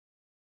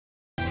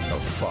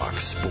of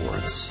Fox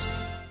Sports.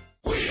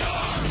 We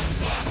are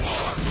Fox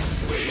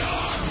Sports. We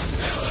are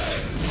LA.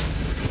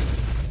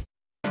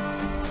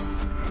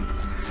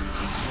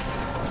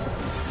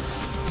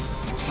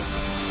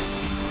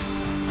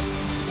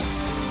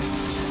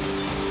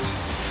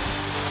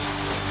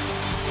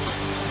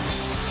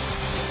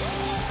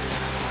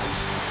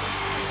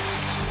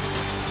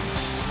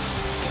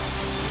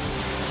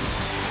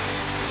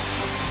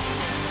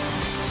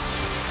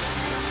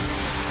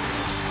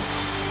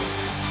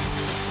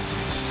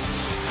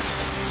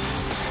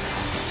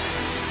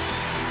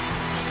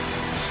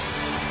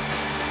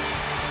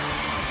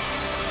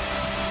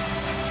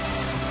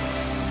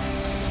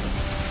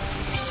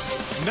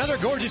 Another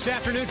gorgeous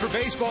afternoon for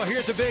baseball here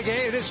at the Big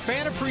A. It is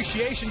Fan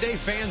Appreciation Day.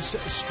 Fans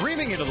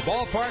streaming into the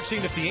ballpark,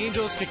 seeing if the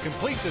Angels can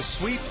complete the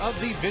sweep of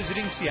the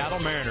visiting Seattle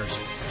Mariners.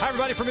 Hi,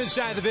 everybody, from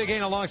inside the Big A,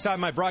 and alongside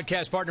my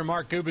broadcast partner,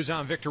 Mark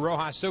Gubazon, Victor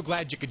Rojas. So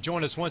glad you could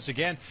join us once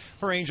again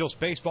for Angels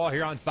baseball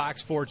here on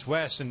Fox Sports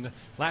West. And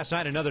last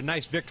night, another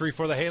nice victory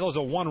for the Halos,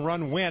 a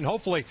one-run win.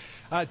 Hopefully,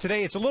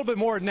 today it's a little bit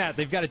more than that.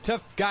 They've got a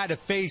tough guy to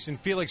face in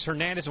Felix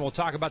Hernandez, and we'll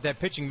talk about that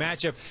pitching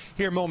matchup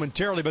here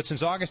momentarily. But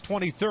since August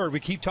 23rd, we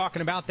keep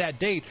talking about that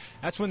date.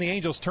 That's when the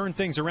Angels turn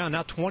things around.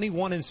 Now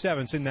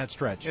 21-7 in that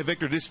stretch. Yeah,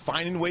 Victor, just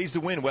finding ways to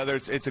win, whether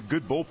it's a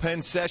good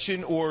bullpen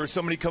session or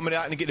somebody coming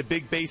out and getting a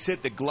big base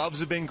hit. The gloves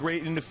have been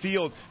great in the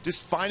field.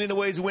 Just finding the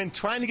ways to win,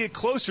 trying to get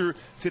closer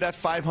to that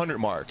 500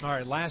 mark. All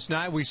right, last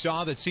night we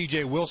saw that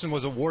C.J. Wilson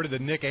was awarded the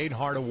Nick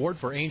Edenhart Award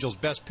for Angels'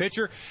 best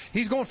pitcher.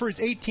 He's going for his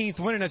 18th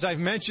win, and as I've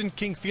mentioned,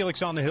 King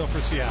Felix on the hill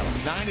for Seattle.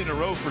 9 in a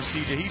row for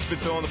C.J. He's been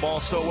throwing the ball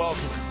so well.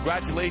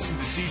 Congratulations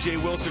to C.J.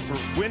 Wilson for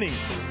winning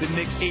the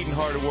Nick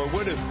Edenhart Award.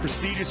 What a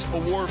prestigious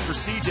award for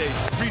C.J.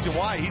 The reason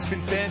why, he's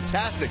been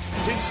fantastic.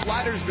 His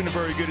slider's been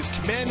very good. His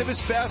command of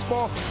his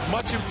fastball,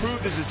 much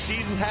improved as the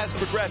season has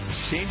progressed.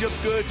 His changeup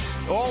good.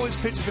 All his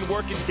pitches been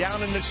working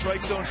down in the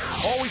strike zone.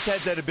 Always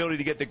has that ability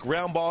to get the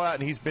ground ball out,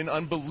 and he's been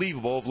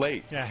unbelievable of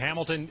late. Yeah,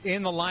 Hamilton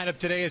in the lineup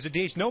today as a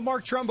DH. No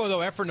Mark Trumbo, though.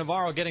 Efren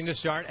Navarro getting the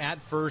start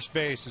at first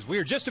base. As we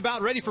are just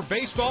about ready for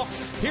baseball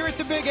here at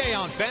the Big A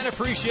on Fan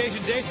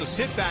Appreciation Day. So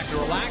sit back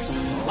and relax.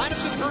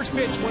 Lineups at first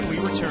pitch when we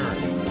return.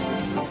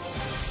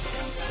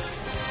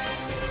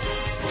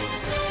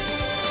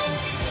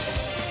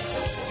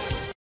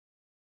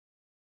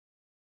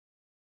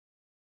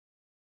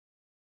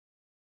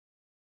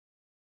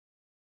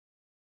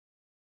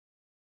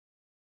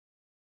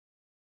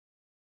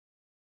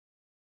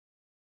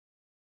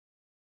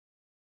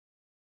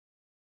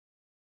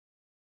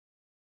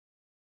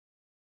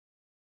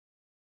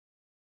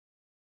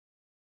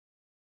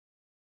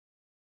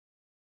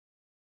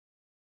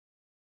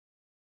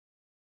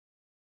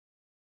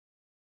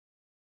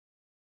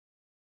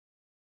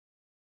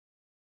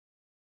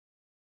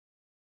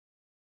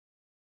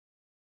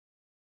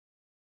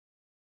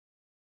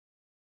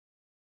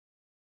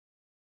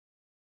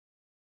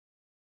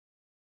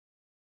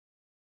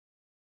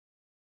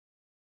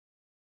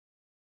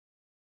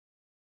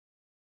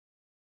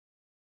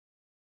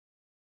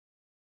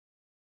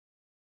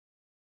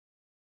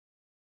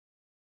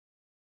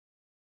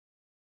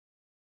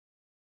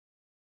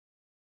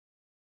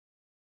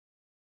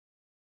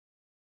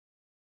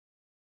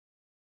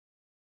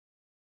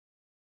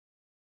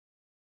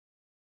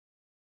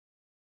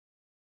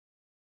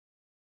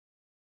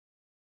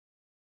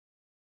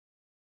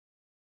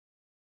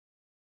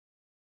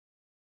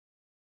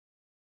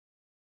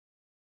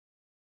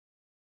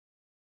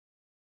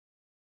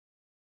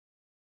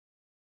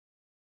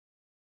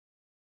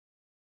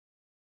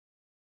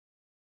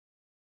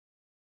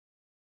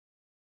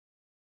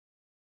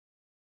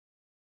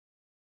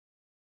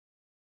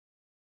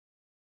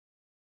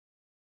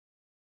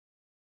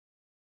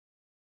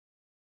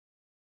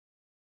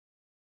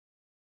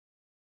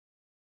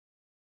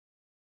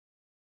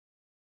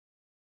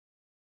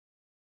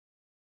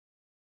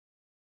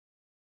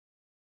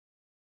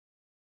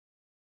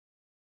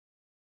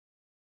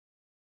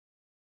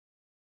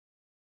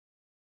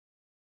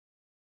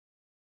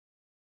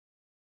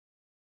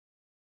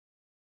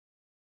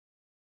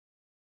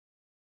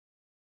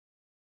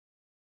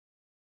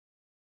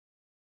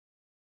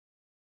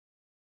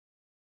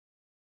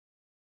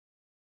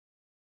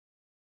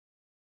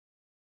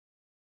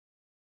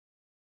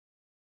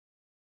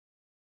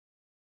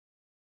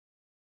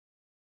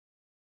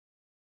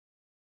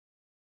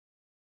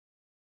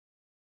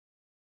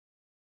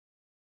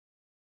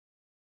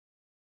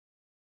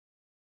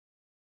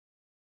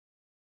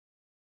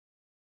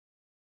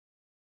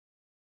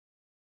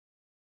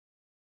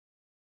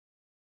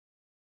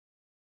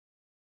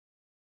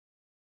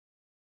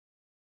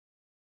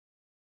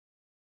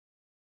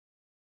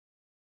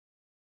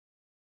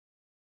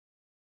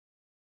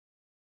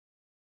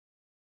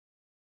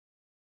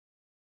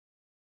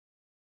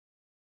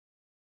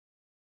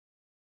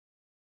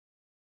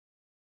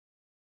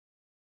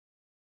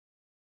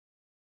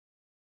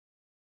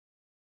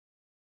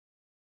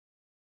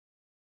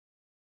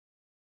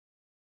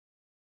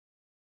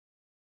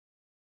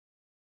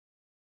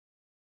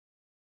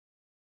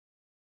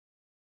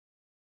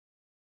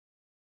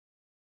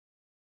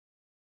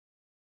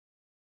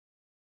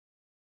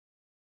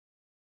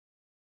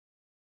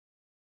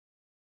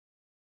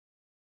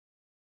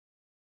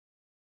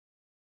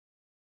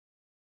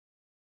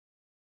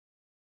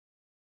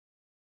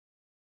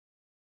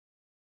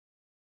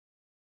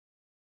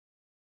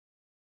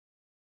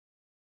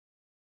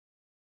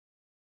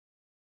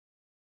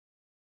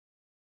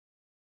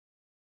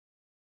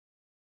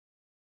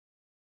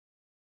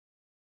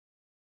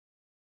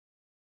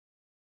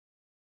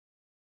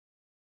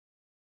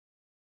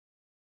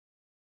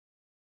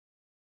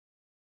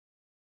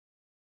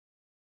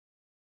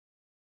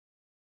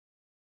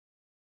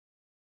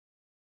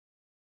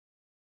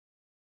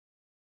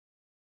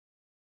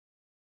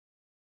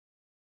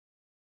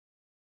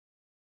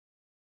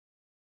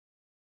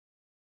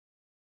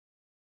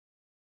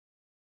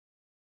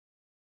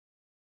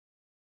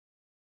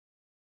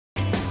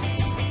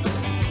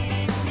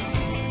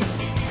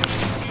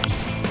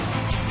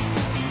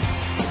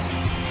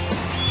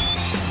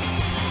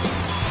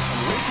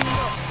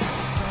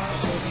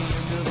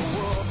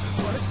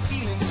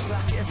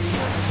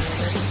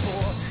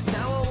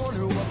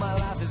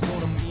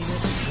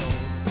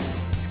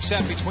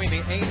 set between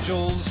the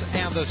Angels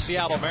and the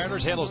Seattle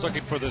Mariners. Halos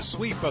looking for the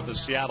sweep of the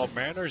Seattle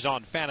Mariners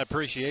on Fan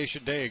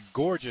Appreciation Day. A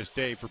gorgeous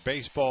day for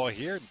baseball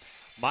here.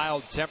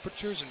 Mild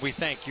temperatures, and we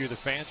thank you, the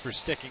fans, for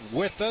sticking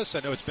with us. I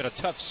know it's been a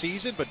tough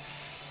season, but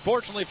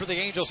fortunately for the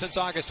Angels, since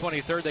August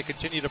 23rd, they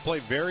continue to play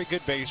very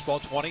good baseball.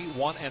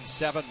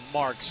 21-7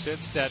 marks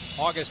since that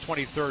August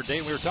 23rd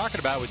day. We were talking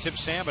about it with Tim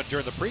Salmon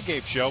during the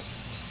pregame show.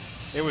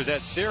 It was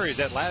that series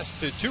that last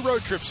 2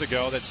 road trips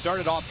ago that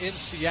started off in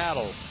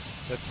Seattle,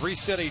 the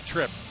 3-city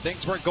trip.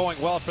 Things weren't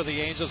going well for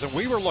the Angels, and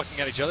we were looking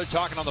at each other,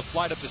 talking on the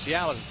flight up to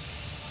Seattle.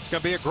 It's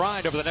going to be a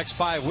grind over the next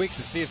 5 weeks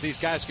to see if these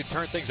guys can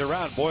turn things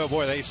around. Boy, oh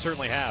boy, they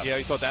certainly have. Yeah,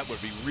 we thought that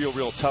would be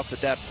real tough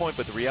at that point,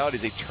 but the reality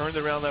is they turned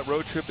around that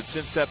road trip, and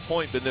since that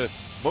point, been the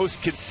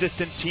most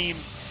consistent team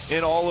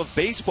in all of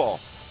baseball.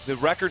 The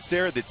records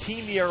there, the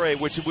team ERA,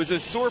 which was a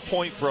sore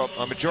point for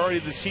a majority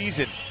of the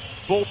season.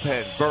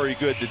 Bullpen, very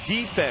good. The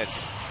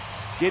defense,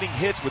 getting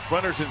hits with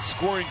runners in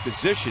scoring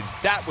position,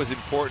 that was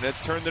important.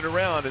 That's turned it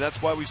around, and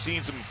that's why we've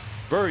seen some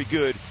very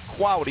good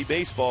quality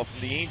baseball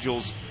from the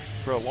Angels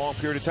for a long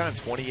period of time,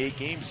 28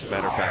 games, as a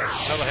matter of fact.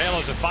 Now the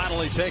Halos have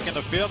finally taken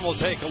the field. We'll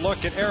take a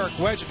look at Eric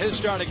Wedge and his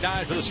starting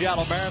 9 for the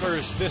Seattle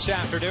Mariners this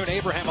afternoon.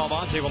 Abraham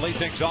Almonte will lead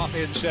things off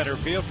in center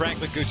field.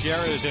 Franklin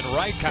Gutierrez in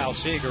right. Kyle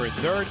Seager in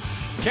third.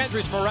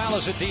 Kendrys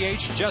Morales at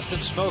DH.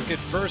 Justin Smoke at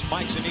first.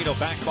 Mike Zunino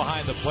back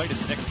behind the plate.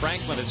 It's Nick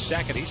Franklin at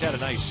second. He's had a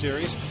nice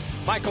series.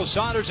 Michael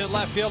Saunders in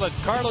left field, and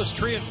Carlos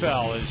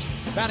Triunfel is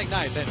batting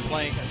ninth and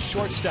playing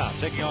shortstop,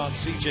 taking on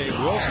C.J.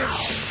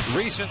 Wilson.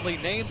 Recently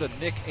named the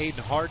Nick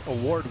Adenhart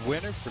Award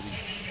winner for the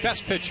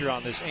best pitcher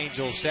on this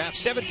Angels staff.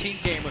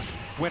 17-game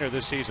winner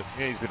this season.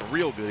 Yeah, he's been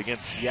real good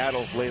against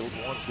Seattle.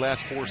 His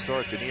last 4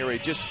 starts, been ERA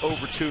just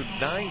over 2,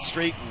 9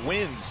 straight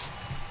wins.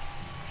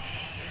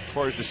 As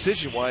far as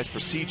decision-wise for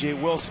C.J.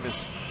 Wilson,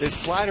 his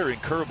slider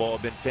and curveball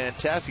have been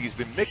fantastic. He's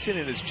been mixing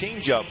in his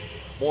changeup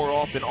more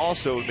often,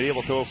 also been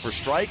able to throw for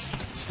strikes,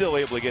 still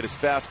able to get his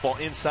fastball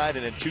inside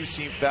and then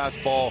 2-seam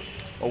fastball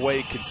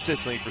away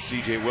consistently for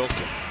C.J.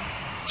 Wilson.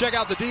 Check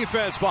out the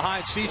defense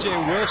behind C.J.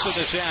 Wilson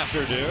this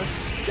afternoon.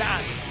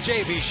 Got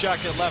J.B.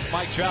 Shuck at left,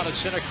 Mike Trout at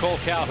center, Cole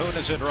Calhoun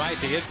is in right.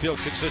 The infield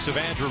consists of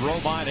Andrew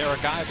Romine,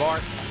 Eric Ibar,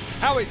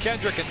 Howie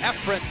Kendrick, and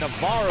Efren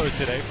Navarro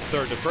today from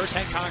third to first.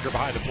 Hank Conger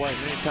behind the plate.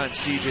 Anytime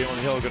C.J. on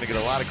the hill, going to get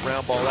a lot of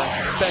ground ball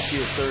action, especially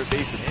at third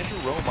base. And Andrew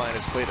Romine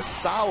has played a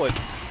solid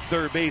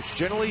third base,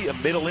 generally a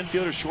middle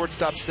infielder,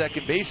 shortstop,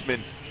 second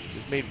baseman.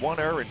 Just made 1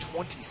 error and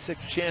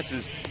 26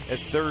 chances at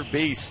third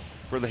base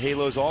for the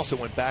Halos. Also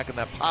went back in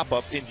that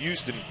pop-up in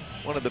Houston.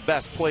 One of the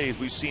best plays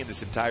we've seen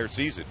this entire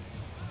season.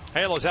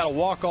 Halos had a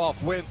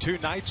walk-off win 2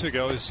 nights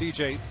ago as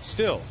CJ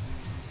still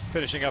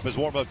finishing up his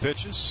warm-up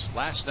pitches.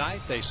 Last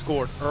night they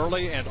scored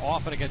early and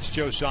often against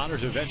Joe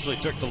Saunders, eventually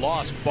took the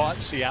loss,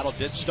 but Seattle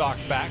did stalk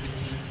back,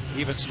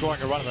 even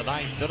scoring a run in the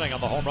 9th inning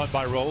on the home run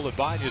by Raul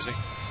Ibanez.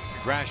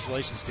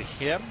 Congratulations to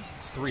him.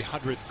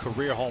 300th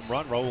career home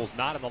run. Raul's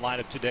not in the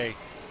lineup today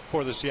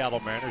for the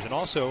Seattle Mariners. And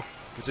also,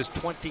 it's his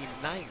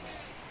 29th,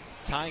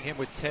 tying him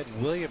with Ted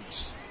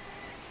Williams.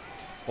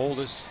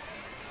 Oldest.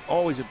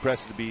 Always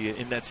impressive to be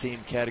in that same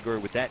category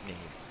with that name.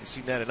 You've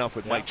seen that enough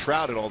with Mike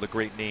Trout and all the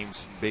great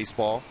names in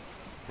baseball.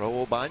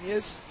 Raul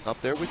Ibanez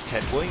up there with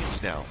Ted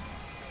Williams now.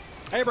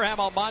 Abraham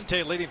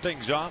Almonte leading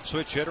things off.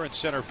 Switch hitter and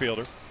center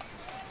fielder.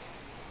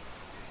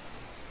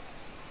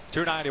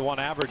 .291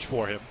 average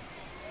for him.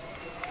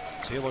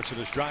 As he looks at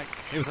his strike.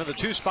 He was in the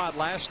 2 spot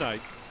last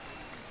night.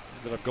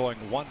 Ended up going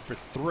 1 for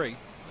 3.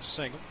 A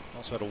single.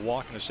 Also had a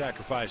walk and a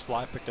sacrifice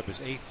fly. Picked up his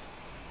 8th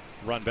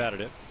run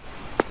batted in.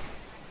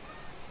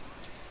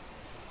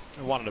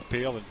 He wanted to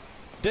peel and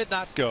did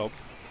not go.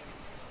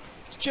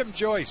 It's Jim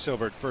Joyce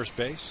over at first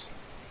base.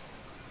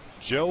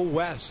 Joe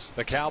West,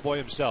 the Cowboy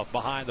himself,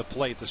 behind the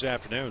plate this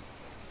afternoon.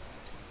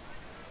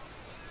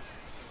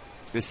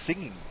 The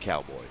singing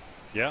Cowboy.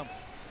 Yeah,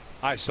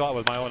 I saw it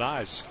with my own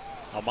eyes.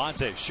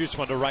 Almonte shoots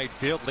one to right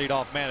field.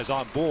 Leadoff man is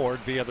on board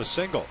via the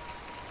single.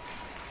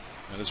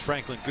 And as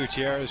Franklin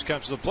Gutierrez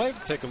comes to the plate,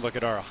 take a look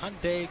at our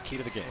Hyundai key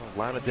to the game.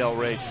 Lana Del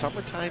Rey,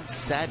 summertime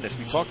sadness.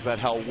 We talked about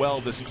how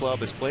well this club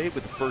has played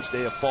with the first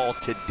day of fall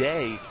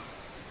today.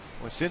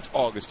 Well, since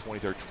August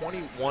 23rd,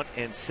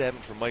 21-7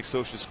 for Mike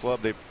Scioscia's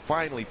club. They've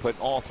finally put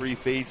all 3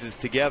 phases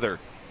together.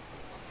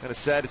 Kind of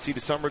sad to see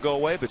the summer go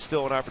away, but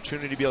still an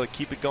opportunity to be able to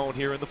keep it going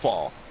here in the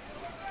fall.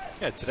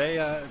 Yeah, today,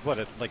 at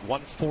like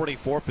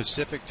 1:44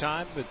 Pacific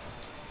time, but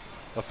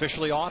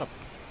officially autumn.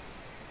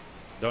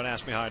 Don't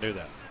ask me how I knew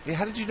that. Yeah,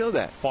 how did you know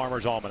that?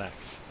 Farmer's Almanac.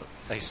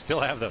 They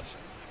still have those.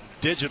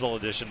 Digital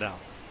edition now.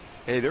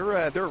 Hey, they're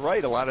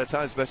right a lot of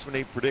times, especially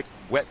when they predict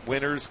wet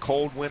winters,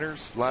 cold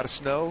winters, a lot of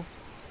snow.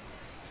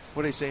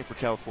 What are they saying for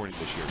California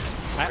this year?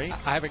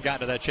 I haven't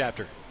gotten to that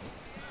chapter,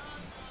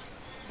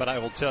 but I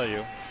will tell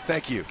you.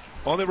 Thank you.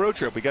 On the road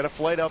trip, we got a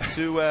flight up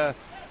to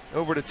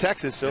over to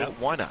Texas, so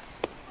why not?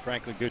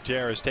 Franklin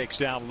Gutierrez takes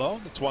down low.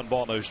 That's 1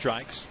 ball, no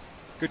strikes.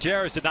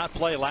 Gutierrez did not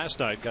play last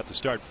night. Got to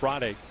start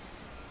Friday.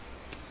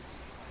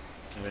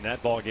 And in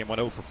that ball game, went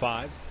 0 for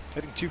 5.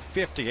 Hitting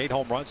 .250, 8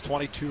 home runs,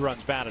 22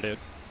 runs batted in.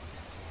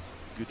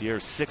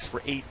 Gutierrez 6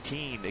 for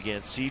 18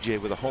 against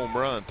CJ with a home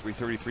run,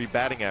 .333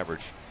 batting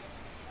average.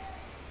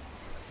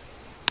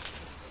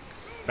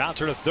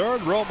 Bouncer to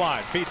third.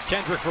 Romine feeds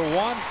Kendrick for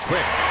one.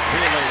 Quick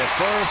relay to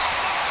first.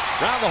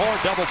 Round the horn,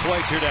 double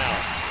play, 2 down.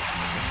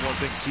 That's one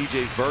thing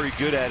CJ's very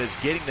good at, is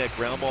getting that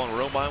ground ball. And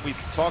Romine, we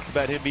talked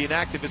about him being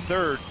active at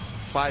third.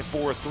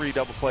 5-4-3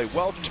 double play.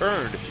 Well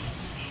turned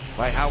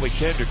by Howie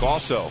Kendrick.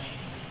 Also,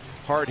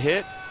 hard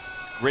hit,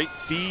 great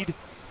feed.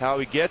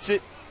 Howie gets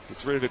it,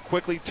 gets rid of it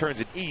quickly, turns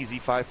an easy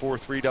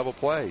 5-4-3 double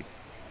play.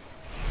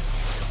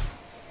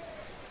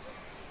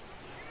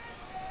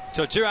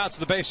 So 2 outs,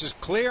 the base is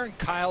clear, and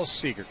Kyle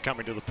Seager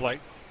coming to the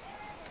plate.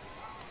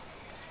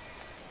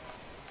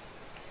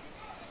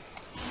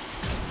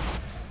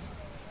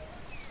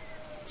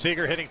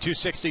 Seager hitting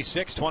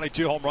 .266,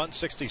 22 home runs,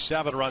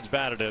 67 runs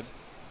batted in.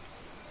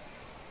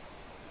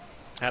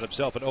 Had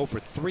himself an 0 for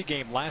 3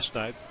 game last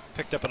night.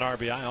 Picked up an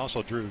RBI,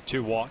 also drew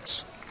 2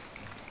 walks.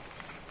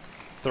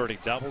 30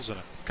 doubles and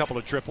a couple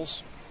of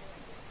triples.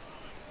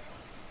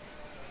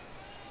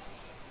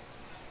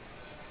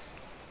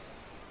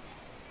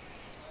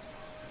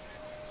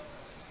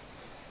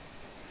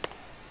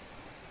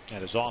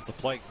 And is off the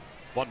plate.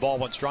 1 ball,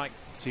 1 strike.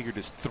 Seager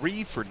is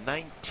 3 for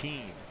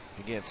 19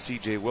 against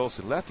CJ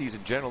Wilson. Lefties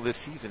in general this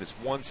season is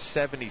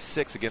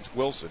 176 against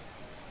Wilson.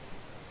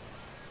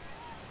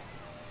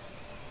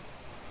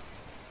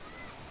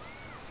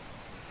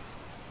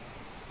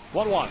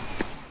 One.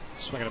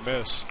 Swing and a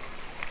miss.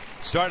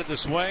 Started the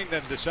swing,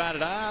 then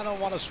decided I don't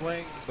want to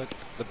swing, but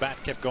the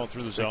bat kept going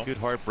through the zone. Good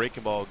hard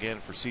breaking ball again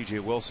for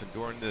CJ Wilson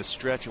during this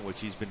stretch in which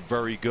he's been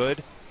very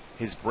good.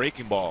 His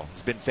breaking ball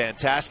has been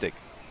fantastic.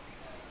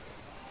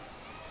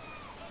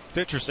 It's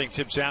interesting,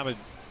 Tim Salmon,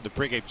 the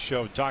pregame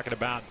show, talking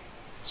about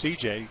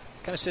CJ,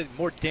 kind of said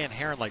more Dan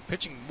Herron, like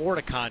pitching more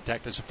to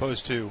contact as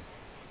opposed to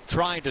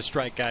trying to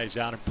strike guys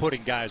out and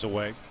putting guys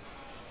away.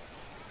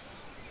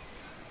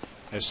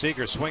 As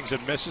Seager swings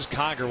and misses,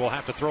 Conger will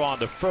have to throw on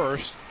to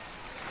first.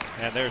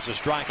 And there's a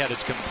strikeout.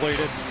 It's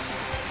completed.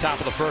 Top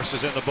of the first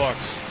is in the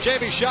books.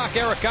 J.B. Schock,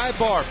 Eric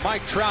Ibar,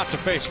 Mike Trout to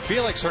face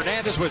Felix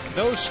Hernandez with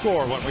no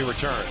score when we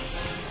return.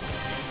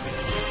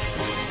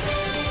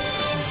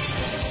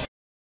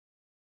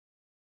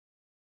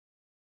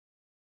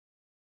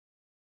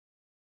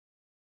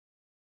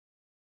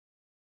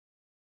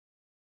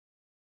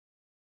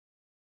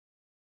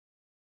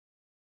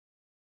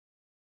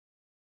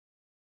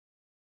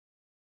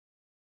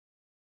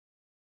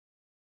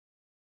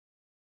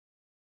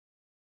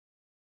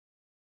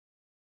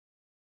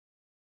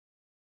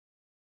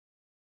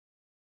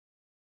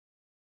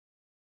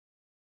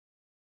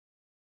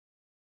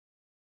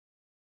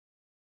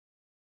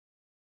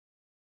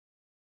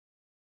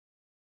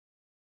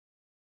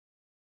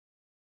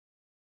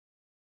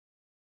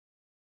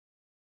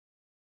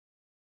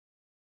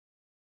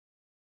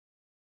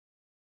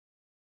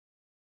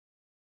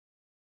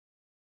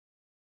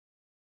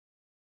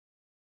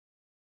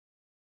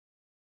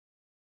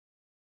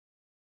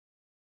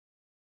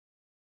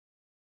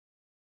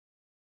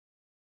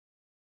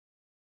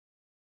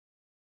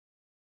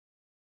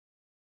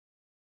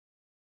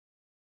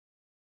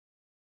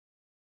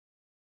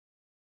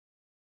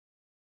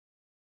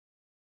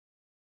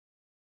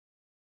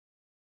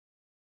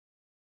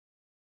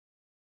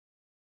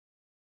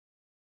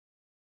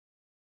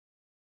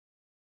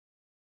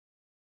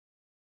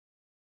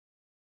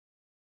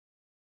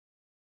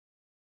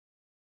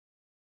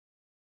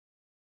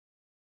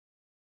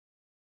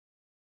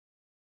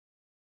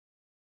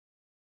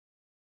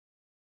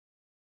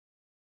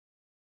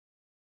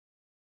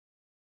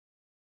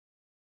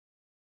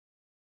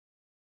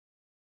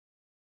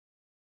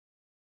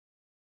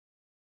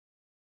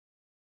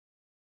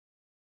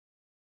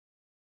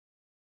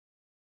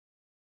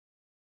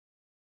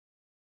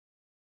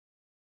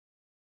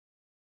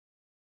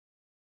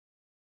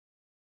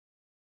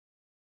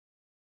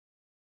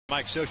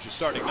 Mike Scioscia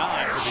starting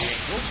 9 for the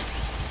Angels.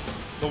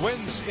 The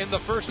wins in the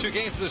first 2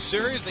 games of the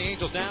series. The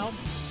Angels down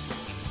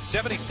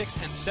 76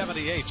 and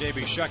 78.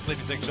 J.B. Schock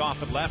leading things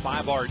off at left.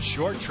 Ibar at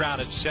short. Trout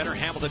at center.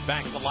 Hamilton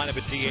back in the lineup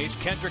at DH.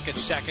 Kendrick at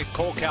second.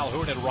 Cole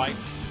Calhoun at right.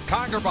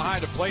 Conger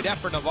behind the plate.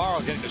 Efren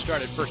Navarro getting to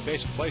start at first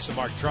base in place of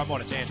Mark Trumbo.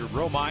 And it's Andrew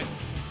Romine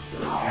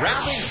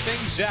rounding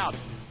things out.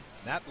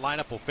 That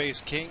lineup will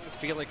face King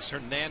Felix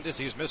Hernandez.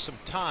 He's missed some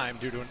time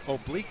due to an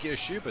oblique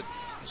issue, but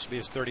this will be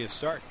his 30th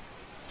start.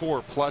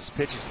 4+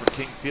 pitches for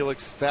King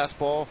Felix.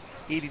 Fastball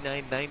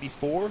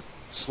 89-94,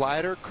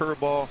 slider,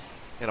 curveball,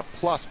 and a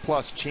plus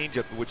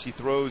changeup, which he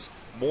throws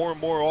more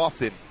and more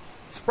often.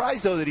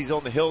 Surprised though that he's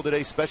on the hill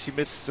today, especially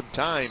missing some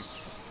time,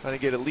 trying to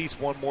get at least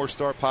 1 more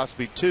start,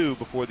 possibly 2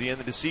 before the end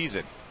of the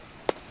season.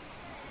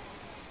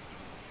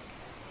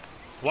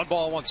 1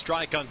 ball, 1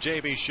 strike on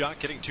J.B.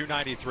 Schock, hitting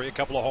 .293, a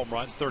couple of home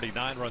runs,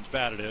 39 runs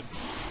batted in.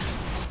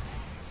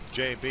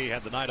 J.B.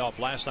 had the night off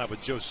last night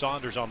with Joe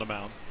Saunders on the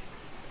mound.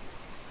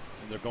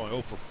 And they're going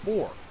 0 for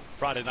 4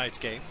 Friday night's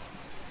game.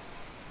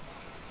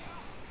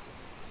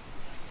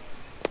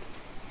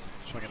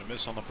 Swing and a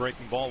miss on the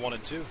breaking ball, 1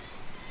 and 2.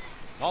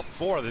 All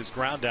 4 of his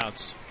ground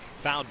outs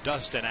found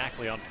Dustin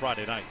Ackley on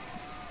Friday night.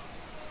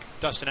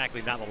 Dustin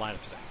Ackley not in the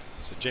lineup today,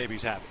 so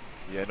JB's happy.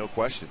 Yeah, no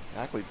question.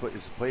 Ackley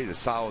has played a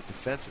solid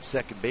defensive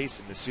second base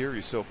in the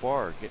series so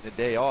far, getting a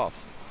day off.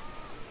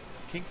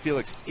 King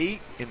Felix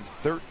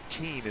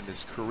 8-13 in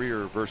his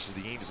career versus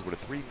the Angels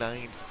with a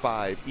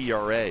 3.95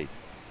 ERA.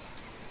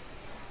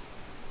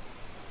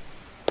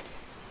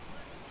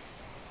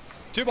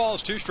 2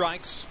 balls, 2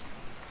 strikes.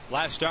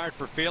 Last start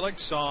for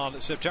Felix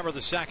on September the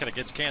 2nd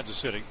against Kansas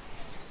City.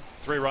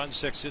 3 runs,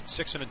 6 hits,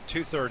 6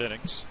 2/3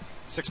 innings,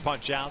 6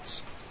 punch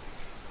outs,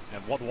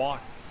 and 1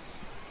 walk.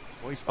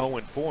 Well, he's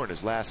 0-4 in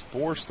his last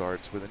 4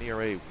 starts with an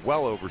ERA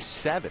well over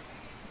 7.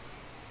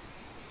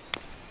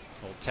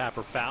 Old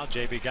Tapper foul.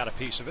 JB got a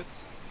piece of it.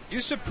 You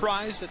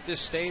surprised at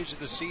this stage of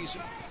the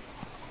season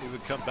he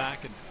would come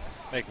back and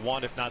make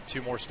 1 if not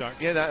 2 more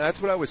starts? Yeah,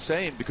 that's what I was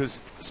saying,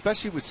 because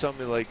especially with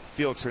somebody like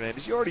Felix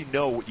Hernandez, you already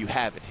know what you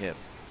have in him.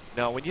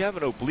 Now, when you have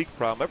an oblique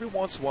problem, every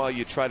once in a while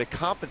you try to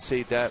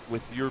compensate that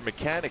with your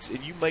mechanics,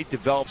 and you might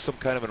develop some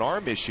kind of an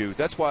arm issue.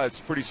 That's why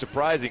it's pretty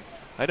surprising.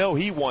 I know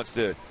he wants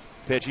to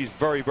pitch. He's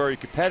very, very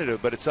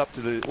competitive, but it's up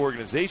to the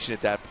organization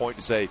at that point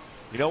to say,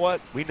 you know what,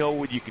 we know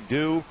what you can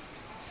do.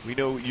 We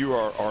know you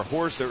are our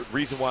horse. The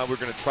reason why we're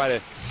going to try to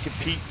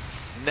compete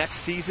next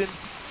season.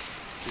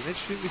 It's an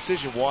interesting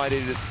decision why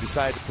they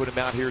decided to put him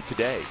out here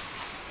today.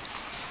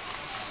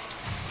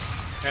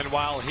 And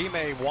while he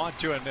may want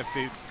to, and if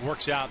it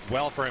works out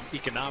well for him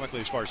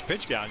economically as far as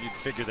pitch count, you'd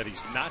figure that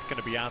he's not going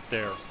to be out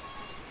there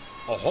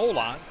a whole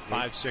lot,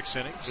 5-6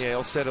 innings. Yeah,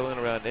 he'll settle in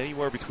around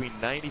anywhere between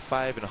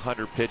 95 and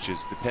 100 pitches,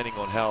 depending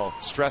on how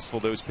stressful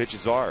those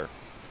pitches are.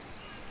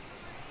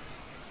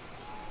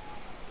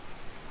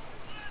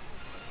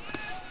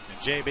 And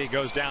JB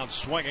goes down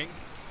swinging.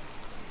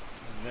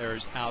 And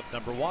there's out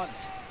number 1.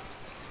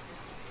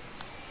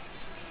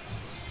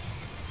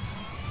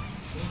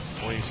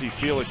 Well, you see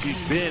Felix, he's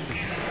been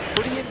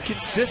pretty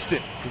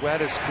inconsistent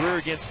throughout his career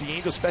against the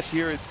Angels, especially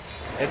here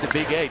at the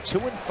Big A.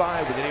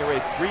 2-5 with an ERA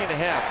 3.5.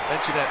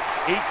 Mentioned that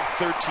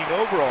 8-13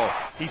 overall.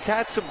 He's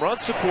had some run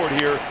support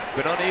here,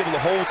 but unable to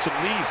hold some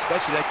leads,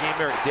 especially that game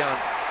there down.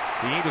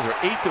 The Angels are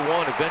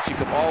 8-1, eventually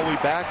come all the way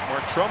back.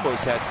 Mark Trumbo's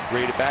had some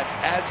great at-bats,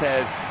 as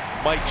has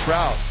Mike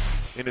Trout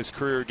in his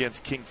career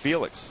against King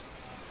Felix.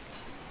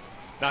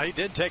 Now, he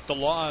did take the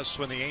loss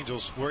when the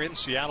Angels were in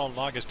Seattle on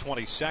August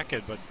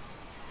 22nd, but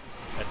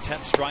at 10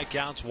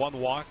 strikeouts, 1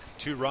 walk,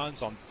 2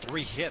 runs on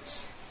 3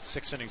 hits,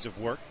 6 innings of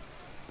work.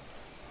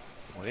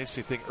 Well, an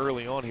interesting thing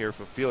early on here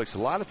from Felix, a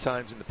lot of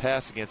times in the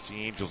past against the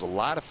Angels, a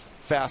lot of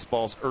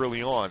fastballs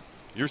early on.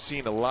 You're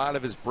seeing a lot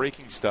of his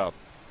breaking stuff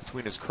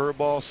between his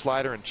curveball,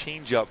 slider, and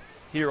changeup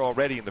here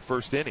already in the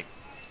first inning.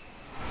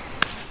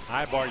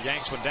 Ibar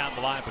yanks one down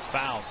the line, but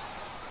fouled.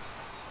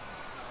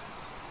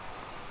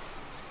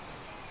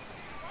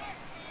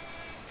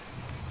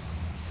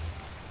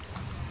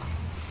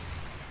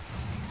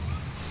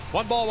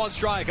 One ball, 1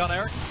 strike on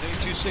Eric.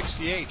 Hitting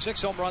 .268,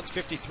 6 home runs,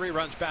 53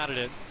 runs batted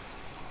in,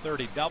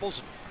 30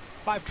 doubles,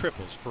 5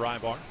 triples for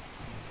Ibar.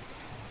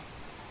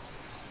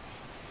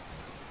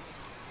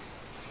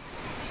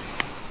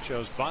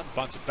 Shows bunt,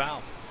 bunts it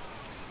foul.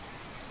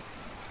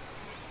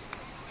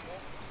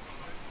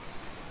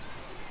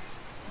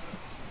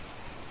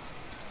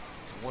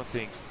 One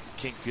thing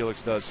King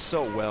Felix does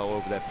so well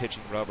over that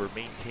pitching rubber,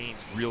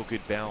 maintains real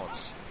good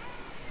balance.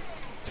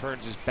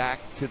 Turns his back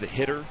to the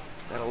hitter.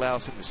 That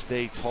allows him to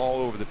stay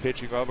tall over the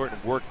pitching rubber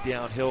and work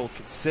downhill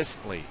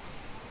consistently.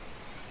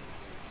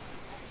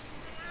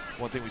 It's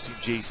one thing we've seen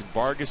Jason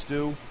Vargas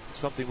do.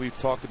 Something we've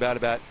talked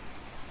about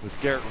with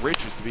Garrett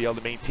Richards, to be able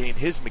to maintain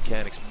his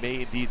mechanics.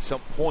 May indeed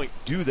some point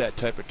do that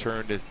type of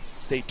turn to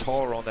stay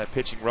taller on that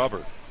pitching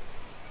rubber.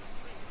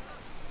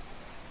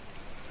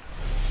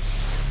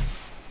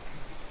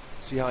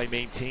 See how he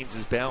maintains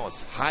his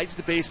balance. Hides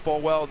the baseball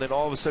well, and then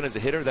all of a sudden as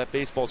a hitter, that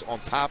baseball's on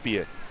top of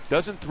you.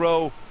 Doesn't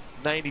throw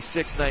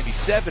 96,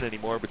 97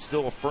 anymore, but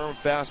still a firm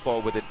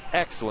fastball with an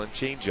excellent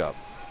changeup.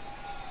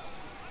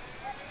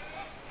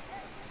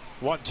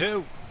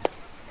 1-2.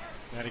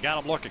 And he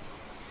got him looking.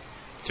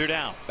 2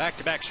 down.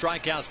 Back-to-back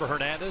strikeouts for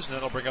Hernandez, and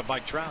that'll bring up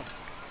Mike Trout.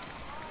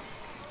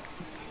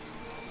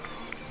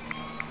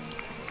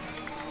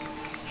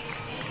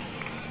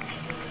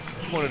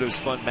 It's one of those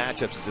fun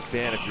matchups as a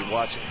fan if you're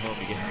watching at home.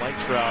 You get Mike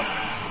Trout,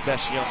 the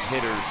best young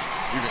hitters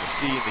you're going to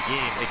see in the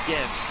game,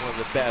 against one of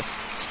the best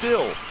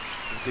still.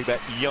 Think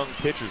about young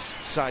pitchers,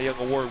 Cy Young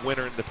Award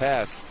winner in the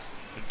past,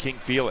 and King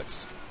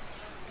Felix.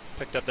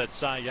 Picked up that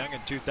Cy Young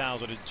in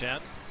 2010.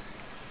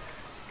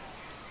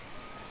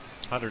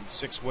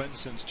 106 wins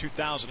since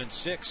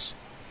 2006.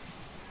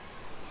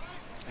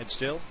 And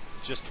still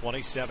just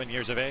 27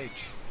 years of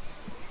age.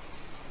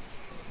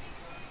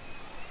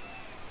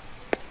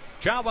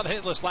 Trout went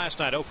hitless last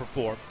night, 0 for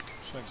 4.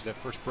 Swings that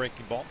first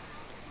breaking ball.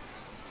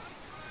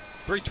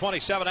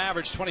 .327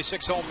 average,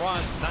 26 home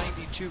runs,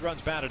 92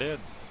 runs batted in.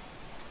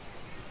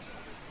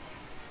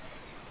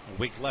 A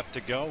week left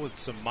to go with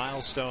some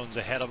milestones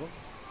ahead of him.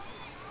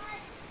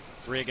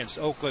 3 against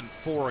Oakland,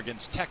 4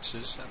 against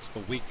Texas. That's the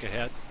week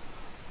ahead.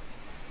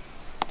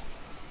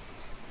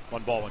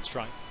 1 ball, 1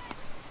 strike.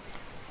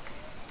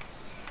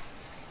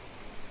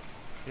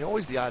 You know,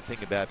 always the odd thing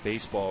about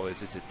baseball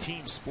is it's a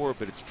team sport,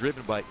 but it's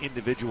driven by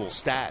individual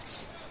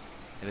stats.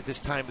 And at this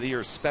time of the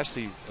year,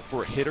 especially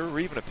for a hitter or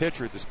even a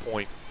pitcher at this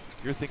point,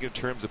 you're thinking in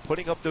terms of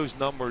putting up those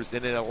numbers,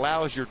 and it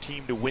allows your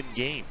team to win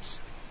games.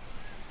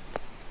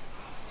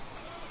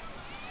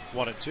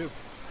 1-2.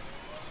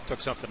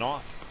 Took something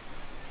off.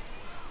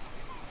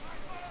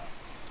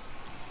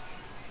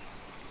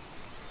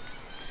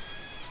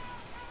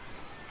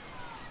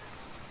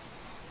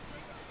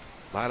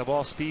 A lot of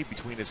ball speed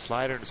between his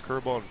slider and his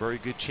curveball, and very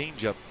good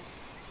changeup.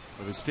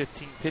 Of his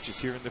 15 pitches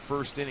here in the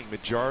first inning,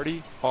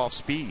 majority off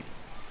speed.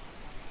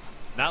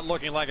 Not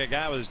looking like a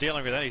guy who was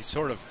dealing with any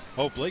sort of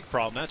oblique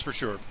problem, that's for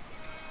sure.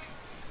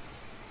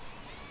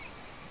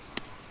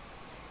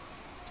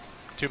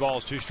 2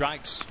 balls, 2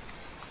 strikes.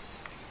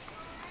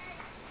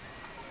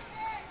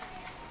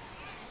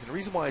 And the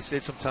reason why I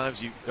said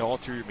sometimes you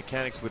alter your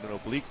mechanics with an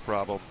oblique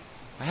problem,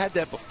 I had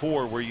that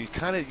before where you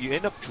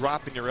end up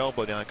dropping your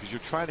elbow down because you're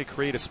trying to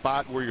create a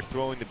spot where you're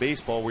throwing the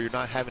baseball where you're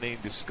not having any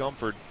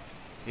discomfort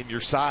in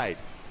your side.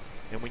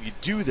 And when you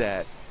do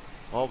that,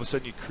 all of a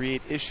sudden you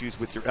create issues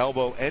with your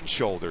elbow and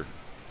shoulder.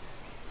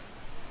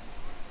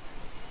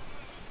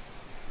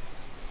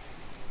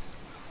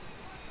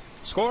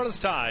 Scoreless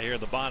tie here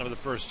at the bottom of the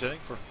first inning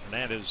for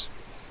Hernandez.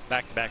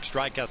 Back-to-back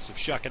strikeouts of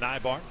Shuck and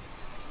Ibar.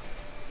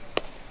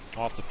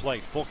 Off the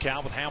plate, full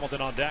count with Hamilton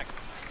on deck.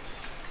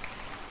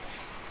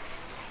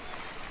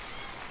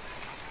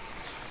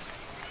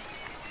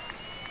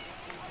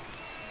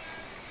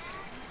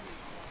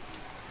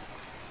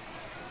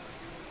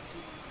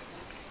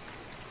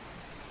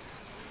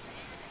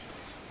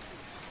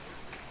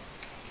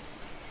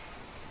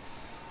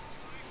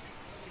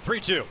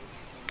 Three-two.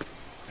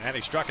 And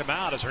he struck him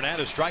out as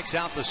Hernandez strikes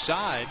out the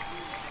side.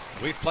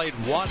 We've played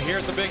one here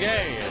at the Big A,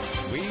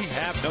 and we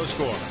have no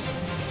score.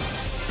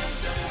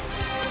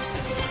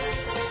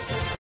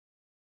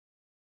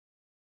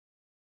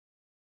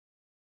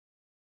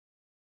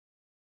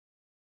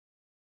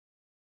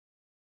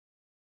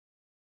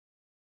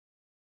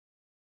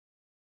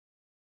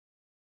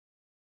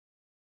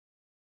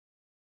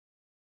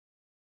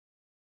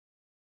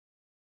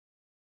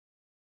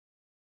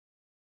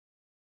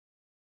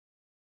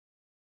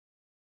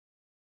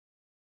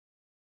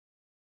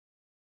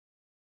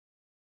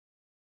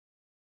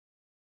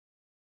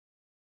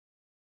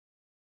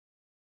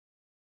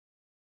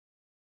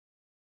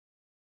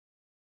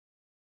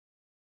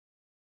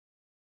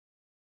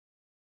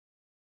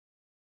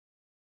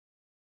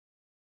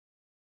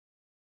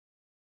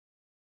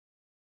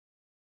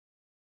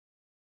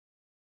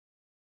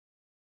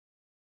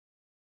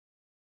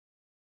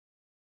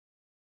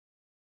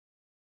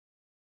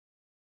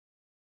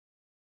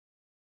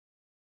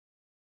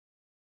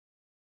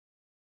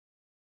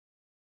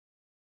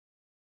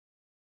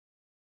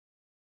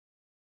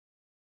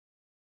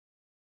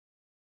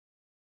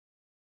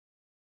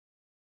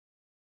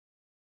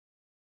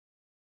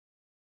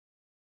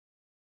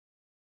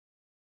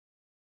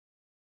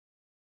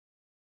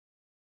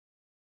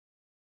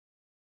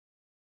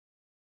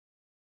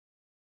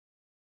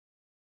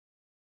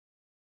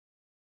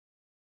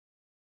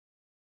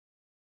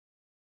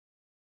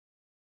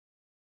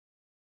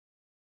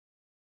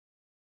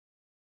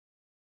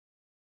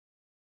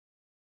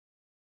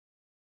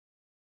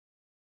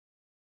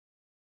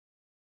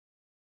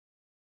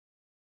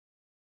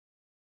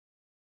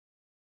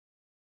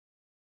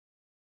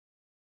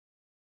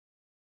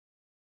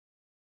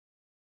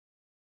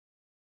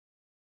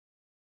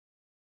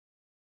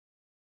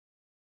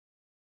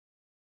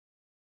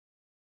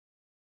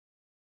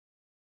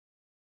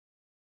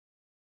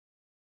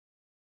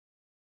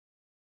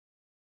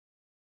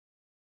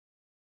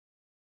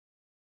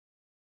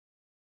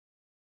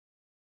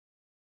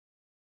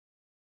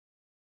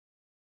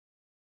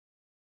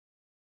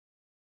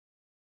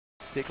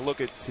 Take a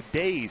look at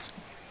today's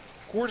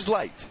Coors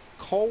Light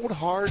cold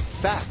hard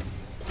fact.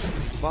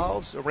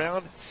 Revolves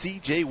around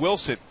C.J.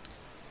 Wilson.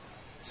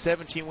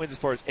 17 wins as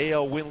far as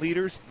AL win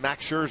leaders.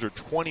 Max Scherzer,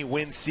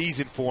 20-win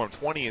season for him.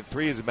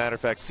 20-3 as a matter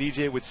of fact.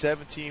 C.J. with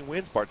 17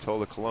 wins.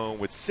 Bartolo Colon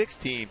with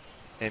 16.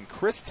 And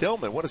Chris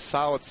Tillman, what a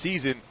solid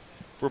season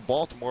for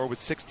Baltimore with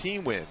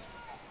 16 wins.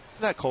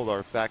 And that cold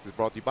hard fact is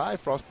brought to you by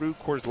Frost Brew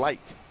Coors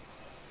Light.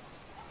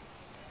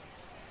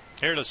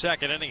 Here in the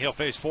second inning, he'll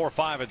face 4,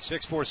 5, and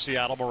 6 for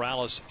Seattle.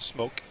 Morales,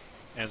 Smoke,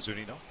 and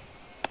Zunino.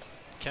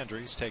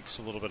 Kendricks takes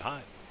a little bit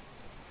high.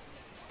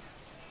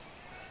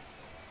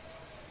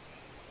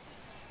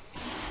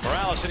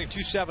 Morales hitting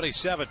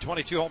 .277,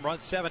 22 home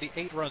runs,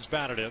 78 runs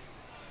batted in.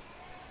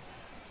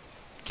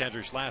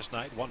 Kendricks last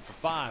night 1 for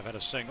 5, had a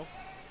single.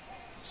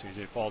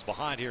 CJ falls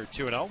behind here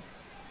 2-0.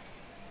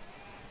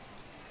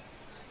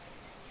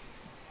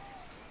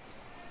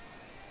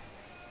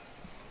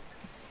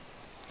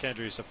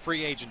 Kendricks a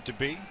free agent to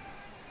be.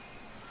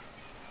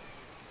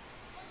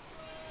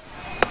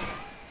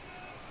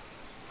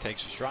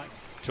 Takes a strike.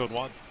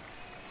 2-1.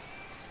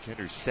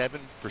 Kendricks 7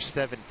 for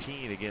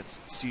 17 against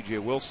C.J.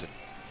 Wilson.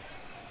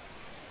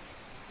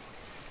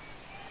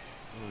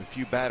 One of the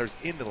few batters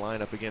in the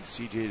lineup against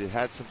C.J. that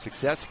had some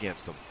success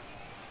against him.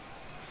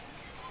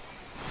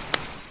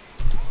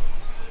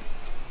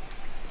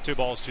 2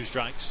 balls, 2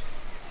 strikes.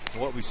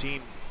 And what we've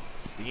seen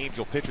the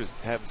Angel pitchers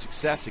having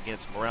success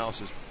against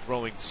Morales is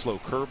throwing slow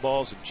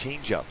curveballs and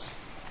changeups.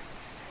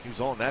 He was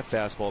on that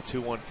fastball,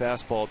 2-1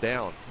 fastball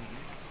down.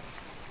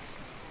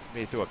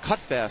 May throw a cut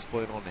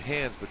fastball in on the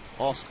hands, but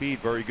off speed,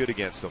 very good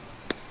against him.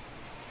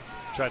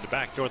 Tried to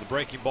backdoor the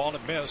breaking ball and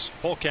it missed.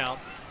 Full count.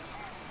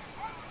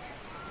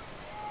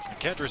 And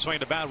Kendra swinging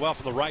the bat well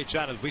from the right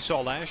side, as we saw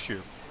last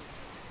year.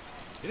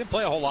 He didn't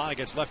play a whole lot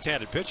against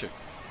left-handed pitching.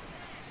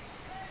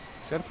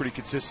 He's had a pretty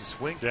consistent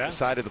swing to Yeah. the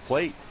side of the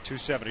plate.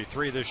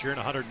 273 this year and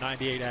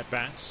 198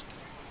 at-bats.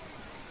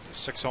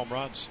 6 home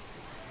runs.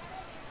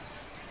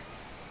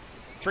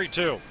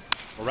 3-2.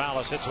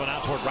 Morales hits one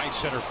out toward right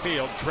center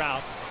field.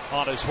 Trout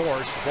on his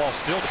horse. The ball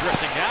still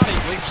drifting down.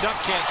 He leaps up,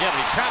 can't get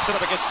it. He traps it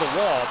up against the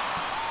wall.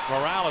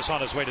 Morales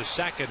on his way to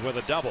second with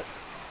a double.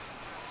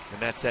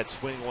 And that's that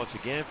swing once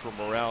again for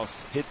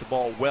Morales. Hit the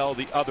ball well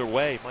the other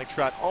way. Mike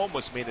Trout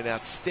almost made an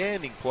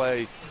outstanding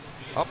play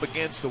up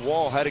against the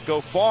wall. Had to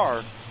go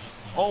far.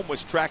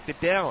 Almost tracked it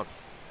down.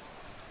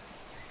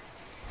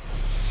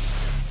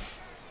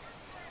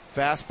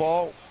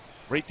 Fastball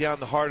right down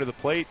the heart of the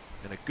plate.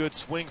 And a good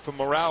swing from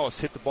Morales.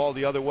 Hit the ball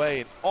the other way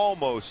and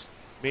almost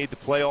made the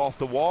play off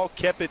the wall.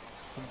 Kept it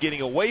from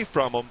getting away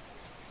from him,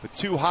 but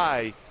too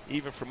high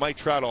even for Mike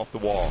Trout off the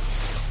wall.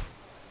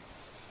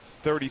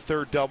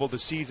 33rd double the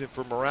season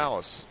for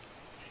Morales.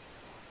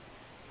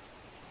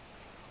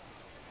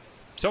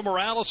 So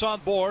Morales on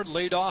board,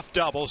 leadoff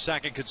double,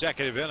 second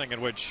consecutive inning in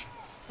which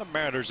the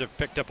Mariners have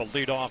picked up a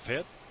leadoff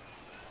hit.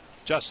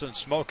 Justin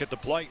Smoke at the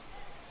plate.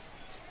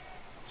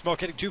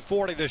 Smoke hitting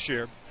 .240 this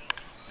year,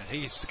 and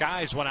he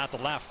skies one out the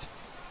left.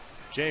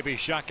 J.B.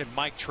 Shuck and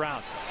Mike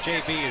Trout.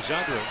 J.B. is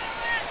under him.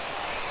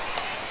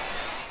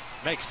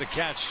 Makes the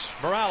catch.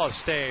 Morales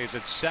stays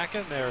at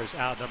second. There's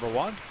out number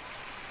 1.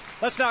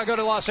 Let's now go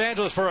to Los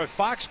Angeles for a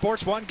Fox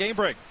Sports 1 game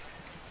break.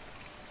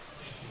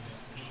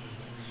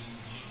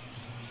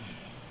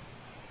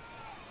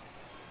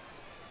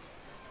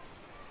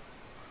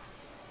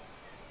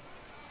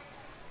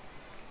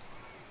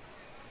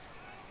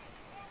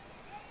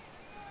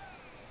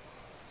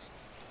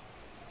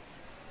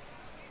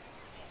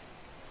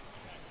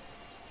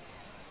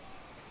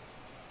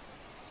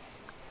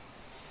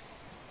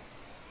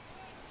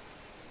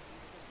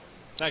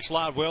 Thanks a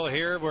lot, Will.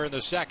 Here we're in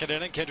the second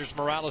inning. Kendrys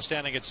Morales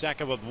standing at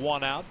second with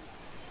 1 out.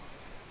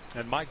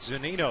 And Mike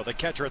Zunino, the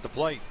catcher, at the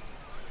plate.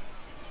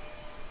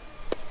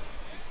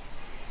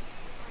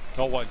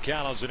 0-1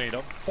 count on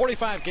Zunino.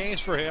 45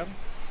 games for him.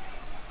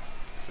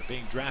 After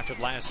being drafted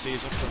last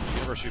season from the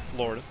University of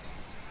Florida.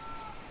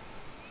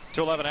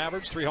 211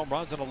 average, 3 home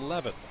runs, and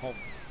 11 home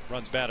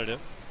runs batted in.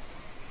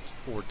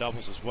 4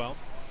 doubles as well.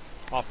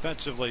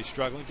 Offensively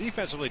struggling.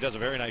 Defensively does a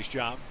very nice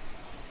job.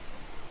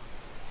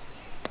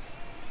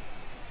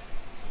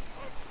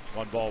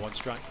 1 ball, 1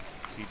 strike.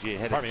 CJ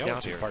had a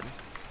count here.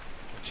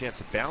 A chance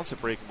to bounce a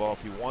breaking ball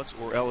if he wants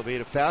or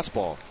elevate a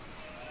fastball.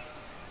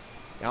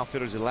 The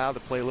outfielder's allowed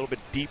to play a little bit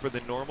deeper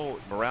than normal.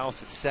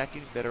 Morales at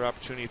second. Better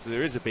opportunity if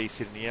there is a base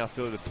hit in the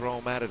outfielder to throw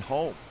him out at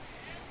home.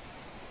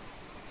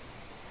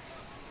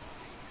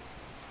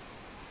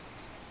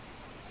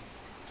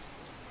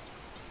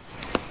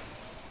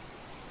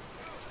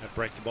 That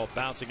breaking ball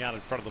bouncing out in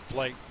front of the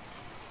plate.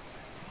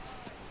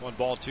 1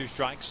 ball, 2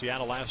 strikes.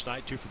 Seattle last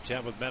night 2 for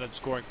 10 with men in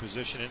scoring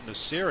position. In the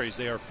series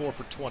they are 4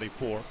 for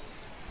 24.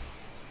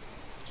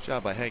 Nice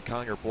job by Hank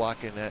Conger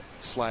blocking that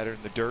slider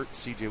in the dirt.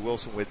 CJ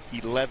Wilson with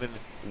 11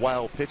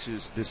 wild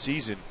pitches this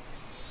season.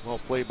 Well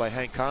played by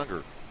Hank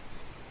Conger.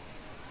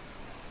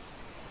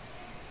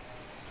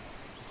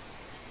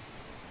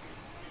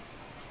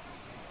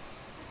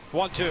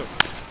 One, 2.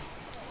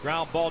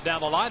 Ground ball down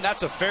the line.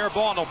 That's a fair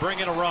ball, and they'll bring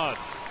in a run.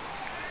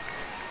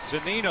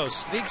 Zunino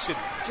sneaks it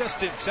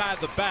just inside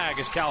the bag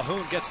as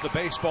Calhoun gets the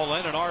baseball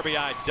in. An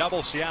RBI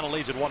double. Seattle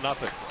leads at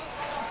 1-0.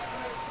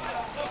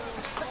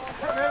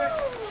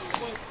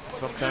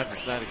 Sometimes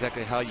it's not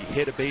exactly how you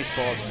hit a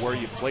baseball, it's where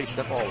you place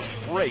that ball.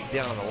 Is right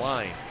down the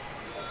line.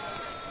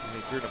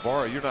 And if you're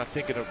Navarro, you're not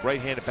thinking a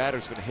right-handed batter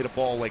is going to hit a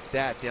ball like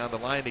that down the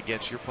line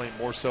against you. You're playing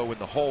more so in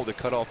the hole to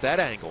cut off that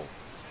angle.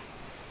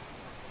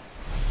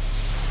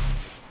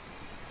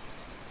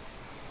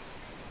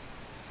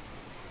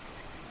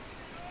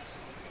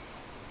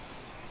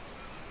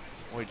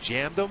 Boy,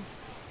 jammed him.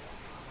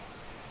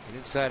 And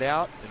inside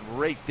out and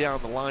right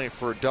down the line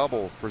for a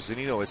double for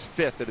Zunino, his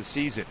 5th of the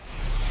season.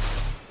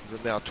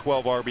 With now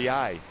 12 RBI.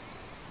 A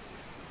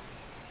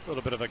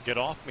little bit of a get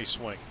off me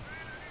swing.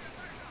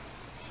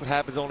 That's what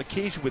happens on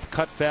occasion with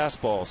cut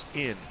fastballs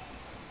in.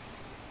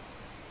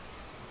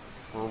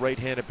 For a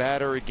right-handed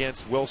batter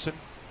against Wilson.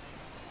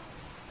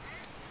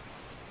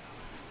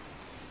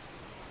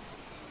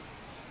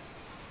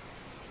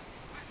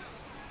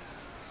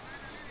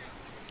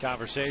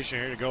 Conversation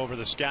here to go over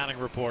the scouting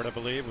report, I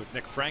believe, with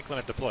Nick Franklin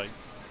at the plate.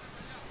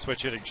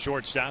 Switch hitting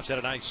shortstops, had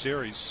a nice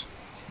series.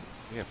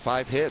 Yeah,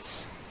 5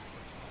 hits.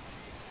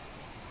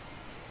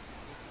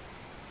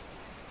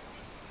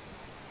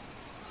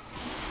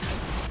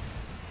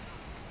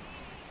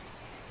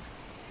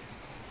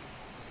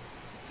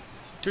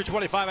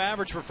 .225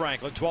 average for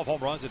Franklin. 12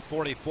 home runs and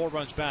 44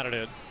 runs batted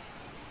in.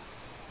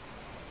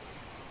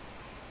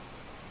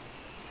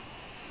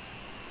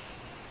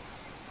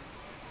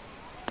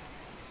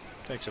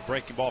 Takes a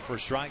breaking ball for a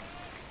strike.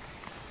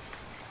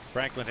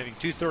 Franklin hitting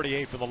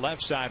 .238 from the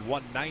left side,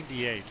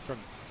 .198 from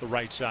the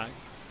right side.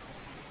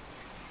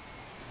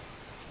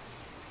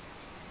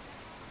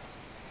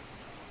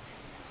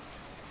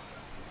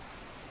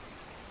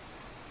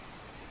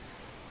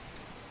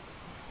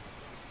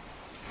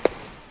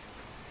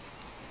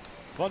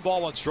 One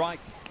ball, one strike.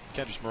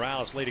 Kendrys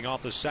Morales leading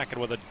off the second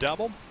with a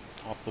double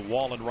off the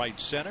wall in right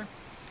center.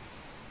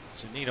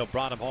 Zunino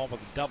brought him home with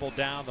a double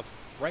down the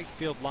right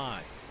field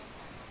line.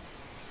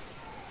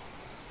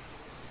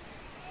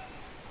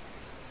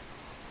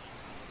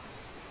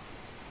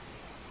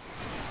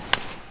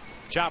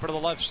 Chopper to the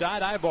left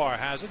side. Ibar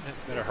has it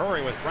in a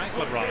hurry with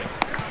Franklin running.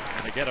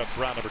 And they get up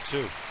for round number 2.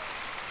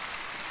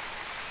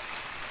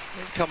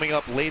 And coming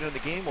up later in the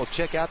game, we'll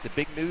check out the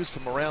big news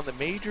from around the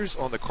majors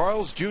on the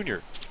Carl's Jr.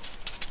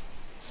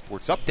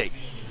 Sports Update.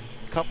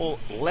 A couple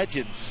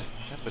legends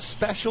having a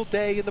special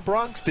day in the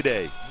Bronx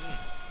today.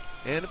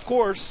 And of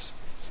course,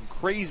 some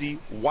crazy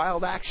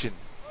wild action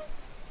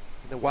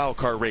in the wild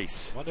card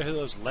race. Wonder who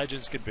those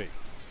legends could be.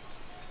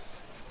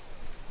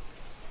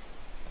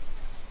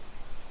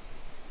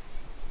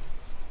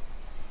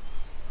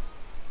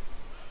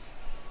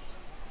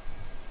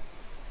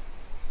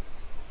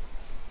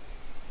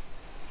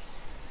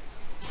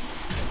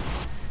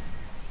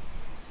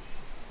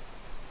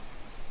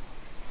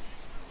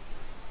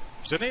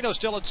 Zunino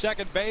still at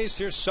second base.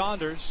 Here's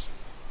Saunders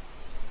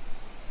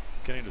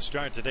getting to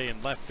start today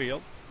in left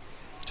field.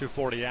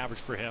 .240 average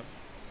for him.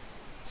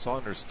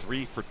 Saunders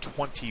 3 for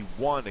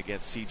 21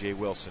 against C.J.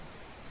 Wilson.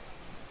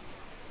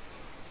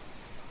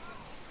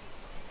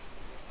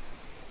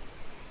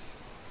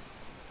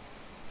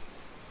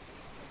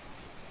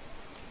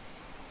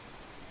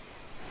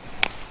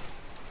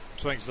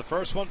 Swings the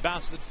first one,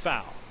 bounces it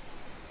foul.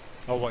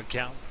 0-1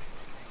 count.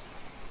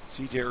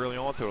 CJ early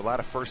on threw a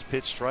lot of first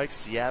pitch strikes.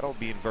 Seattle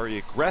being very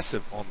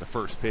aggressive on the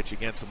first pitch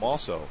against him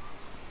also.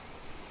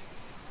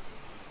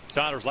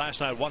 Saunders last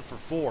night 1 for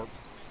 4.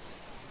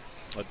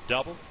 A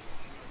double,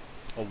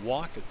 a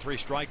walk, and 3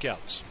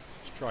 strikeouts.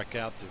 Struck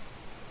out to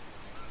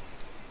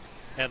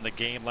end the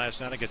game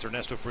last night against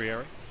Ernesto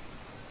Frieri.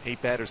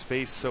 8 batters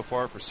faced so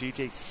far for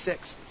CJ.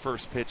 6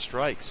 first pitch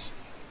strikes,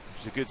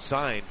 which is a good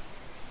sign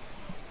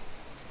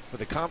for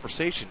the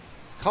conversation.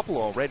 A couple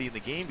already in the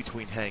game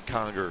between Hank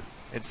Conger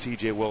and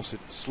C.J. Wilson,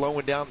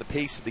 slowing down the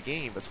pace of the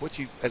game. That's what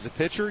you, as a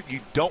pitcher,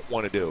 you don't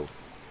want to do.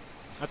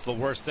 That's the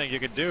worst thing you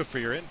can do for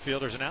your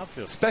infielders and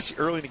outfielders. Especially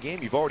early in the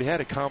game, you've already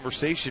had a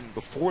conversation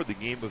before the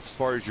game as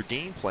far as your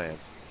game plan.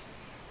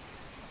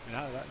 You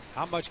know,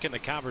 how much can the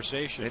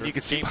conversation and you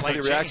can see by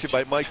the reaction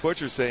by Mike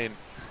Butcher saying,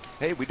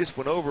 hey, we just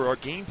went over our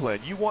game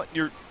plan. You want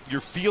your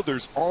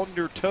fielders on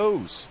their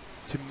toes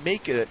to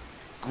make a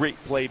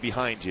great play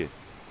behind you.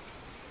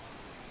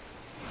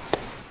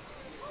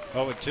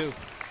 0-2.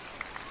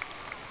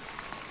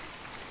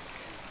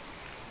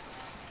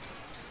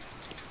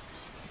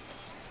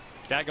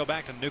 Gotta go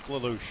back to Nuke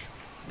LaLoosh.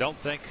 Don't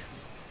think,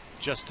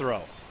 just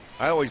throw.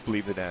 I always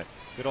believed in that.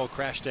 Good old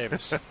Crash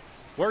Davis.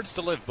 Words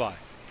to live by.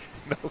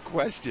 No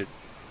question.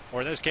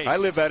 Or in this case, I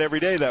live that every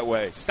day that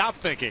way. Stop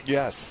thinking.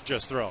 Yes.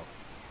 Just throw.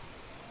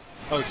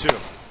 0-2.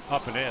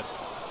 Up and in.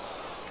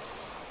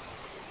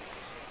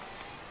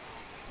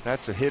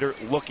 That's a hitter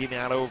looking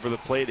out over the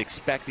plate,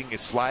 expecting a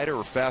slider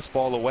or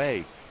fastball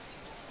away.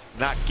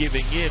 Not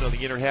giving in on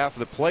the inner half of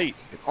the plate.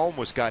 It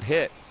almost got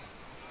hit.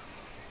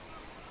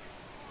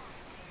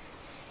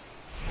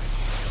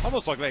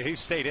 Almost looked like he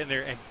stayed in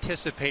there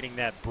anticipating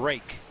that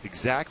break.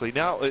 Exactly.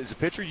 Now, as a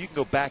pitcher, you can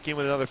go back in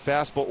with another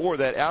fastball, or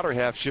that outer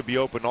half should be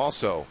open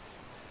also.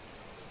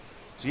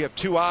 So you have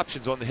 2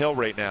 options on the hill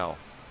right now.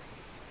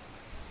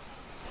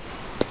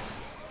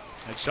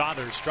 And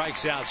Saunders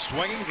strikes out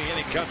swinging. The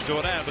inning comes to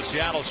an end, but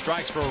Seattle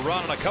strikes for a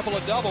run and a couple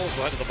of doubles.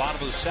 We'll head to the bottom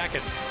of the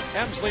second.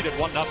 M's lead at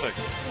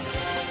 1-0.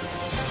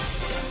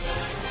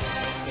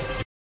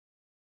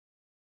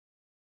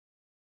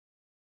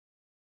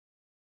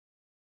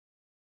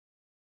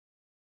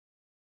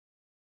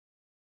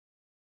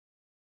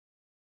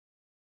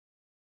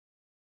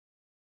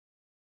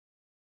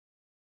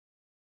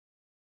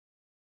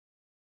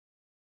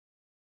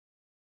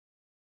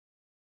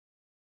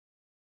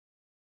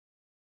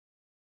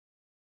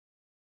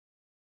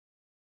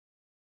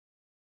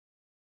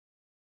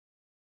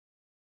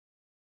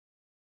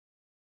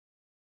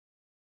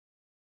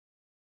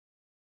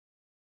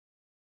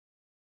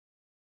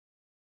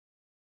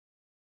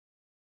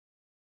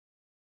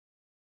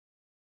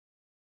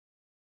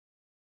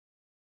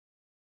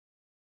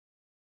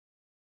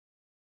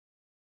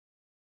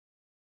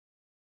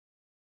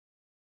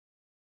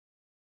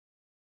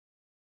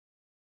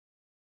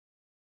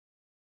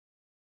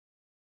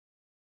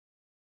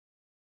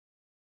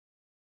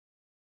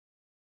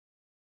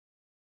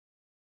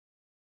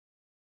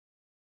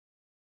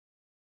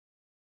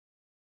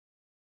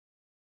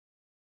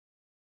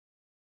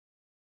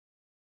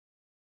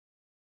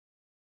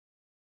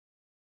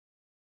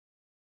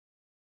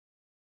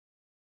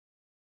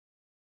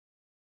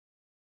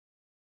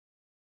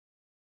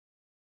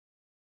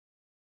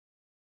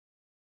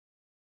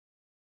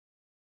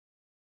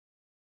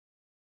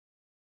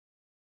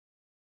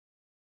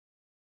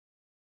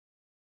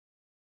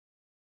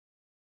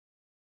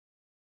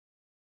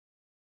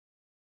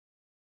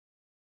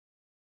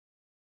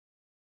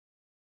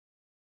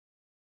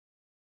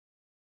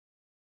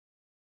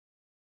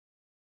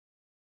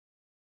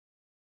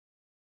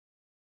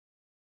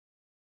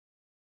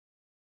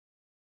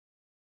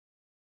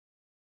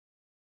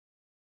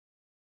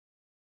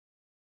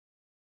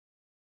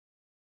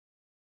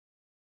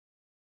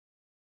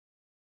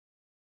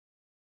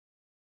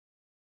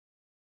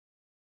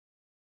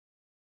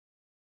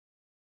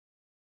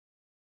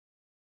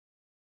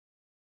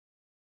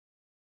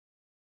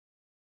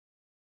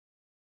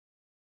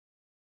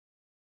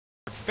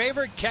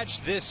 favorite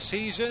catch this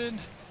season.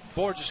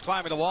 Borges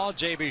climbing the wall.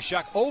 J.B.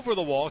 Shuck over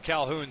the wall.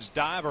 Calhoun's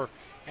diver.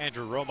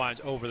 Andrew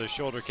Romine's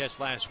over-the-shoulder catch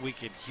last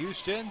week in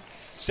Houston.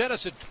 Send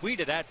us a tweet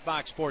at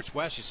Fox Sports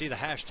West. You see the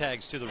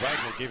hashtags to the right.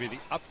 We'll give you the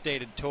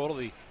updated total,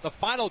 the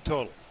final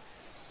total,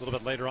 a little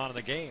bit later on in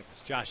the game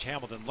as Josh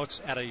Hamilton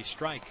looks at a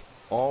strike.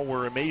 All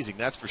were amazing,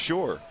 that's for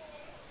sure.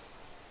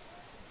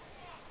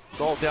 It's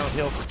all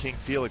downhill for King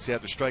Felix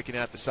after striking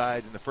out the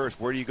sides in the first.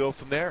 Where do you go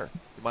from there?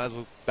 You might as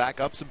well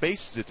back up some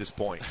bases at this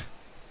point.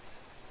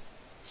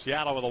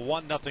 Seattle with a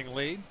 1-0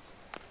 lead.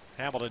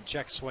 Hamilton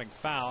check swing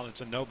foul.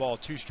 It's a no-ball,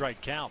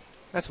 2-strike count.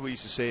 That's what we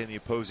used to say in the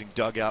opposing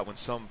dugout when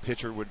some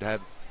pitcher would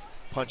have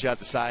punch out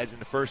the sides in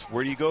the first.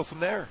 Where do you go from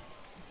there?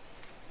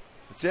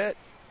 That's it.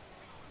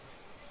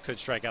 Could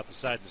strike out the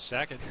side in the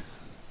second.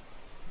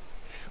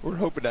 We're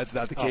hoping that's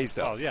not the case,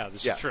 though. Oh, yeah,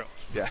 this is true.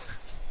 Yeah.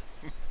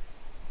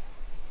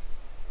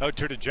 0-2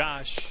 to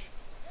Josh.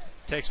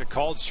 Takes a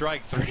called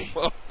strike 3.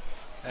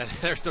 And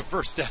there's the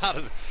first out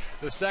of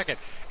the second.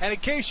 And in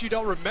case you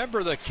don't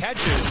remember the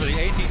catches for the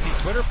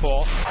AT&T Twitter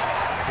poll,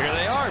 here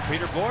they are.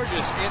 Peter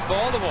Borges in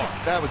Baltimore.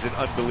 That was an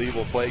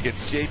unbelievable play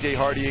against J.J.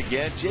 Hardy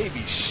again.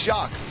 J.B.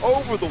 Shuck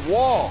over the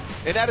wall.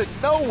 And out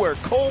of nowhere,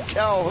 Cole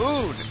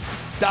Calhoun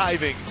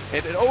diving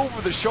and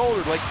over the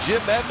shoulder like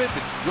Jim Edmonds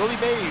and Willie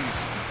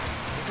Mays.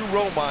 Andrew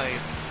Romine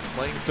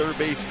playing third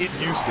base in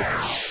Houston.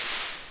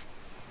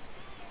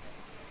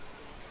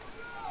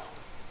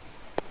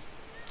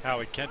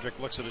 Howie Kendrick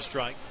looks at a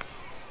strike.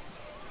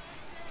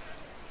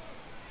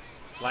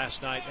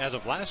 As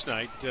of last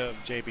night,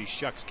 J.B.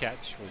 Shuck's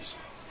catch was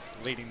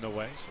leading the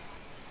way. So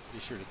be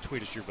sure to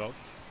tweet us your vote.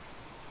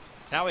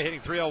 Howie hitting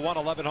 .301,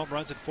 11 home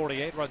runs and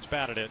 48 runs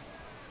batted in.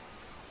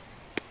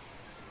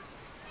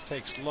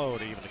 Takes low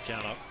to even the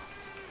count up.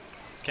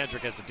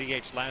 Kendrick has the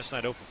DH last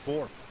night, 0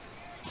 for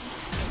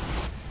 4.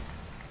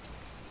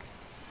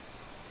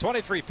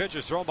 23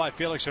 pitches thrown by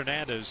Felix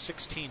Hernandez,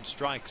 16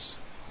 strikes.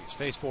 He's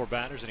faced 4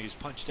 batters and he's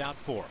punched out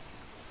 4.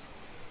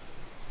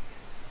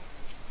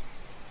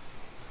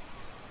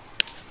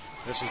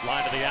 This is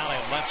line to the alley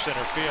in left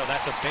center field.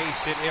 That's a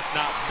base hit, if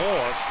not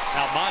more.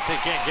 Almonte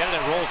can't get it.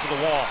 It rolls to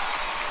the wall.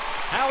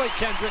 Howie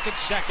Kendrick at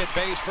second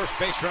base. First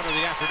base runner of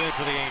the afternoon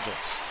for the Angels.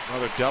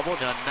 Another double.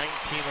 Now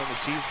 19 on the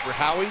season for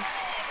Howie.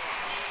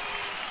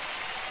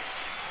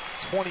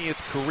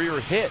 20th career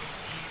hit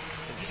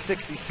and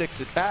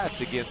 66 at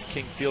bats against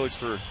King Felix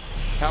for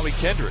Howie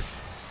Kendrick.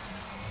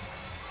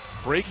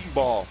 Breaking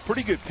ball.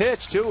 Pretty good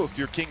pitch, too, if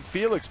you're King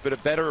Felix, but a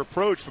better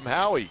approach from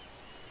Howie.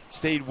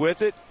 Stayed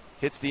with it.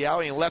 Hits the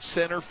alley in left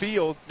center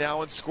field,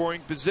 now in scoring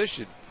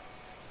position.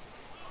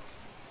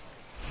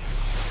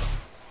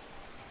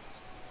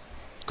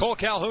 Cole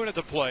Calhoun at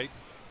the plate.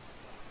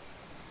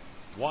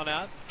 1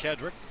 out.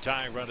 Kendrick,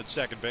 tying run at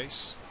second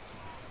base.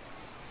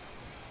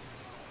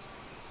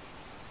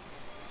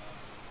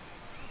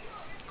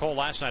 Cole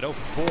last night 0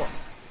 for 4.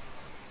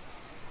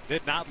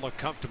 Did not look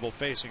comfortable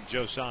facing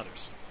Joe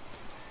Saunders.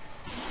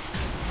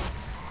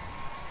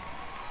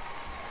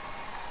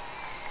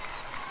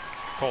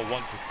 Cole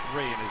 1 for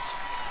 3 in his,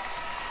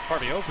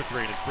 0 for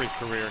 3 in his brief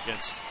career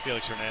against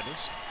Felix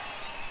Hernandez.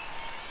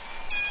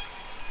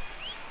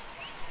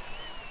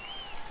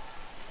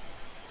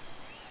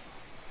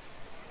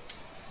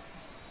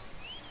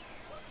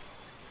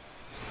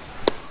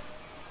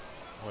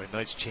 Boy,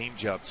 nice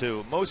changeup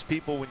too. Most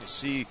people, when you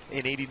see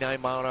an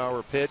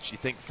 89-mile-an-hour pitch, you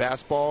think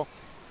fastball.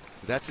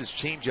 That's his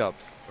changeup.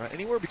 Right?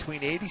 Anywhere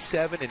between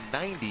 87 and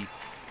 90.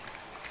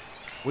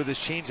 With his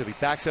changeup, he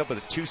backs up with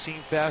a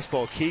 2-seam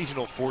fastball,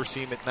 occasional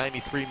 4-seam at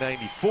 93,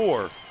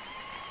 94.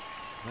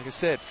 Like I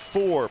said,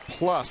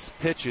 4+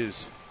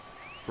 pitches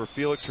for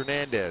Felix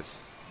Hernandez.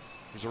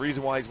 There's a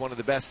reason why he's one of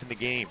the best in the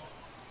game.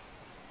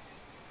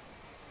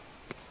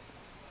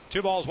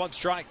 2 balls, 1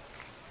 strike.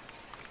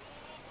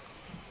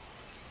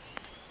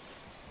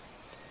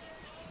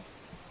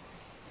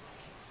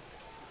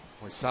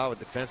 Boy, solid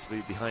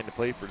defensively behind the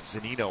plate for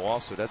Zunino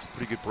also. That's a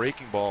pretty good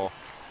breaking ball.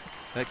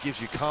 That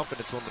gives you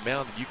confidence on the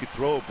mound that you could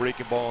throw a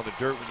breaking ball in the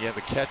dirt when you have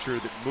a catcher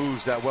that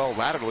moves that well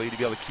laterally to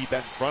be able to keep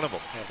that in front of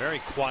him. Yeah, very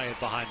quiet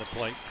behind the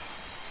plate.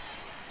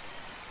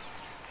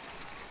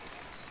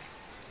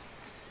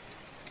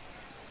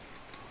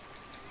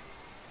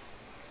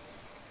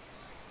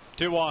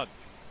 Two on.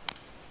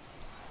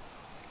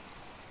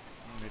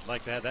 He'd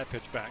like to have that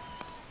pitch back.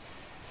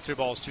 2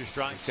 balls, 2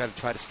 strikes. He's got to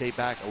try to stay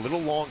back a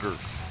little longer.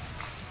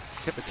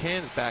 Kept his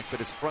hands back, but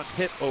his front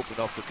hip opened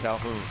up for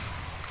Calhoun.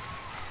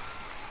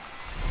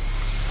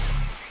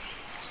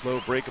 Slow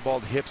breaking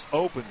ball, the hips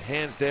open,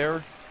 hands there.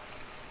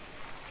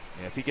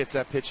 And if he gets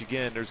that pitch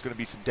again, there's going to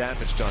be some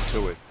damage done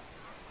to it.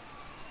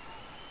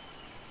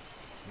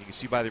 You can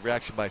see by the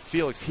reaction by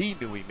Felix, he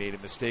knew he made a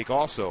mistake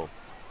also.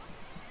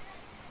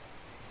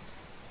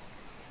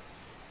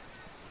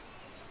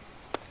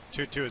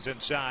 Two is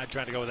inside,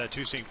 trying to go with that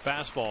 2-seam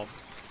fastball.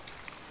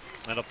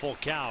 And a full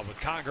count with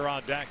Conger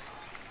on deck.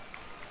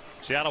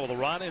 Seattle with a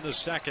run in the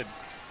second.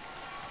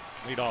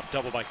 Leadoff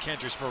double by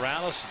Kendrys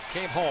Morales.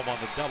 Came home on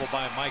the double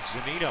by Mike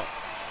Zunino.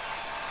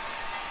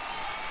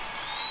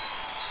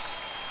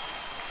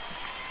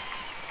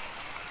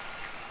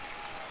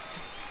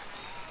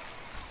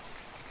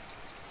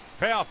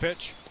 Payoff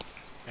pitch.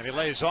 And he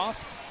lays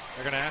off.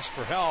 They're going to ask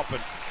for help,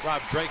 and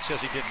Rob Drake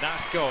says he did not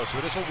go, so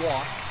it is a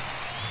walk.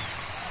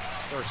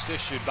 First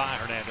issued by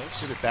Hernandez.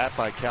 Good at bat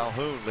by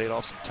Calhoun. Laid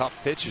off some tough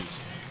pitches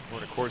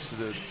during the course of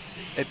the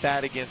at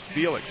bat against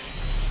Felix.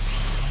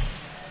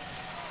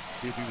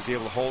 See if he was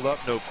able to hold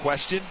up, no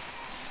question.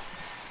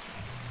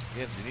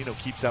 Again, Zunino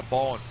keeps that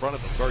ball in front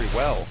of him very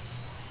well.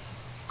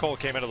 Cole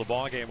came into the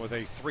ball game with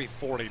a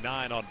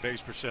 .349 on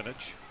base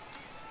percentage.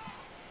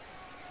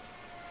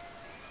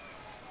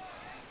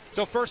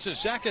 So first and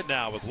second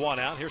now with one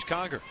out. Here's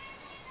Conger.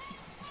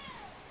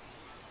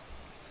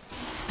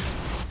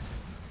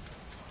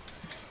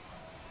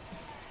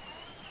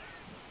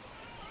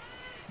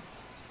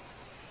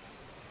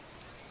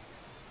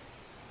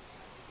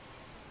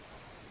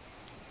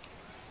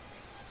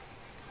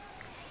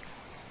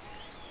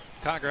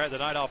 Conger had the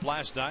night off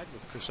last night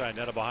with Chris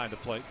Iannetta behind the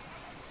plate.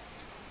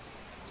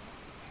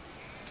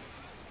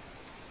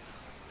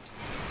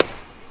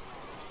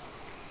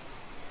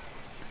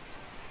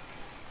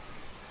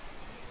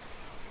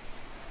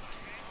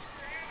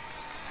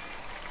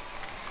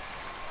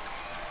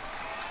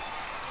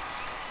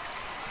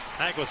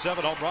 Hank with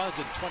 7 home runs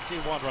and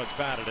 21 runs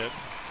batted in.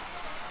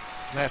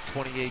 Last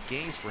 28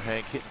 games for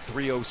Hank, hitting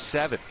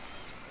 .307.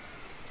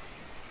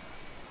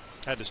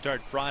 Had to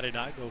start Friday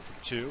night, 0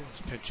 for 2.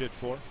 It's pinch hit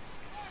for.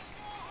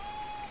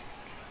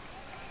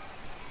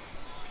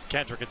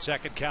 Kendrick at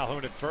second,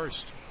 Calhoun at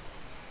first.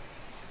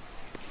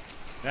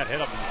 That hit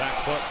him in the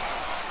back foot.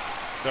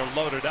 They're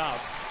loaded out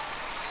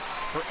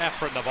for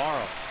Efrain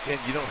Navarro. And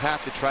you don't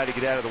have to try to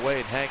get out of the way,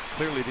 and Hank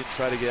clearly didn't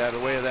try to get out of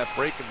the way of that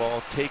breaking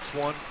ball. Takes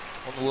one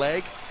on the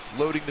leg,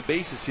 loading the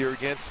bases here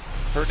against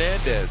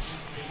Hernandez.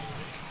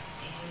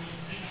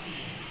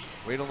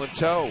 Wait on the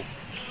toe.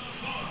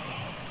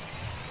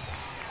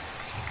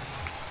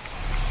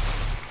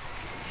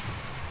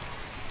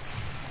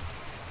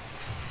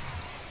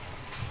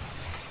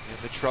 And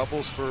the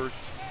troubles for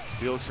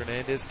Felix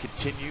Hernandez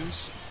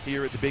continues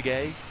here at the Big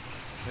A.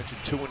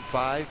 Mentioned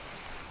 2-5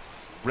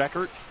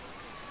 record.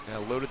 Now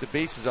loaded the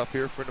bases up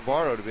here for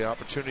Navarro to be an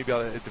opportunity to be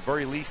able to, at the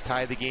very least,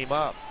 tie the game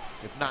up,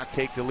 if not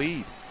take the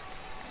lead.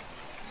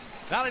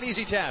 Not an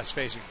easy task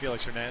facing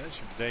Felix Hernandez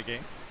from the day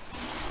game.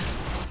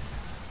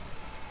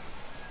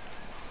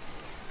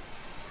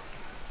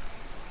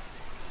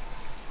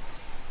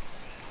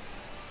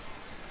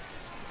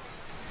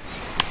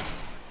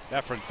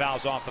 Efrain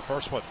fouls off the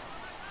first one.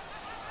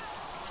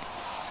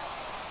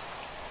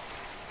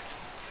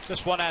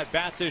 Just one at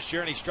bat this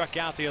year, and he struck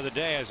out the other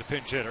day as a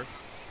pinch hitter.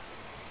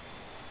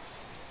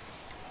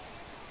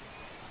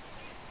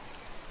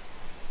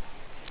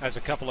 Has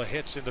a couple of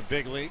hits in the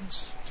big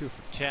leagues. 2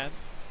 for 10.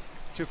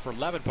 2 for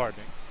 11, pardon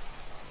me.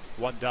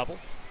 1 double.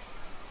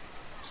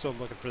 Still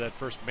looking for that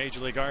first major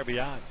league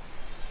RBI.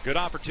 Good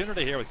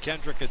opportunity here with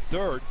Kendrick at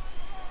third,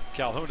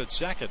 Calhoun at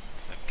second,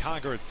 and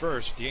Conger at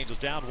first. The Angels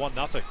down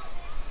 1-0.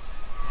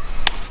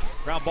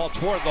 Ground ball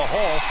toward the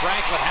hole.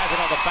 Franklin has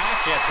it on the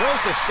backhand.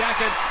 Throws to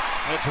second.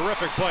 And a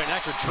terrific play. An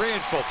extra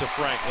Trienfeld to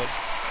Franklin.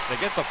 They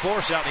get the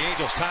force out, and the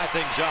Angels tie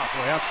things up.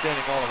 Well,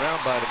 outstanding all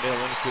around by the middle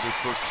infielders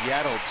for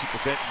Seattle to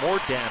prevent more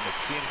damage.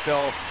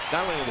 Trienfeld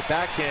not only on the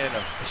backhand,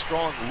 a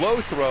strong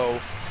low throw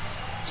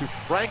to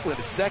Franklin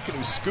at second,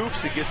 who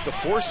scoops and gets the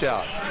force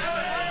out.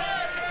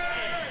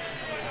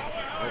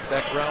 With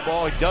that ground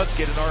ball, he does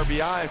get an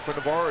RBI for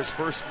Navarro's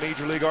first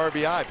major league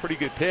RBI. Pretty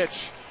good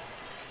pitch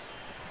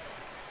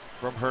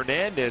from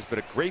Hernandez, but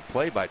a great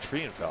play by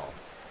Trienfeld.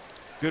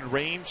 Good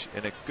range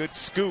and a good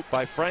scoop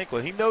by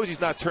Franklin. He knows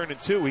he's not turning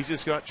 2. He's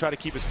just going to try to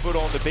keep his foot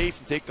on the base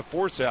and take the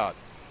force out.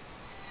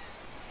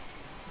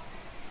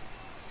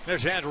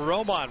 There's Andrew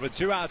Romine with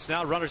 2 outs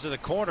now. Runners to the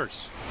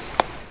corners.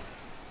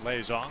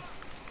 Lays off.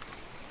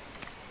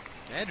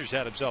 Andrews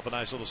had himself a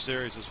nice little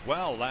series as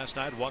well last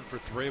night. 1 for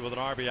 3 with an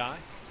RBI.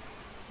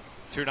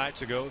 2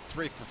 nights ago,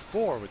 3 for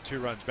 4 with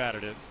 2 runs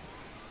batted in.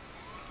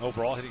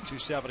 Overall hitting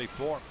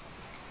 .274.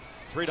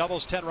 3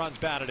 doubles, 10 runs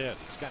batted in.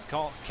 He's got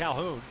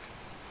Calhoun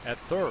at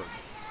third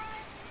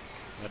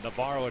and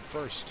Navarro at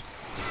first.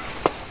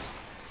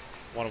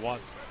 1-1.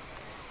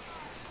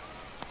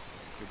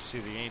 Good to see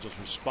the Angels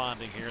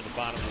responding here in the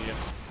bottom of the inning.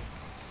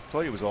 I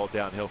told you it was all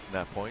downhill from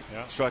that point.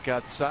 Yeah. Struck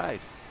out the side.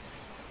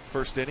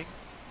 First inning.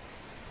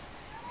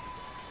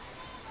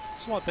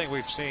 It's one thing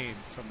we've seen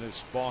from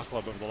this ball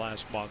club over the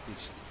last month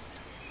is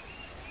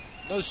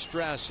no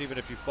stress even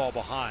if you fall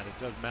behind. It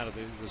doesn't matter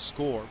the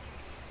score.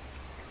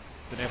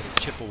 Been able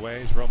to chip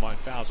away as Romine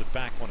fouls it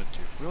back 1-2.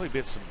 Really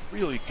been some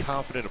really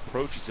confident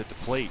approaches at the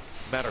plate,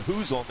 no matter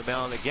who's on the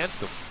mound against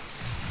them.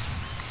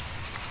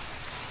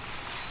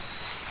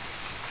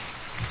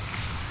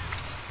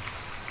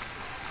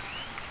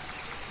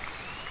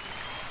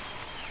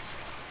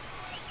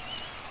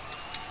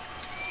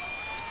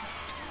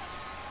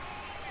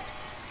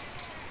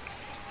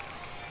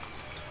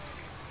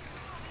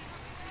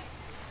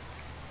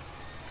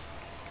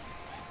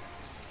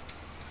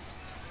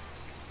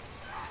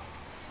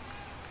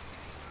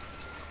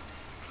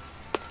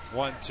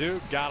 One, two,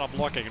 got him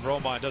looking, and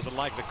Romine doesn't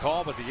like the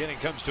call, but the inning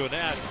comes to an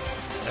end.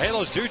 The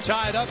Halos do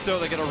tie it up, though.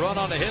 They get a run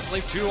on the hit,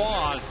 leave 2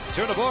 on.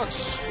 2 in the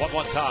books.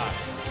 1-1 tie.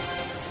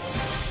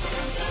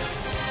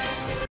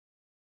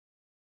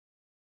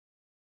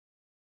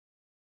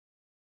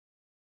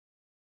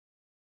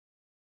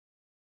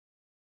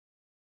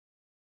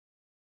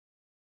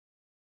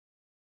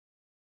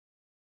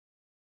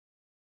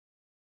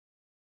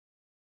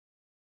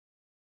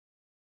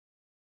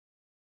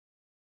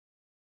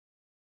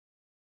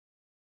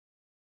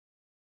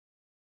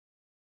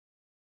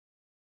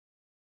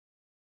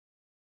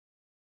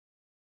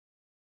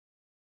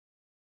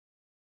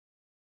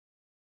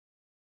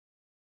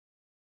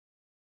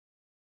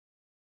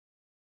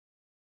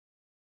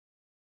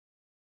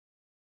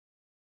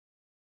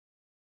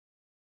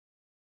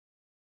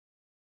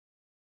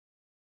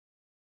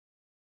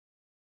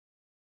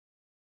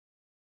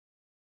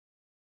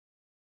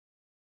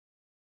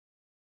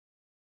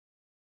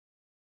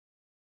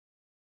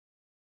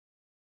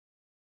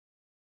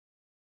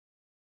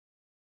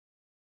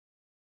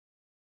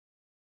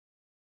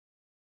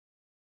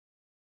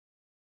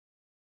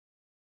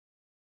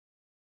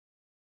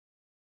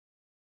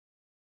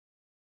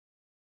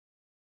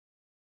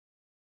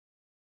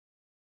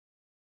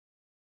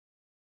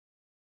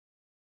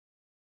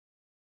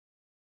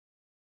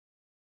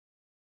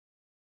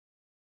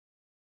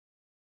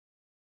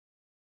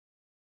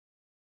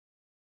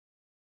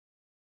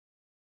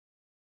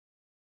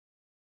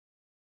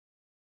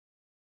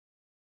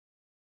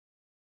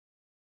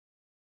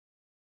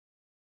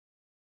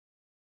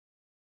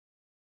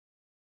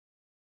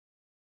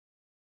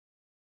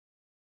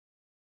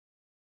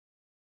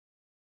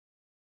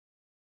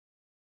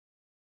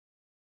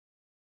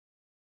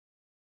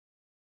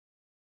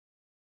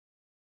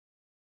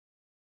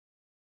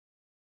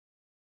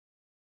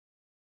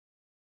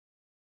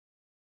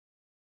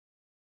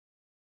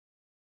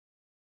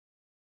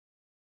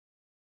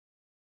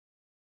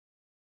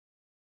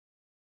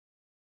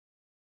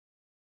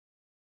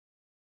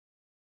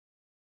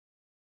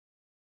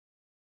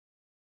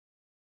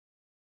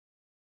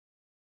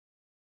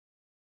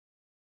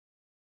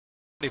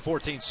 The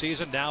 2014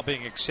 season now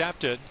being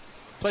accepted.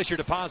 Place your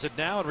deposit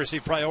now and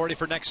receive priority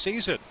for next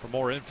season. For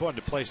more info and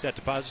to place that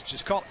deposit,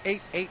 just call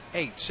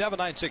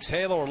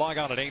 888-796-HALO or log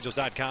on at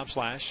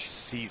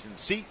angels.com/season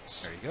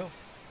seats. There you go.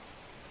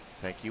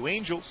 Thank you,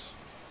 Angels,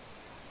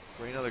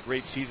 for another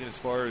great season as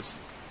far as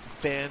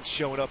fans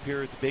showing up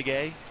here at the Big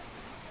A.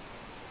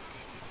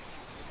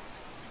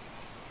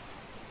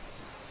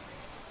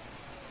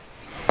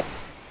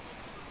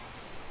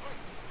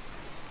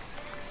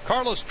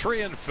 Carlos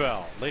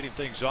Trienfeld leading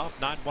things off,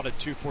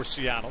 9-1-2 for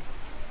Seattle.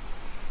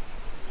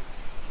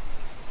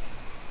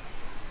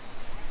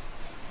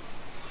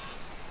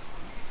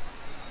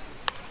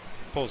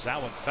 Pulls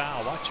that one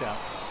foul. Watch out.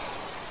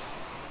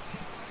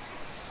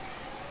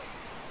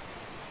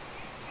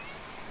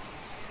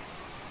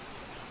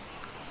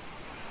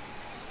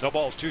 No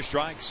balls, 2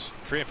 strikes.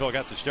 Trienfeld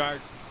got the start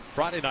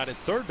Friday night at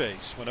third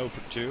base. Went 0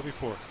 for 2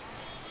 before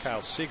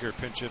Kyle Seager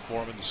pinch hit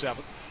for him in the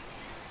 7th.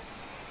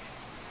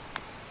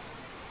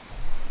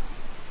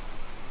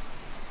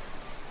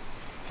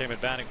 Came in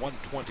batting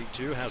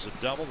 122, has a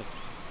double, and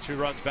 2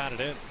 runs batted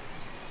in.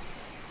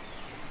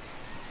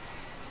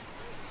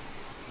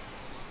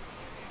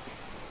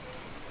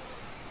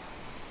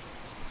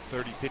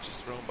 .30 pitches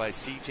thrown by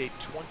CJ,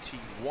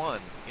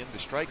 21 in the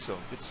strike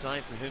zone. Good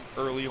sign for him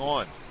early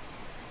on.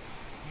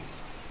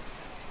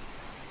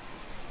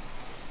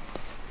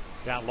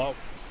 Down low.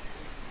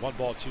 1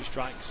 ball, 2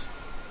 strikes.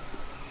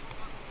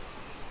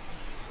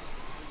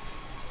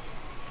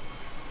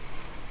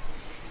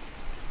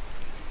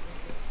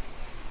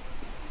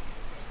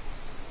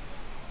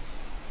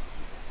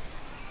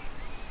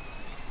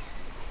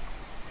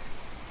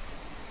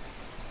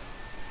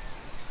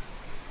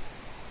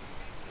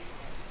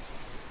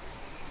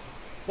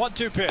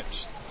 One-two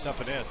pitch. It's up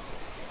and in.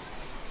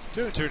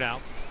 2-2 now.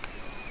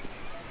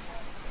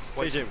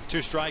 TJ with 2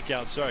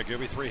 strikeouts. Sorry,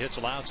 Gooby. 3 hits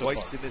allowed so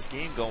Twice far. in this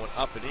game going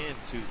up and in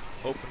to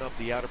open up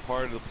the outer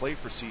part of the plate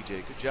for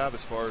CJ. Good job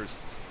as far as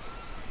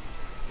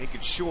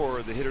making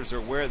sure the hitters are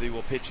aware they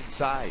will pitch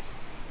inside.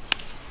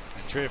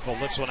 And Trienfeld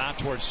lifts one out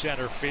towards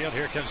center field.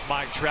 Here comes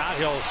Mike Trout.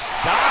 He'll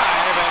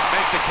dive and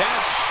make the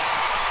catch.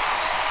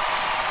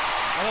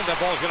 I think that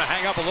ball's going to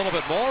hang up a little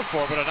bit more for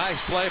him, but a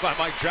nice play by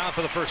Mike Trout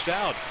for the first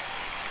out.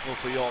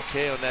 Hopefully all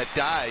K on that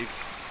dive.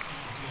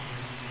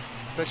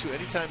 Especially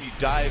anytime you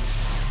dive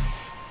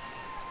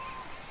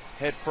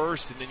head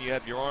first and then you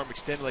have your arm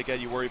extended like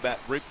that, you worry about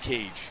rib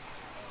cage.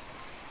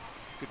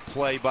 Good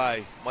play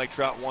by Mike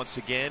Trout once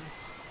again.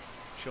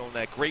 Showing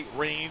that great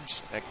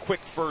range, that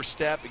quick first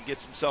step, and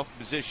gets himself in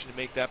position to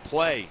make that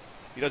play.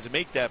 If he doesn't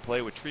make that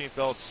play with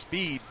Trienfeld's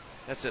speed,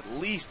 that's at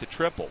least a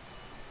triple.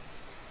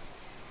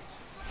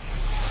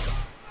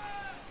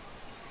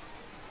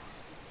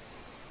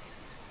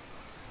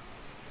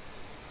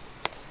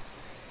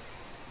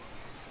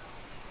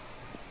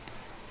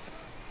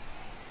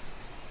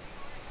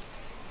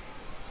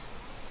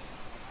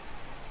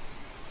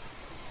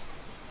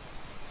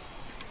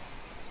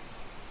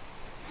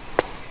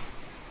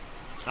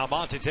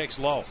 Almonte takes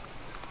low.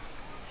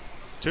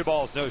 2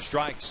 balls, no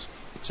strikes.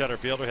 Center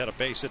fielder had a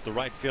base hit the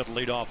right field to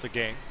lead off the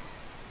game.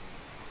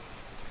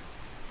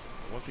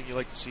 One thing you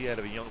like to see out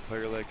of a young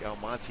player like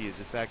Almonte is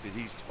the fact that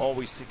he's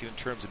always thinking in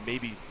terms of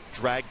maybe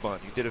drag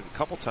bunt. He did it a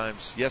couple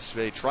times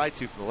yesterday, tried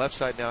to from the left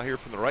side, now here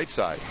from the right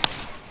side.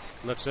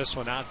 Lifts this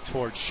one out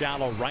towards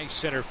shallow right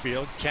center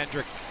field.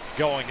 Kendrick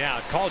going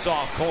out, calls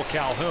off Cole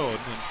Calhoun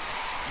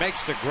and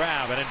makes the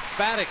grab, and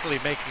emphatically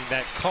making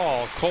that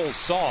call. Cole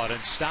saw it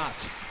and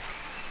stopped.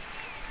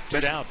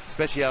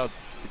 Especially how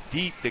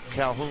deep that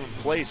Calhoun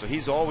plays, so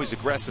he's always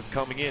aggressive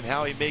coming in.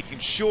 Howie making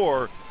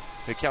sure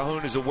that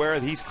Calhoun is aware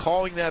that he's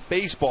calling that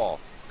baseball.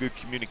 Good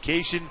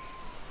communication.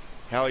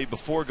 Howie,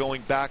 before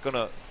going back on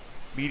a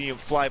medium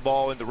fly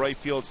ball in the right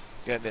field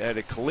and at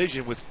a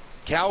collision with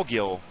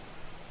Cowgill,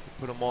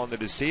 put him on the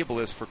disabled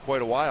list for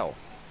quite a while.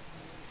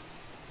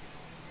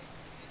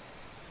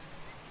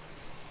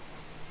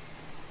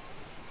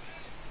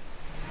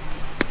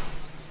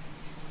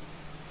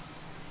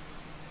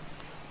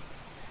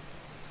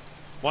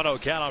 One 0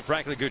 count on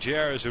Franklin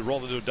Gutierrez, who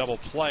rolled into a double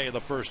play in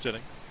the first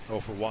inning.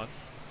 0 for 1.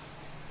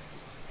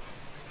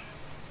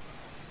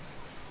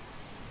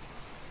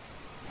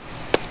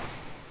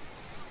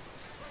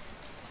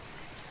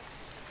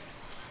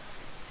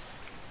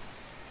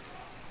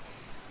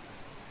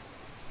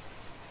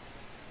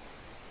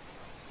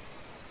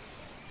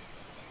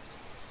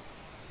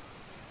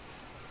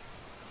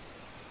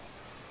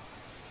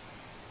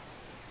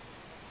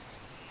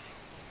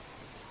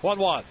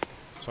 One.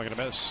 Swing and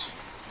a miss.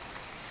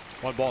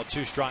 1 ball,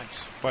 2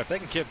 strikes. But if they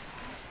can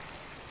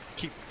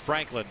keep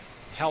Franklin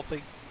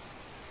healthy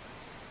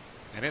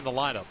and in the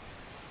lineup,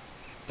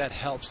 that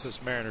helps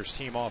this Mariners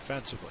team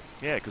offensively.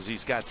 Yeah, because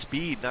he's got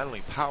speed, not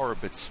only power,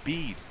 but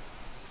speed.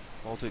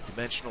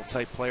 Multi-dimensional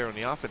type player on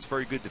the offense.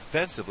 Very good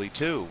defensively,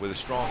 too, with a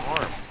strong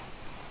arm.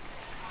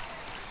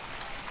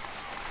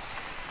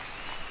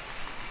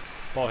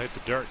 Ball hit the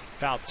dirt.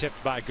 Foul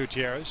tipped by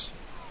Gutierrez.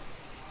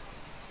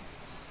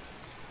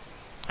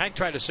 Hank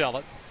tried to sell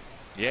it.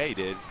 Yeah, he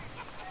did.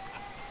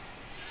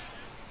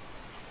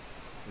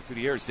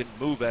 Gutierrez didn't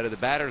move out of the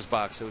batter's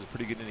box. That was a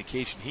pretty good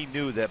indication. He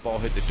knew that ball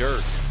hit the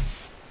dirt.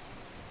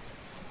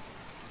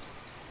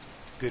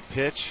 Good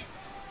pitch.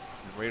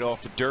 And right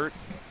off the dirt.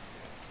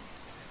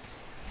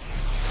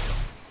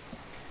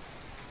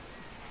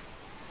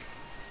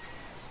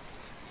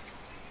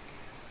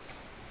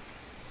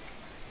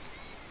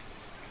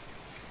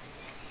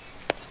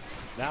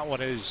 That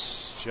one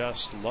is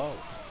just low.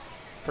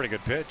 Pretty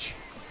good pitch.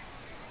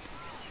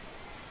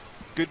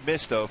 Good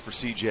miss, though, for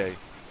CJ.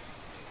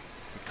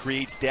 It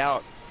creates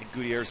doubt in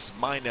Gutierrez's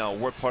mind now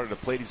what part of the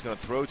plate he's going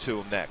to throw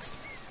to him next.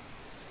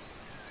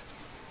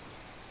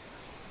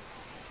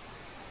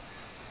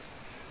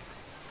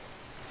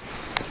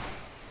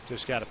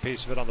 Just got a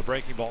piece of it on the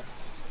breaking ball.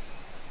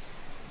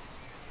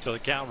 So the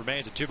count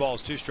remains at 2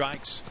 balls, 2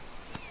 strikes.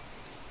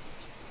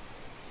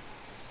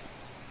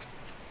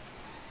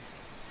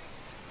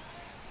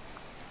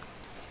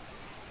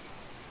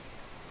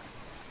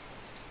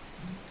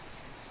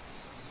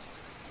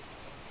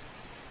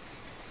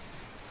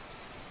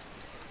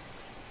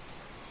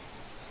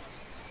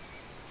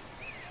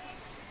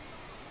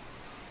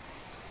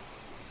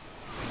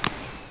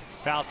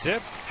 Foul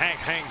tip. Hank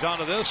hangs on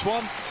to this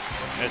one.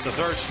 It's a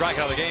 3rd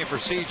strikeout of the game for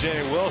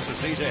C.J. Wilson.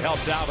 C.J.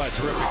 helped out by a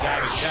terrific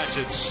diving catch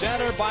in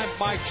center by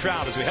Mike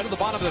Trout as we head to the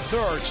bottom of the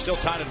 3rd, still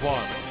tied at 1.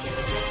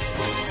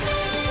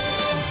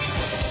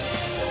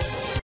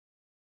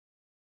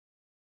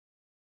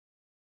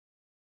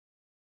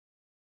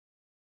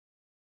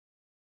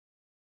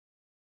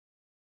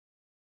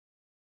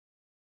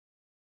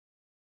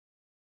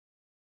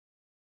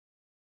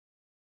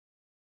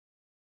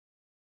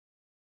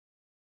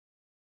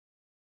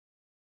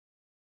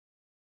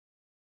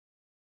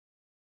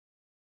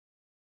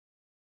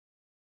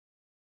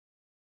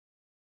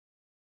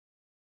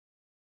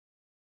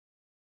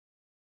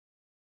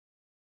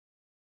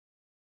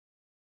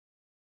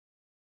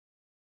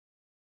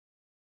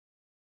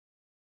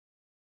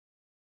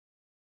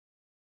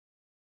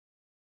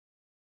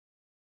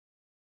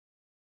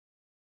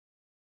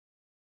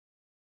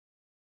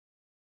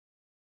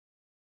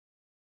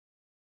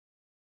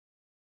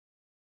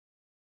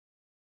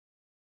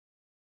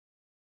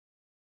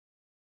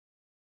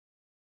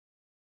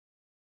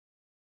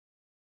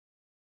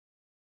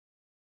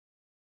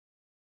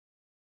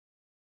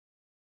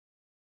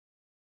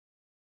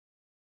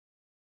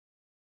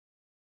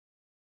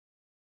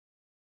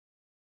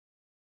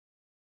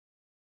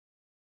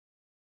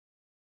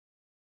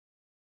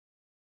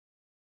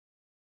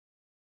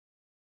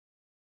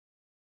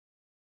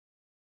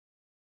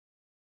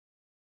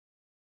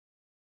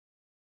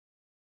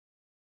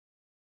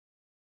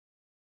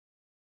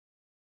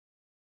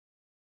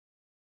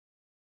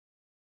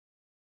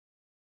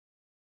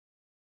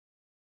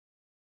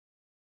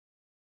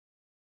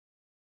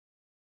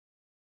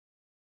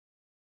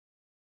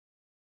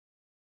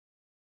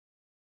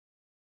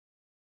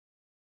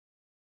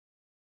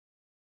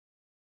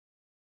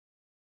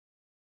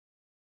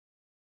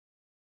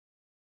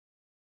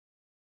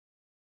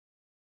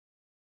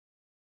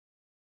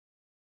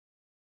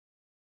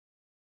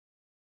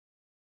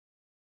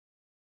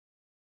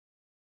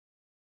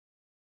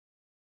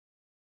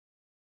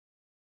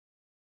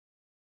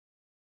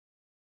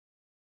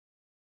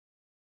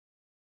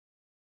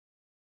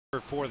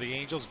 For the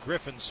Angels,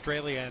 Griffin,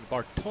 Stralia, and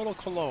Bartolo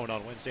Colon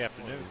on Wednesday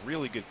afternoon.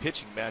 Really good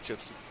pitching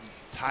matchups.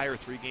 Entire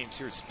 3-game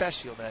series,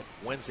 especially on that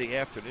Wednesday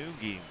afternoon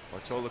game.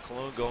 Bartolo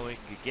Colon going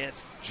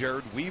against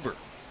Jared Weaver.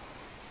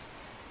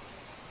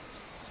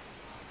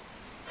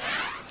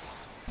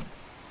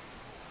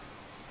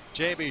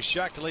 J.B.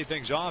 Shuck to lead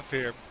things off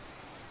here.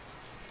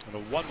 And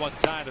a 1-1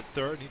 tie at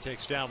third. He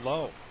takes down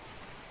low.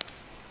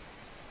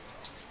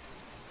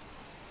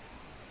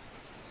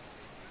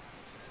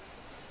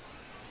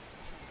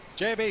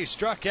 J.B.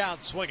 struck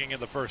out swinging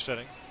in the first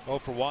inning. 0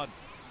 for 1.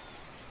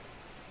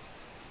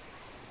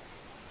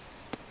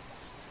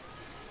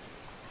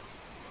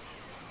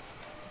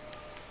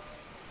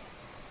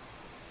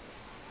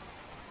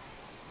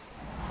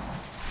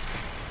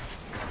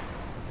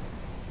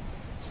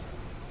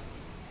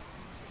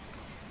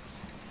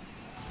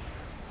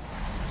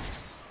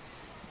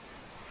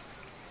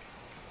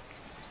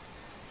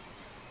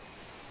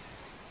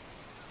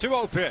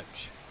 Two-0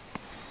 pitch.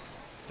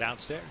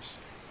 Downstairs.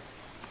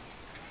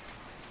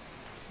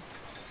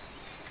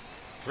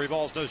 3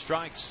 balls, no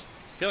strikes.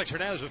 Felix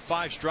Hernandez with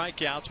 5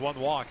 strikeouts, 1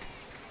 walk,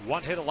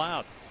 1 hit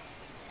allowed.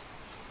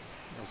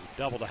 That was a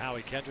double to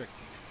Howie Kendrick.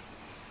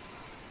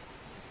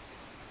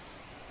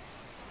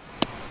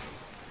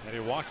 And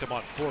he walked him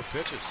on 4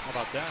 pitches. How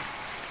about that?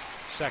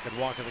 Second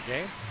walk of the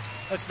game.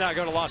 Let's now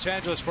go to Los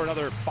Angeles for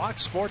another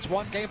Fox Sports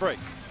 1 game break.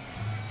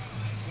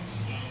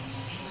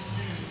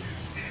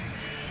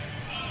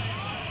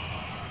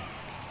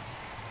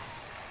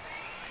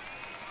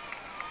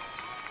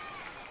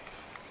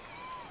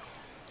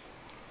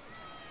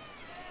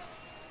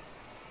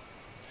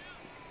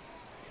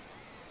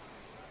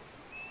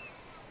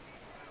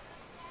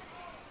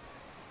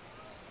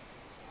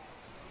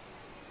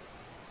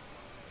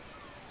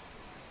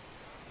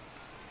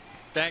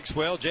 Thanks,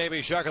 Will.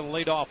 J.B. Shuck on the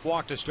leadoff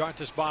walk to start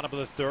this bottom of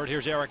the third.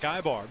 Here's Eric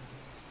Ibarb.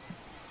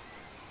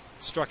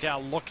 Struck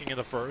out looking in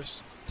the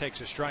first.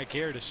 Takes a strike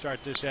here to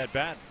start this at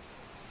bat.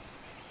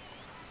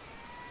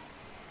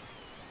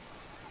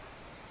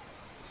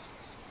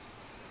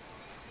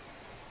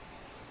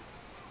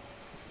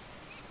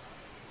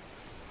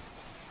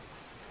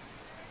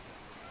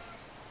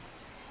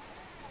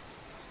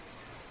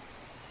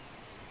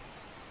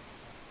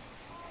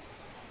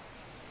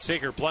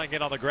 Seager playing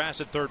in on the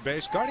grass at third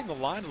base, guarding the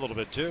line a little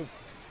bit too.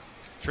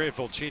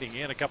 Treadfield cheating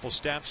in a couple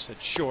steps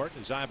at short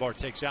as Ibar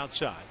takes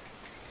outside.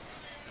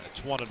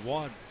 It's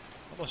 1-1,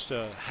 almost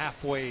a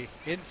halfway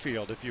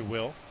infield, if you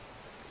will.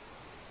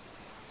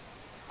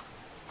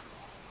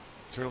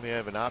 Certainly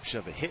have an option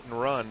of a hit and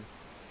run.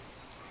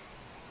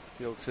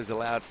 Felix has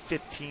allowed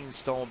 15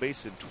 stolen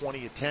bases in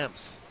 20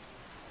 attempts.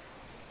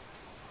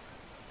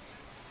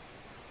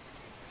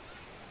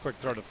 Quick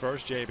throw to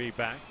first. JB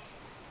back.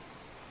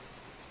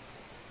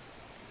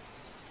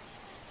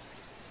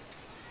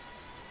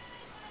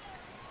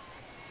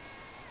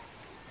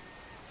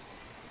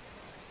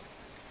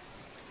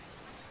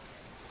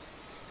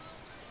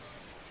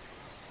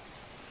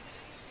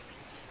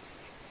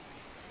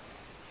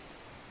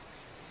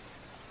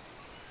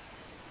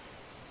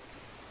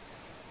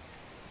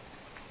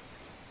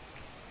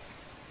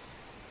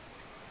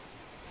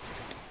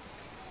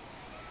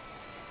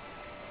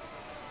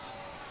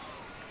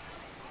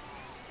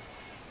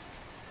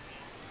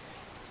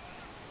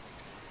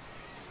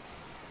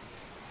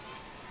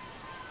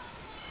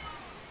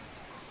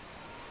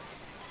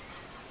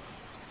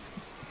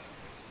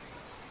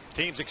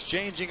 Teams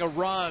exchanging a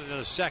run in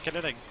the second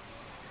inning.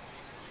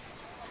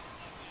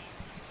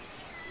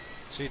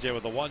 CJ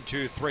with a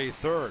 1-2-3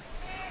 third.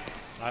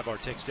 Ibar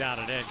takes down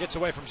and in. Gets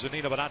away from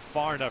Zunino, but not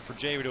far enough for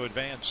JB to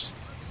advance.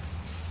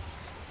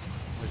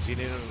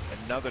 Zunino,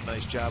 another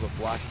nice job of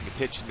blocking the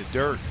pitch in the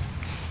dirt.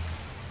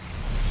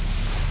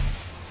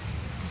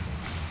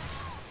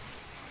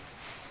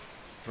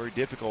 Very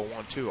difficult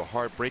 1-2. A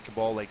hard breaking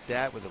ball like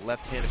that with a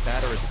left-handed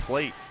batter at the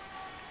plate.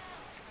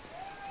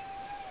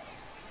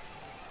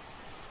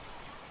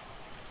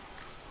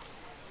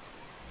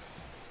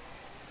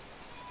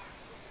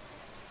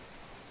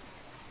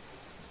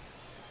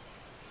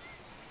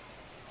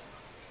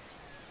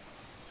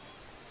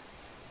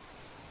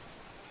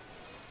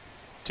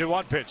 Two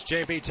 2-1 pitch.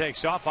 JB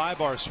takes off.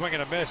 Ibar swing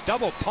and a miss.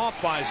 Double pump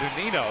by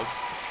Zunino.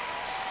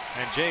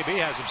 And JB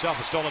has himself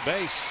a stolen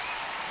base.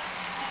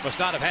 Must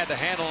not have had the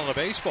handle on a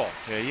baseball.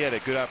 Yeah, he had a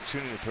good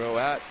opportunity to throw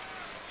out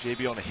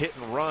JB on a hit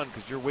and run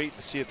because you're waiting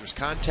to see if there's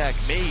contact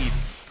made.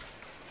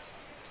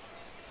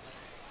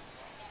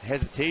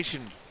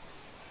 Hesitation.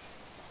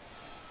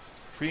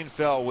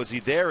 Freenfeld, was he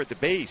there at the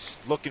base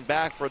looking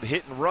back for the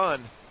hit and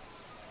run?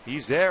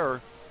 He's there.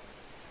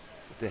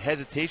 The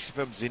hesitation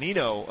from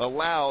Zunino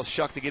allows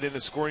Shuck to get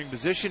into scoring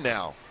position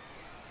now.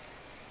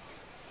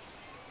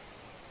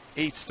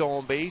 8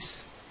 stolen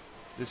base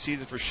this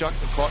season for Shuck,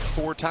 and caught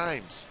 4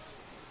 times.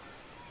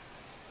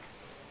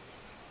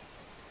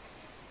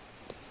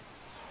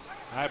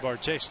 Ibar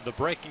chases the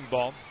breaking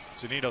ball.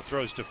 Zunino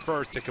throws to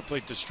first to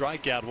complete the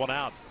strikeout. 1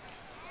 out.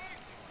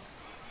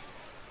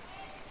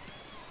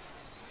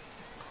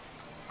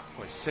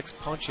 Boy, 6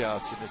 punch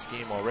outs in this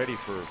game already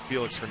for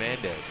Felix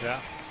Hernandez.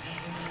 Yeah.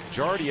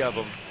 Majority of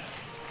them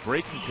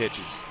breaking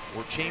pitches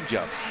or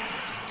changeups.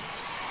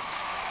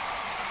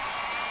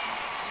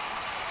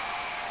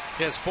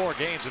 He has 4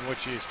 games in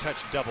which he has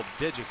touched double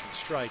digits in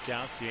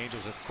strikeouts. The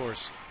Angels, of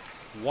course,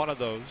 one of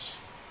those,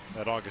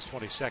 that August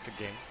 22nd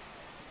game.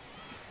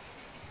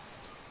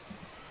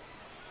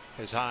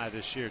 His high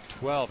this year,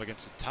 12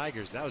 against the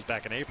Tigers. That was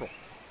back in April.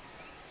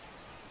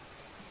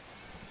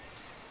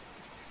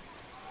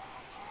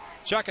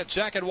 Chuck at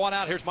second, 1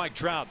 out. Here's Mike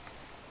Trout.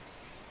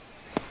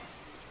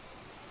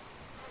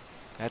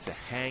 That's a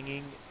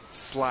hanging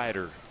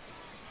slider.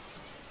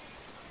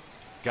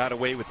 Got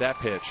away with that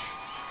pitch.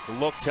 The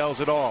look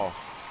tells it all.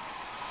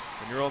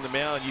 When you're on the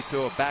mound, you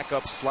throw a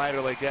backup slider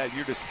like that,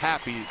 you're just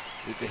happy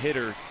that the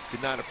hitter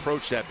did not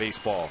approach that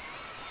baseball.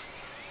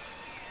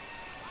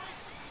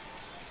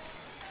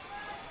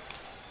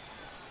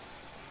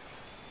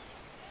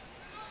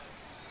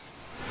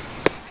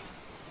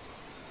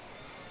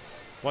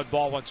 One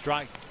ball, one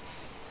strike.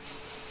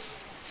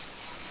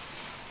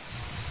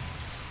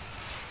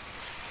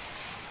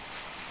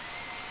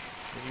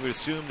 And you would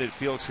assume that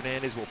Felix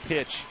Hernandez will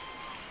pitch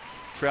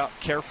Trout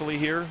carefully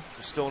here.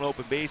 There's still an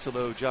open base,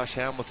 although Josh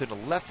Hamilton, a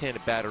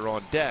left-handed batter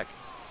on deck,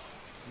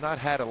 has not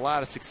had a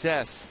lot of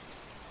success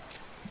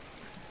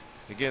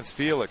against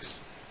Felix.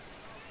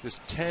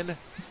 Just 10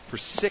 for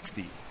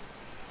 60.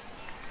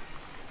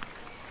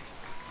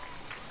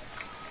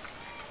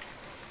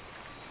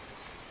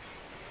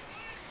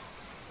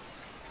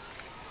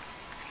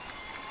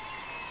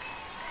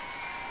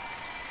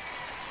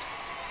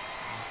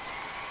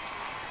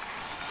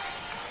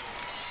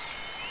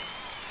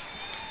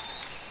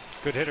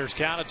 Good hitters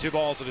counted, 2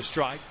 balls and a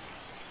strike.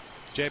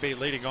 JB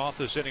leading off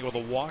this inning with a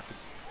walk.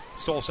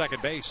 Stole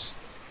second base.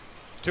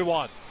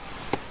 2-1.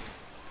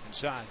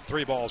 Inside,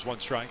 3 balls,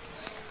 1 strike.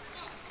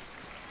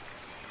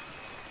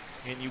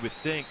 And you would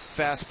think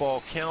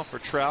fastball count for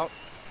Trout.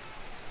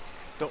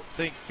 Don't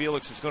think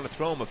Felix is going to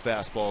throw him a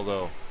fastball,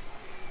 though.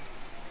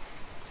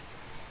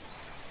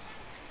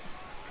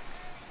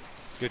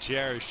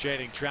 Gutierrez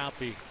shading Trout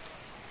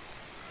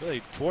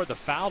really toward the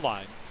foul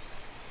line.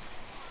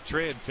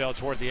 Trin fell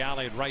toward the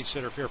alley in right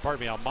center field.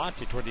 Pardon me,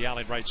 Almonte toward the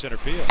alley in right center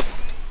field.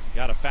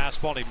 Got a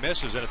fastball and he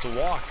misses, and it's a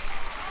walk.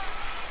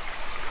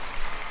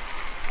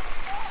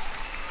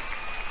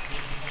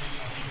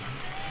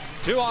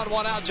 Two on,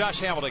 1 out. Josh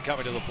Hamilton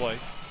coming to the plate.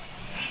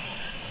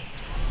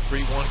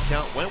 3-1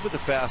 count. Went with the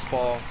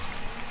fastball.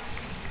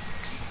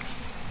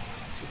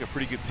 Took a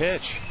pretty good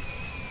pitch.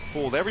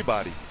 Fooled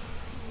everybody.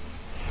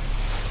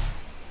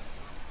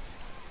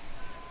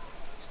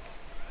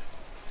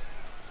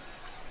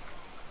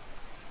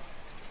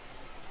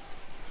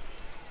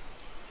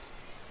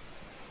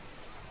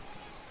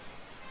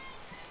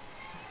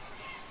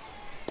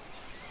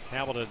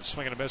 Hamilton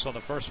swinging a miss on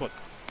the first one.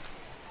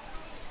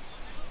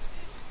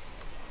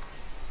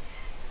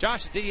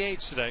 Josh DH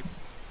today.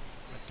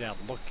 Went down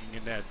looking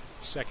in that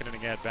second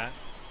inning at bat.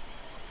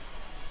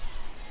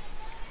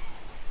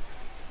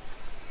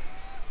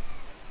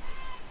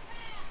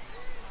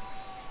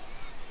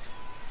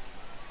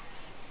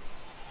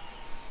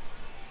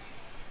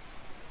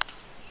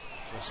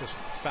 That's just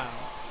foul.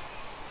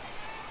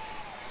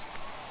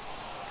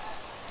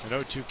 An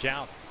 0-2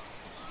 count.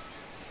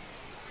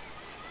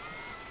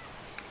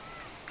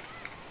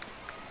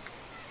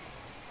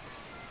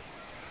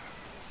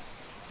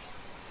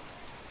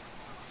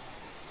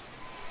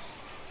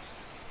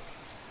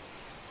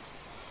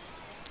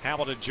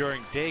 Hamilton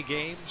during day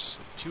games,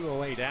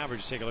 208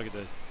 average. Take a look at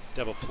the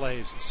double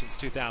plays since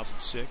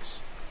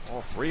 2006.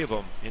 All 3 of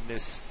them in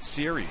this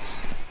series.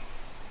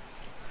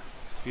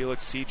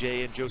 Felix,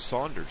 CJ, and Joe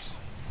Saunders.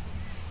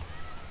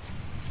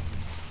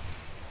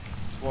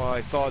 That's why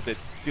I thought that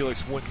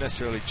Felix wouldn't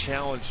necessarily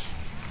challenge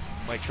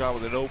Mike Trout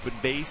with an open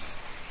base.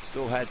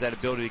 Still has that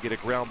ability to get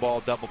a ground ball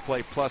double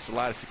play, plus a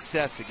lot of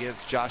success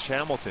against Josh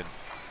Hamilton.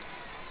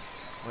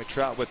 Mike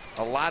Trout with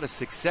a lot of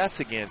success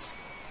against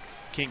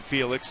King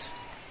Felix.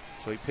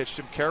 So he pitched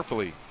him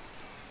carefully.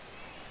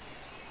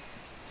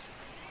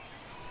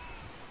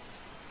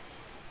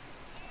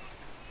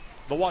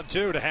 The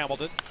 1-2 to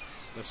Hamilton.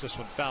 Lifts this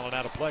one fouling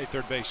out of play,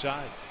 third base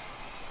side.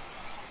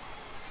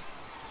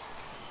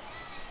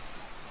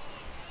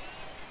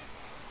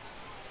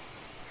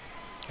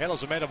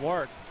 Halos have made him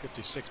work.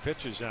 56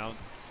 pitches down.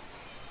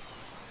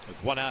 With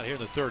 1 out here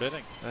in the 3rd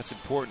inning. That's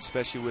important,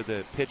 especially with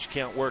the pitch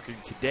count working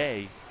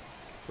today.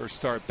 First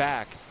start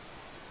back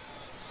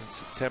since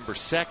September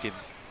 2nd.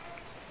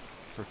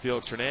 For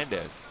Felix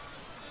Hernandez.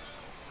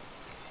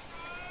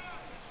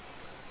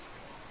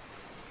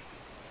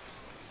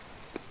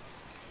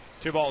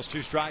 Two balls,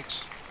 2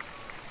 strikes.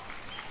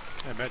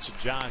 I mentioned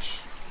Josh.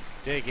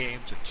 Day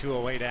games at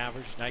 208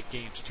 average, night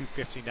games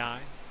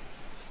 259.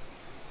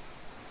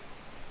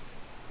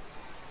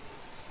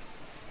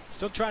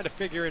 Still trying to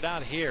figure it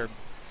out here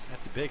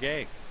at the Big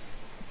A.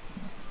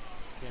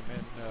 Came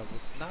in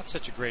with not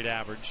such a great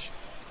average.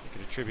 You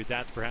can attribute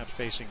that to perhaps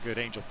facing good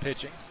Angel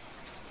pitching.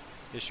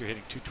 This year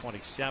hitting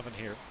 227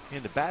 here.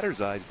 And the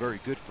batter's eye is very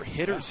good for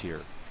hitters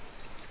here.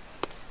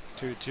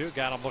 2-2,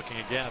 got him looking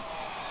again.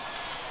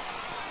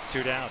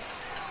 2 down.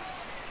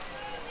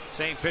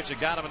 Same pitch that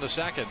got him in the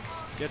second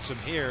gets him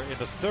here in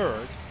the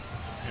third.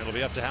 It'll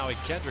be up to Howie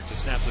Kendrick to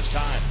snap this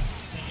tie.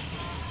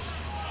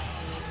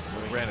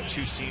 He ran a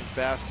two-seam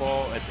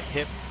fastball at the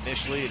hip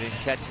initially and then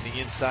catching the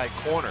inside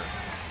corner.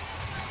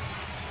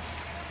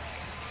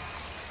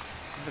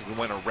 I think we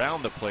went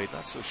around the plate.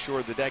 Not so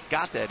sure that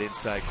got that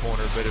inside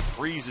corner, but it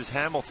freezes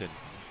Hamilton.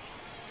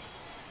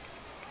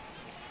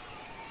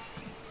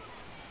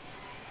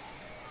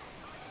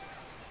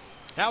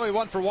 Howie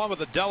 1 for 1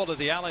 with a double to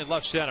the alley in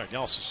left center.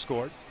 Nelson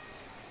scored.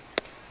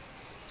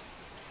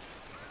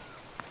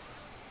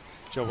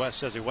 Joe West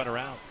says he went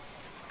around.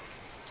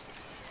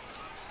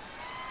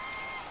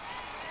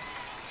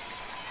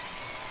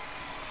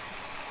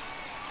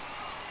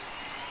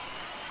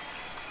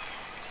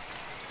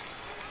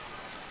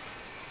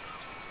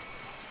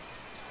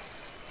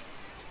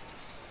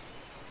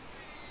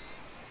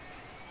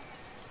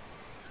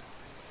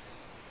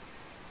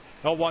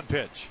 Oh, 1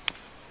 pitch.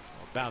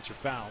 Bouncer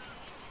foul.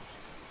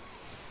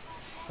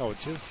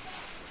 0-2.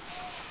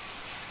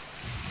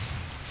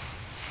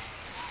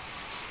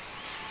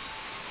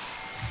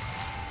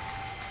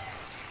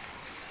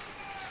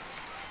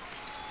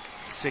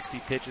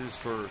 .60 pitches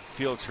for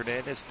Felix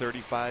Hernandez,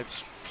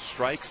 35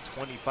 strikes,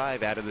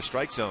 25 out of the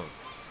strike zone.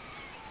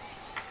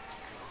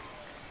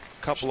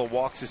 Couple of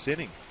walks this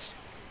inning.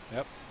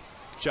 Yep.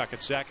 Chuck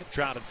at second,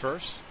 Trout at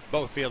first.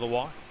 Both feel the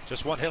walk.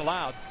 Just 1 hit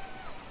allowed.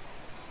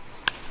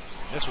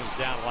 This one's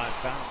down the line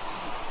foul.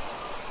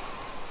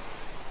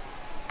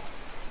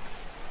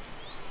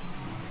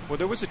 Well,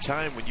 there was a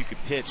time when you could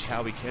pitch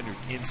Howie Kendrick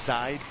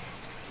inside,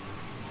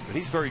 but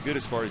he's very good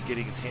as far as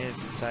getting his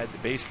hands inside the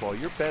baseball.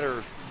 You're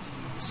better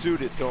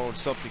suited throwing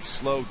something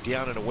slow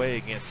down and away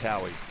against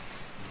Howie.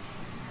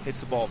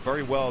 Hits the ball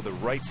very well to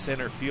right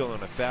center field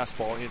on a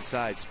fastball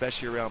inside,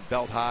 especially around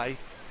belt high.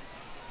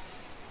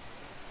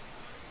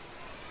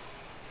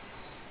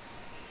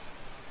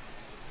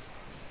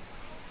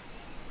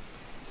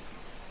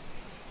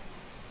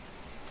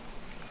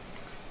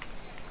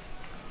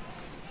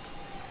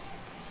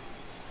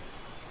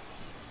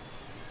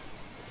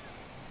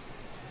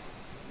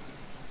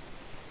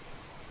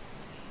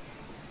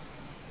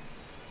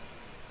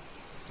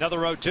 Another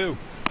 0-2.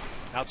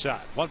 Outside.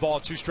 1 ball,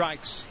 2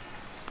 strikes.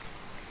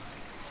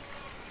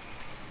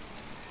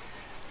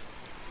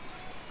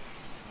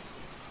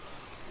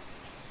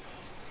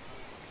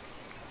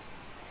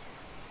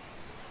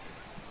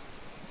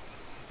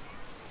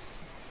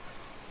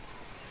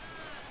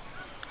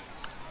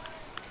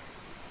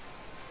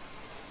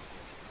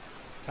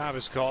 Time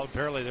is called.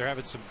 Apparently they're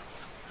having some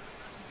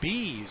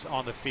bees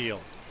on the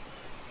field.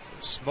 So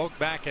smoke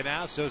backing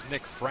out. So is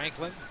Nick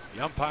Franklin.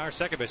 The umpire,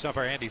 second base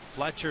umpire Andy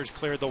Fletcher's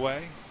cleared the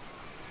way.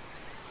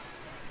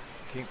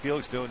 King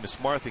Felix doing the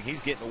smart thing.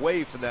 He's getting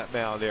away from that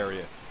mound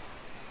area.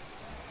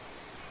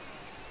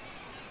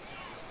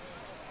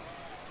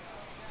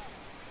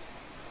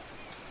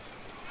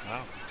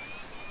 Wow.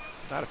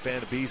 Not a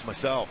fan of bees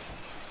myself.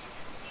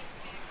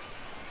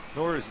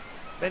 Nor is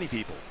many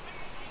people.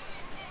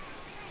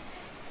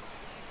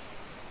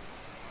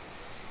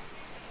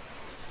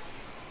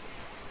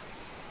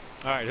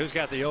 All right, who's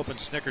got the open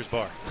Snickers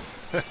bar?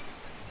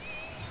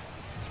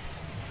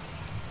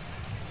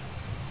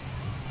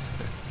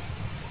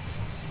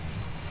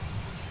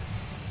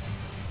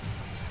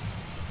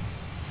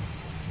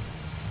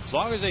 As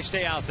long as they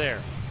stay out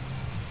there.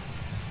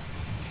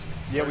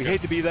 Yeah, we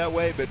hate to be that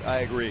way, but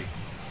I agree.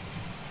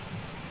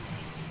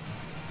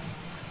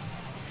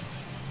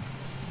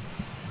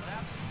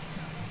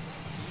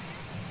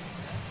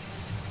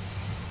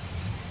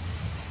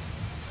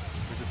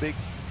 There's a big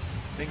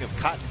thing of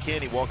cotton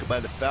candy walking by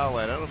the foul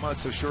line. I'm not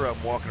so sure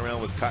I'm walking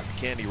around with cotton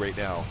candy right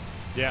now.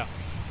 Yeah.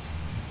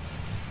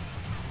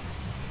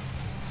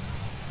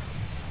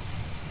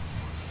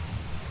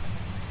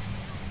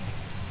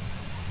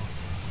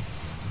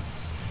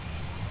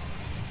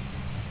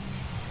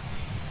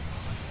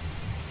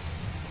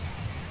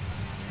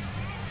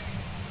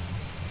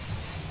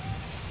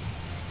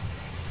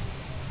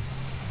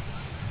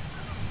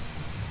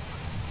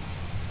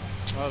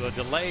 Well, the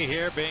delay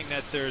here being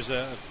that there's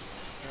a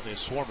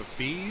swarm of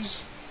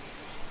bees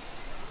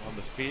on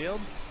the field,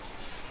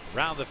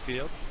 around the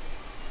field,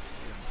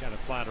 kind of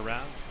flying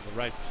around the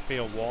right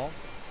field wall.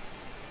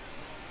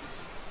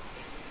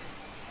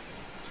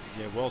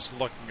 C.J. Wilson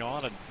looking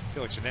on, and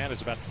Felix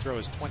Hernandez about to throw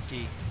his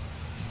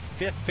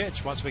 25th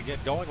pitch once we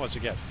get going once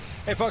again.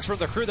 Hey, folks, from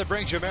the crew that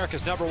brings you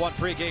America's #1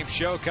 pregame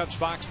show comes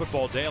Fox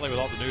Football Daily with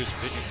all the news,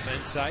 opinions,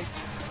 and insight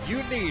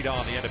you need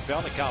on the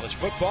NFL and college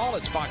football.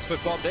 It's Fox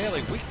Football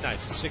Daily,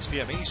 weeknights at 6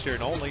 p.m.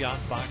 Eastern, only on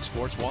Fox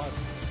Sports 1.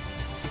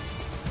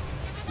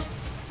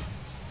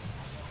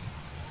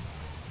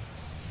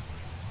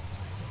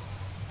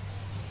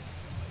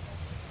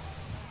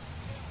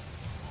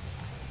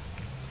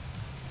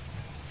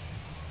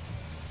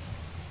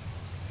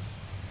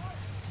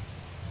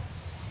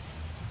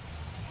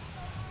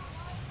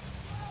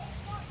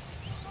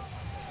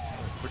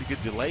 Pretty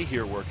good delay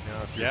here working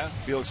out. If you're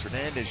Felix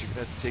Hernandez, you're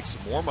going to have to take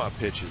some warm-up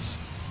pitches.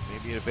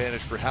 Maybe an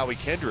advantage for Howie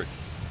Kendrick.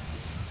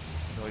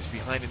 You know, he's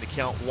behind in the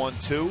count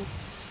 1-2.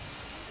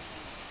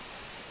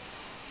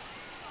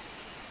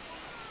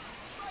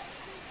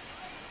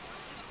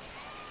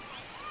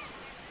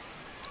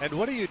 And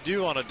what do you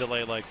do on a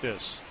delay like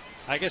this?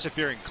 I guess if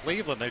you're in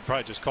Cleveland, they'd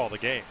probably just call the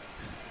game.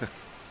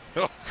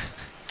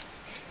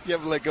 You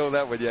haven't let go of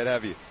that one yet,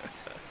 have you?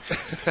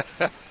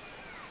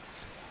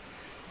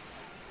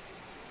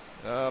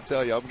 I'll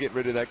tell you, I'm getting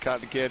rid of that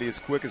cotton candy as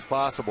quick as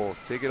possible.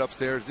 Take it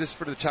upstairs just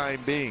for the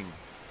time being.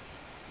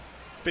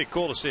 Be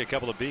cool to see a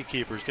couple of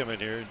beekeepers come in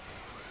here and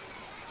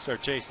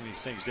start chasing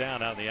these things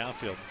down out in the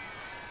outfield.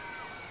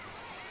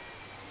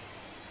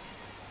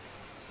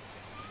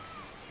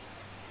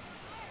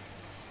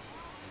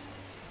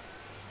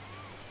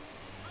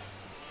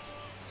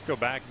 Let's go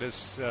back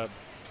this.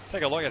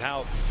 Take a look at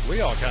how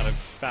we all kind of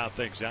found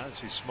things out.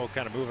 See smoke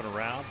kind of moving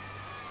around.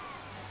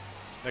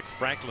 Nick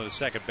Franklin at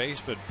second base,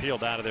 but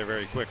peeled out of there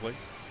very quickly.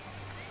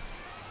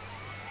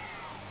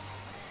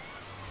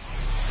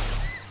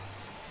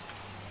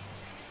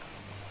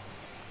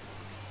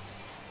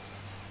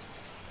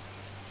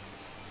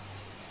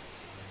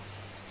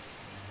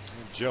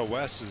 And Joe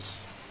West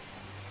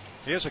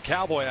he is a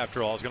Cowboy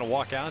after all. He's going to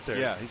walk out there.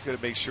 Yeah, he's going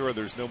to make sure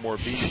there's no more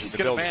bees. He's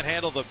going to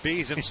manhandle the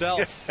bees himself.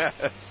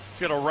 Yes.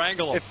 He's going to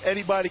wrangle them. If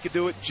anybody could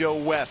do it, Joe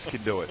West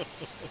can do it.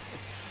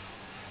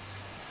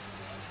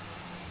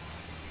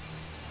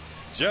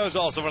 Joe's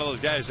also one of those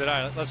guys who said,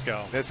 all right, let's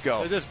go. Let's go.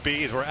 They're just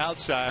bees. We're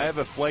outside. I have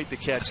a flight to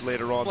catch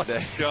later on today.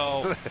 Let's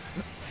go.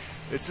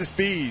 It's just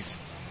bees.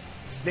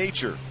 It's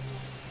nature.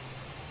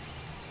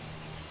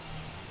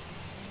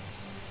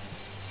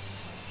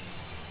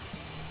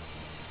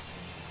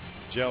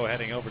 Joe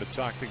heading over to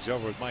talk things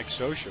over with Mike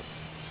Scioscia.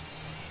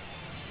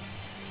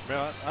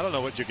 Well, I don't know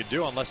what you could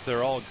do unless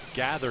they're all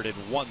gathered in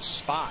one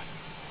spot.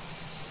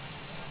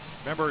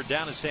 Remember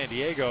down in San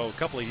Diego a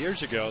couple of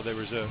years ago, there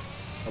was a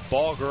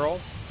ball girl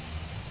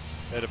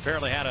that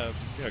apparently had a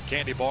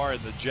candy bar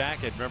in the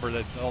jacket. Remember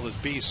that all those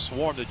bees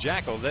swarmed the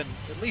jacket. Then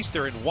at least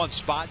they're in one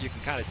spot. You can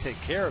kind of take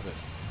care of it.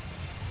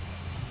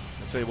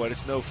 I'll tell you what,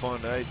 it's no fun.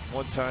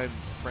 One time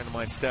a friend of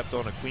mine stepped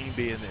on a queen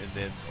bee and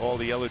then all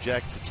the yellow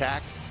jackets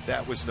attacked.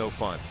 That was no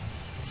fun.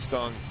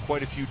 Stung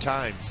quite a few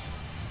times.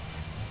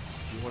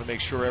 You want to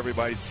make sure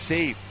everybody's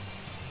safe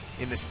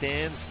in the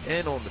stands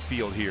and on the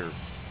field here.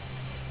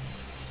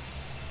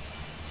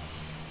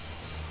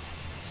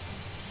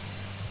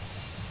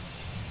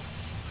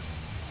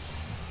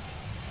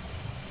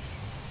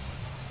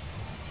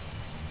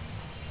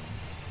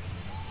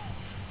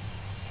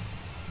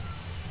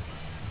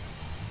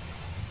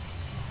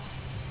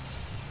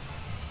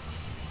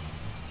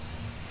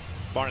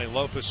 Barney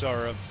Lopez,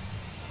 our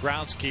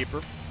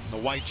groundskeeper in the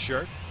white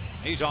shirt.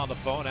 He's on the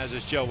phone, as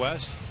is Joe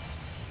West.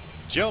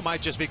 Joe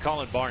might just be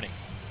calling Barney.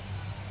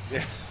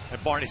 Yeah.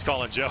 And Barney's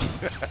calling Joe.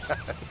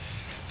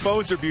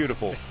 Phones are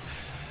beautiful.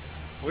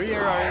 We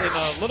are in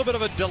a little bit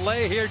of a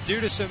delay here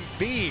due to some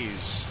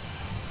bees.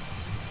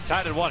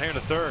 Tied at 1 here in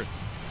the third.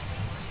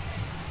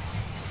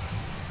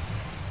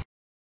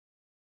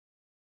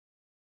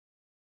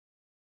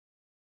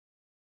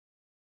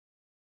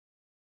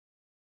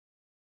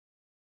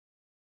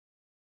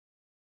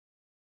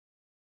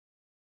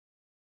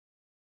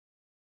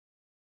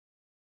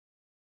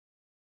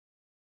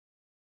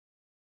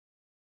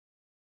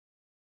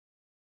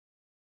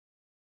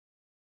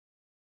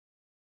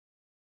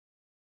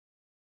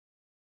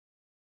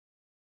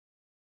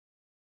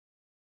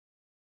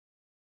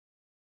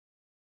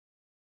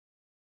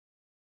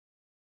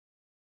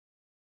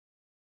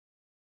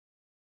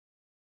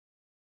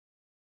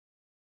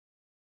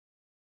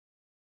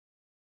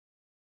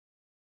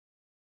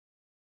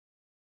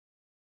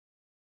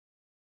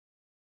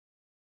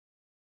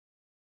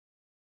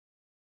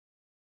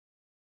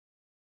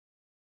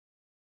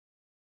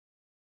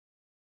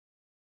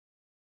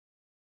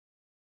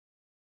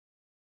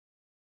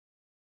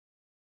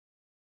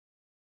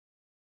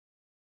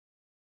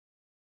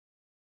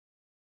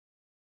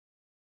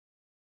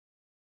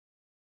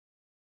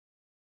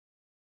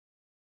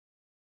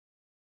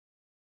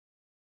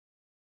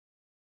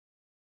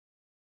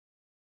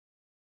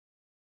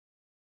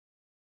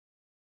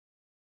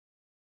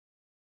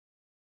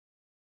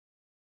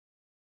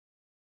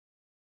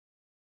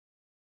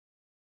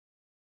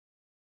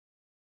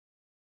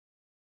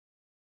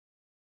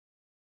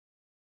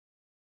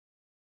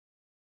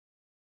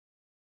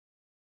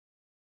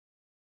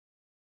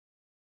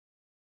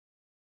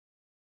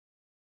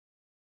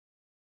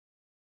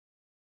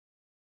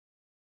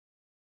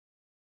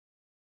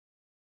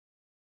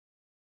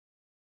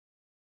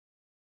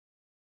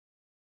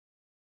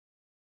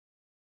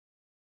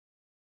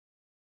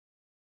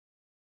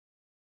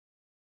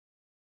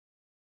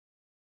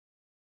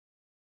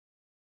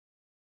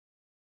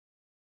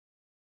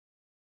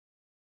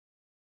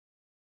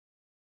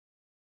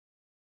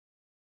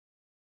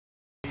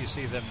 You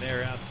see them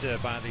there out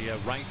by the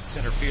right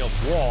center field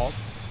wall.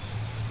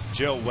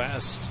 Joe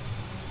West,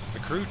 the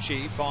crew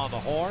chief, on the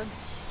horn.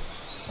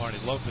 Barney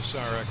Lopez,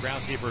 our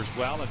groundskeeper, as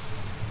well. And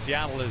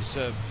Seattle is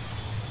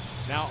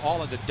now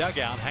all in the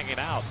dugout hanging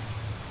out.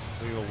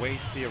 We will wait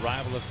the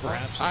arrival of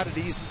perhaps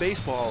oddities in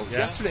baseball. Yeah.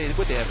 Yesterday,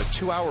 what, they have a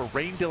 2-hour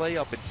rain delay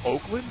up in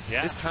Oakland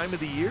Yeah. this time of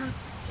the year?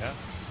 Yeah.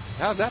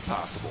 How's that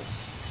possible?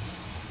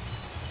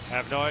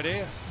 Have no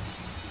idea.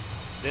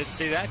 Didn't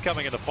see that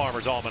coming in the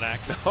Farmer's Almanac.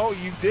 Oh,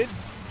 you did?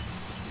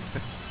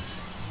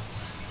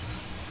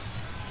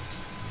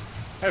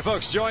 Hey,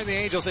 folks, join the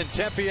Angels in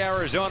Tempe,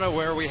 Arizona,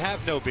 where we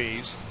have no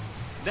bees.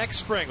 Next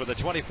spring with the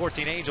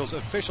 2014 Angels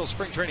official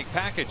spring training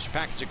package.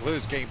 Package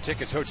includes game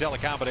tickets, hotel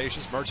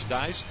accommodations,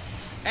 merchandise,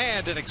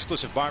 and an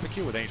exclusive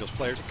barbecue with Angels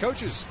players and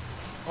coaches.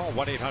 Call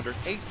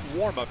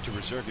 1-800-8-WARM-UP to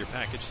reserve your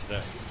package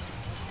today.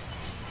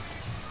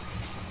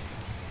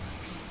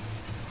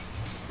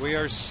 We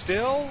are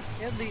still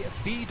in the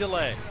bee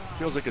delay.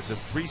 Feels like it's a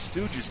Three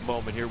Stooges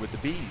moment here with the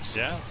bees.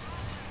 Yeah.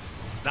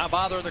 It's not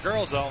bothering the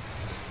girls, though.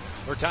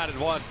 We're tied at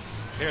 1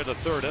 here in the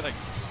 3rd inning.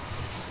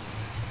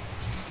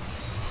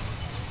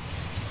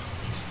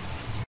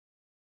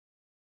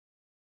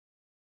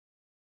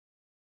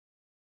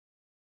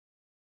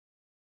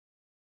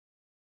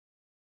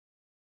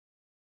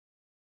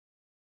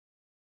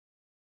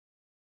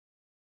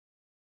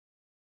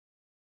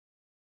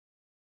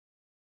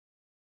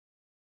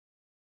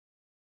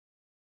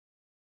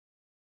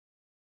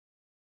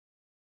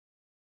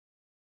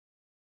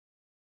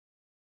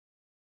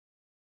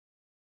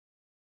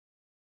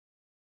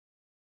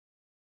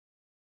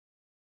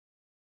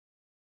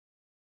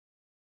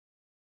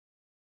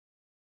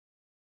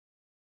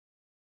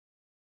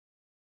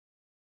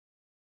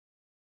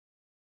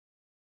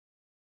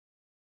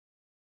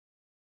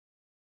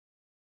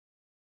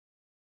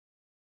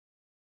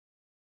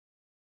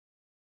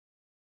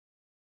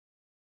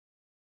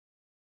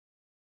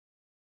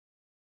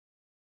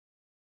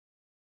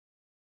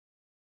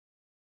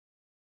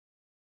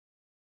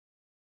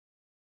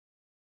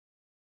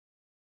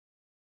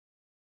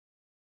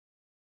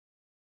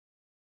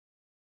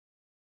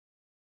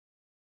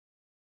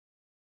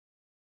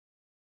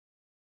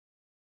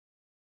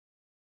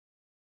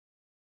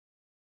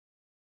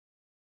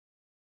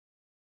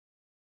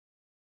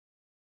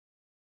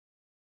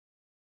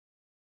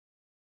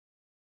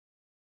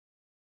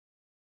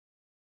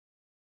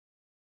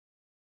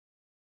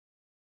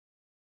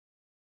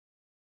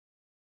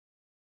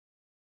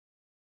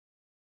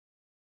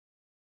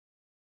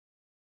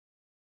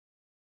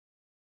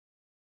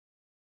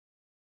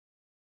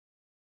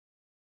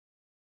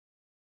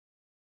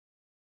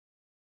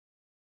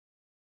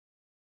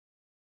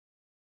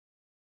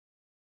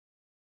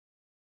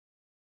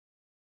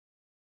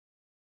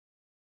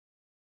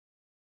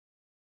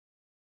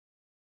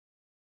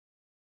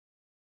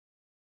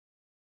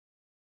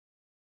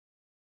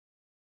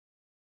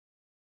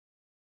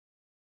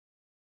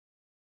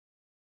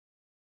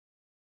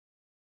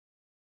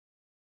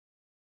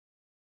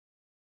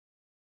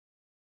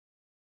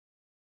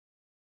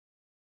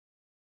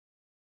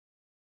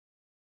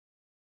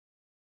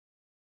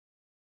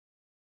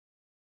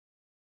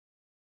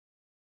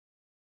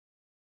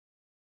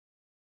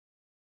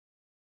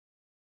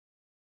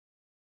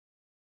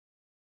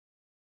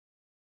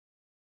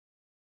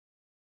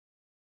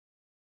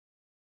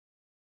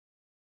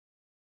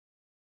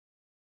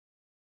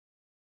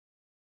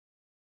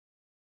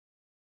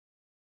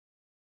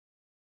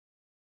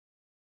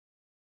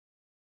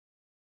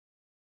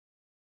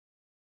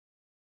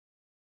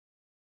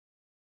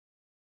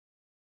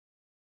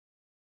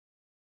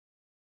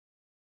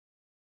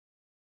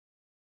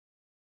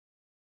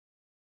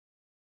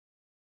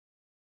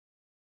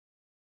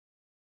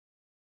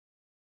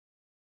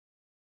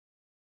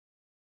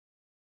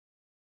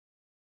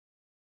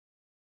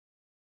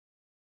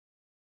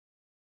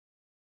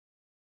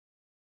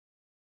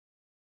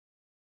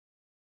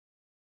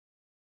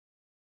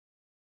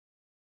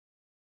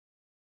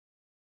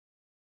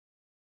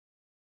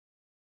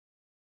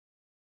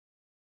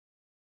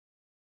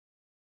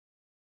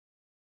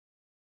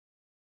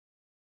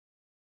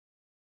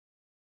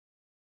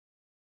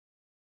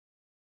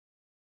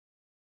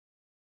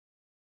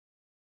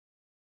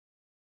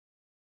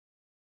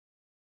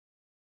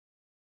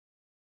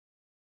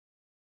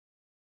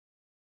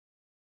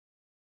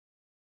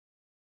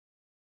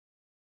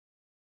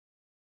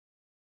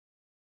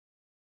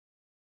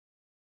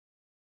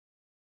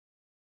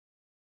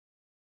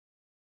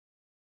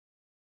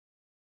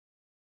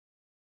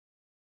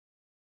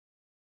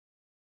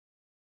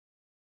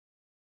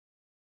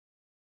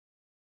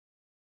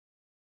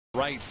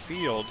 Right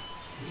field,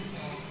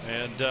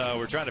 and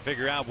we're trying to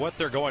figure out what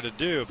they're going to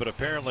do, but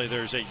apparently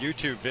there's a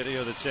YouTube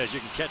video that says you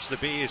can catch the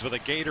bees with a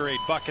Gatorade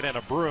bucket and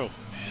a broom.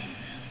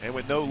 And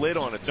with no lid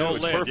on it, too. No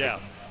it's lid, perfect. yeah.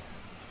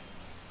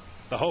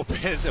 The hope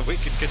is that we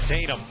can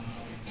contain them.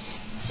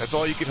 That's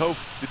all you can hope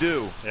to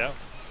do. Yeah.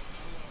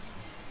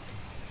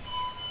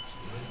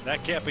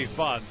 That can't be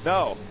fun.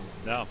 No.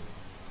 No.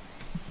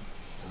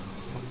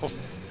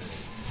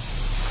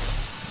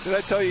 Did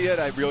I tell you yet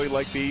I really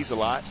like bees a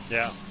lot?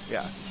 Yeah.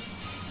 Yeah.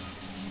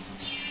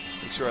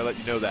 Make sure I let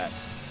you know that.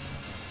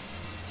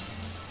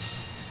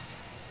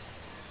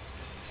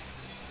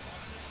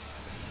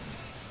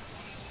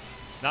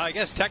 Now, I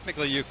guess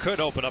technically you could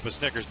open up a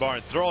Snickers bar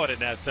and throw it in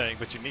that thing,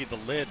 but you need the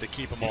lid to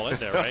keep them all in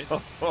there, right?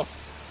 Looks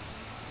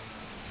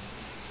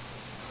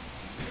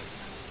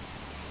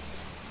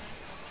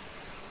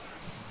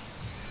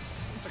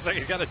like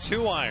he's got a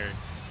 2-iron.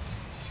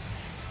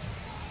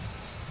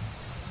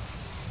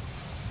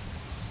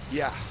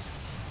 Yeah.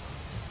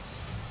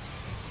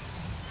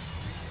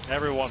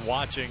 Everyone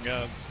watching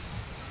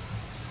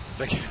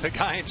the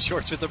guy in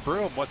shorts with the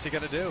broom. What's he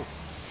going to do?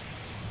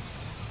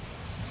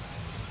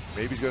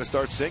 Maybe he's going to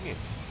start singing.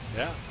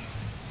 Yeah.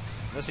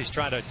 Unless he's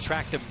trying to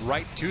attract him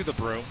right to the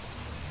broom.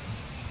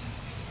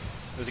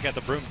 Has he got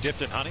the broom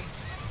dipped in honey?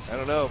 I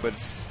don't know, but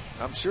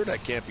I'm sure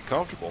that can't be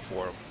comfortable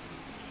for him.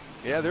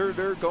 Yeah,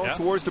 they're going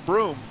towards the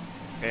broom,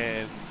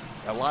 and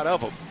a lot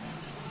of them.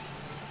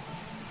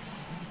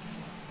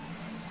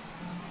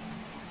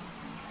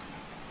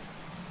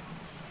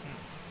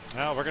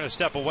 Now we're going to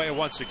step away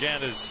once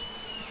again as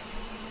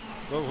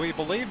what we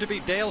believe to be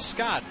Dale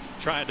Scott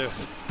trying to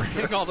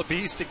bring all the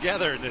bees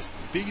together in this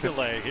bee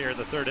delay here in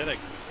the third inning.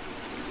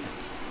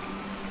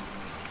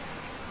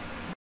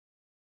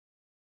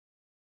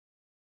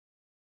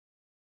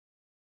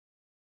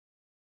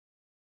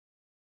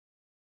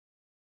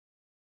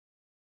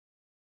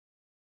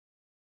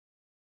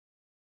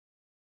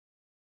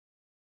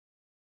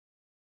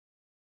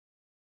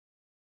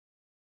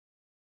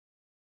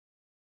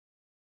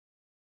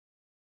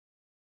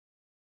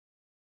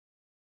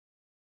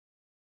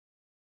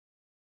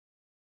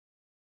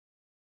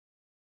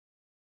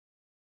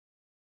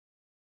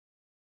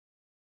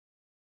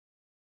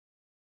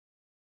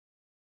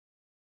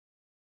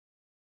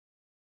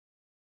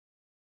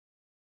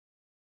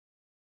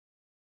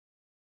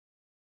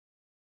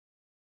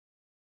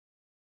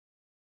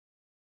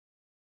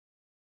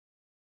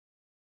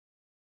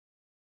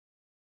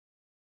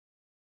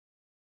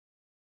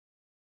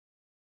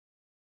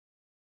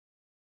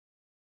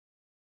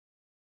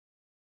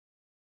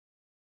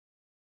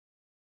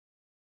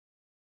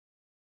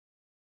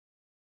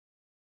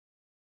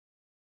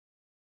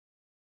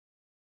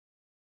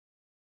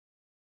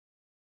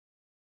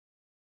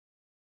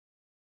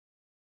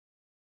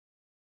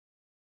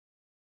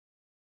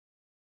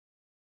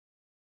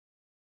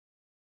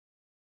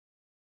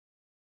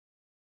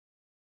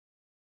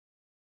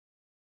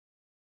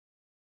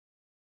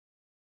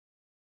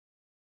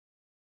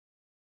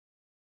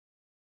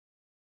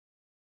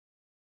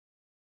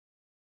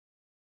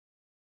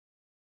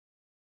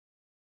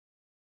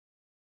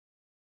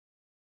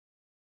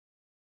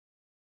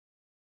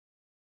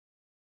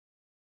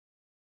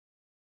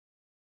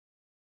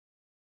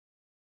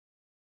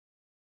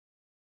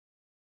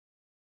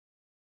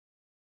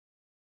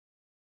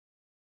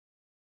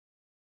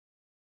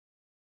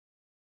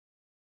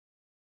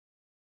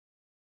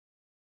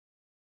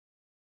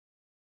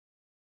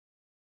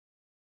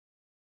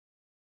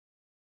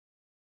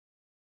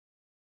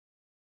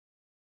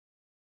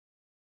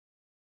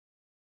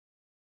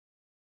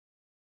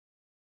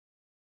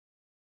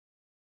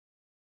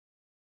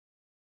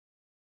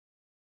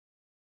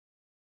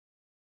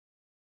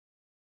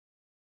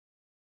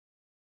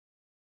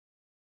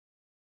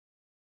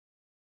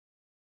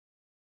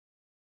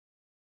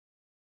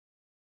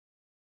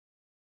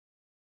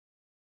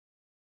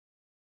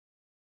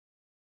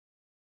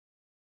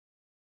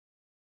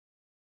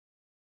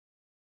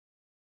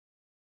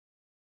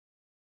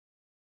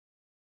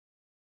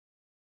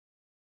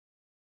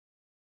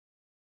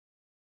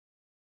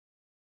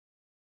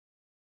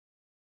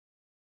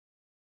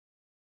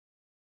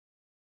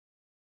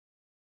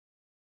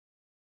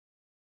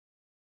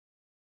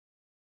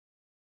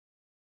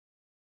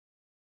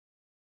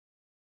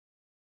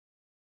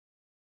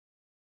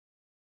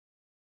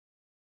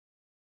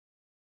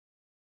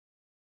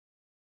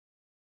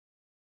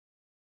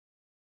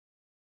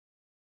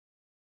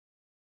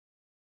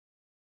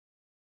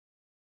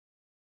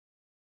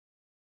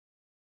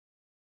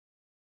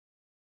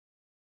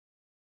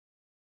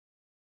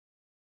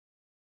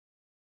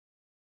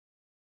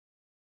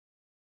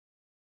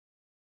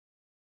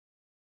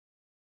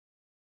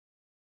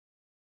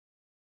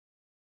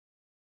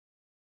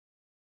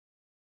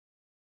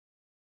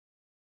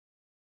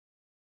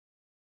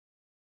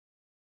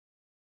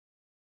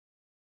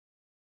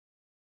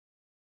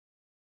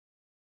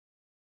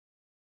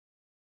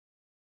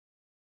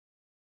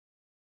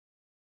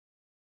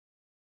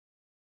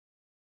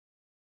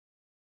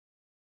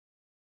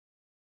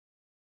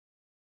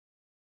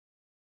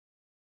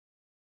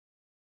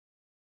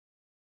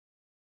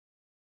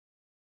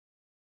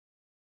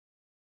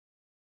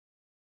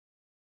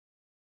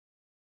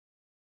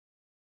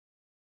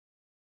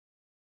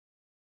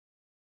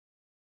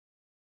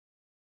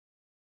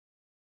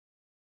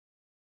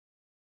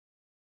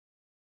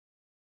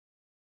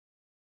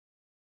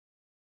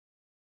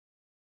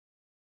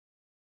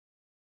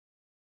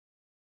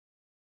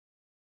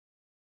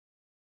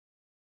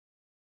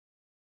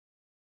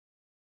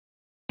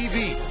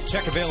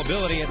 Check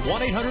availability at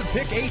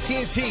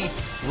 1-800-PICK-AT&T.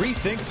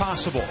 Rethink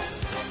possible.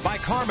 By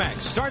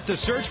CarMax. Start the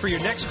search for your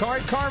next car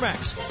at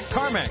CarMax.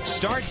 CarMax.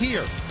 Start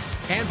here.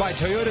 And by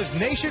Toyota's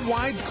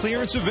nationwide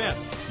clearance event.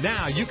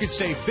 Now you can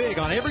save big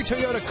on every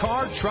Toyota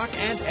car, truck,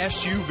 and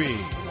SUV.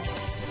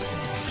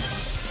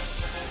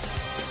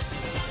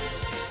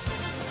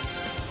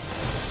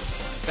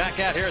 Back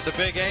out here at the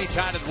Big A,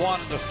 tied at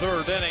 1 in the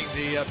third inning.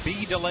 The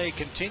bee delay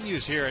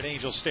continues here at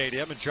Angel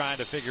Stadium and trying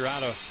to figure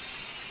out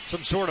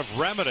some sort of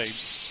remedy.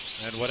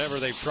 And whatever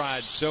they've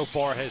tried so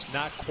far has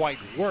not quite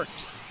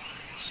worked.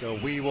 So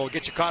we will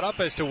get you caught up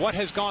as to what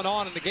has gone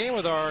on in the game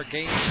with our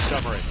game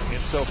summary.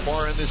 And so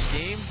far in this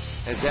game,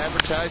 has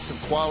advertised some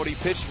quality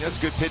pitching. That's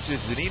good pitches,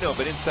 Zunino,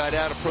 but inside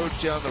out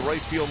approach down the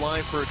right field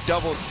line for a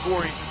double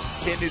scoring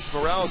Kendrys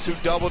Morales, who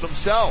doubled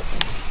himself.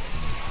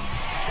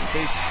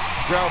 Base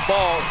ground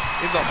ball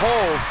in the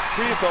hole.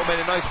 Triunfo made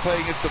a nice play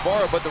against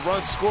Navarro, but the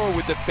run scored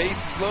with the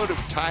bases loaded,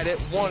 tied at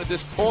 1 at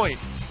this point.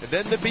 And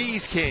then the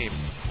Bees came,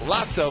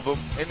 lots of them,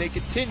 and they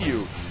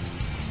continue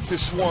to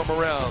swarm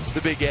around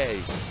the Big A.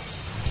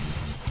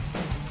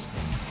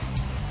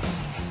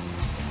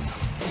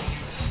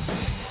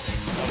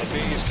 Well, the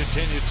Bees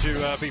continue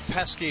to be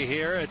pesky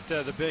here at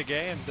the Big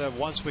A, and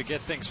once we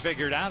get things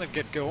figured out and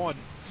get going,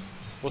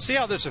 we'll see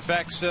how this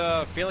affects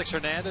Felix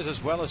Hernandez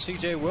as well as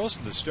C.J.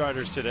 Wilson, the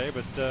starters today.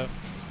 But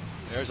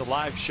there's a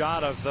live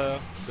shot of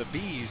the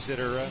Bees that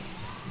are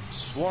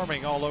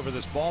swarming all over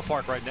this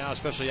ballpark right now,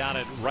 especially out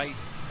at right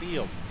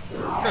field.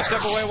 We're going to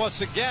step away once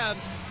again.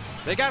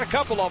 They got a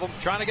couple of them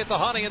trying to get the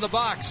honey in the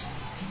box.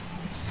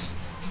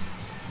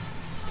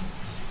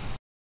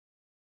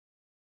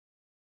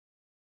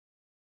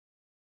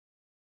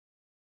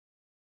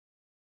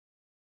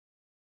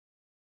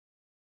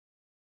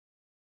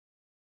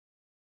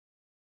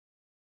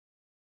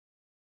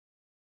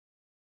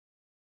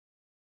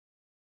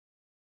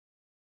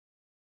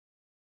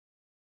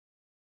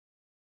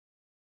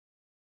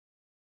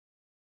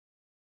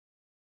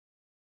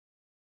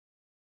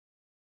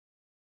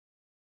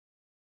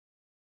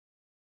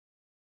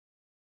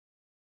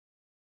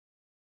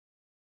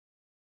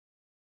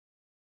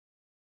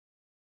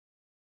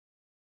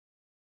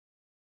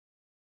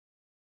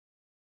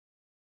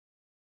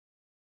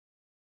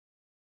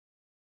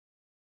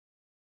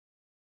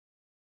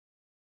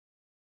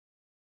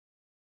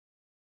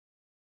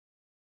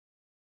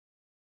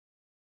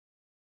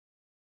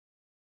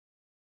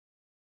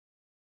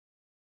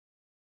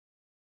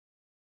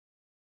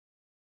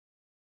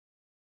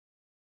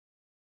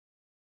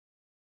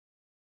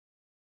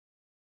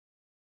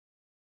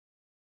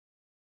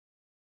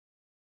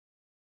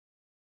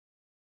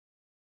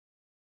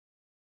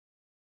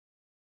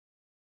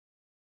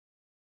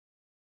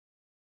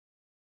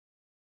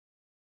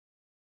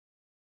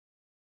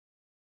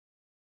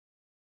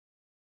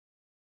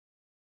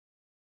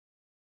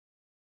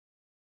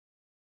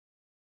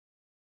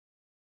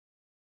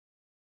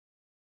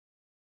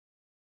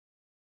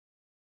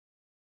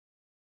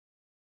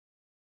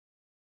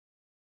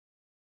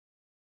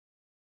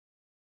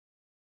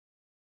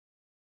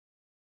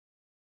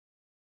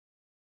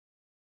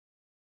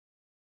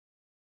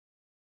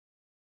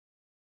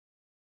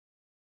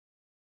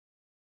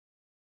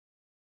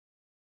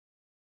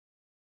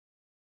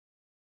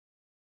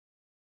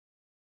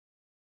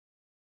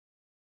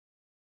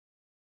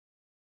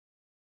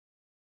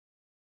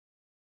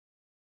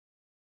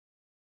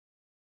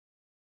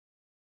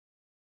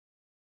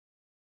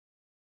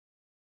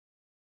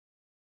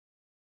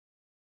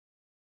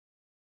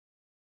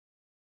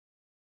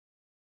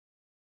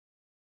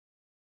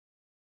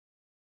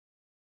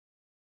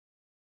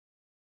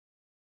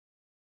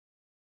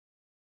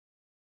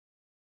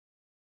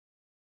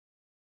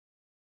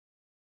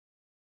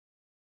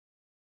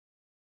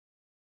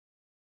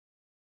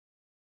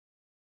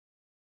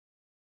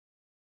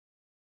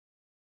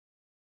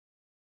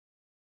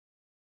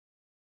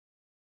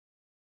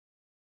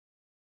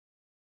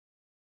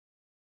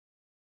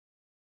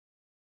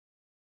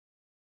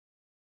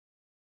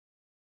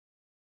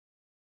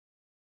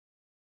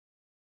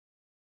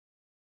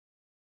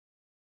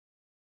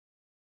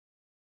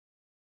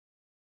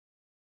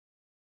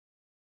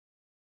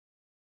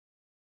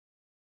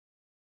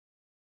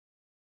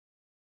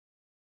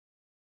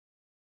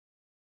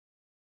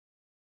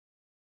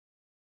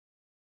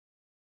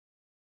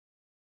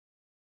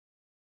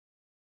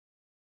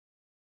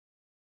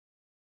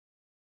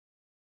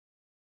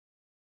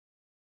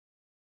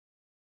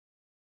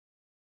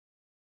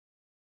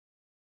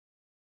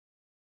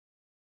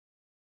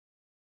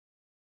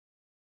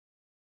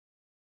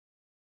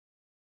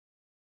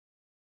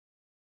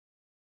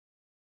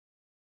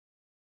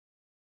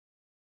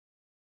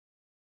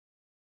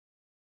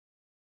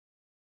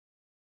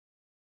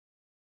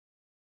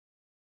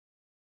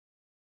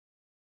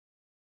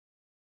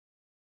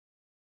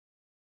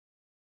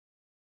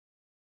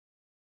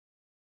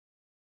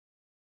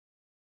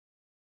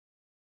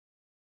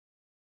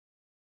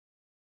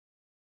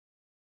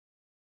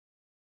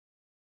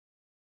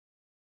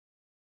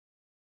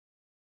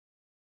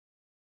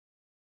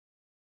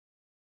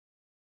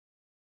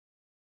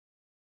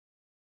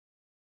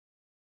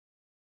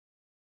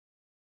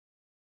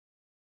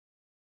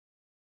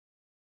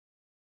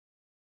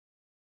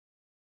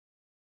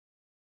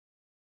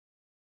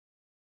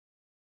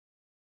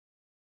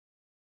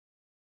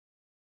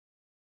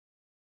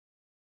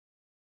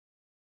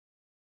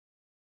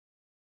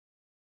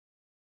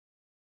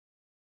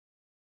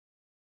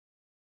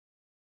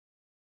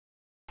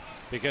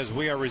 Because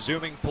we are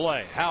resuming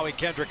play. Howie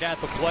Kendrick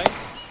at the plate.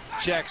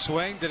 Check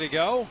swing. Did he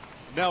go?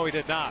 No, he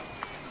did not.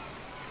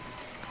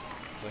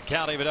 The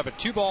count even up at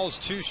 2 balls,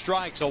 2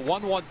 strikes. A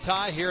 1-1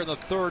 tie here in the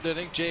 3rd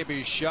inning.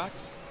 J.B. Shuck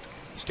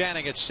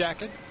standing at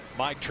second.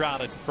 Mike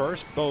Trout at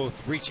first,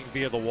 both reaching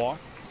via the walk.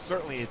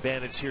 Certainly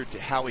advantage here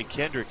to Howie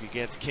Kendrick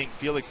against King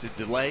Felix. The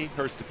delay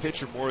hurts the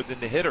pitcher more than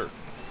the hitter.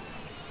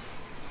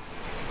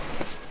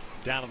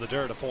 Down in the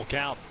dirt, a full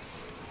count.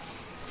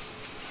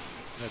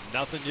 And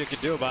nothing you can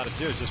do about it,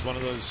 too. It's just one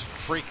of those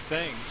freak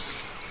things.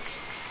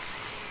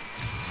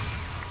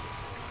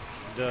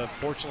 And,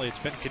 fortunately, it's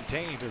been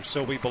contained, or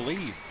so we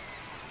believe.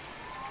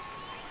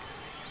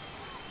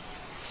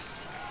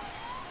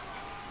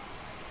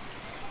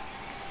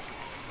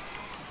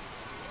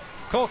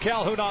 Cole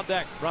Calhoun on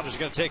deck. Runners are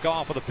going to take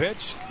off with a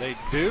pitch. They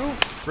do.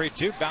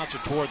 3-2. Bounce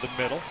it toward the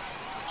middle.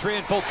 Tree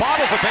and full.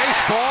 Bobbles the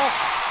baseball.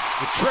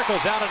 It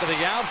trickles out into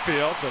the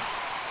outfield, but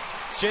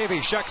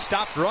J.B. Shuck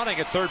stopped running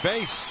at third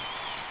base.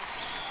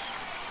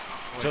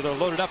 So they're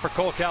loaded up for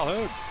Cole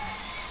Calhoun.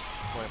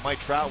 Boy, Mike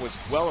Trout was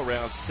well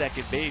around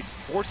second base.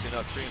 Fortunately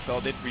enough,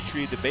 Trienfeld didn't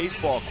retrieve the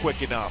baseball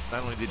quick enough.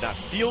 Not only did not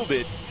field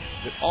it,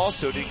 but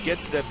also didn't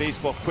get to that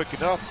baseball quick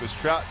enough. Because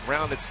Trout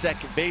rounded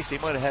second base. They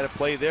might have had a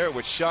play there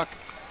with Shuck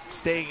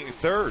staying at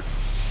third.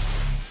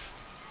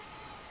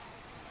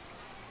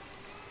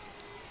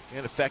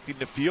 And affecting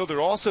the fielder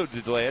also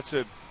to delay. It's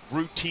a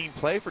routine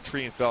play for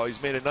Trienfeld.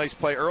 He's made a nice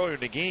play earlier in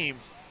the game.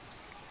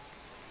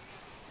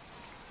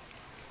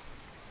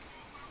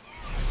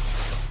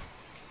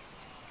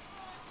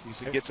 He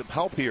can get some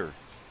help here.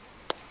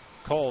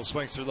 Cole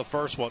swings through the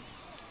first one.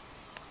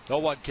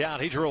 0-1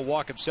 count. He drew a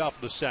walk himself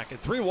in the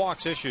second. 3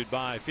 walks issued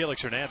by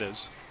Felix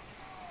Hernandez.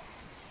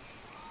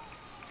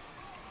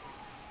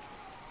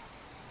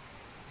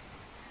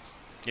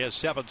 He has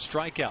 7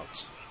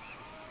 strikeouts.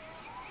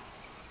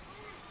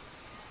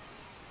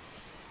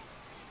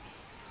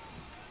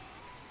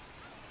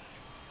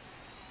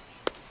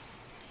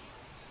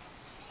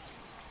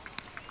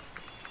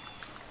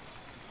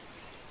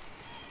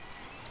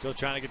 Still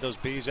trying to get those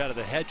bees out of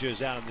the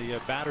hedges out in the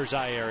batter's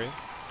eye area.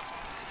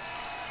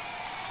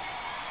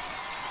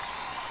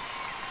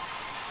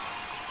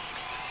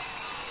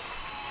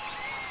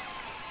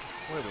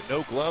 Boy, with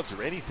no gloves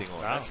or anything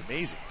on. Wow. That's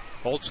amazing.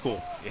 Old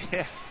school.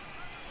 Yeah.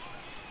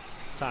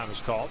 Time is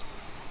called.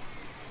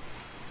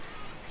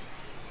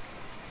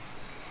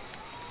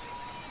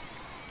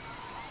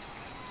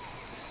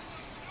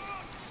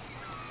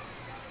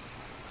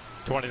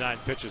 .29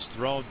 pitches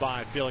thrown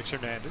by Felix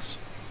Hernandez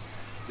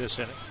this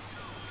inning.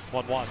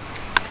 1-1.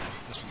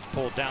 This one's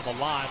pulled down the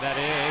line. That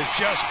is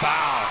just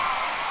foul.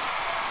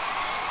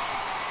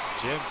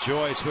 Jim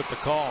Joyce with the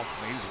call.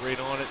 He was right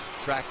on it.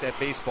 Tracked that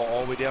baseball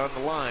all the way down the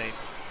line.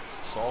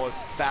 Saw it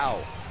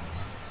foul.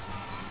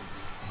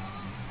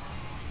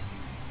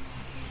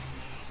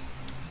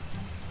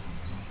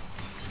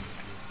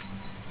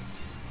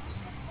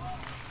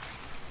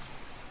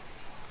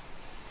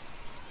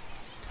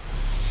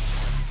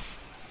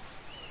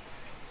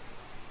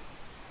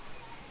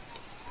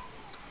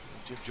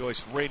 Jim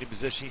Joyce right in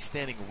position. He's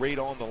standing right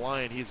on the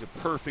line. He has a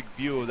perfect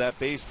view of that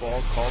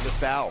baseball. Called it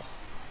foul.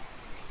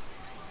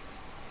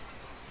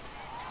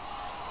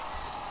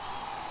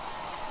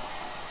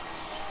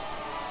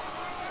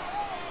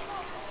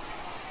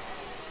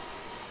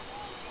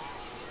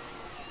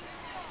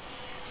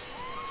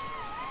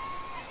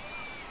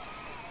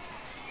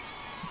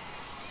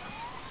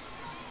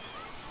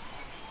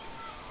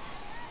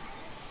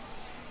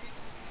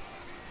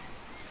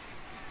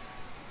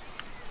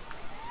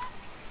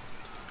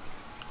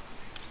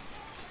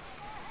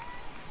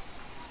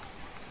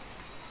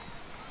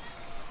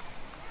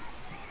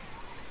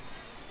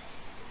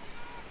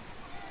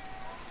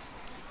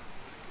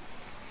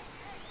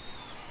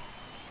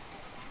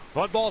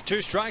 One ball,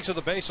 2 strikes, with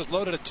the bases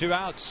loaded at 2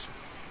 outs.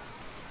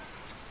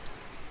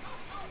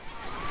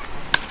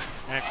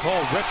 And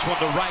Cole rips one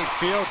to right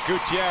field.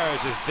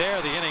 Gutierrez is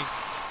there. The inning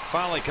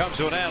finally comes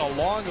to an end. A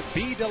long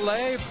B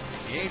delay.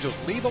 The Angels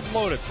leave them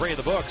loaded. 3 in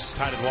the books.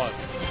 Tied at 1.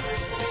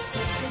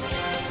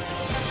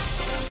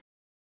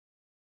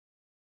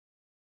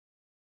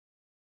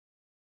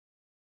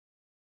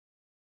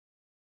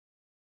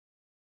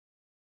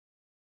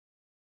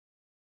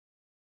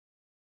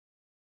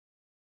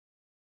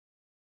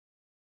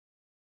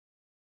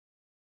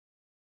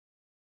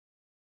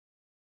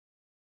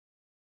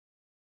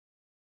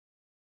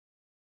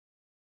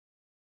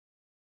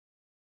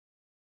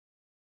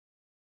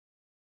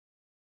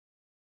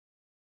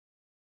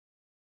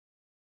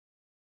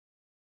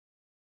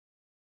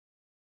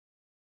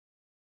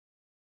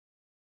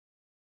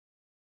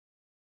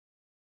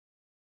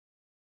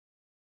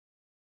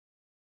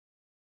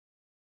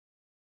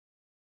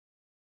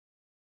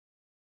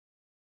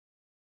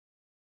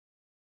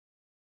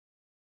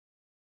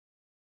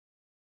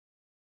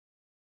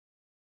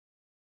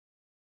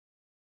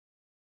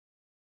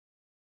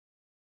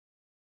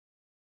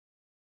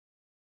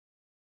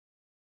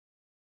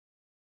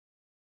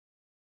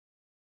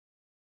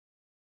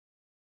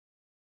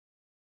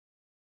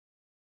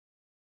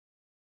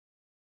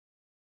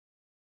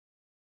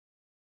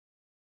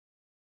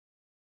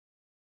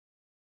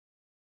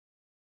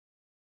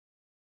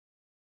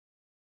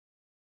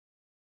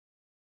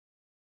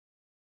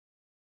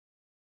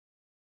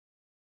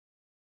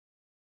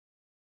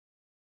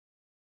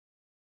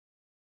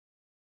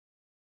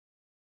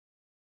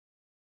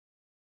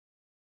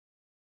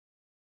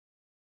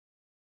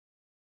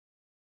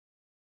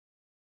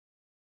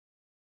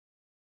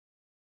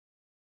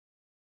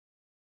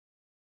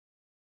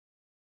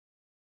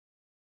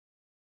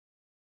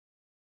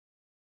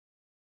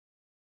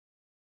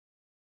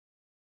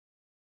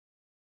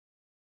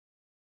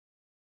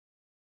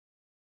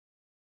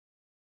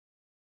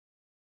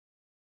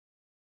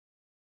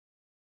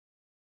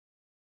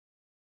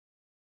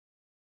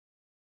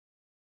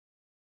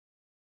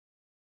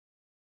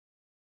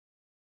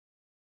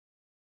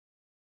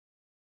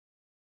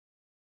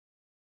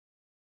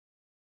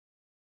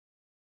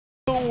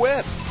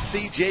 whip.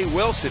 C.J.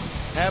 Wilson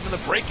having the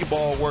breaking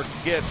ball work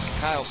against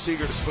Kyle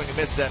Seager to swing and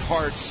miss that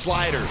hard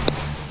slider.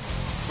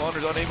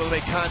 Saunders unable to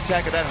make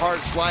contact with that hard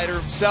slider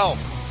himself.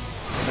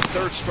 And the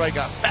third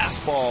strikeout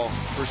fastball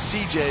for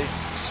C.J.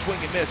 Swing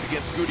and miss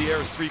against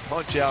Gutierrez. 3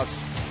 punch-outs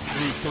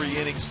through 3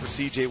 innings for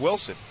C.J.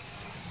 Wilson.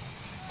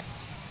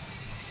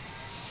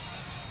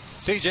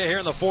 CJ here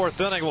in the 4th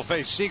inning will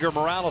face Seager.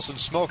 Morales and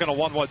Smoke in a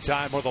 1-1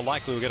 tie. More than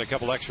likely we'll get a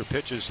couple extra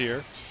pitches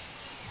here.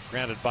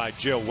 Granted by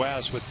Joe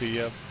West with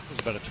the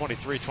about a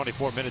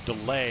 23-24 minute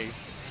delay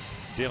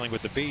dealing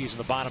with the Bees in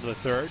the bottom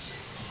of the 3rd.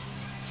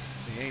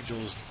 The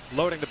Angels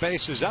loading the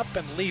bases up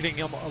and leaving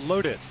them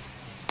loaded.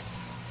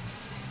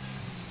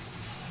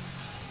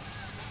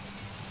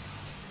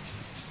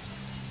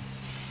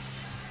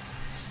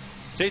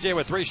 CJ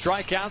with 3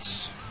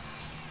 strikeouts.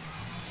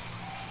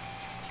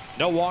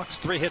 No walks,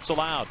 3 hits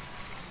allowed.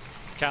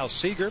 Kyle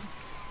Seager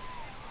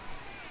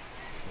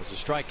was a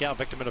strikeout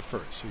victim in the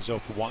first. He's 0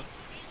 for 1.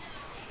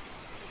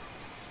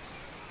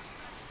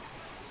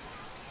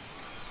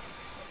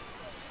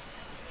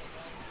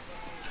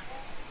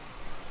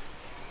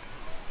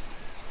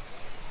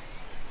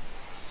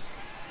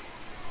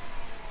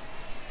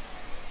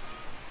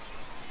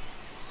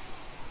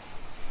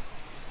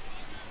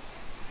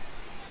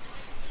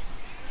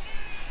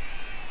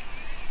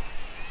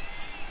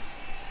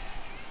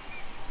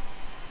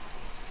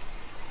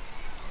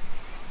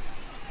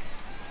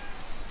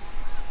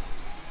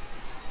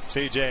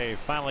 CJ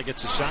finally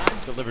gets a sign,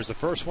 delivers the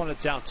first one.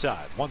 It's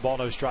outside. 1 ball,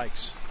 no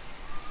strikes.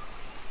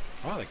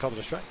 Oh, they called it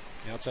a strike.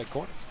 The outside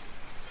corner.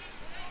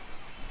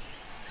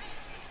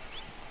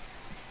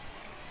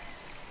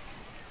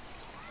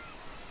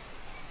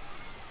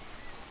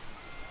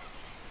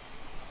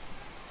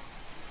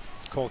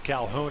 Cole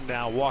Calhoun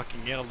now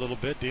walking in a little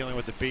bit, dealing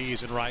with the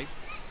Bees in right.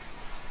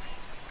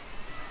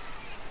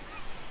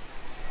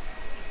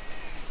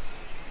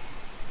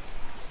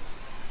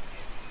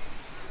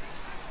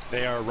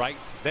 They are right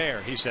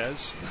there, he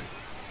says.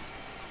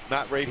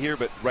 Not right here,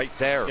 but right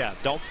there. Yeah,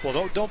 don't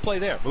play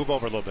there. Move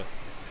over a little bit.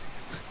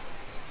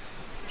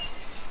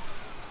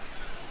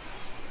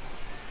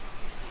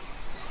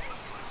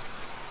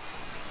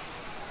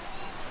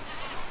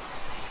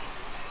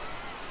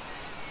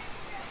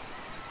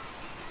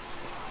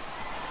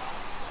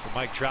 So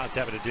Mike Trout's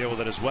having to deal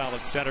with it as well in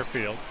center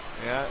field.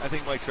 Yeah, I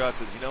think Mike Trout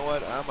says, you know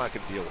what, I'm not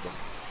going to deal with him.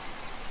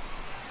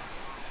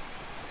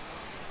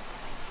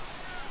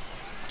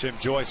 Jim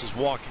Joyce is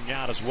walking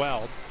out as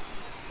well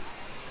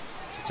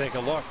to take a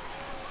look.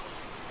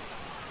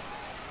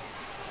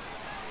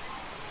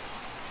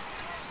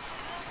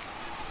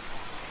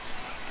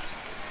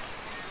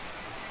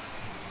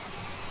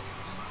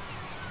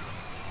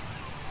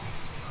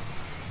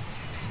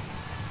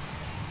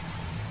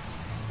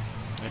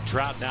 And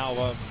Trout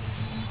now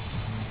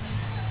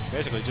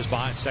basically just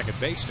behind second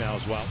base now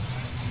as well.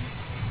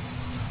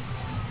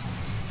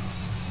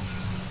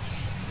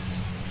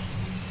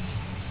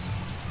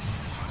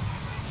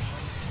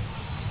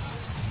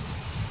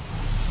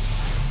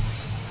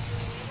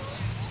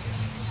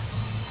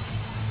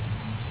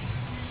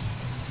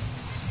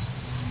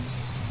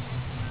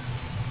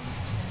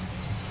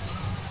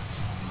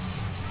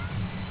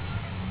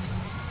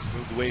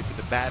 Away from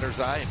the batter's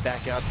eye and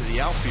back out to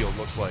the outfield,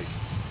 looks like.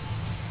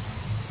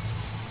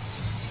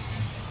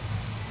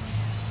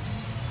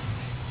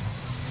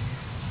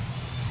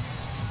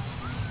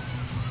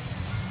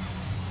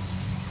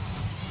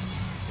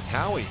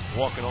 Howie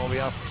walking all the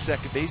way out from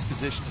second base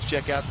position to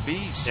check out the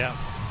Bees. Yeah.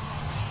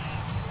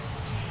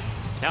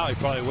 Howie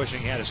probably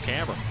wishing he had his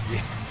camera.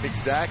 Yeah,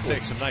 exactly.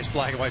 Take some nice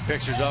black and white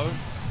pictures of him.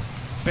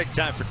 Big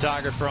time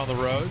photographer on the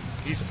road.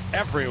 He's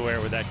everywhere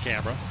with that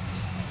camera.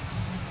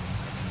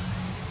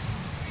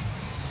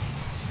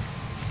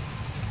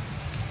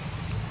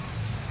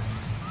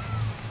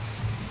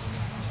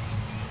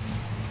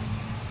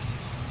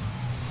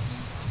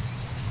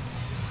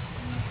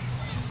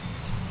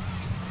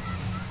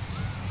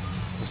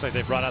 Looks like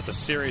they brought out the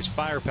series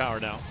firepower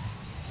now.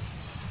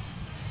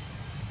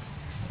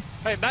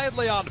 Hey,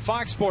 nightly on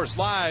Fox Sports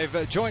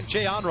Live, join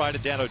Jay Onrait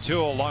and Dan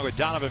O'Toole along with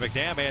Donovan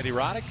McNabb, Andy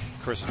Roddick,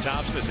 Chris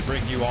Thompson as they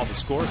bring you all the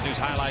scores, news,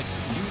 highlights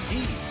you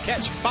need.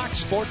 Catch Fox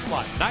Sports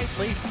Live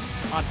nightly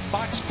on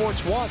Fox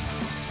Sports 1.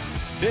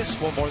 This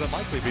will more than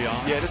likely be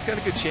on. Yeah, this got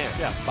a good chance.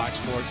 Yeah, Fox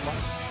Sports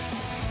Live.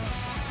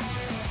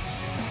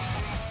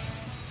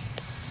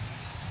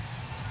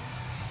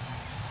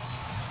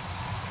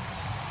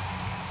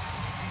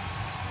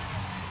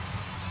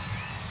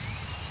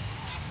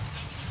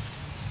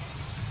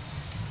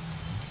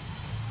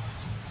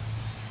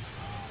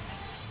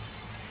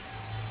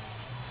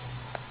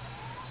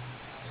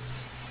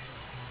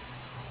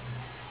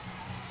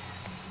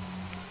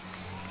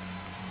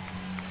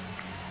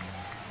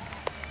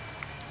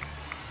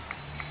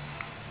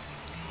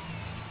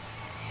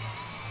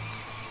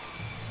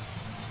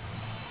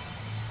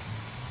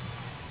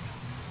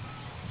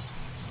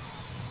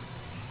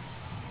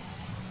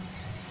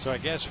 So I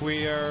guess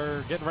we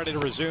are getting ready to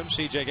resume.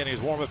 CJ getting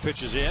his warm-up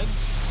pitches in.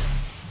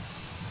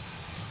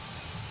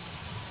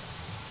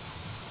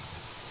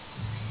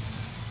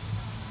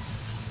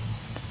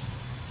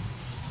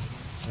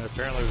 And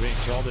apparently we're being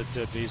told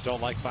that bees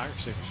don't like fire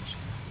extinguishers.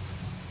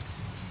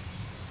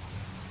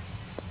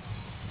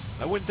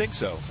 I wouldn't think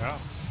so. No.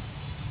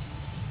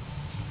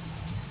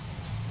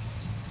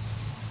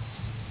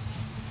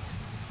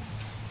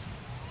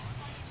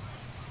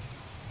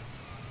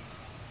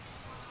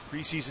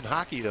 Preseason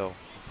hockey, though.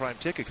 Prime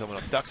ticket coming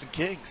up. Ducks and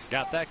Kings.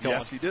 Got that going.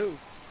 Yes, you do.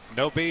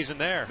 No bees in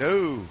there.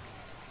 No.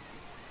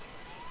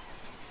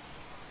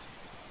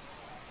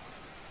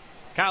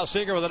 Kyle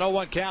Seager with an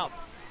 0-1 count.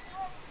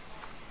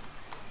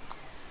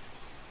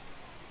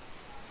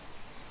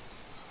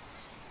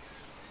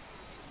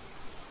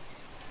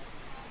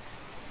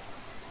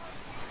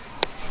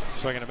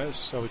 Swing and a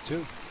miss.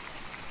 0-2.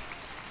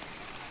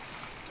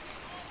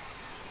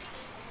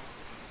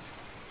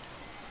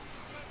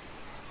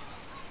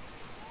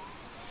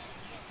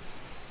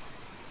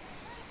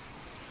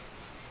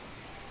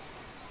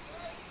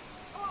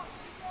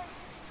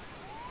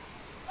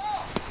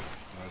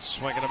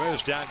 Swing and a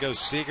miss. Down goes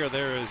Seager.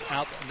 There is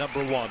out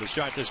number 1 to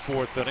start this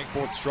 4th inning.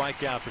 4th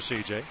strikeout for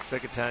CJ.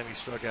 Second time he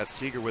struck out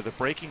Seager with a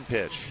breaking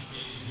pitch.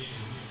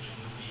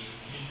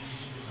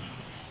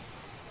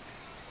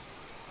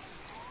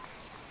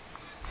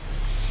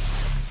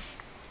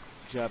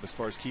 Good job as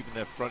far as keeping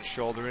that front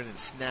shoulder in and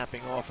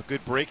snapping off a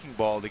good breaking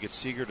ball to get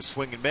Seager to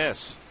swing and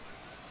miss.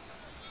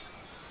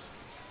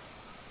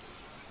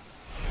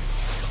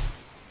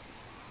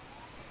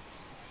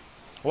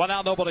 One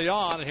out, nobody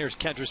on, and here's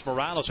Kendrys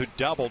Morales, who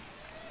doubled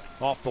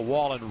off the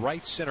wall in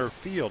right center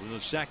field in the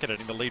second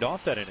inning to lead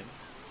off that inning,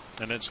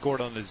 and then scored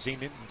on the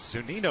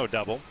Zunino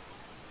double.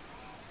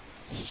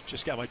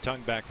 Just got my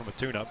tongue back from a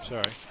tune-up.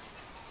 Sorry.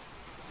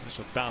 This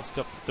one bounced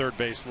up the third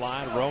base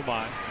line.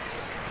 Romine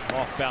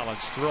off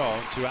balance throw.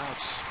 2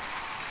 outs.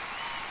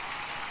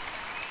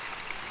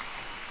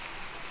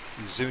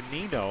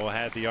 Zunino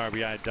had the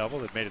RBI double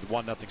that made it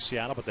 1-0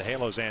 Seattle, but the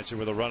Halos answered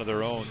with a run of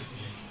their own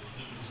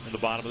in the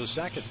bottom of the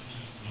second.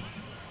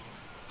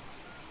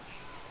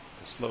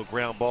 Slow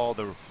ground ball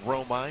to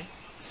Romine.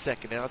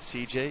 Second out.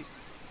 CJ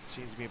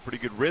seems to be in pretty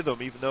good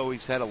rhythm, even though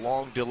he's had a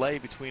long delay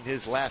between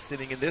his last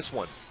inning and this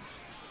one.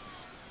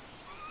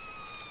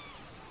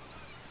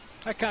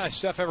 That kind of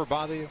stuff ever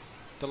bother you?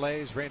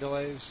 Delays, rain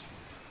delays?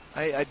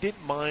 I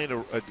didn't mind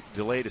a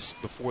delay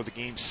before the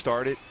game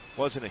started.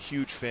 Wasn't a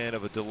huge fan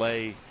of a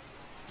delay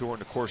during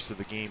the course of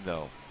the game,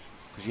 though,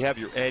 because you have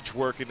your edge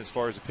working as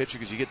far as a pitcher,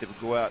 because you get to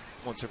go out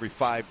once every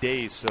 5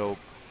 days, so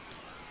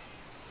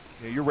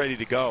you're ready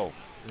to go.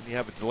 When you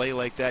have a delay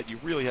like that, you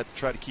really have to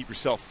try to keep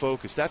yourself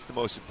focused. That's the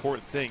most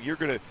important thing. You're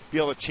going to be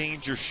able to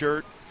change your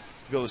shirt,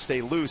 be able to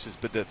stay loose,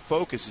 but the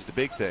focus is the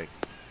big thing.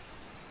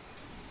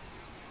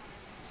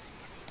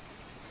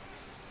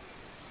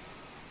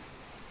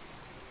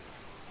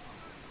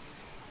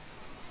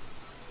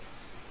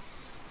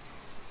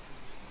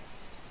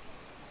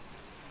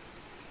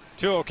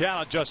 Two count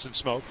on Justin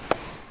Smoke.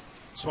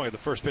 Swung at the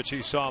first pitch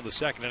he saw in the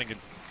second inning and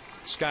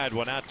skied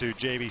one out to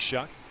J.B.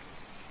 Shuck.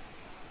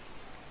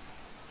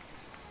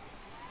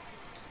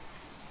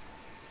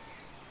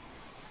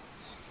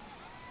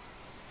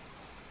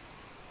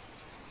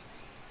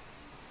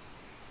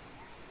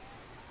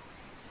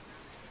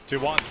 Two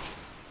one.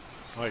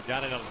 Oh, he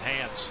got it on his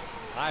hands.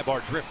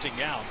 Ibar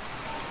drifting out.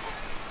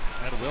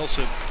 And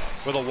Wilson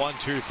with a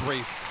 1-2-3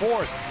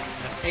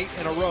 4th. And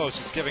 8 in a row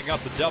since giving up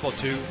the double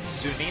to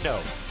Zunino.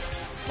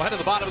 Well, to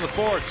the bottom of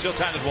the 4th, still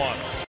tied at 1.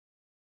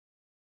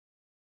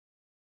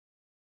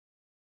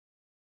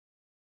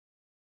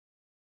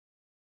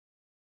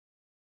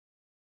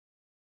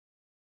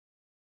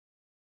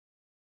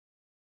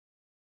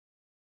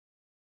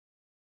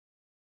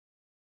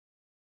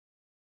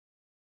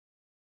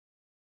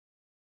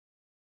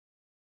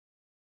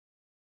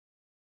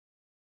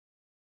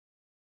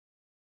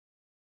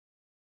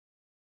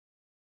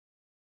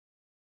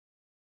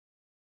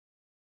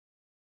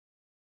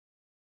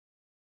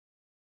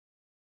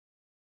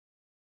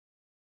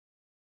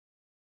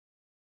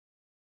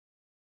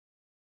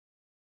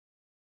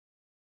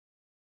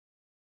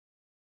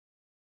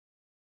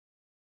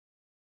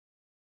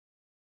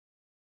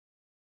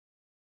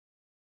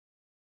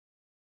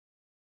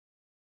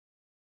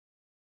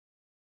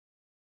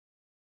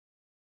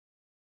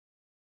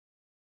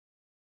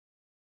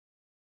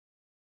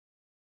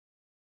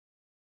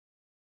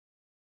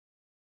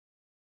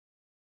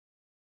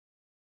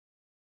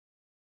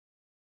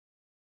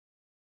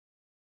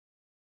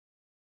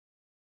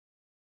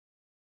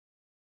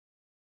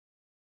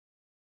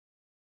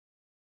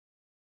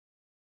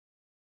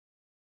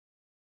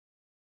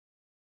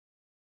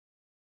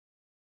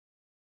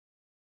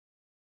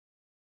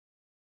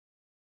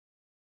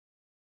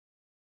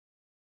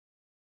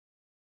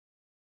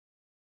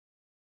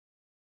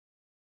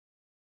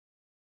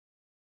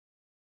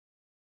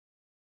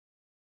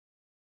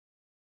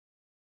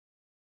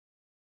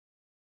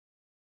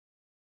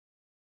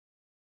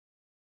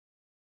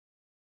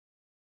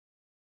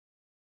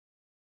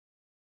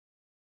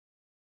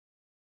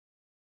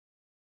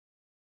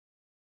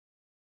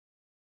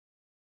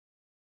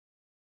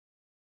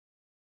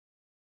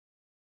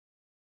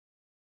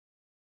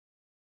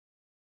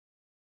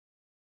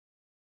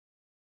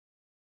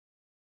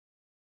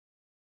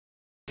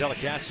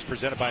 Telecast is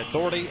presented by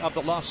authority of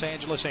the Los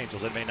Angeles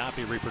Angels and may not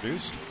be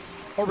reproduced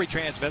or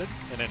retransmitted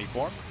in any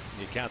form.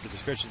 The accounts and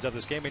descriptions of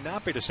this game may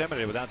not be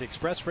disseminated without the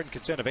express written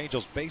consent of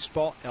Angels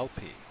Baseball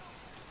LP.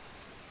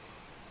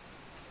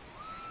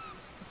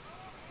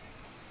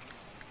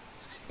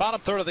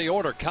 Bottom third of the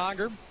order,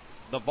 Conger,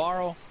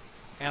 Navarro,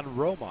 and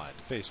Romine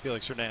face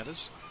Felix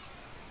Hernandez.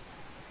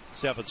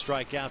 7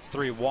 strikeouts,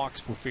 3 walks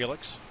for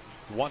Felix.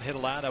 1 hit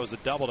allowed. That was a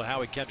double to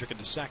Howie Kendrick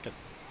into second.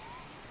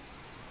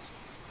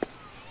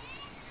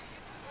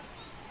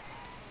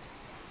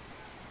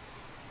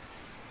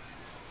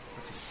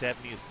 That's the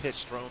 70th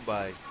pitch thrown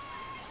by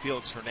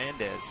Felix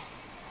Hernandez.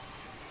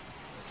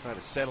 Try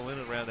to settle in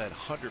around that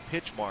 100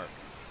 pitch mark.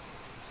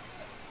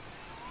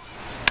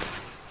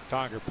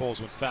 Conger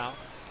pulls one foul.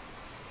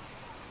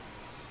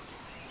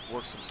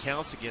 Work some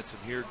counts against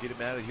him here. Get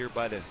him out of here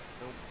by the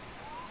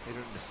later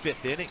in the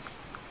 5th inning.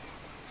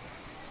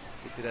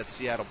 Get to that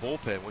Seattle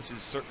bullpen, which has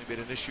certainly been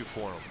an issue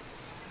for him.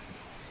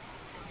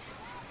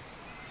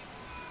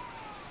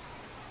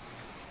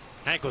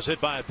 Hank was hit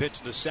by a pitch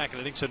in the 2nd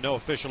inning, so no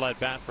official at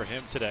bat for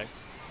him today.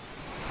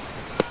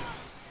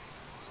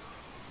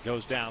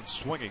 Goes down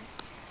swinging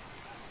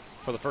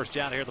for the first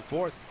out here in the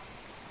 4th.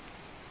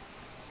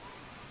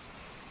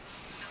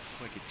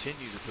 Going to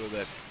continue to throw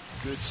that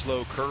good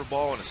slow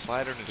curveball and a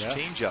slider and his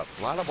changeup.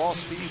 A lot of ball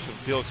speed from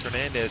Felix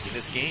Hernandez in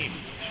this game.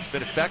 It's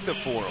been effective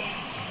for him.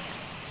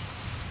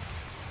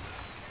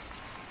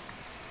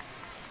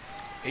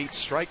 8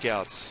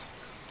 strikeouts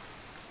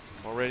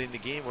already in the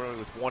game. We're only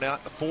with 1 out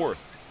in the 4th.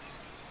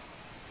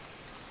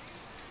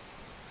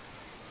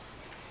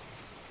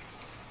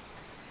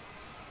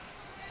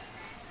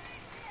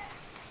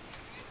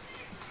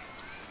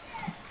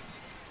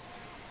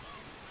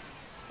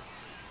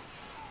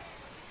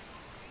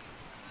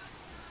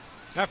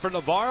 After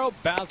Navarro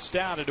bounced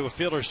down into a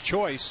fielder's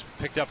choice,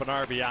 picked up an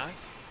RBI.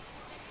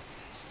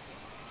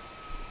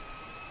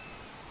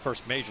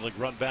 First major league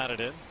run batted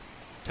in,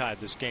 tied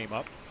this game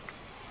up.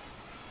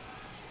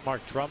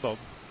 Mark Trumbo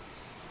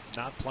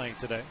not playing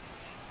today.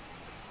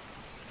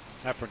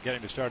 After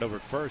getting to start over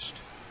at first.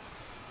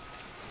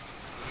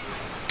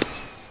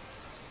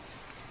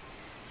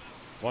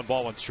 1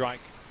 ball, 1 strike.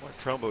 Mark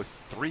Trumbo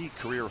 3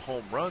 career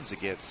home runs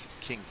against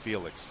King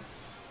Felix.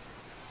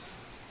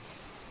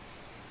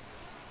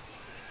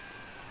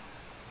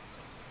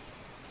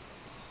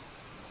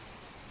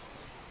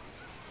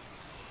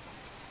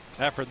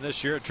 Effort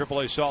this year at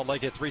AAA Salt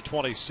Lake at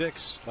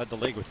 .326, led the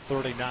league with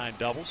 39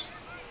 doubles.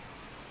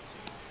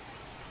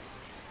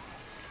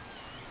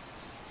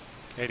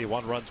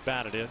 81 runs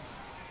batted in.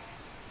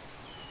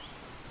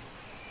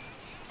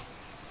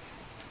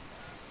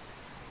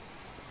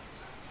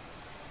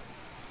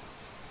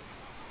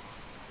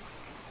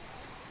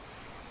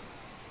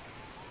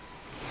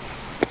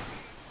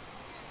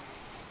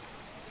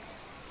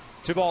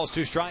 Two balls,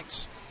 2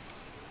 strikes.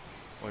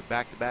 Boy,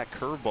 back-to-back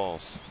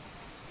curveballs.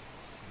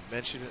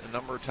 Mentioned it a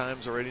number of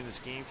times already in this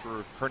game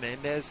for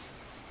Hernandez.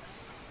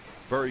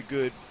 Very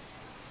good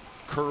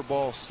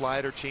curveball,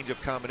 slider,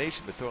 changeup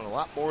combination, but throwing a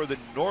lot more than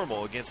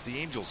normal against the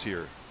Angels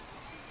here.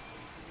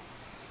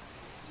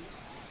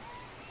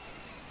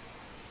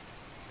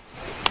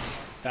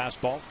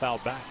 Fastball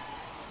fouled back.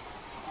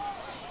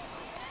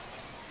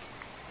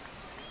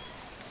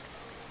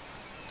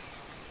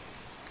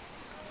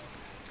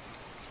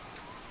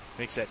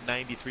 Makes that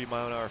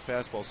 93-mile-an-hour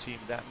fastball seem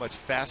that much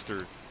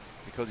faster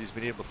because he's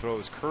been able to throw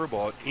his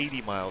curveball at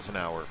 80 miles an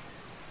hour.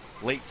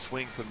 Late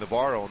swing from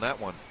Navarro on that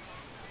one.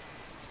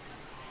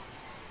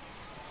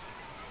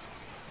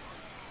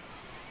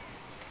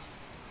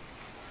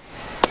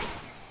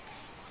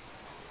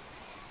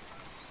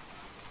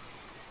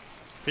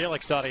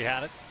 Felix thought he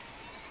had it.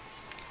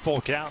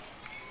 Full count.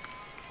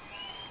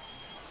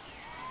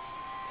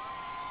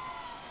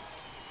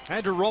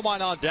 Andrew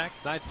Romine on deck,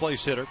 9th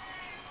place hitter.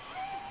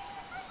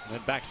 And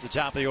then back to the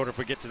top of the order if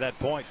we get to that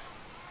point.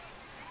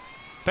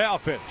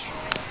 Payoff pitch.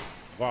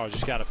 Navarro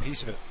just got a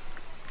piece of it.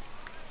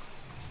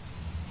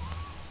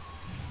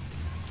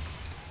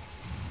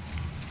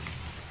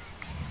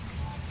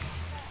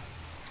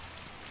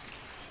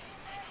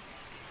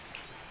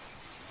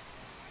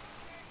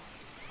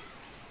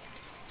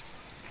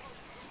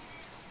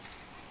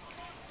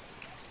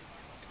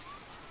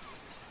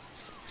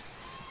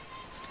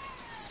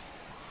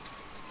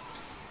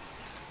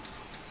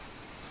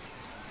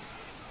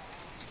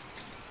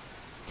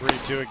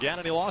 Again,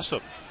 and he lost him.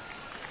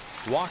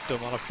 Walked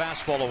him on a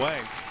fastball away.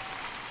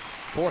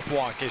 4th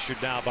walk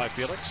issued now by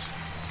Felix.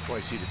 Boy, I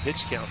see the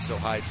pitch count so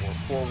high for him.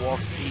 4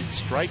 walks, 8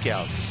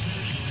 strikeouts.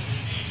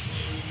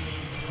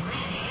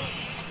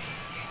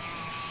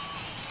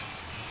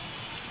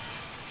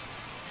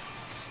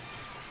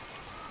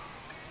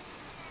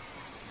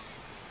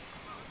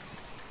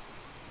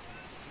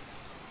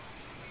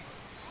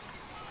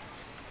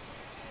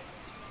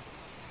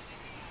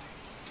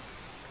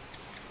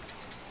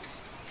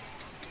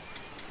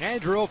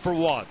 Andrew 0 for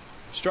 1.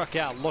 Struck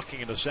out looking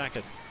into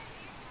second.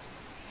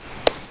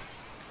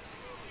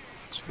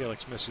 As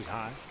Felix misses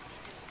high.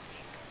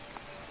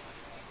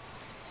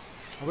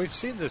 We've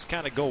seen this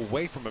kind of go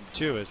away from him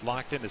too, as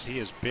locked in as he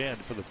has been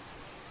for a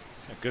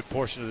good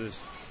portion of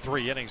this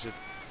 3 innings,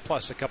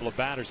 plus a couple of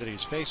batters that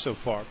he's faced so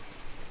far.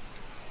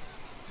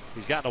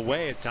 He's gotten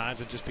away at times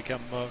and just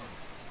become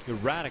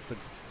erratic, but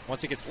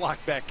once he gets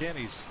locked back in,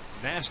 he's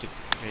nasty.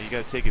 Yeah, you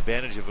got to take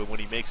advantage of it when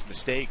he makes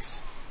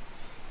mistakes.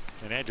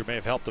 And Andrew may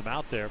have helped him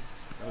out there.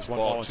 That was one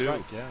ball and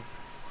strike. Yeah.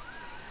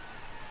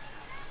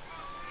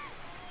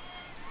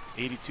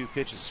 82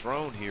 pitches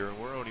thrown here, and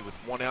we're only with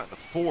 1 out in the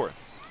 4th.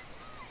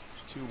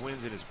 2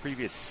 wins in his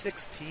previous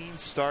 16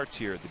 starts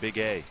here at the Big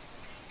A.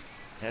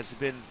 Hasn't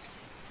been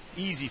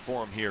easy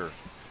for him here.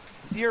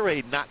 The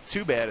ERA not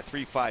too bad at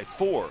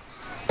 3.54.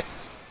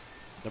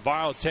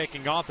 Navarro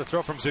taking off. The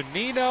throw from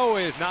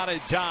Zunino is not in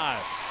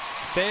time.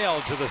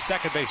 Sailed to the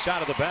second base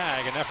side of the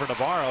bag, and Efrain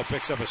Navarro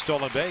picks up a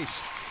stolen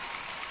base.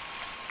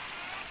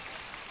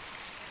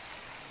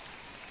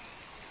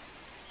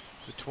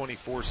 The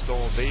 24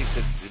 stolen base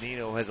that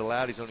Zunino has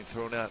allowed. He's only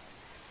thrown out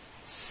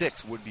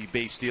 6 would-be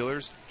base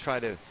stealers. Try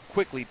to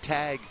quickly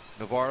tag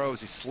Navarro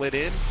as he slid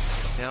in.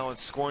 Now in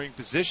scoring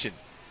position.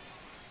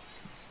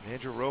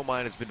 Andrew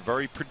Romine has been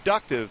very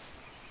productive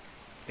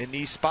in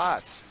these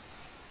spots.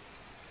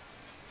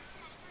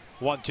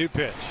 1-2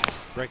 pitch.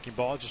 Breaking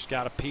ball, just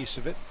got a piece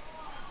of it.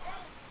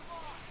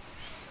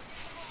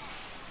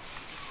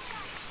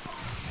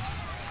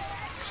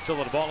 Still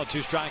at the ball and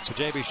 2 strikes with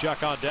J.B.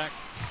 Shuck on deck.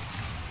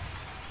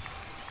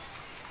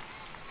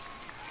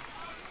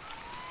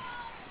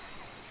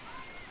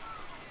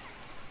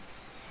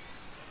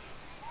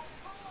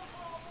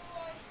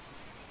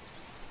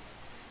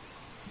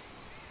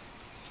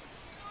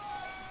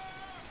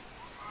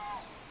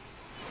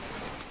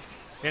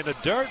 In the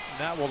dirt, and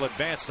that will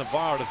advance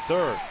Navarro to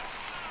third.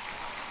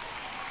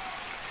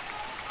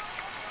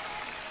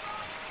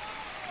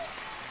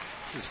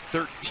 This is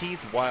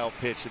 13th wild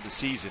pitch of the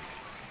season.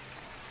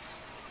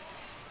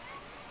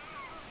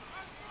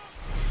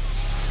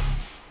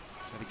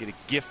 Got to get a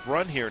gift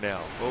run here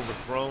now.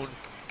 Overthrown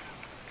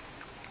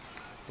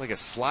like a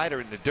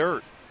slider in the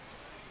dirt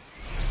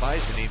by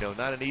Zunino.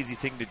 Not an easy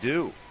thing to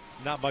do.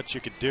 Not much you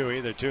could do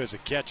either, too, as a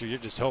catcher. You're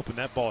just hoping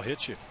that ball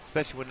hits you.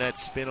 Especially when that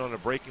spin on a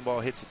breaking ball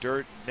hits the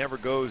dirt, never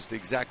goes the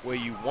exact way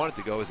you want it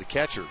to go as a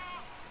catcher.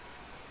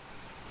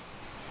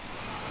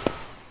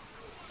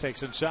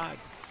 Takes inside.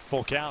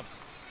 Full count.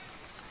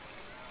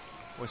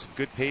 With some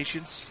good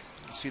patience.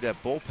 You see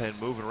that bullpen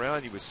moving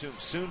around. You assume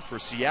soon for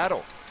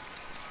Seattle.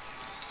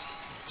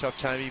 Tough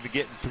time even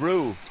getting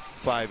through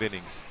 5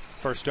 innings.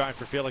 First start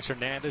for Felix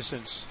Hernandez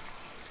since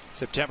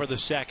September the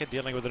 2nd,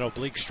 dealing with an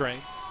oblique strain.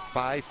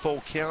 5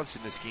 full counts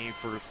in this game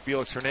for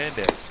Felix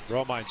Hernandez.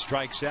 Romine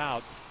strikes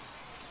out.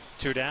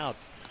 2 down.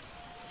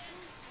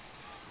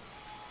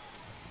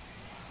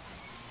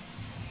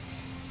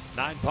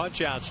 9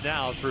 punch outs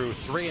now through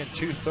 3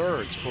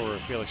 2/3 for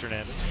Felix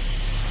Hernandez.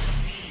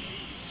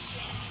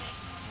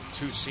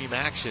 2-seam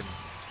action.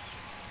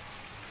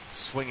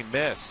 Swing and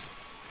miss.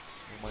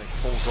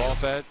 Romine pulls off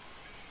that.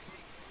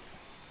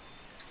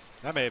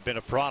 That may have been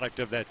a product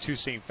of that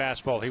 2-seam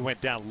fastball he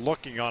went down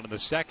looking on in the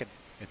second,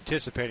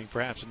 anticipating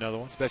perhaps another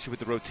one. Especially with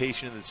the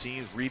rotation of the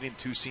seams, reading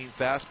 2-seam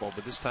fastball,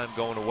 but this time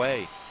going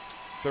away.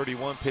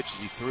 31 pitches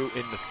he threw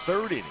in the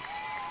 3rd inning.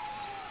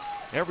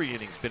 Every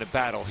inning's been a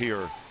battle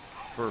here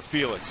for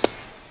Felix.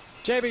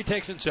 JB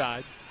takes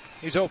inside.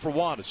 He's 0 for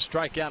 1. A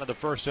strikeout in the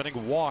 1st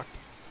inning, walked,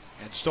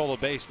 and stole a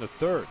base in the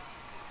 3rd.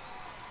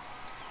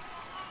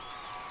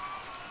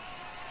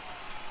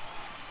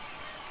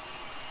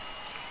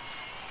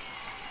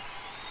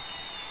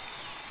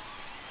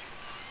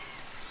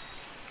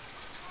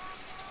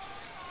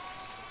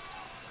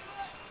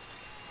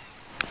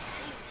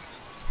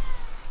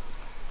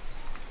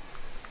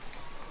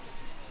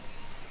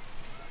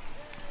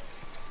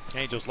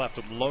 Angels left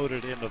him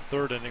loaded in the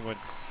 3rd inning when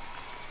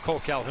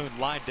Cole Calhoun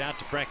lined out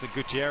to Franklin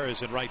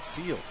Gutierrez in right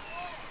field.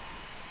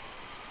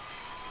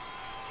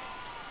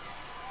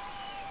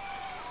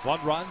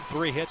 1 run,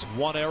 3 hits,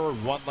 1 error,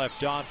 1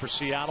 left on for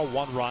Seattle.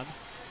 1 run,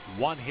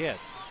 1 hit,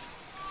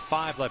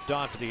 5 left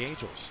on for the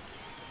Angels.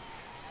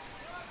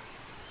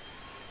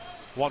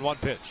 1-1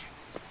 pitch.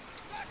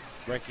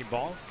 Breaking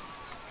ball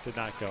did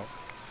not go.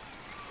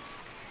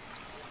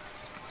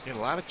 And a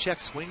lot of check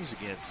swings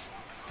against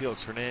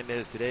Felix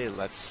Hernandez today.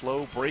 That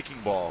slow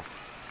breaking ball,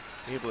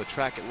 able to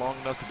track it long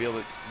enough to be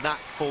able to not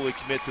fully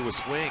commit to a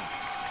swing.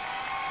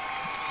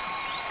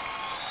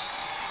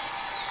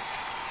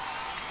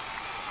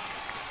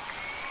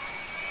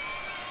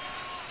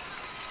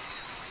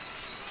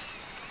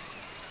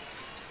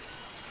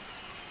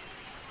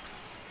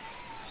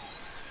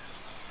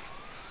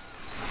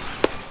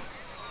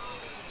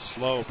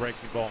 Slow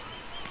breaking ball.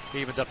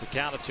 Evens up the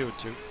count at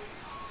 2-2.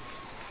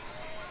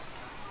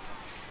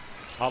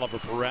 Oliver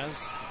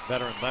Perez,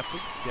 veteran lefty,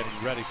 getting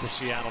ready for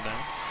Seattle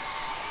now.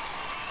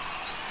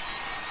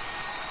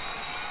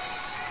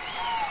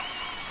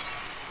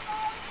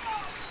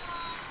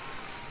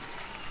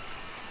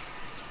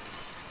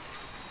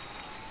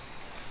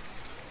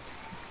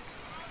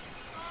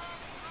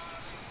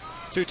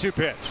 Two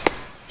pitch.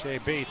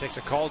 JB takes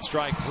a called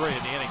strike 3,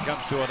 and the inning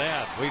comes to an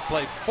end. We've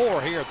played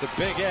 4 here at the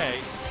Big A.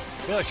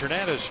 Felix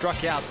Hernandez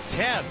struck out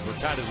 10. We're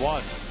tied at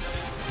 1.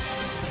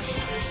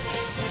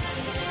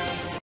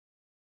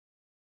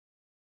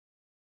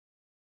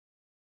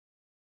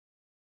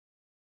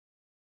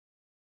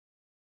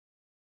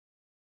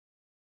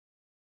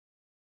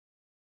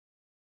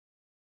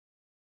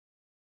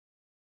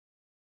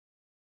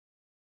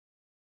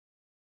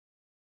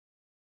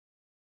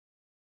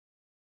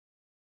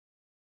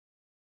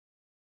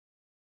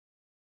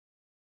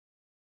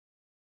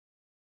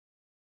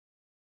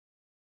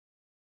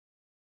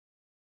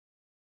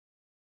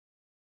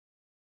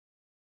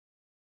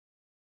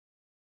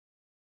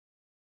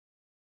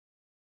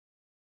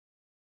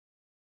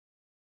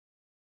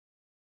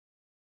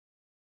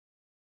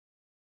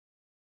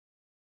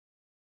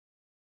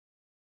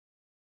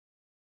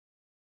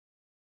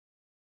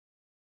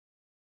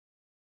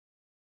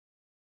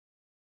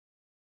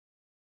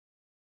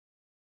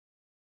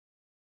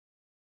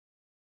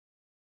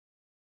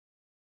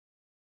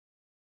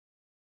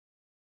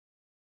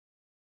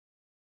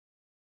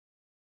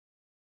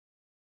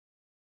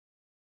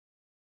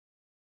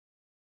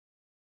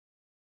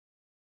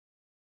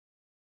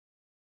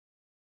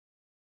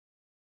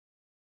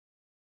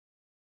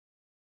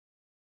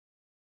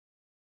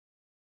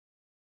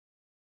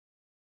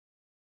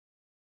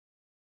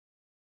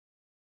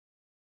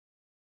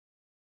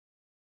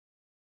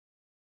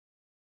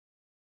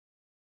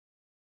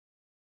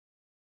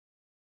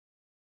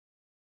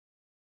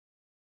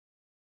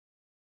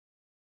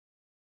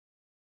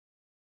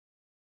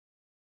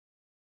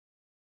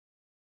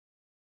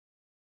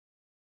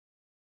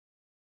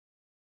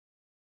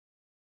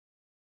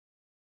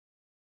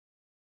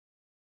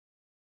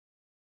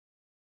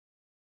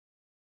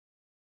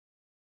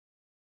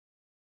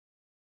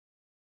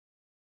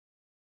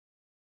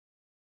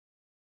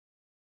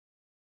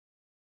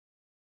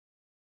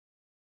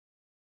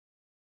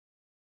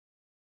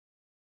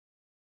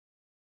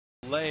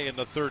 Lay in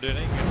the 3rd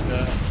inning, and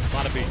a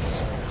lot of bees.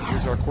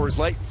 Here's our Coors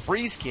Light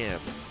freeze cam.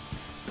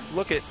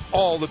 Look at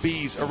all the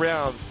bees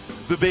around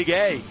the Big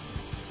A.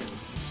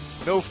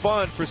 No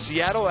fun for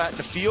Seattle out in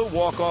the field,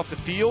 walk off the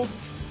field.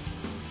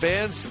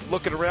 Fans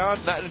looking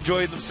around, not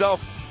enjoying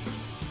themselves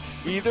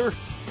either.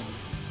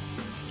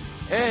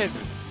 And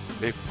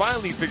they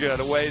finally figured out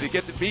a way to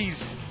get the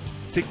bees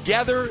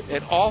together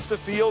and off the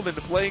field and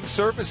the playing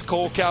surface.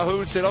 Cole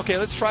Calhoun said, okay,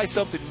 let's try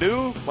something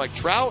new, like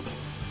trout.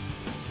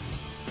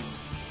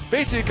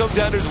 Basically, it comes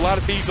down, there's a lot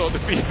of bees on the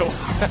field.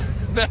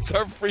 That's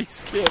our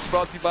freeze cam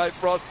brought to you by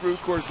Frost Brew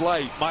Coors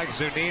Light. Mike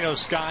Zunino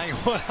skying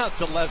one out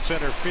to left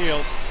center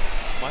field.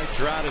 Mike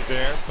Trout is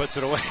there, puts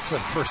it away for the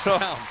first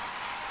down.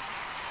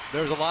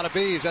 There's a lot of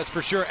bees, that's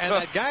for sure. And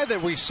that guy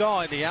that we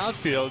saw in the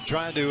outfield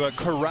trying to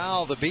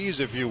corral the bees,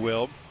 if you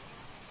will,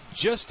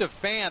 just a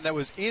fan that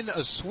was in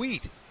a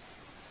suite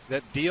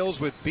that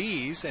deals with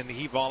bees, and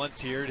he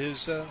volunteered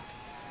his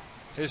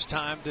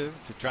time to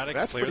try to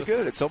That's clear pretty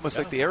good. It's almost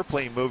like the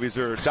airplane movies,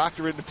 or a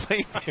doctor in the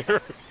plane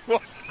here.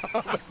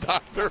 I'm a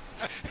doctor.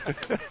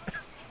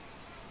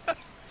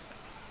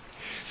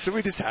 So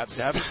we just happen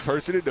to have a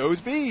person who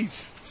knows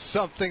bees.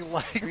 Something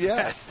like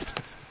Yes.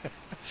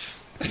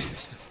 that.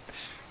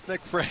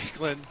 Nick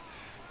Franklin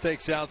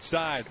takes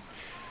outside.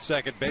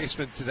 Second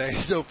baseman today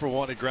is 0 for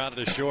 1 and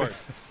grounded to short.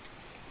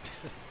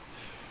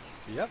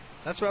 Yep,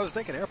 that's what I was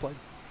thinking, airplane.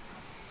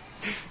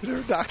 Is there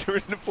a doctor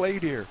in the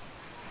plane here?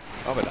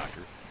 I'm a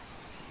doctor.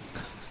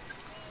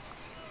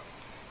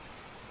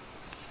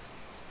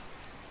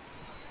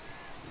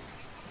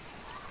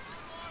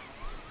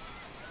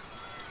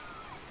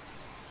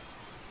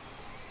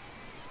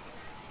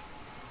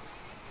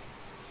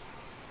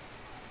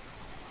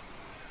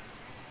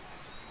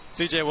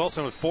 C.J.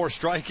 Wilson with 4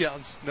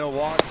 strikeouts, no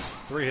walks,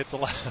 3 hits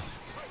allowed.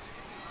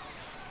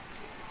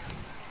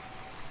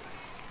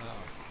 Oh,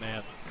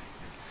 man.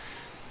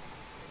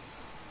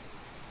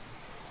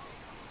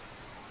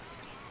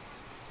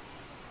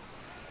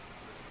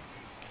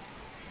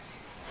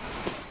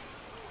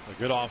 A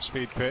good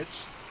off-speed pitch.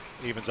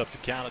 Evens up the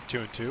count at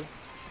 2-2.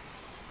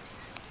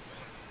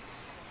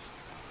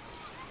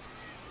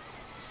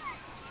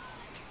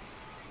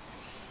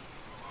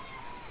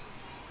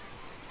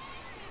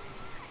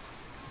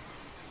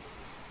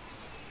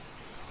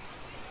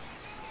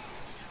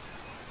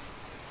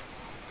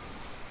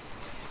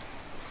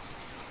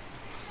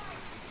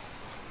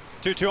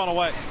 Two on the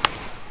way.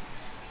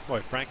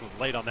 Boy, Franklin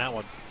late on that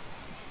one.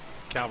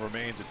 Count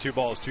remains at 2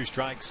 balls, 2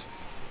 strikes.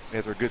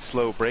 After a good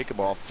slow breaking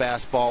ball,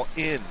 fastball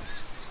in.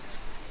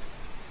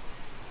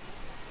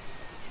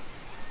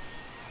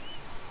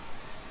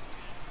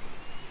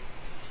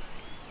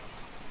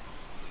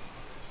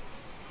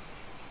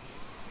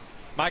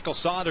 Michael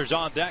Saunders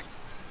on deck.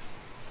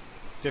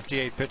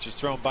 58 pitches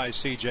thrown by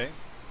CJ.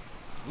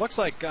 Looks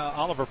like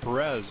Oliver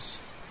Perez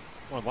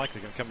more than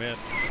likely going to come in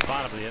at the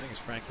bottom of the inning, as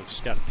Franklin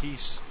just got a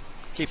piece.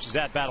 Keeps his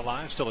at bat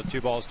alive, still at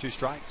 2 balls, 2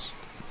 strikes.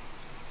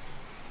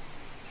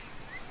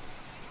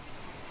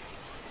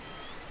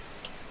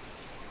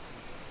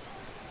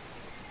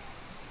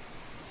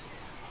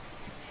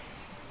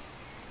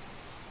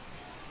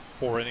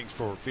 4 innings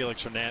for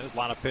Felix Hernandez. A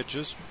lot of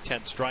pitches,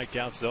 10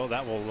 strikeouts though.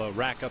 That will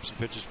rack up some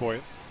pitches for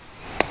you.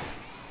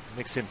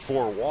 Mix in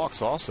 4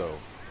 walks also.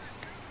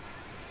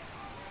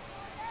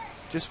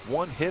 Just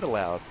 1 hit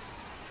allowed.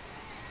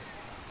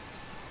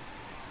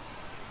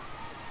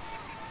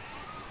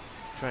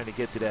 Trying to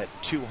get to that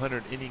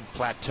 200 inning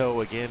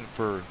plateau again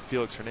for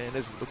Felix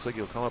Hernandez. It looks like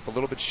he'll come up a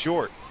little bit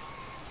short.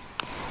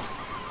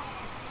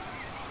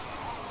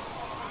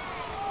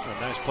 A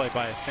nice play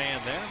by a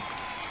fan there.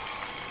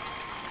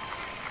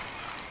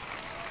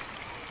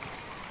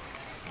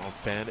 On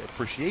Fan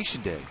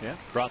Appreciation Day. Yeah,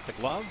 brought the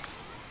glove.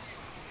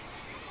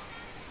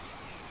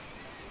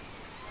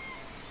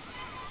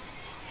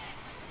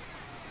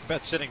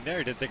 Bet sitting there,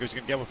 he didn't think he was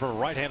going to get one from a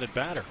right-handed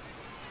batter.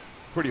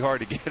 Pretty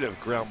hard to get a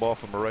ground ball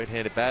from a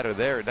right-handed batter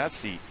there in that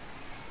seat.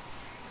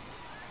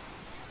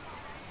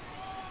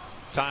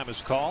 Time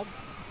is called.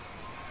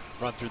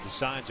 Run through the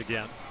signs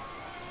again.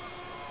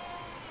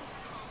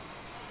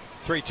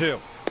 3-2.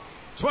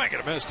 Swing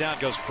and a miss. Down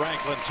goes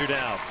Franklin. 2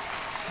 down.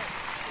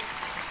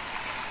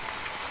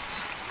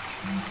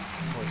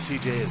 Well,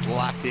 CJ is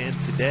locked in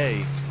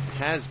today.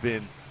 Has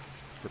been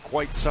for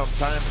quite some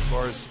time as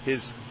far as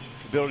his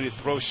ability to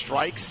throw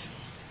strikes.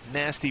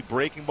 Nasty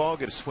breaking ball.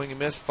 Get a swing and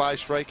miss. 5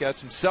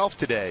 strikeouts himself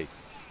today.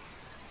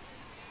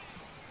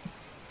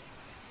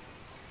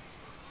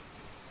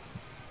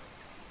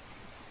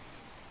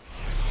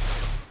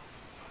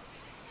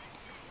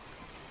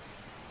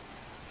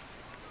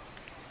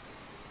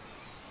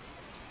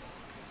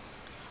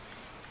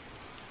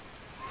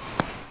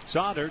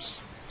 Saunders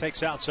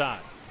takes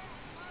outside.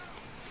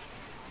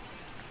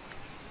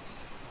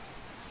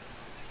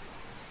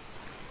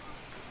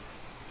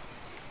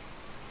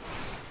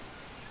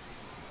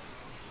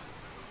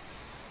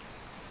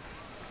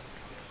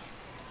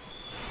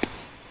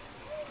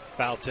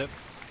 Foul tip.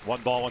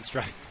 1 ball, 1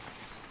 strike.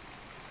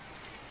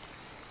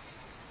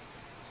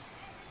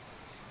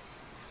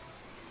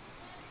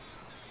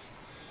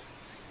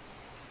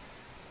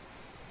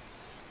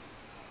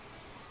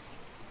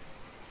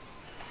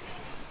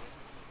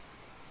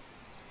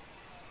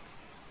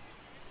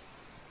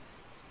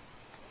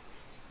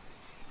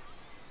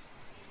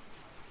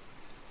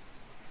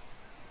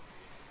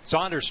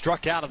 Saunders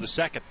struck out of the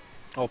second.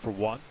 0 for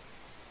 1.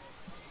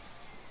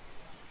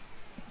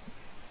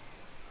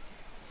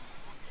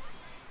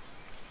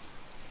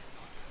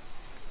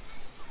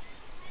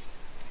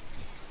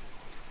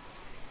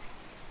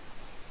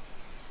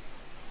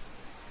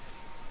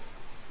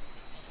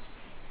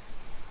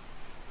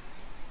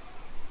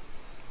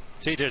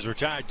 CJ's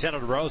retired 10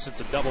 in a row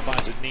since a double by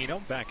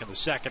Zunino back in the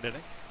 2nd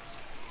inning.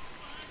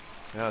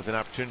 Now there's an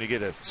opportunity to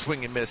get a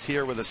swing and miss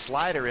here with a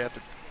slider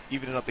after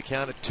evening up the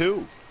count at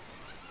 2.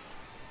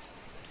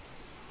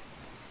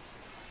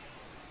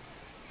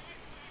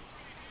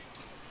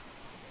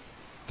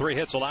 Three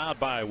hits allowed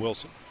by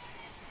Wilson.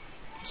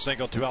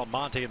 Single to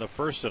Almonte in the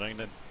 1st inning,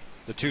 then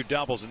the 2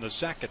 doubles in the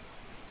 2nd.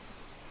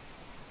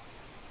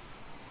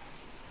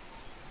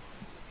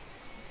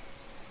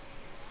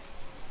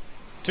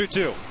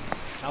 Two.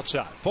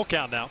 Outside. Full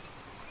count now.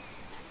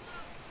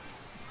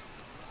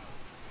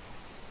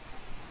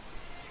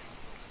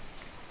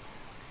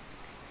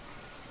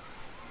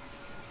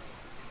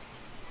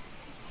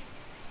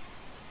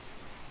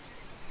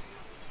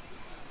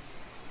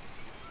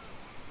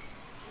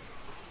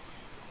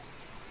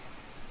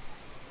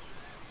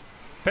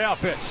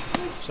 Payoff pitch.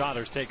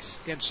 Saunders takes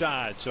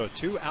inside, so a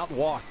 2-out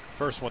walk.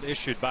 First one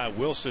issued by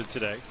Wilson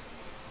today.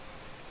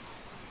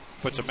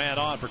 Puts a man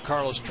on for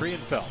Carlos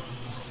Trienfeld.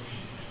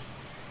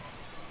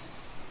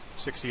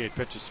 68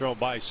 pitches thrown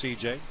by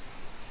CJ.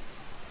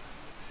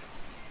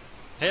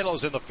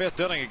 Halos in the 5th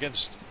inning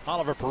against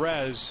Oliver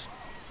Perez,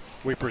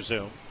 we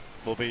presume.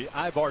 Will be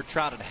Ivar,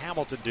 Trout, and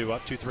Hamilton due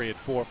up 2, 3, and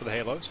 4 for the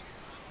Halos.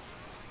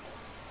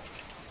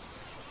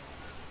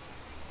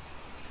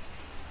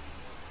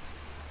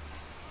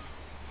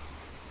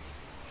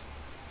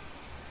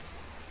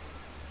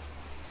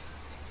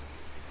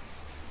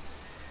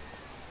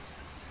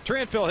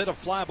 Trienfeld hit a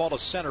fly ball to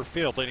center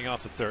field leading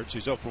off the 3rd, so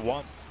he's 0 for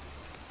 1.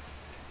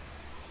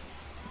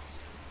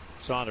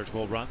 Saunders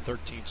will run.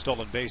 13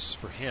 stolen bases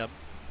for him.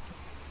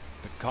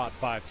 Been caught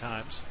 5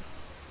 times.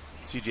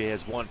 CJ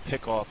has 1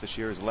 pickoff this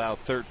year. Has allowed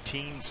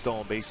 13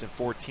 stolen bases in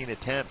 14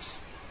 attempts.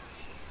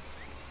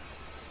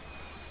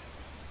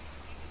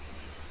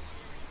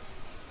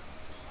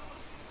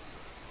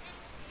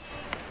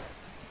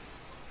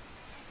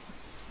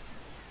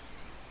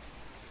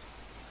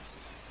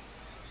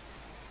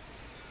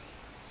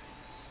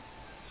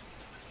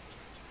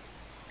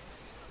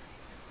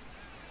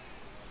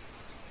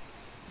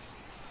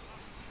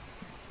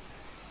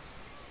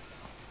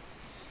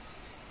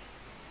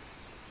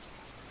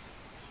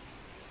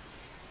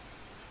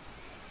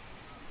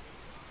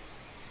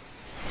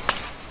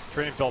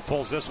 Trienfeld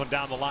pulls this one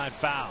down the line,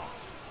 foul.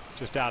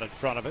 Just out in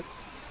front of it.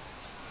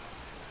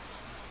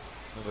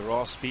 Another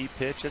raw speed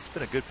pitch. That's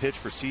been a good pitch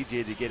for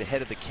CJ to get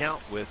ahead of the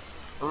count with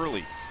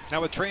early.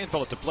 Now with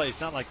Trienfeld at the plate,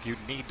 it's not like you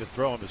need to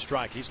throw him to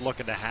strike. He's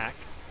looking to hack.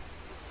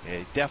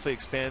 Yeah, definitely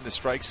expand the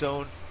strike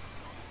zone.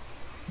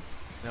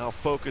 Now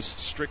focus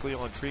strictly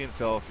on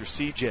Trienfeld if you're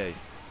CJ.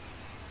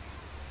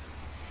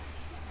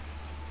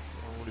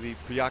 Don't want to be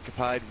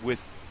preoccupied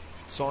with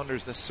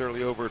Saunders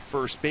necessarily over at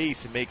first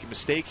base and make a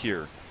mistake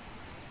here.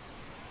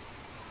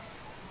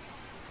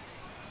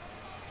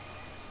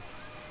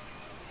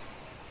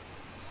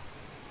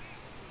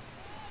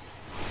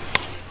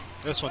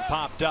 This one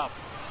popped up.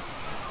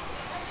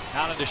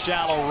 Out into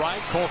shallow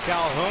right. Cole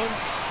Calhoun,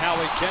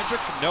 Howie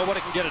Kendrick. Nobody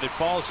can get it. It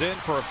falls in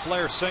for a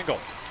flare single.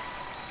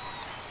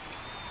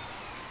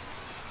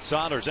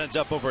 Saunders ends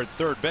up over at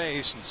third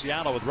base, and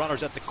Seattle with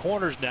runners at the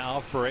corners now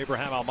for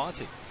Abraham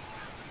Almonte.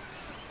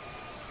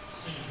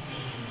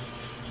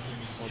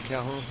 Well,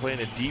 Calhoun playing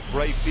a deep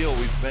right field.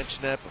 We've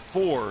mentioned that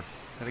before.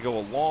 Going to go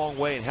a long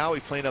way, and Howie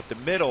playing up the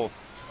middle.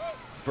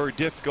 Very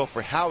difficult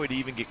for Howie to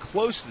even get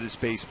close to this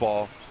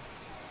baseball.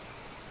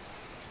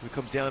 It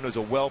comes down to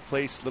a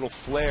well-placed little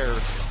flare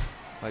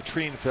by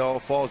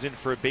Trienfeld. Falls in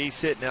for a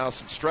base hit. Now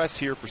some stress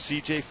here for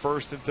CJ,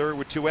 first and third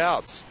with 2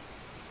 outs.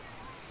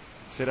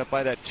 Set up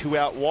by that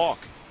 2-out walk.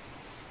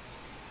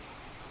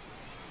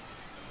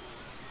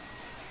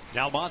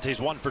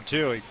 Almonte's 1 for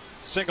 2. He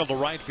singled to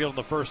right field in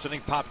the first inning,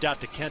 popped out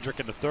to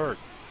Kendrick in the third.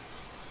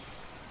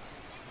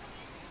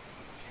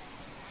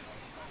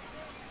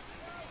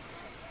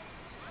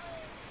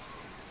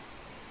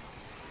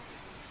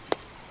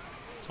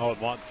 Oh,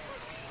 1.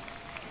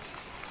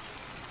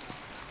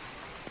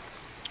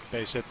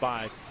 Base hit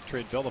by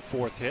Trienfeld, the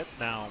 4th hit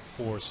now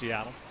for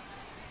Seattle.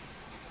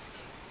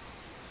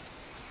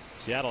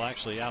 Seattle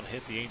actually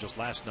out-hit the Angels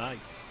last night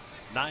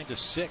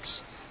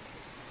 9-6,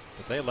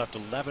 but they left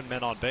 11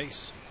 men on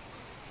base.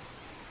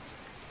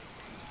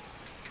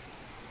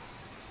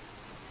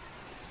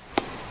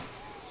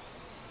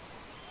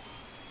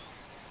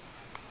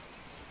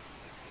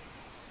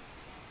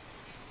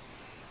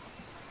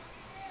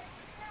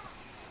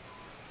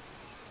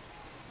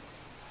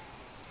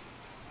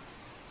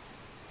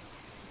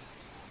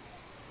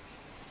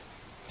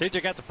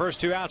 TJ got the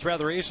first 2 outs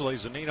rather easily.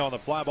 Zunino on the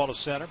fly ball to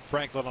center.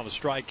 Franklin on a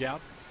strikeout.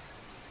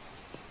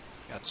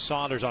 Got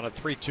Saunders on a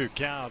 3-2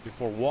 count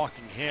before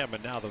walking him,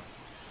 and now the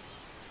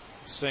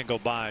single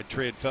by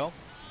Trienfeld.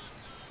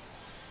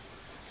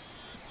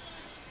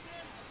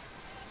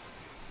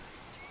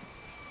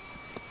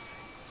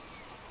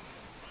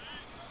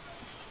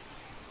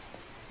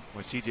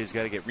 Well, CJ's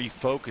got to get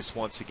refocused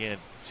once again.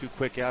 2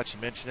 quick outs. You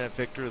mentioned that,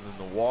 Victor. Then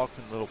the walk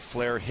and the little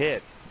flare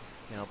hit.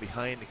 Now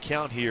behind the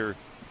count here.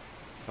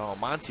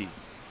 Almonte.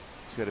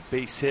 He's got a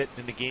base hit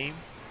in the game.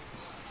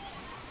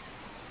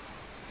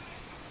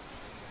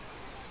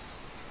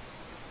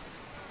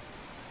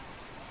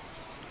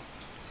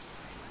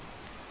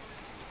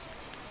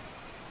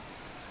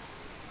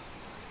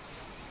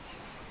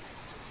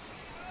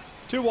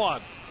 Two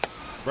 1.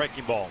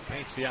 Breaking ball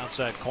paints the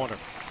outside corner.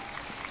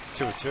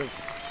 2-2.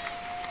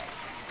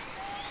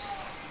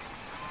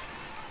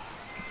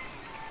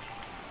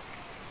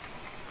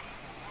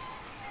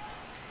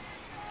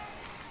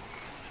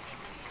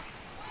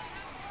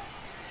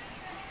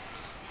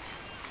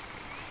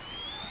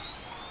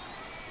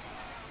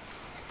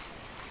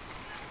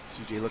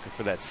 CJ looking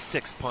for that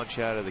 6th punch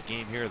out of the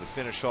game here to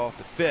finish off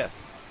the 5th.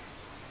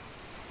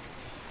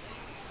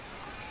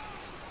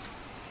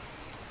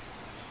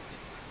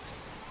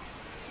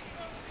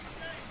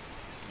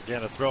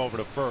 Again, a throw over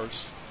to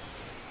first.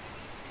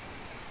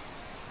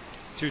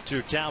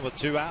 2-2 count with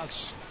 2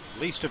 outs.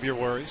 Least of your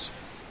worries.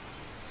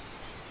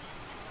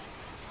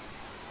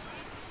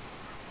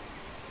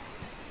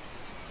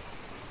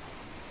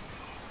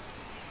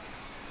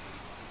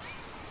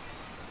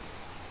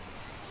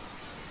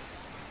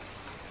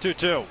 Did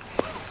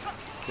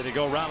he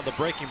go around with the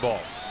breaking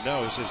ball?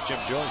 No, says Jim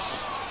Joyce.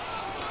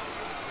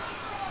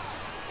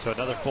 So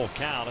another full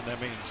count, and that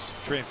means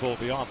Trienfeld will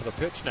be on for the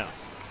pitch now.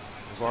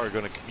 We're already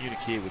going to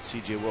communicate with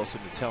CJ Wilson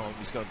to tell him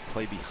he's going to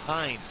play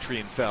behind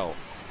Trienfeld.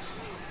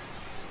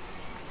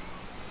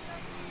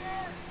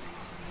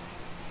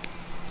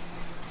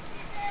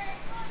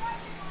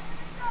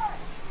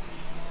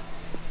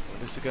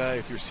 This is the guy,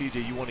 if you're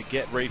CJ, you want to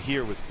get right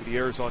here with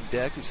Gutierrez on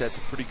deck, who's had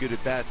some pretty good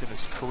at-bats in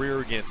his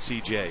career against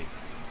CJ.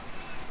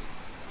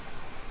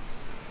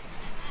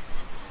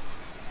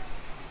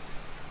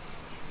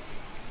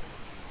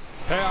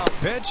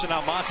 Payoff pitch, and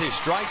Almonte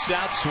strikes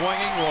out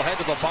swinging. We'll head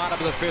to the bottom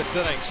of the 5th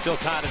inning. Still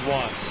tied at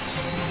 1.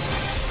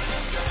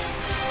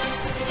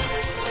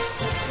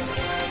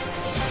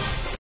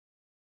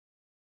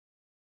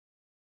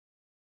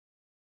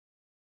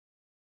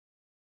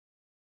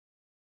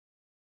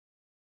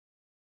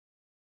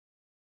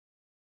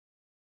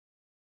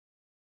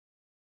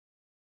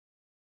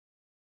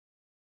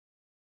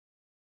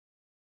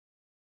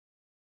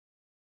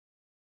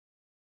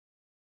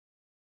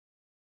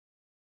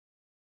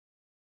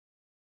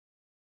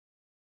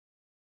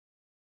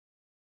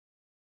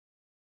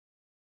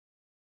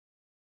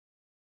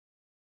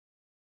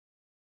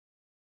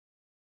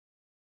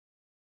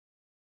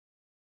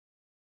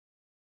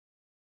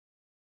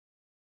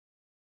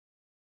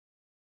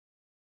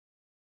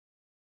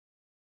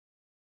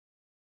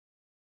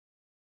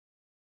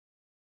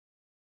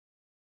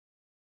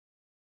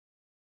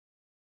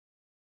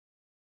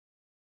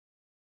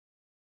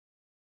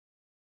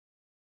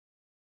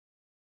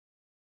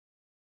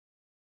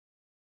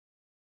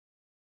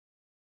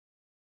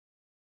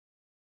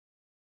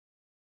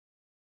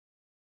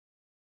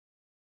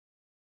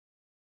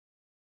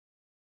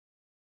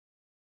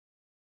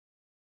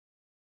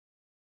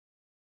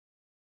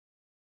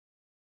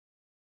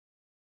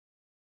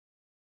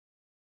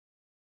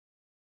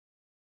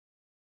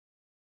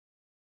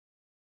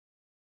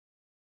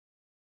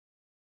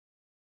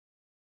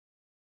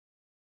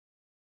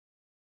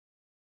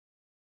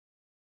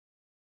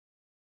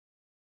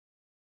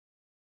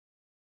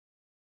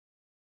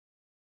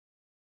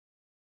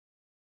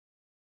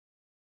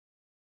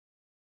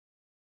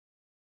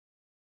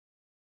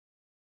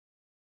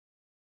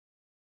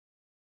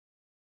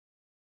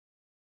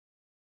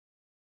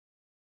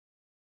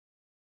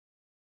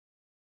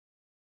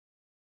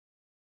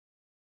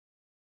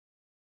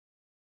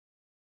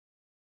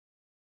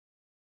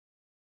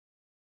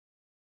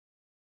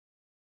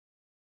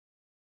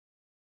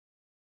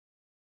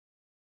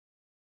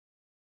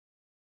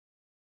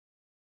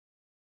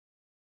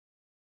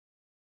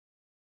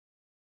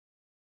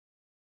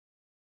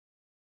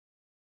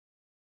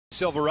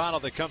 Silverado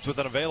that comes with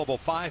an available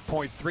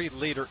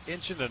 5.3-liter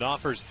engine and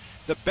offers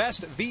the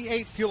best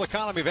V8 fuel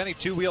economy of any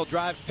two-wheel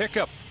drive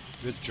pickup.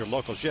 Visit your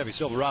local Chevy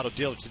Silverado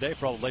dealer today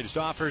for all the latest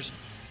offers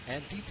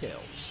and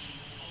details.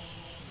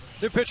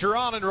 New pitcher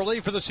on in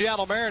relief for the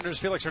Seattle Mariners.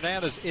 Felix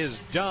Hernandez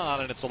is done,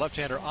 and it's the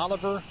left-hander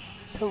Oliver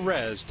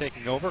Perez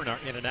taking over.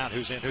 In and out,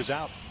 who's in, who's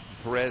out.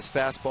 Perez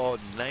fastball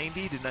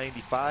 90 to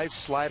 95,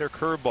 slider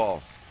curveball.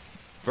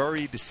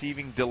 Very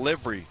deceiving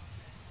delivery.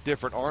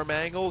 Different arm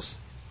angles,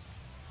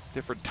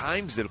 different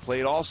times that it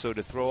played also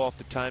to throw off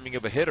the timing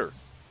of a hitter.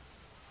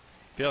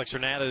 Felix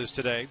Hernandez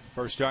today,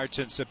 first start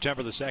since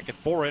September the 2nd,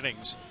 4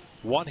 innings,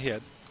 1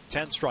 hit,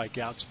 10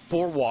 strikeouts,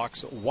 4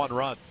 walks, 1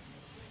 run.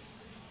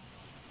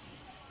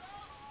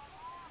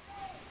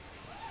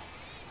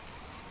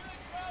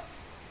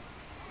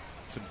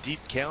 Some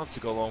deep counts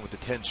to go along with the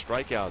 10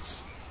 strikeouts.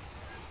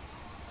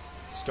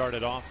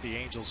 Started off the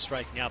Angels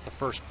striking out the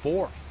first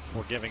 4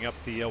 before giving up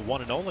the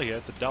one and only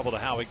hit, the double to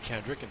Howie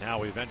Kendrick, and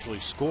Howie eventually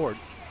scored.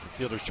 The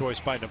fielder's choice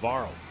by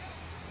Navarro.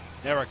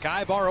 Eric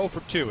Aybar 0 for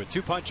 2 with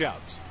 2 punch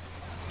outs.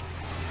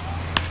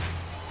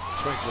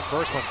 Swings the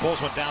first one,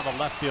 pulls one down the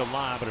left field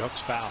line, but it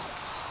hooks foul.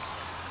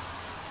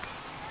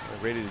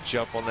 They're ready to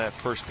jump on that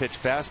first pitch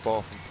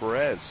fastball from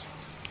Perez.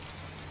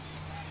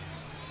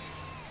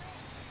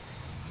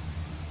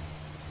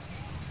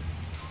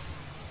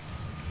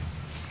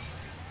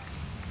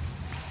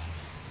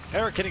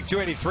 Eric hitting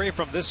 283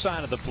 from this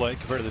side of the plate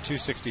compared to the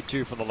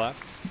 262 from the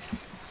left.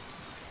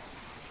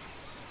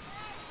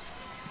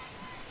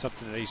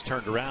 Something that he's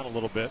turned around a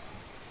little bit.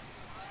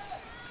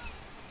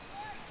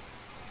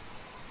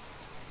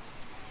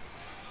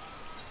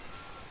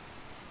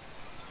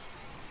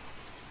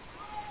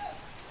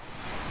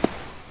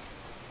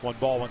 One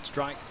ball, one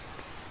strike.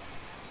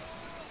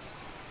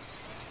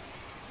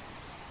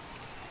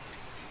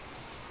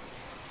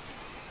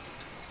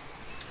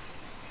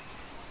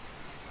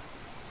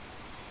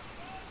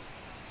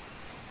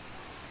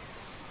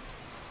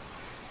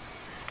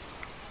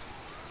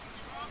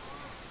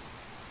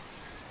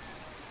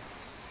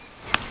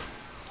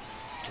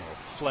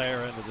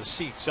 Flare into the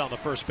seats on the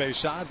first base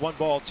side. 1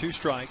 ball, 2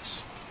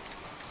 strikes.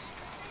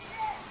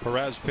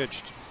 Perez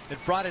pitched in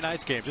Friday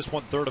night's game, just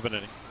 1/3 of an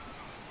inning.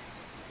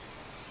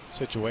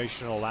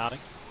 Situational outing.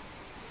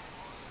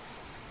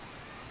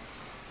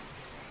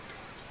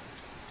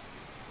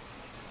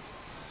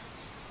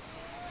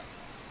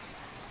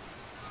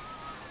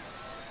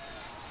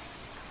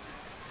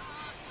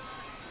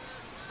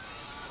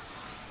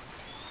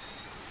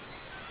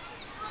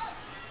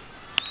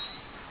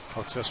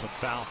 Hooks this one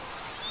foul.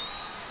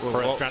 Well,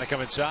 Perez trying to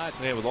come inside.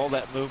 Yeah, with all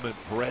that movement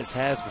Perez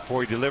has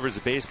before he delivers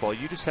the baseball,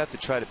 you just have to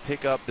try to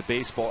pick up the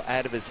baseball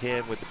out of his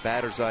hand with the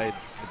batter's eye in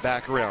the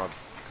back around,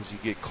 because you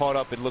get caught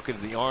up in looking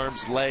at the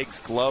arms, legs,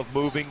 glove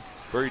moving.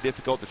 Very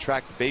difficult to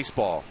track the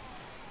baseball.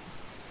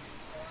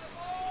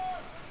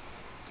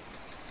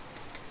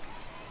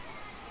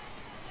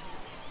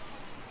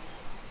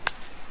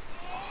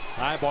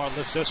 Aybar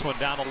lifts this one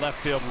down the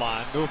left field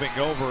line. Moving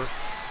over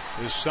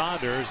is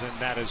Saunders, and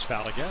that is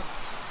foul again.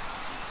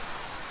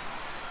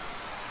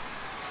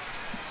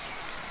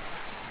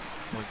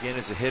 Well, again,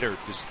 as a hitter,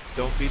 just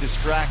don't be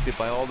distracted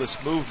by all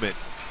this movement.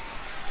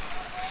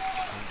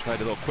 And try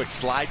to do a quick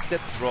slide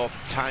step to throw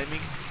off timing.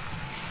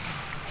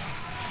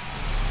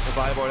 And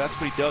Aybar, that's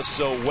what he does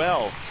so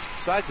well.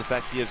 Besides the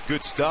fact he has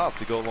good stuff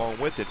to go along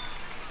with it.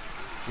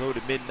 Low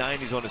to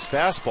mid-90s on his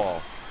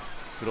fastball.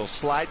 But he'll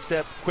slide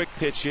step, quick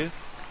pitch you.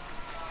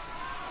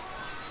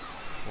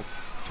 Will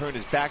turn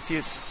his back to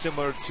you,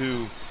 similar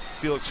to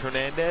Felix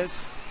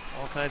Hernandez.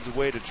 All kinds of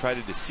way to try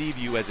to deceive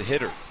you as a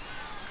hitter.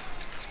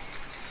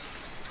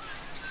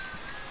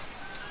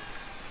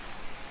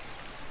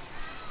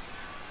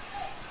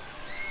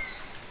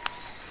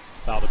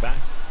 Fouled it back.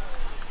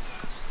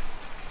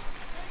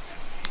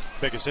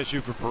 Biggest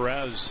issue for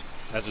Perez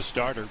as a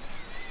starter,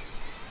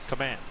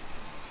 command.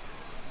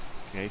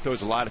 Yeah, he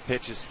throws a lot of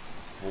pitches,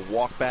 will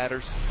walk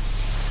batters.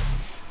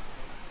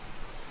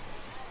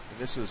 And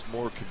this was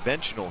more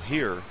conventional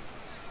here.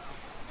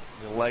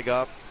 You'll leg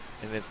up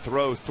and then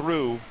throw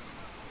through.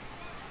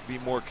 Be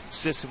more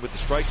consistent with the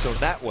strike zone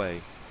that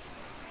way.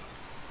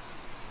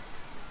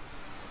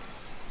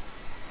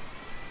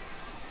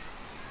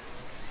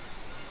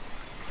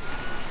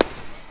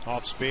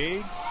 Off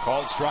speed,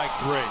 called strike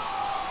 3.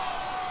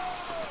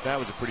 That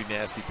was a pretty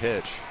nasty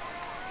pitch.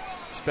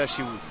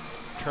 Especially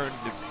turned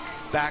it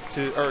back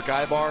to Eric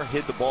Aybar,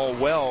 hit the ball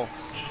well.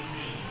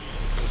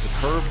 It was a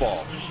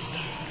curveball.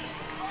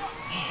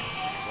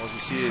 All you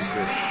see is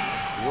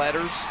the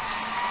letters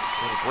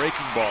and a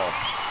breaking ball.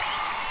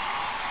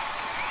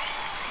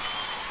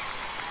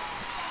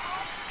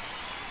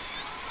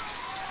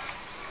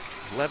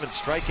 "11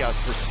 strikeouts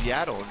for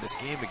Seattle in this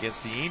game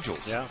against the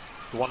Angels." Yeah,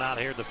 one out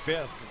here in the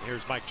 5th, and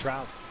here's Mike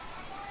Trout.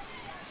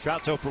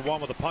 Trout 0 for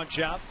 1 with a punch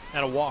out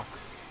and a walk.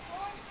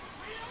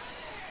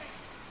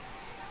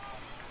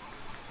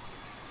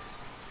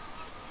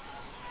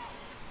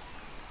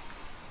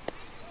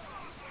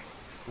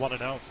 One and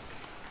 0.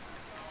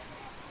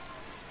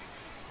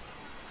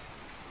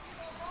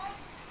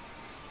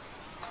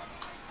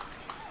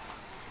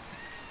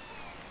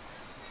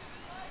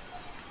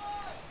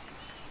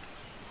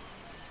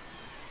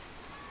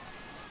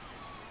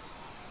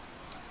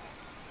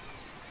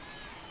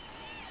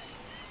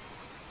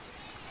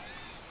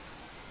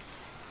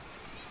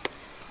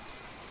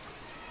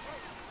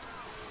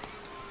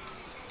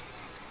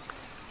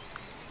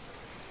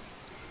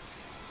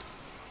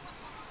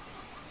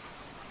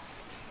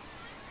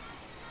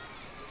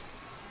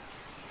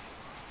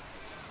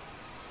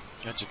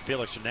 Mentioned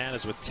Felix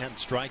Hernandez with 10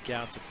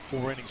 strikeouts and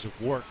 4 innings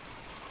of work.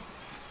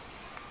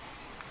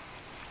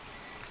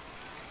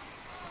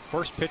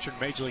 First pitcher in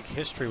Major League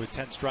history with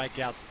 10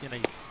 strikeouts in a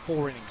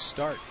 4-inning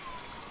start.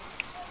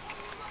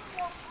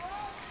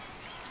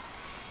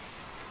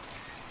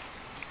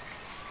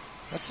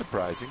 That's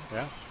surprising.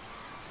 Yeah.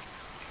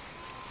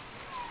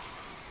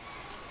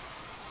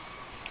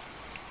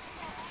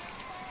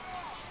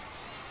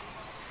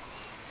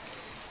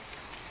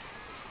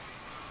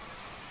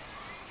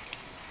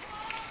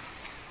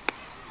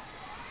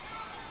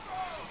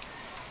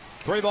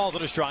 Three balls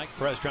and a strike.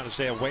 Perez trying to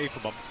stay away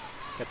from him.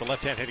 Got the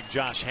left-hand hitting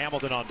Josh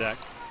Hamilton on deck.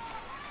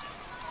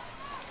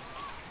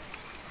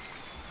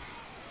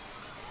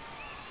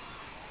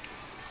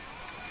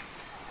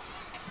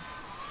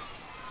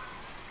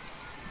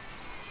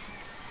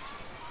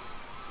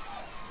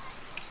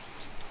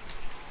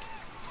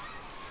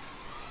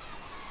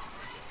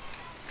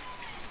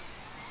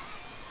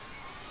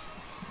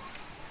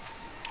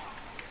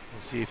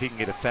 We'll see if he can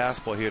get a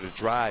fastball here to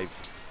drive.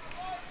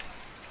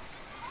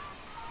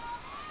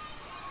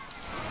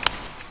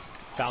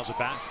 Fouls it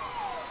back.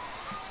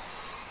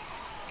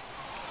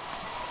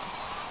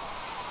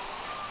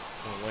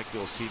 More likely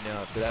we'll see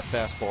now for that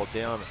fastball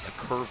down, a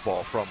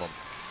curveball from him.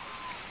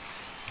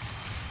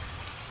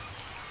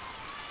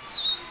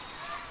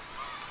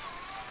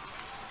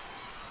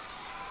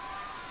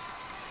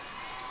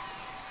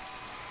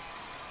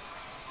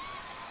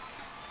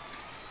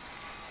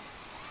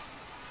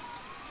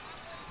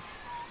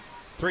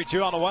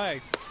 Three-two on the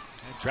way.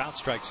 And Trout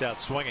strikes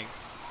out swinging.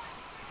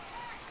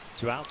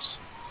 2 outs.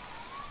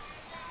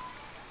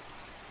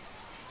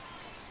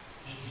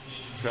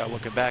 Trout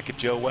looking back at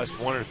Joe West,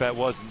 wondering if that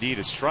was indeed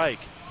a strike.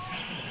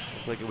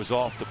 Looked like it was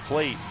off the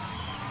plate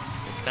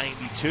at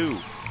 92.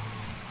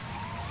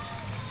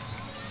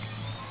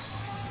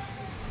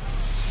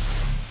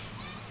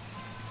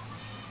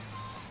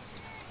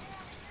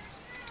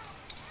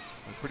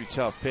 A pretty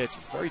tough pitch.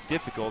 It's very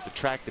difficult to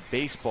track the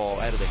baseball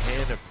out of the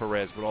hand of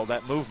Perez with all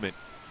that movement.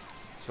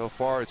 So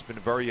far, it's been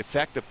very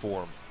effective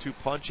for him. 2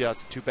 punch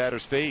outs and 2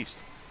 batters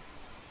faced.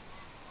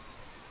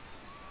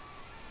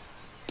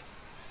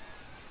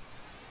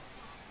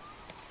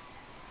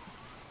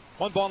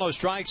 One ball, no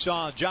strikes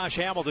on Josh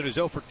Hamilton, who's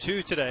 0 for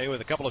 2 today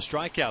with a couple of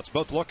strikeouts,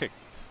 both looking.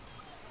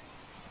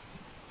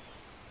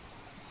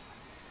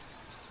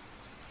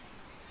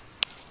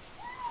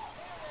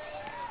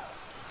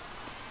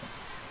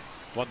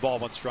 One ball,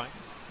 one strike.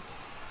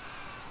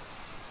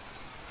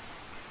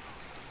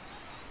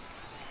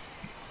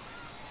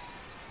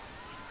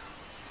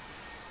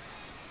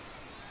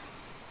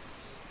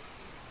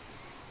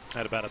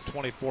 Had about a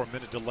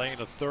 24-minute delay in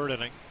the 3rd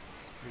inning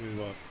due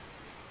to a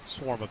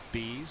swarm of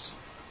bees.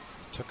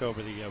 Took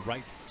over the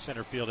right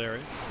center field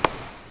area.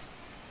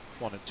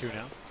 1 and 2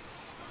 now.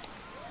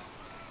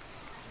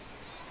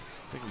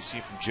 I think we've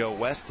seen from Joe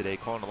West today,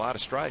 calling a lot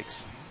of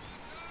strikes.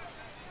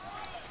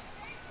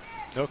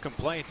 No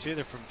complaints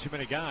either from too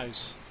many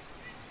guys.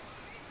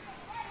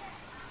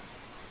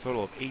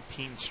 Total of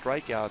 18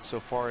 strikeouts so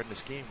far in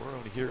this game. We're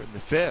only here in the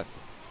 5th.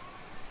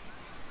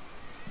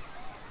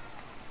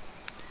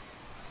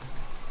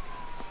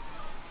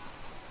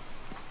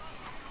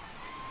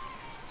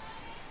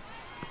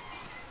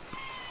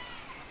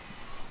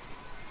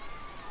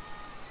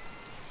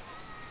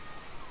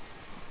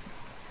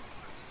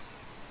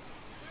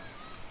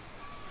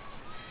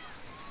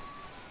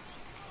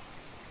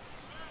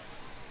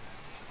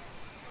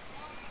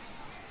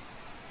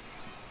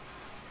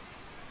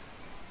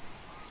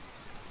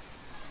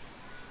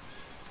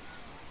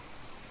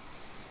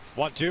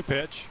 One-two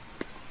pitch.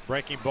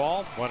 Breaking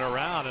ball went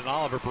around, and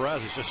Oliver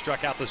Perez has just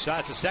struck out the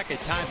side. It's the second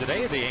time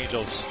today the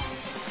Angels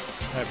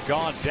have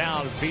gone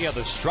down via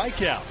the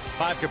strikeout.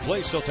 5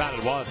 complete, still tied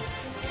at 1.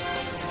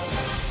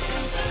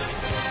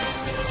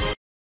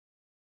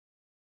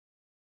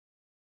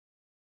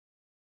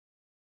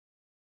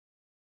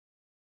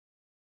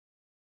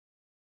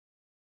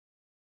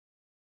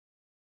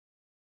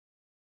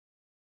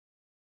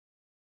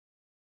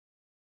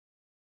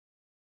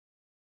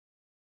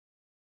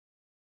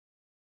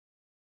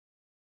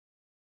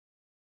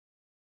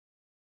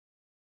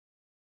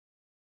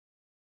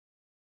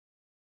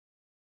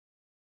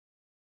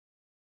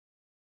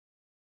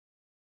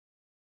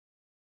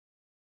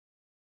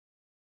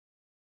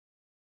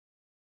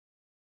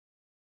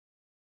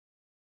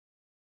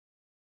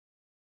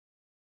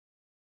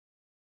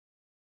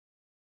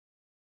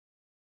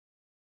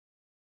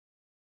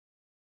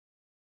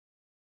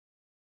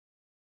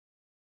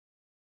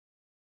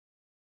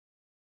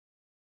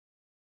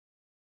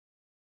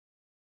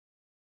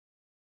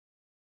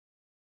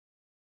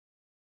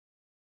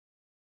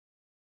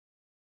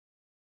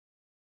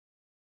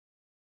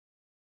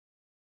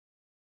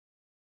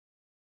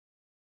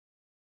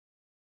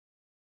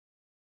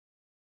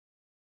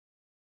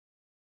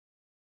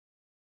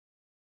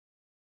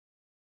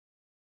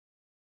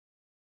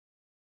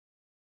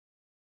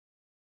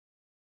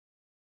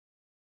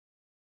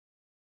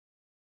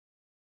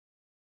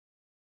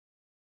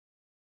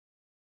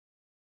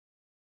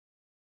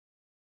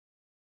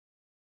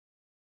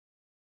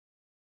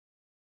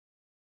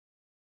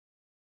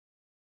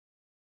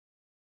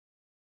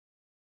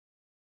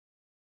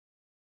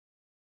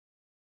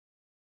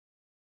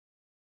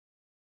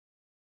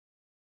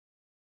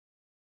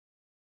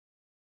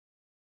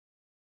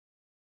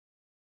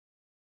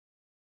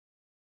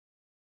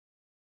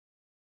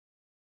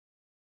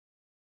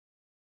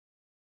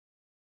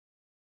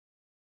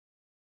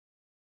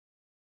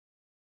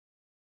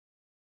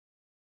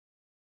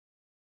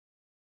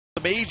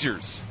 the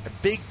majors. A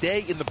big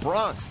day in the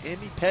Bronx.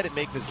 Andy Pettitte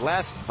making his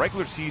last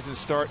regular season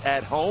start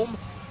at home.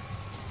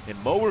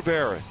 And Mo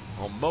Rivera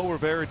on Mo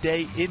Rivera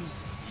Day in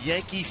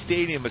Yankee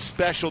Stadium. A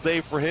special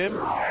day for him.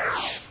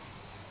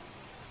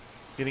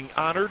 Getting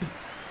honored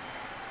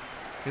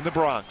in the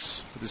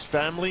Bronx with his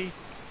family.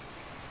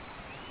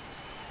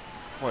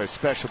 Boy, a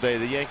special day.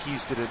 The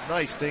Yankees did a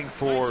nice thing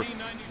for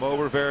Mo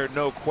Rivera,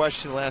 no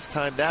question. Last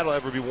time that'll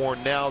ever be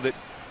worn now that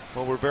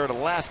Mo Rivera, the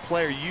last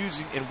player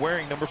using and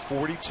wearing number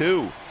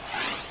 42.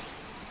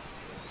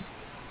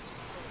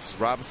 This is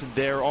Robinson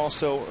there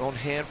also on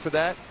hand for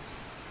that.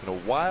 And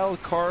a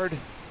wild card,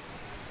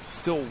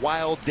 still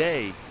wild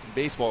day in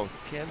baseball.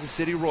 Kansas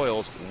City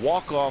Royals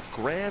walk-off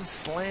grand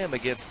slam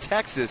against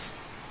Texas.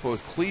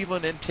 Both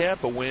Cleveland and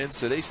Tampa win,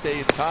 so they stay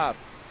in top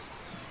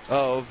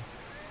of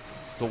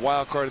the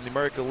wild card in the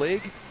American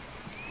League.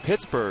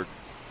 Pittsburgh,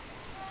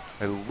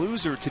 a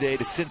loser today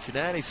to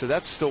Cincinnati, so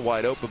that's still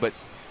wide open. But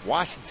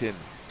Washington,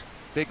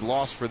 big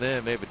loss for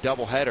them. They have a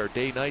doubleheader,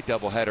 day-night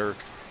doubleheader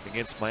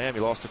against Miami.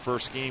 Lost the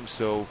first game,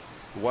 so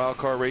the wild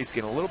card race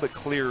getting a little bit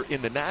clearer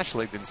in the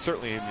National League than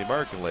certainly in the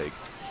American League.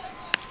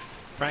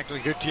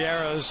 Franklin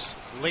Gutierrez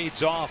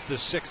leads off the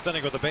 6th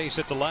inning with a base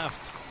hit to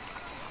left.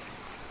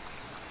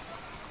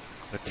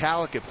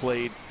 Metallica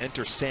played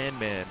Enter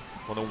Sandman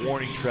on the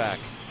warning track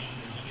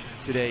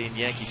today in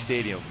Yankee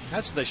Stadium.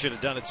 That's what they should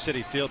have done at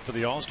Citi Field for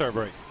the All-Star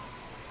break.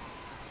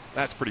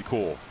 That's pretty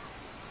cool.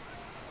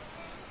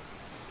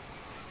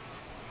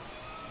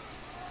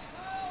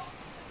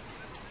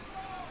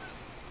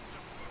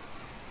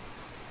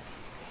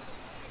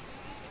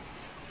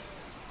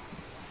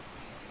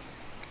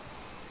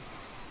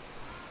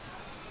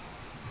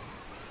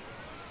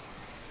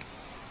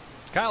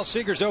 Kyle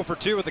Seager's 0 for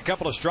 2 with a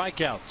couple of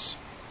strikeouts.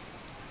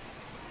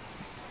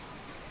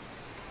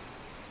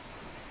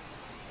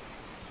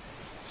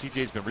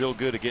 CJ's been real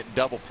good at getting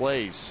double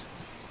plays.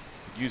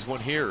 Use one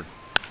here.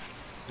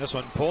 This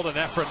one pulled an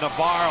effort.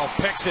 Navarro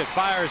picks it,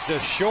 fires to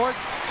short.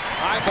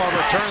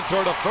 Ibar return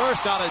throw to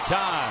first, out of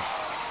time.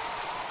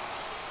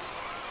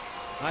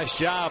 Nice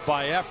job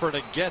by Effort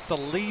to get the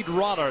lead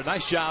runner.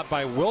 Nice job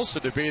by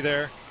Wilson to be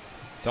there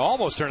to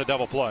almost turn a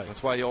double play.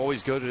 That's why you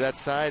always go to that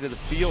side of the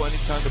field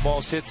anytime the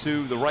ball's hit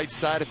to the right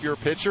side if you're a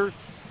pitcher.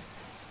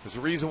 There's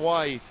a reason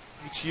why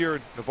each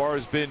year Navarro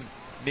has been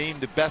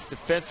named the best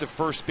defensive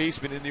first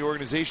baseman in the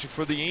organization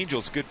for the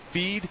Angels. Good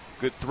feed,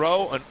 good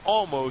throw, and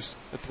almost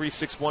a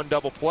 3-6-1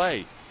 double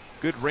play.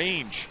 Good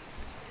range.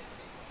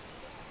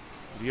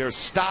 Here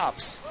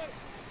stops.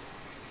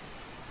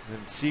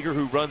 And Seager,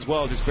 who runs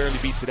well, just barely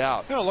beats it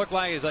out. You know, it looked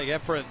like it's like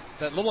Efren,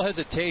 that little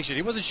hesitation.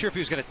 He wasn't sure if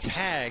he was going to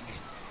tag.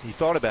 He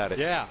thought about it.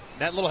 Yeah,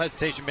 that little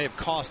hesitation may have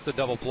cost the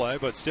double play,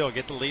 but still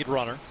get the lead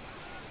runner.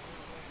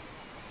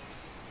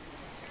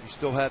 You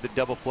still have the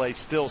double play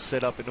still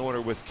set up in order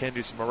with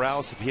Kendrys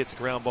Morales. If he hits a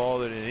ground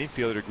ball in an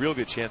infield, a real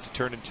good chance of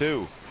turning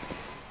 2.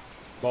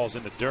 Ball's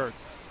in the dirt.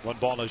 1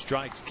 ball, no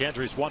strikes.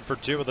 Kendrys 1 for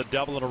 2 with a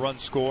double and a run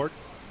scored.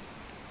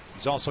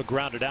 He's also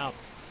grounded out.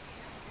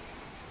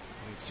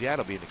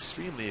 Seattle being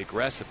extremely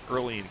aggressive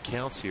early in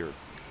counts here.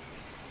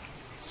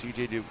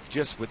 CJ did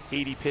just with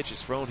 80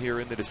 pitches thrown here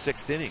into the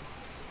 6th inning.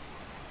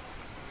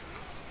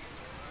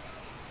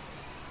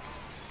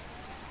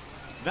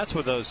 And that's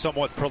with a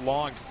somewhat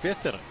prolonged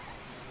 5th inning.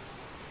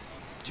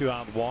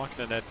 2-out walk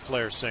and that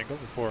flare single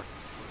before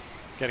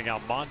getting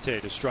Almonte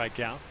to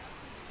strike out.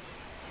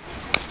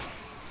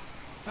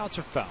 Outs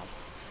are foul.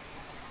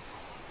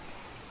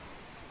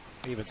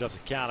 Evens up the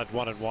count at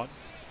 1-1.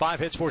 5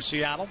 hits for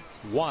Seattle,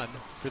 1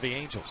 for the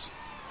Angels.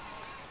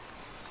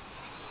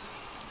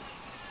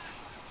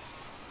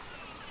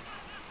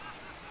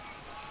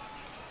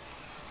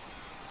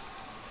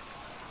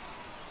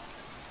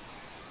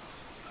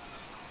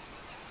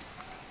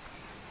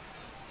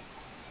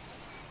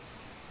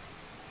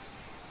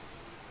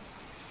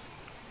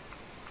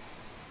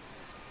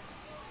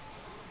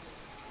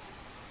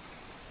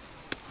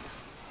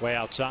 Way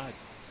outside.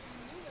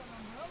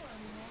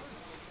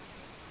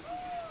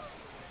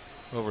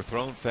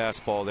 Overthrown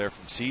fastball there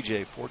from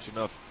CJ. Fortunate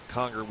enough,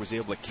 Conger was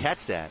able to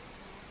catch that.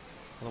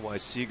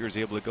 Otherwise, Seager's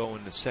able to go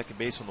into second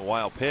base on the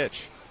wild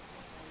pitch.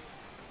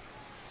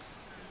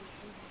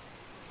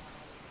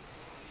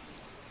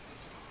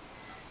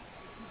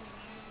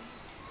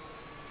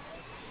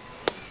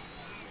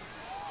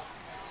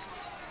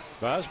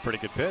 Well, that was a pretty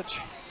good pitch.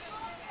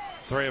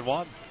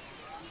 3-1.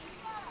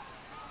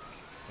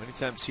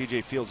 Anytime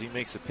CJ feels he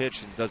makes a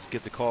pitch and doesn't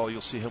get the call,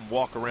 you'll see him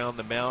walk around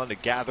the mound to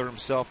gather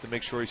himself to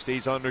make sure he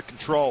stays under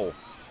control.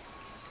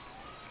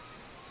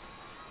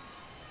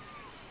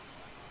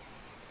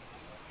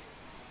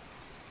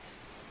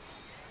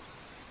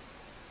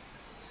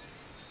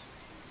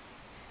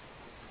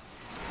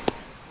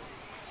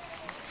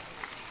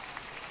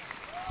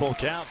 Full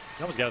count.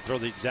 You almost got to throw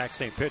the exact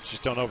same pitch,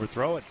 just don't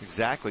overthrow it.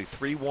 Exactly.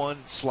 3-1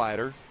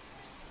 slider.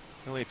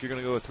 Only if you're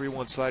going to go a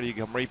 3-1 slider, you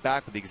come right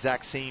back with the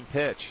exact same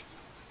pitch.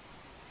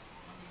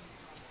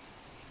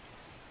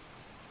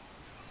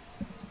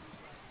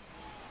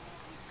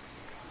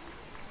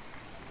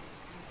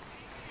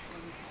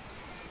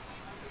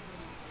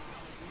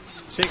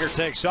 Seager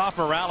takes off.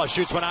 Morales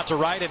shoots one out to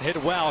right and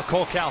hit well.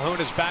 Cole Calhoun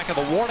is back on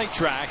the warning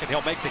track, and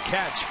he'll make the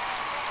catch.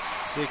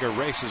 Seager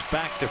races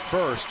back to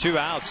first. 2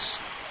 outs.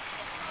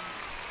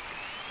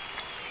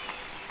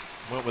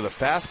 Went with a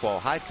fastball,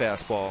 high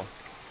fastball.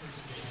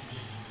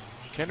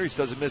 Kendricks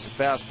doesn't miss a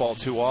fastball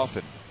too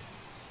often.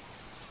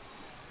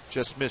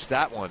 Just missed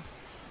that one.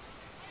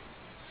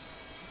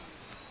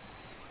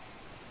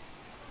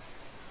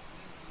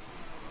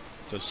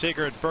 So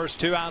Seager at first,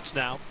 2 outs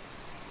now.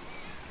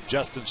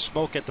 Justin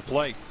Smoak at the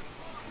plate.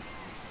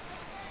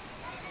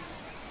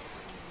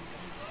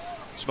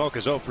 Smoak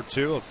is 0 for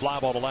 2. A fly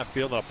ball to left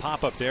field and a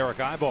pop up to Eric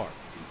Ibar.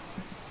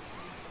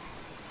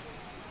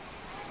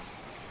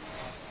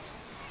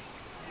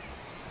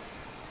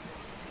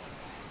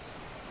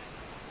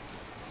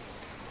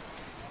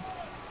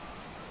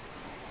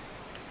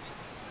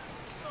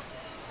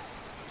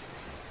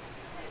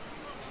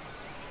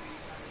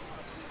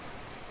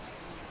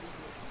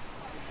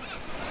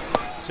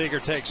 Seager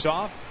takes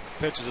off,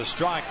 pitches a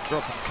strike,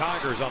 throw from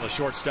Congers on the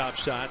shortstop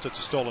side, so it's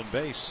a stolen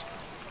base.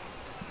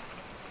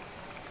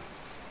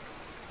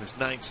 There's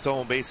 9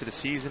 stolen base of the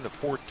season, the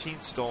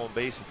 14th stolen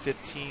base in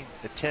 15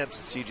 attempts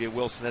that C.J.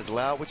 Wilson has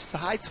allowed, which is a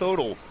high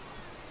total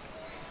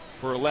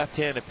for a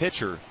left-handed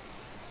pitcher.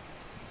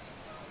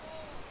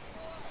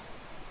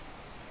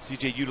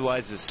 C.J.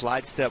 utilizes his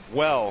slide step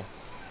well.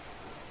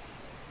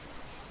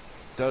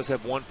 Does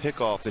have 1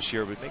 pickoff this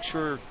year, but make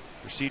sure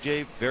for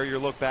C.J., vary your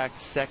look back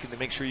to second to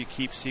make sure you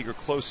keep Seager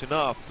close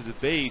enough to the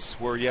base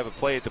where you have a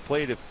play at the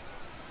plate if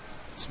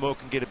Smoak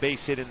can get a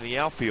base hit in the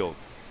outfield.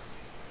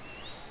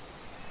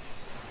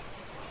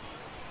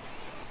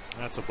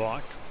 That's a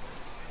balk.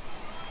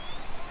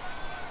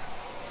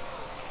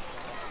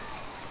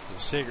 So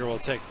Seager will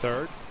take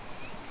third.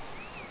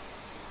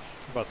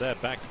 How about that?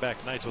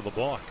 Back-to-back nights with a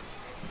balk.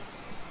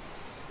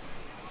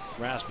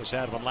 Rasmus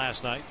had one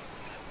last night.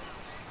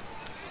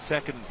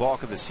 Second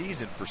balk of the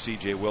season for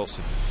C.J.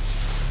 Wilson.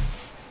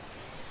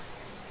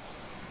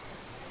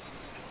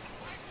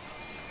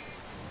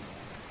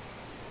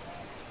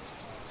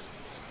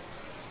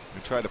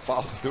 We tried to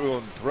follow through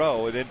on the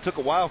throw, and it took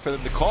a while for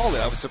them to call it.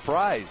 I was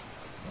surprised,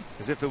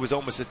 as if it was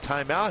almost a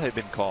timeout had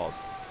been called.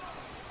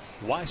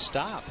 Why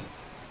stop?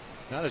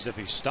 Not as if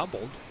he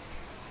stumbled.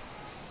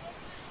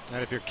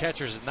 And if your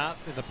catcher is not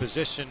in the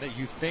position that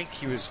you think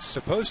he was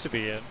supposed to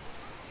be in,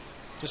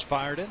 just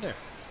fire it in there.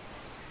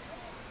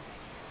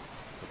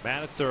 The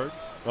man at third,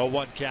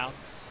 0-1 count.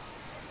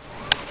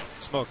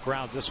 Smoak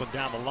grounds this one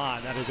down the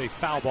line. That is a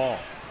foul ball.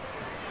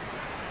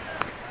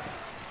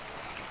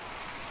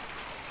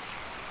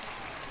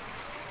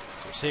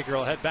 So Seager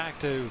will head back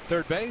to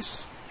third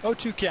base.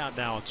 0-2 count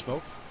now on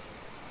Smoak.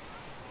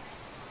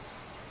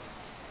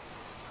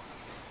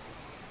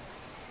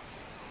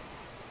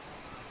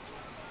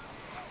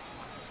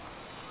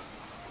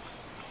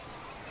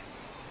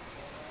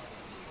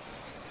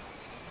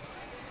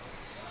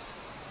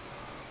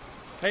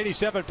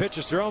 '87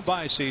 pitches thrown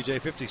by CJ.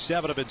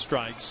 57 have been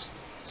strikes.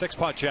 6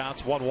 punch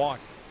outs, 1 walk.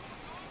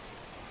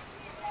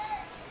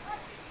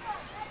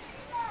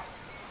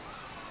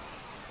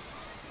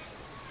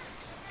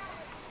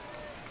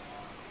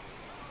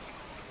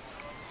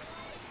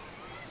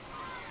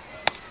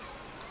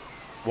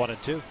 One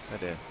and two.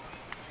 Had to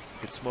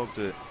get Smoak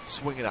to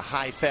swing at a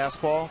high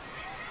fastball.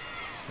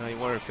 Now you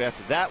wonder if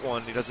after that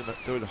one he doesn't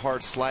throw the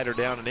hard slider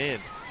down and in.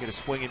 Get a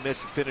swing and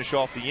miss and finish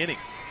off the inning.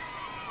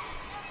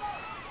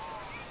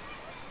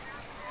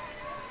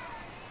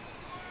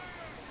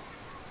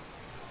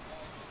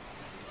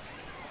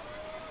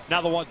 Now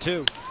the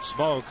 1-2.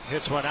 Smoak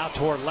hits one out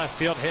toward left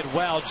field, hit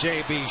well.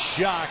 J.B.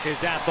 Shock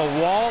is at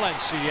the wall, and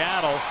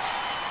Seattle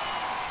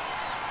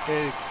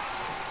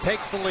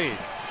takes the lead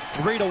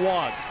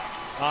 3-1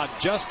 on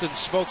Justin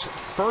Smoak's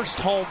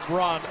first home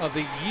run of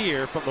the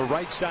year from the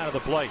right side of the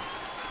plate.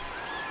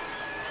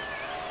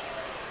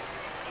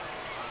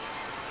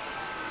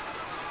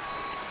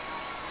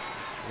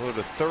 Well,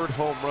 the 3rd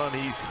home run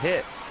he's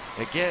hit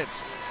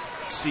against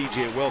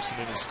C.J. Wilson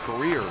in his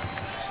career.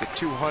 He's a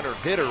 200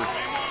 hitter.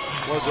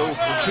 Was 0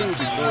 for 2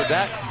 before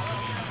that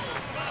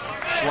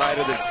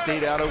slider that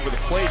stayed out over the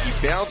plate. You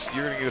bounce,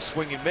 you're going to get a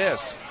swing and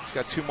miss. He's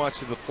got too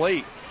much of the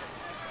plate.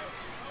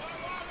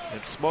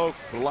 And Smoak,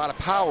 with a lot of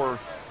power,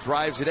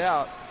 drives it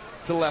out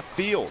to left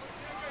field.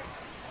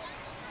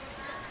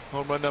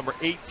 Home run number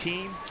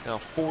 18, now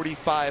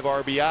 45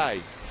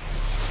 RBI.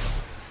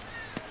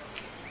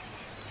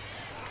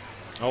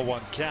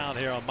 0-1 count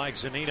here on Mike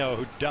Zunino,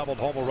 who doubled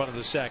home run in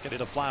the second,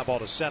 hit a fly ball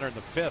to center in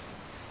the 5th.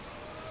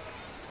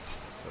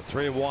 The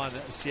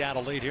 3-1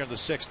 Seattle lead here in the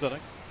 6th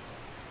inning.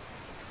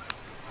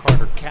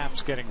 Carter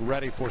Capps getting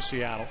ready for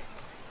Seattle.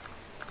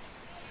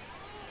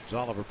 As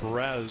Oliver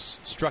Perez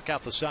struck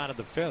out the side of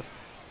the 5th.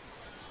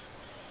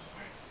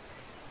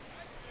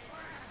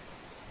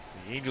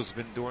 The Angels have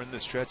been, during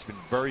this stretch, been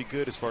very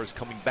good as far as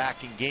coming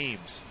back in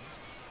games.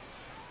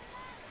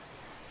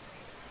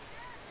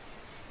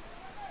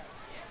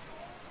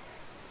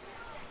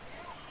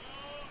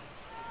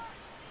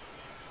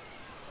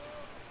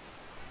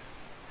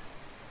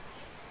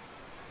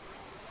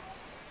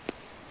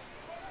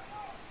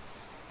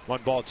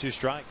 1 ball, 2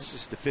 strikes.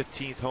 This is the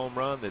 15th home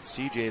run that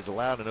CJ has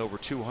allowed in over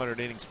 200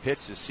 innings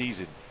pitched this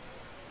season.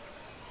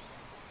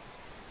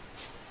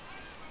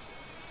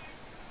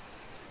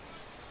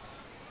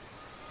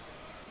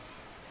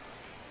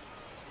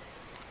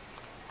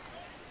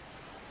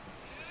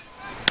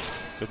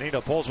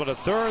 Zunino pulls one to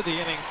third. The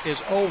inning is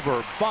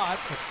over, but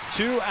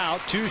 2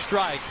 out, 2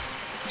 strike,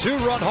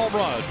 2-run home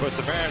run puts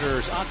the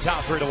Mariners on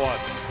top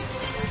 3-1.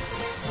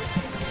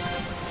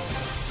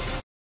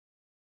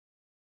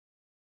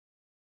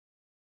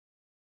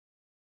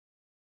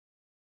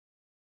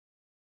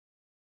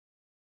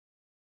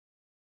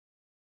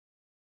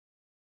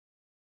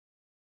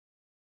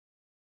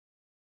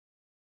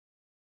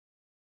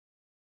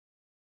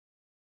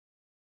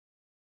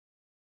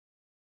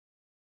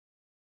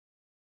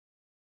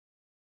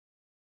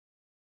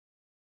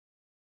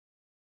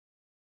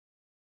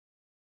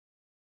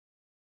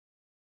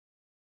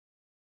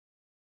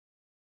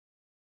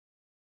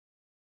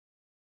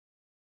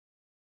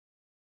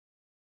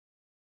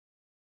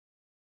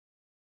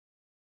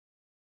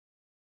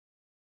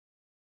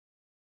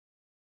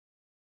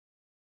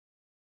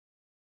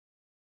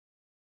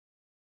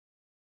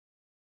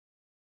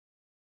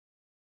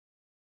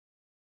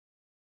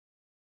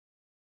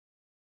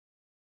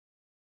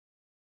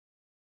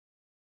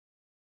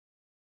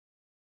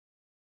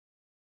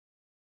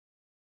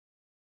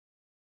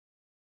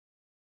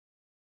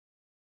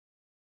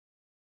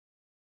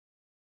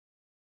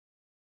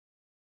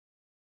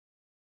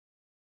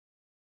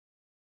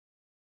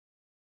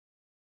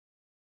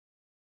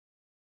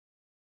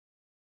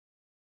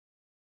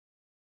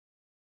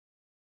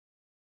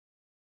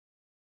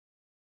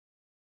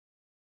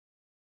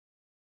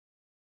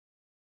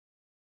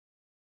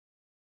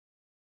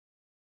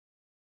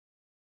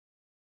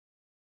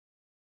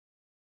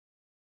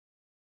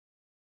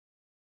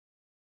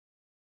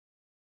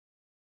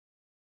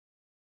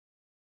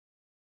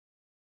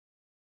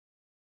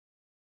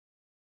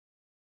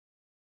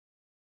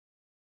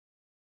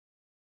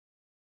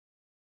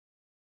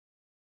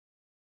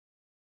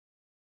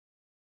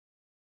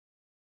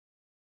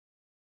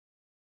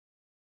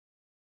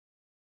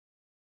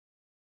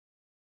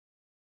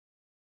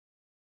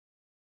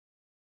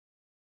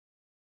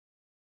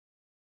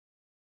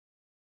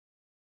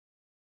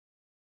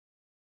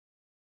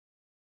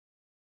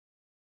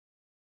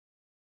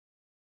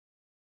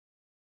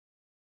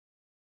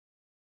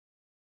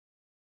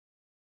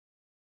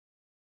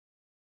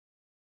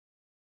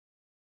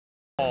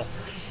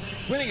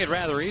 Winning it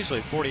rather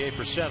easily,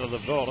 48% of the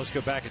vote. Let's go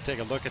back and take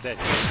a look at that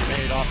hit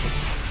made off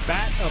the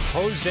bat of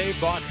Jose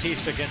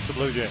Bautista against the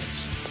Blue Jays.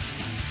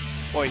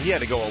 Boy, he had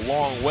to go a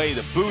long way,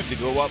 the boot, to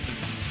go up and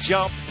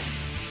jump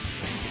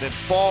and then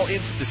fall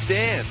into the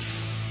stands.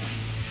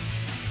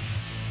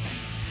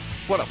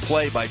 What a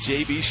play by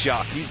J.B.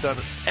 Shock. He's done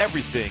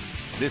everything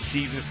this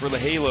season for the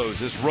Halos,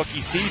 his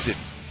rookie season.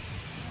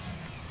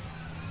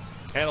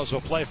 Halos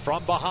will play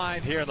from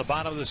behind here in the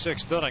bottom of the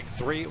 6th inning.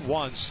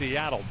 3-1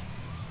 Seattle.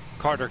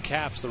 Carter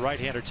Capps, the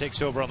right-hander,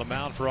 takes over on the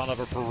mound for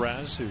Oliver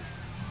Perez, who,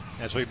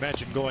 as we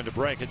mentioned, going to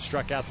break, had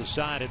struck out the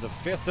side in the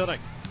 5th inning.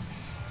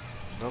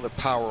 Another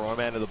power arm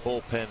out of the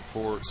bullpen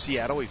for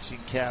Seattle. We've seen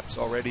Capps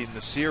already in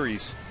the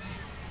series.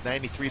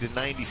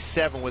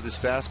 93-97 with his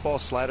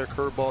fastball, slider,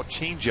 curveball,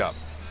 changeup.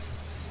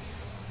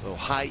 A little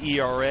high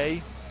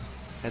ERA.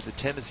 Has a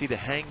tendency to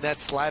hang that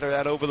slider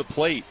out over the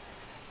plate.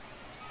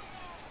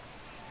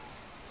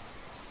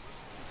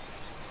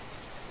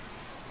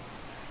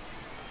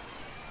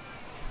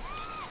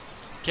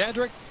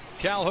 Kendrick,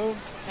 Calhoun,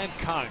 and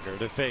Conger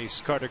to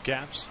face Carter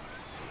Capps.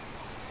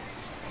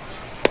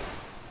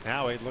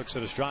 Howie looks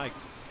at a strike.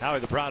 Howie,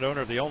 the proud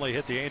owner of the only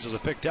hit the Angels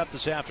have picked up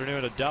this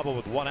afternoon, a double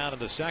with 1 out in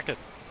the 2nd.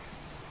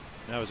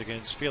 That was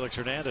against Felix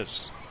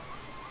Hernandez.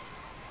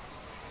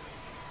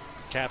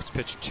 Capps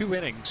pitched 2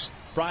 innings.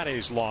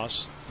 Friday's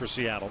loss for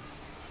Seattle.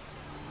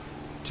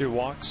 2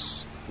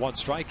 walks, 1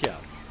 strikeout.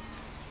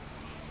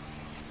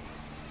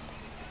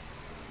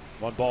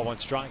 1 ball, 1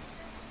 strike.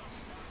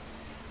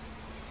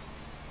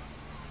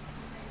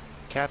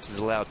 Capps has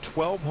allowed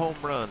 12 home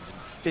runs and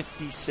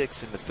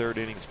 56 in the 3rd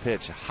innings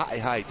pitch. A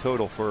high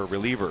total for a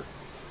reliever.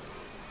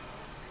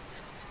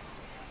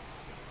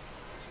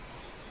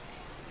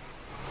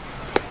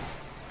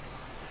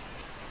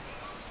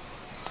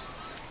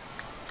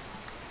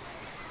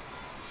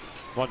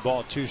 One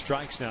ball, 2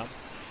 strikes now.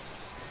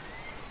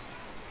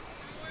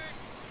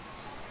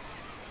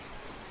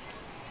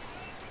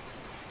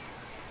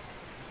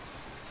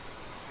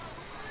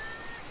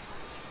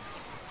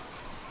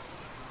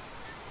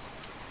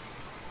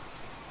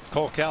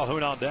 Cole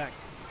Calhoun on deck.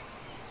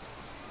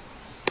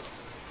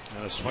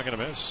 And a swing and a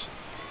miss.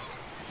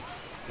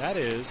 That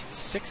is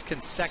 6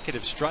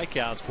 consecutive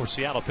strikeouts for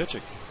Seattle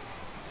pitching.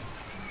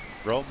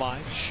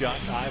 Romine, Shutt,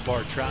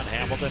 Ibar, Trout,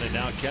 Hamilton, and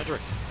now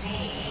Kendrick.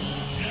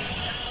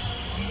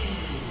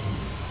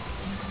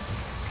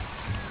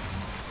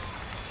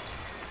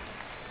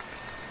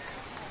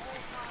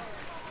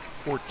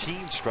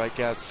 Fourteen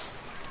strikeouts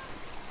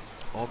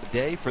on the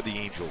day for the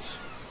Angels.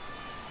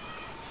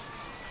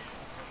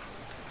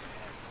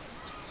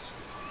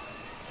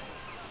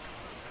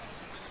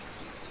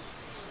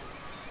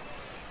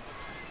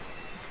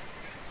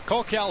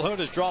 Cole Calhoun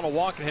has drawn a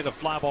walk and hit a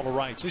fly ball to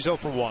right. So he's 0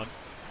 for 1.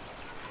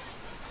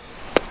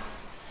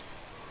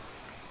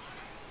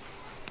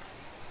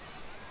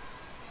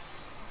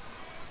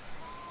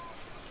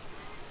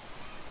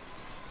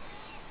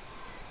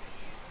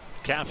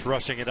 Caps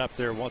rushing it up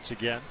there once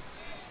again.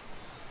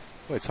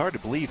 Well, it's hard to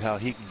believe how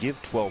he can give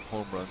 12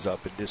 home runs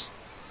up in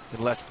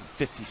less than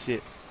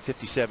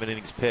 57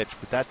 innings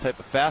pitched with that type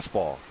of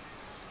fastball.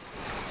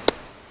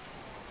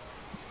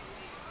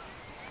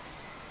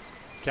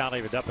 Count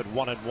evened up at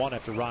 1-1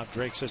 after Rob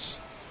Drake says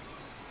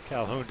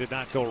Calhoun did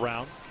not go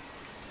round.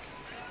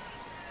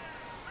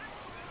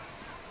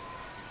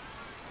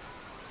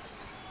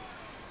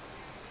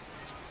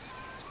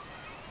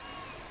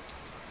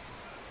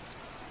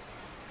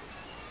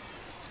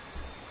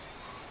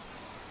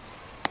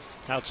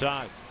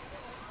 Outside.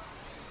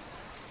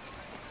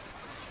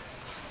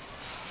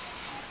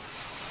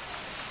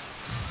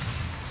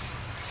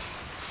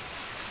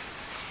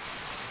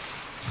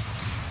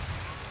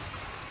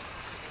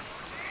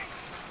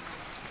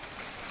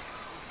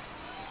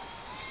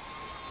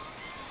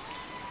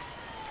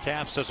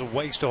 Caps doesn't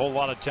waste a whole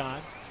lot of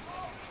time.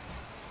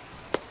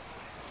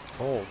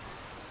 Cole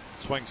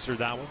swings through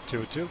that one.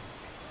 2-2.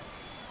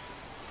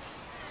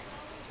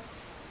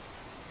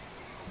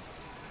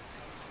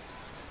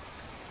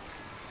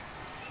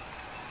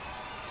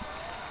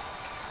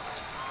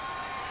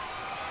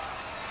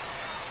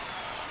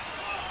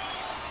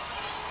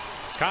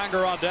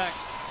 Conger on deck.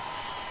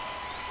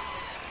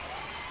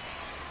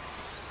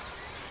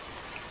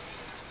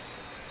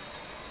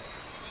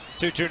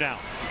 Two now.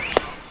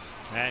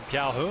 And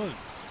Calhoun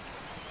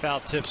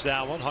foul tips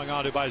that one. Hung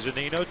on to by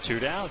Zunino.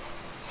 2 down.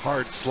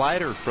 Hard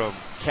slider from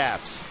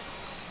Caps.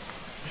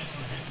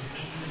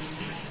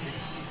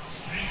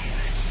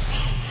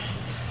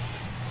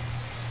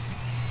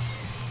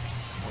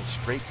 Going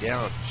straight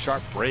down.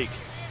 Sharp break.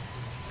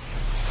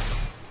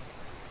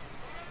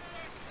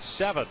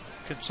 7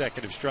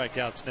 consecutive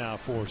strikeouts now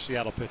for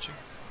Seattle pitching.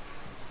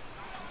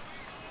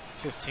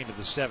 15 of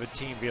the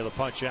 17 via the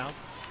punch out.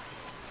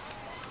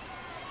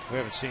 We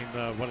haven't seen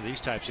one of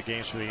these types of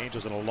games for the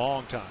Angels in a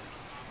long time.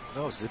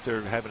 No, it's as if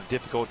they're having a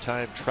difficult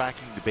time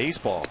tracking the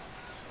baseball.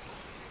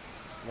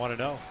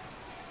 1-0.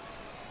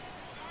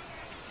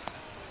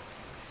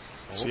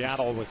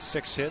 Seattle with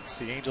 6 hits,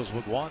 the Angels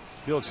with 1.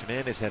 Felix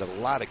Hernandez had a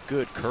lot of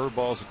good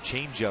curveballs and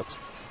changeups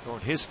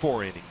during his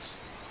 4 innings.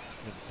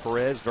 And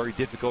Perez, very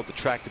difficult to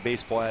track the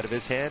baseball out of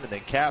his hand. And then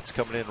Caps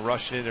coming in and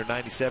rushing in their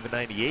 97,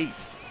 98.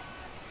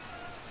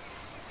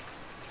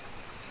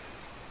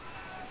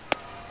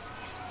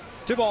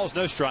 Two balls,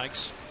 no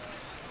strikes.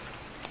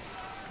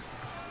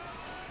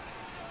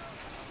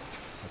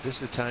 This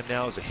is the time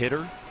now as a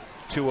hitter.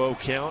 2-0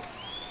 count.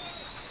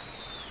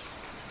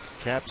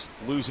 Caps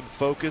losing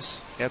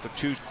focus after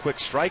 2 quick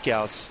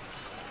strikeouts.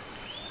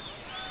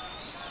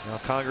 Now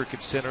Conger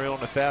can center in on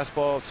the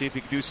fastball, see if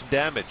he can do some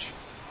damage.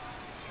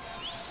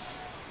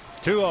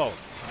 2-0.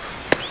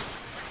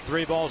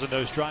 3 balls and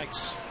no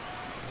strikes.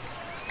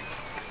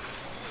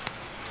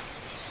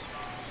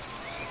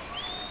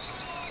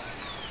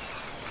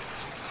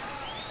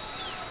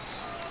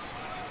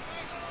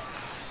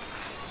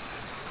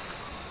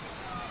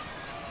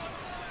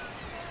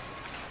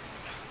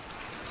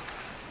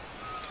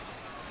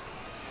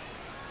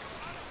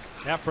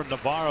 Efren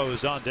Navarro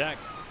is on deck.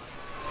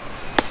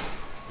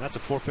 That's a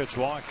 4-pitch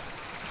walk.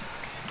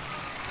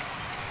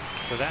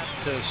 So that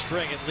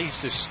string at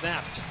least is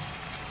snapped.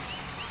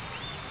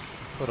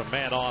 Put a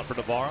man on for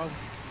Navarro.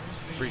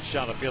 Reached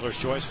out a fielder's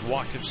choice,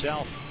 walked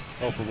himself.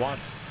 0 for 1.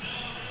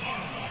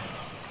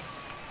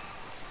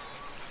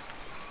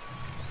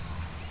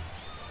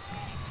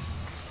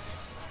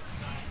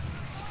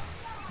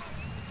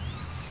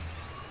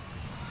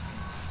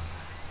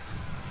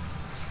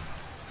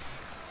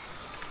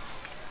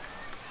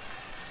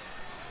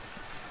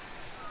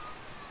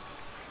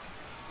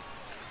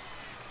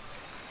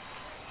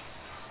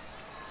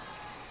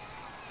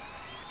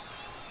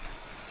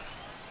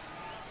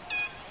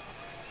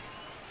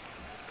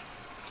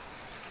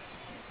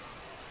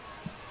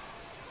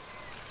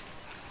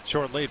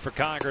 Short lead for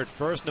Conger at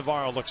first.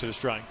 Navarro looks at a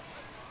strike.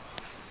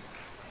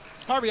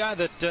 RBI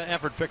that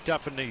Efren picked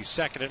up in the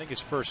 2nd inning, his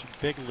first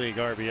big league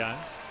RBI.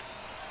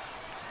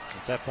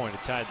 At that point,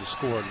 it tied the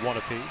score at 1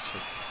 apiece.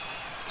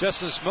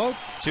 Justin Smoak,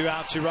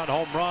 2-out, 2-run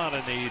home run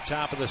in the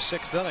top of the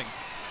 6th inning.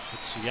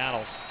 Put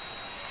Seattle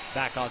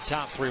back on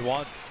top,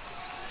 3-1.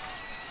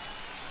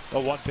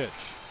 0-1 pitch.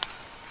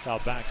 Foul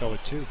back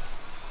 0-2.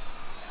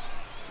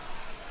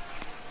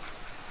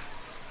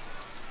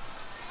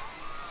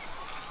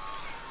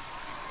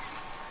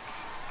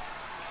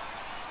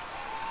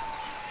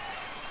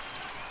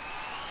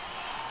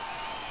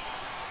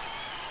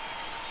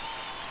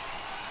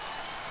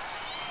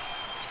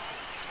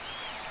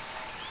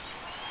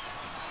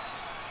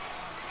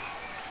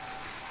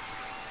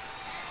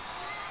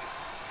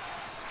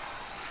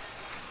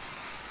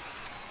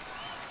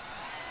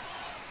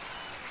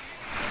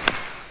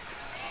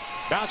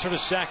 Bouncer to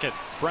second.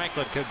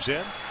 Franklin comes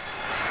in.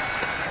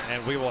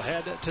 And we will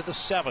head to the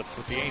 7th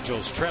with the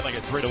Angels trailing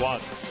at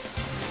 3-1.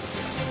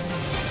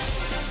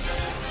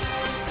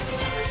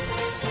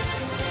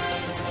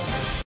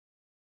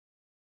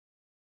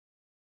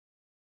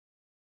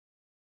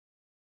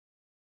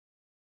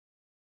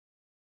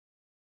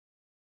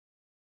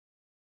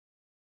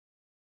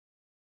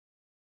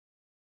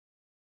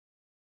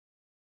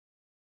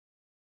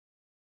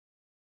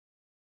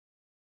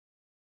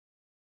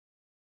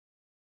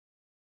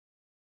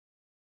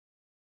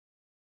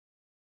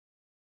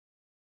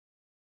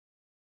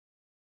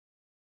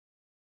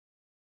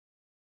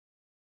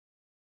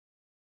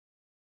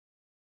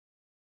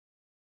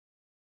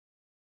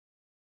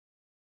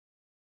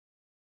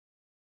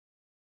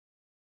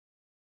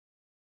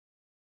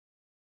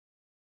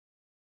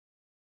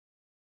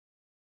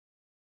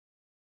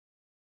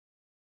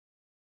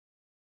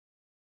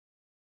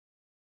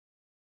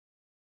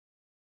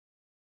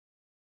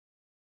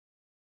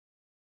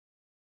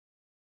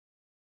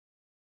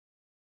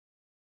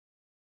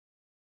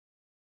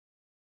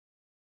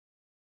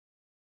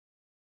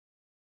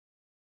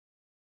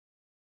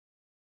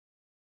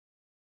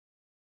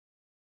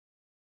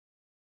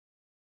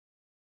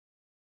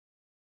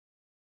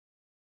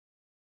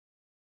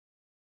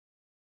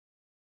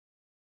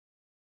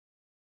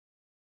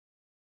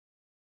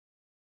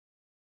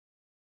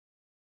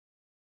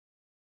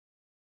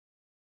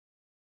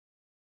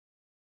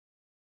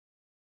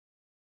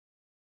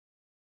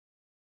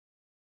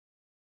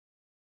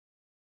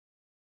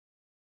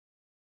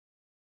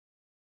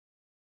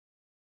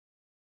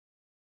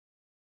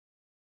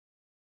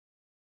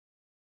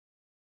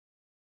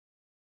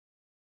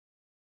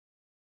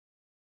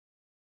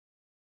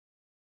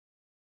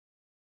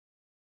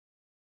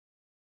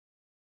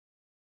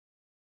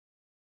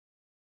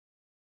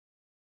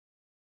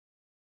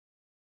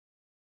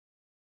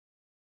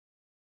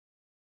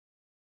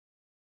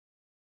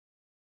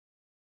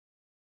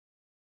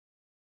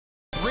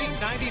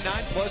 $9.99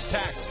 plus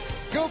tax.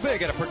 Go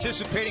big at a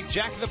participating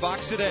Jack in the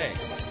Box today.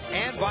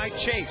 And by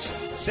Chase.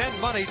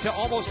 Send money to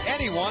almost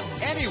anyone,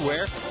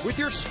 anywhere with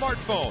your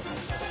smartphone.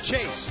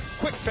 Chase,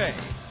 quick pay,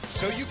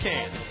 so you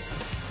can.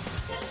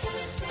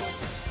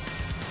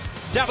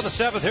 Top of the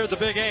seventh here at the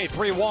Big A,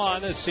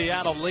 3-1 as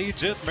Seattle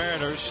leads it.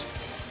 Mariners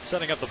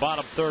setting up the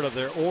bottom third of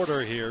their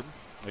order here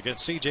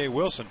against C.J.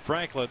 Wilson,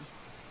 Franklin,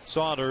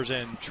 Saunders,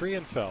 and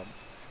Trienfeld.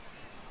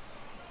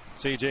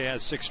 C.J.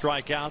 has 6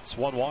 strikeouts,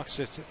 1 walk,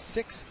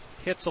 6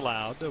 hits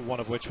allowed, one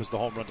of which was the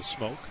home run to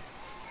Smoke.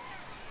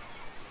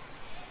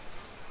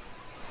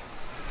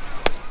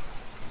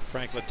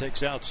 Franklin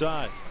takes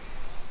outside.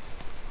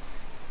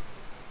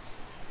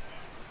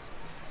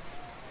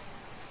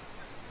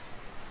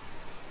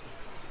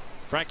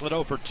 Franklin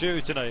 0 for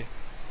 2 tonight.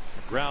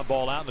 A ground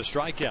ball out and a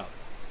strikeout.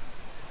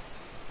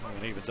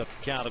 And evens up the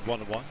count at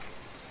 1-1.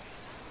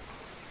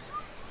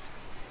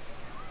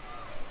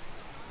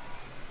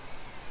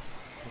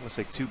 Almost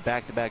like 2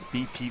 back-to-back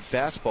BP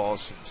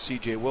fastballs from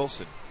C.J.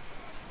 Wilson.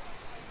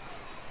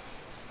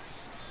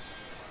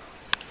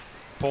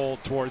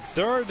 Pulled toward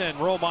third, and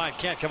Romine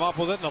can't come up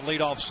with it, and a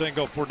leadoff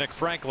single for Nick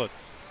Franklin.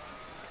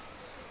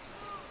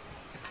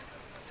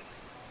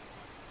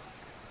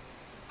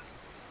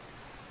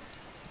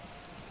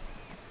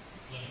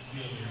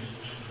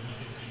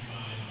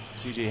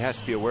 CJ has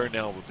to be aware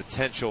now of a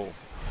potential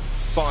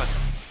bunt.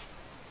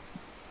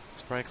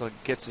 Franklin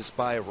gets this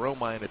by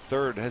Romine at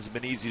third. It hasn't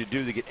been easy to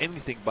do to get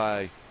anything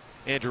by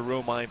Andrew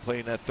Romine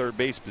playing that third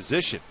base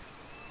position.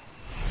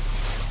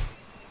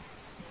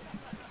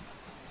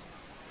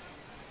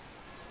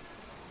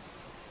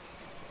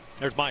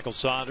 There's Michael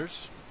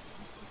Saunders,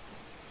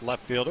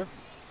 left fielder.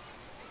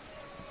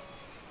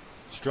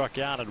 Struck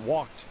out and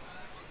walked.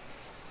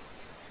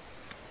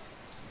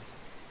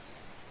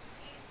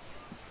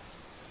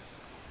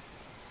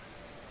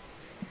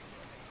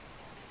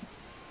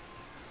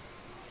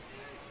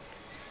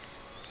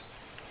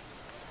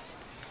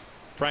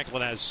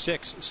 Franklin has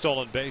 6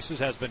 stolen bases,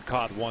 has been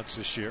caught once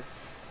this year.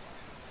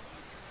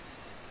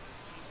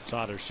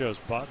 Saunders shows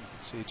bunt.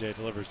 CJ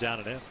delivers down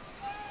and in.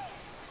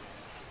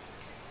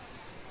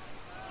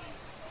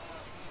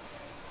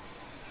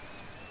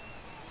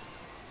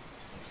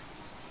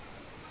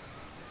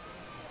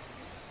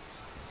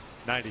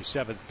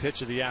 '97th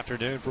pitch of the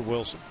afternoon for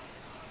Wilson.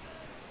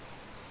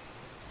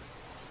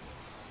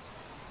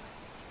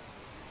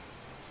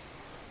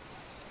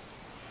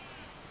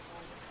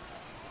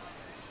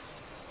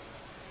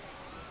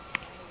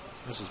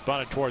 This is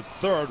bunted toward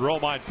third.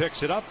 Romine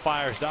picks it up,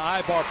 fires to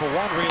Ibar for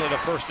 1, reeling to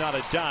first, not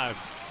a dive.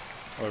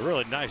 A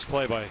really nice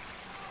play by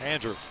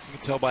Andrew. You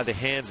can tell by the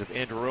hands of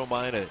Andrew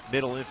Romine, a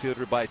middle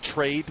infielder by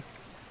trade.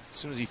 As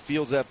soon as he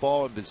fields that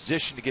ball in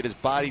position to get his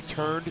body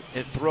turned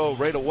and throw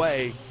right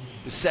away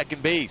to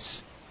second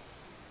base.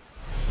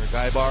 Rick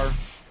Ibar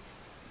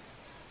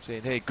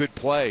saying, hey, good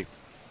play.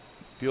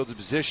 Fields in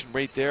position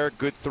right there,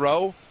 good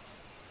throw.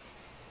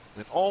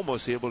 And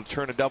almost able to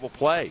turn a double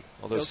play,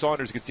 although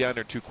Saunders gets down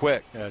there too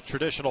quick.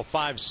 Traditional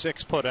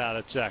 5-6 put out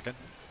at second.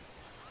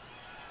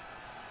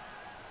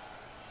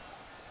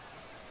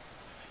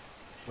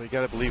 Well, you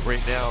got to believe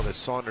right now that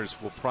Saunders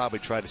will probably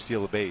try to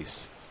steal a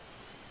base.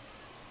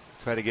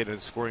 Try to get in a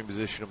scoring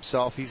position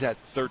himself. He's had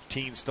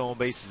 13 stolen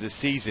bases this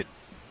season.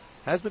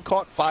 Has been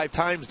caught 5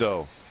 times,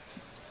 though.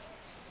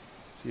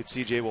 See if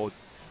CJ will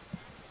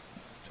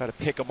try to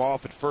pick him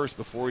off at first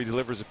before he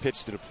delivers a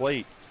pitch to the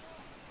plate.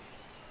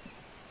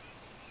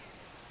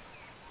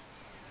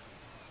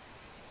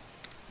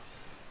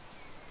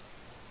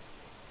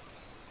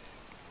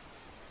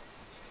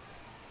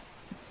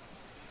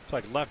 It's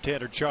like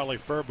left-hander Charlie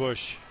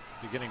Furbush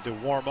beginning to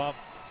warm up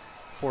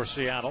for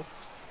Seattle.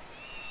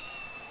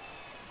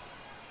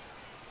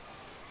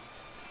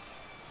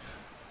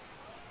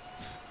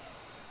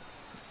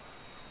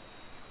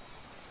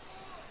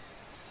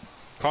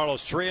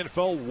 Carlos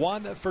Trienfeld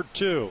 1 for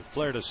 2.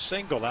 Flared a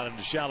single out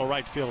into shallow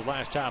right field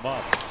last time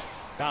up.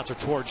 Bouncer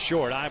towards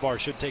short. Ibar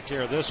should take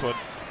care of this one.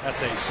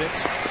 That's a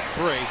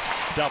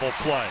 6-3 double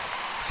play.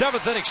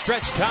 7th inning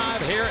stretch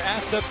time here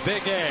at the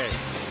Big A.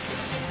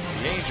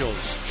 The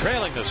Angels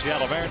trailing the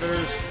Seattle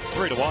Mariners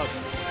 3-1.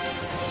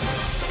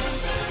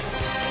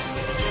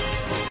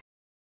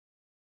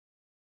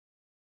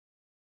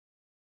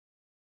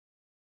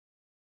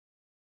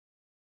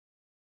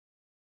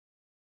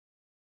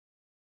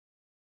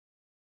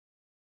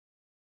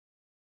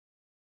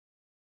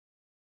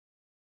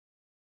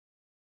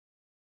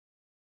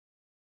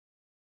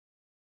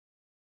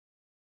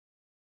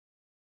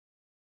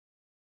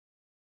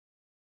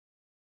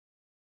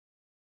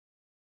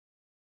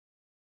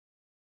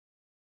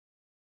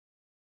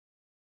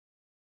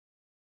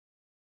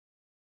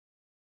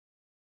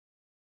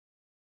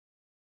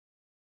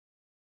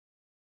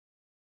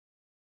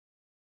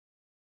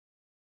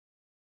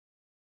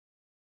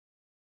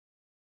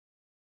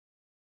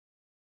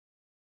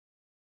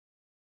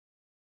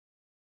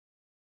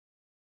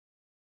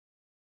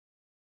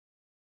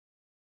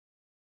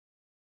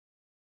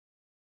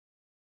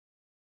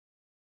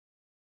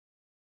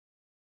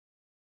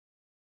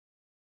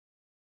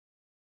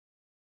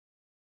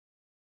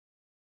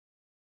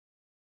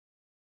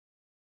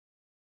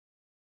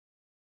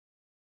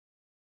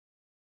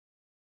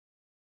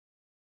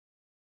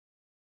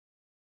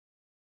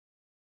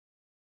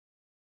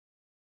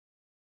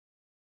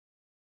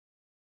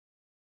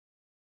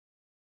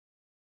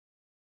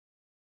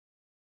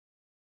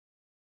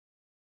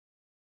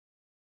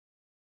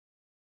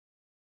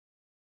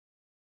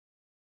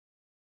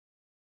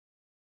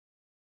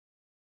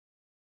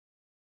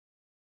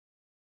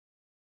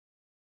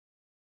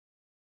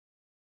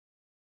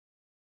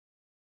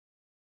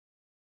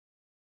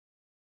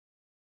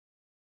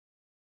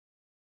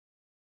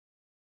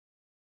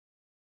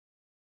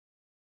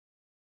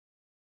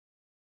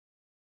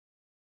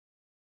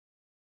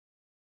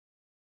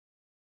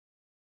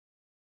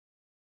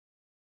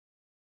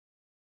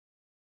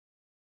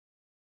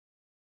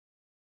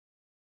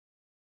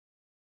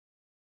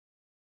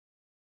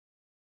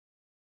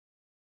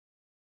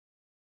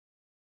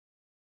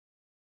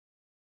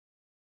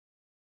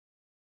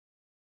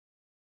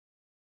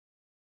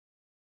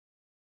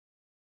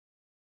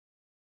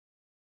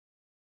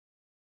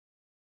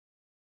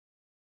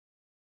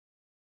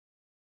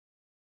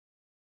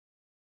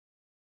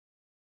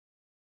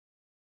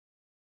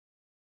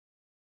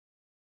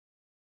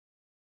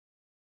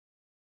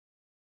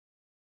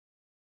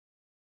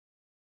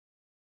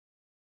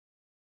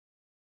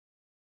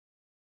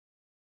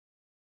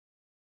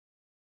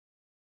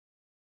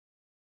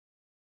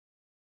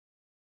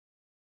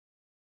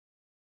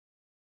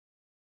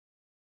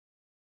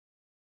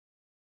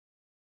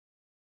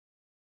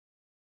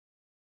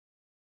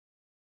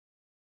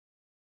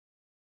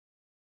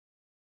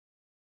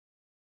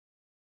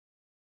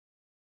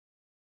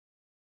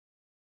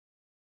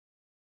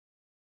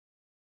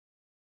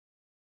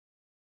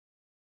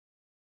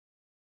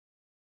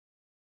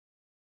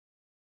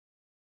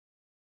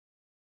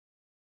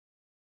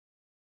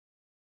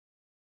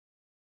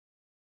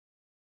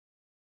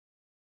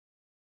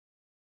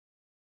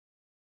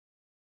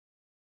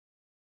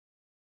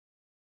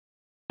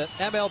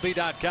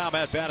 MLB.com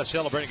at bat is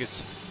celebrating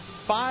its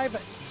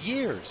 5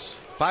 years.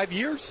 5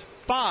 years?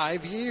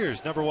 5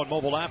 years. #1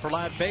 mobile app for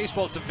live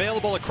baseball. It's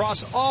available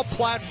across all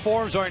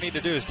platforms. All you need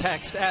to do is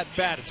text at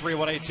bat at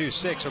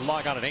 31826 or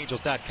log on at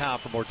angels.com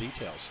for more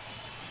details.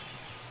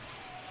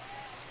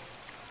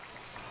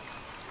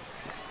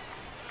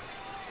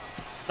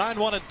 Nine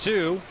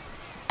 1-2.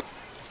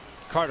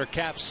 Carter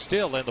Capps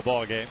still in the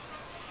ball game.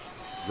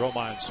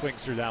 Romine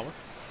swings through that one.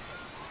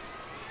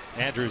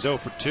 Andrews 0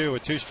 for 2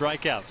 with 2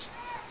 strikeouts.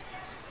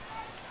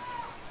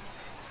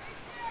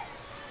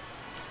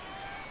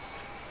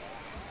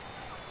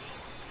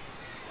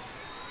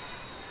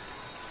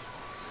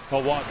 A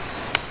walk,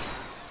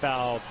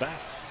 foul back.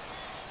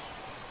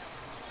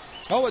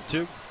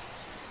 0-2.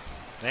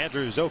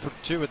 Andrews 0 for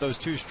 2 with those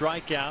 2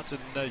 strikeouts,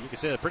 and you can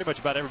say that pretty much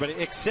about everybody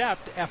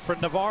except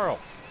Efren Navarro,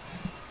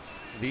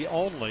 the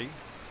only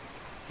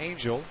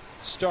Angel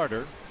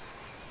starter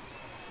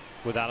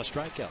without a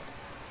strikeout.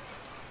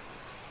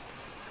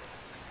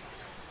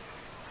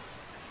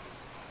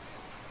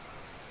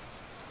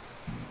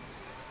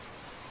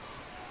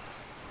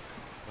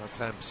 A lot of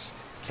times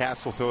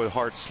Capps will throw a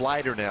hard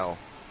slider now.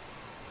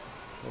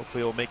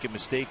 Hopefully he'll make a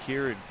mistake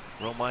here and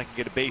Romine can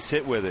get a base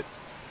hit with it.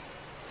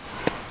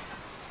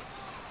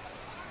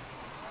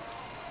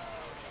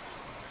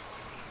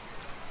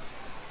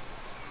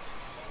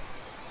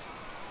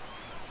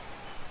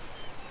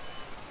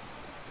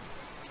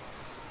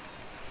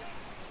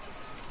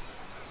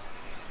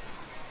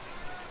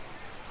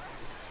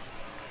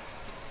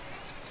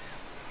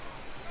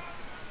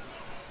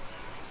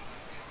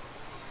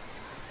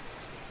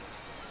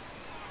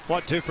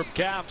 One, 2 from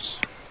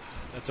Capps.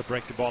 That's a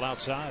break the ball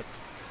outside.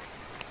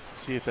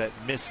 See if that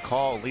missed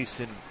call, at least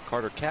in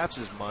Carter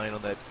Capps' mind,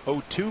 on that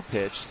 0-2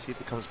 pitch. See if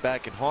it comes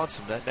back and haunts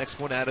him. That next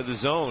one out of the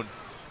zone.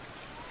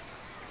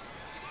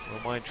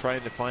 Romine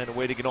trying to find a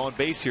way to get on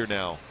base here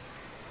now.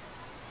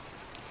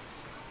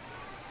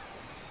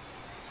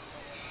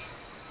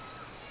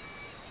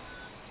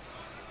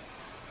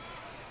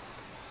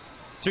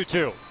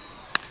 Two.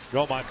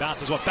 Romine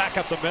bounces one back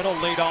up the middle.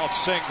 Leadoff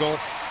single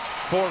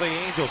for the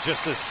Angels.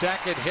 Just a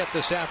second hit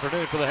this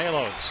afternoon for the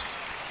Halos.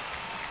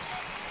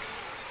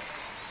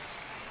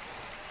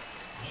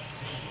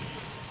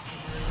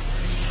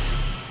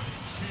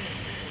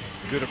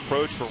 Good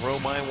approach from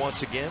Romine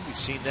once again. We've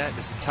seen that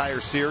this entire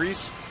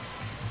series.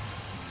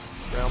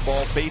 Ground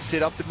ball, base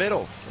hit up the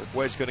middle. Rick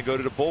Wedge going to go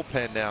to the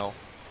bullpen now.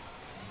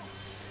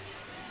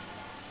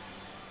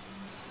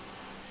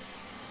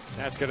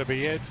 That's going to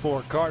be it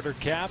for Carter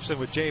Capps, and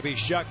with J.B.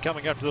 Shuck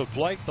coming up to the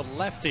plate, the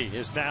lefty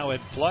is now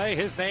in play.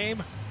 His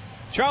name,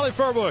 Charlie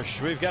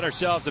Furbush. We've got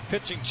ourselves a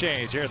pitching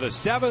change here in the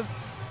 7th.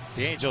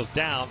 The Angels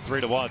down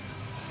 3-1.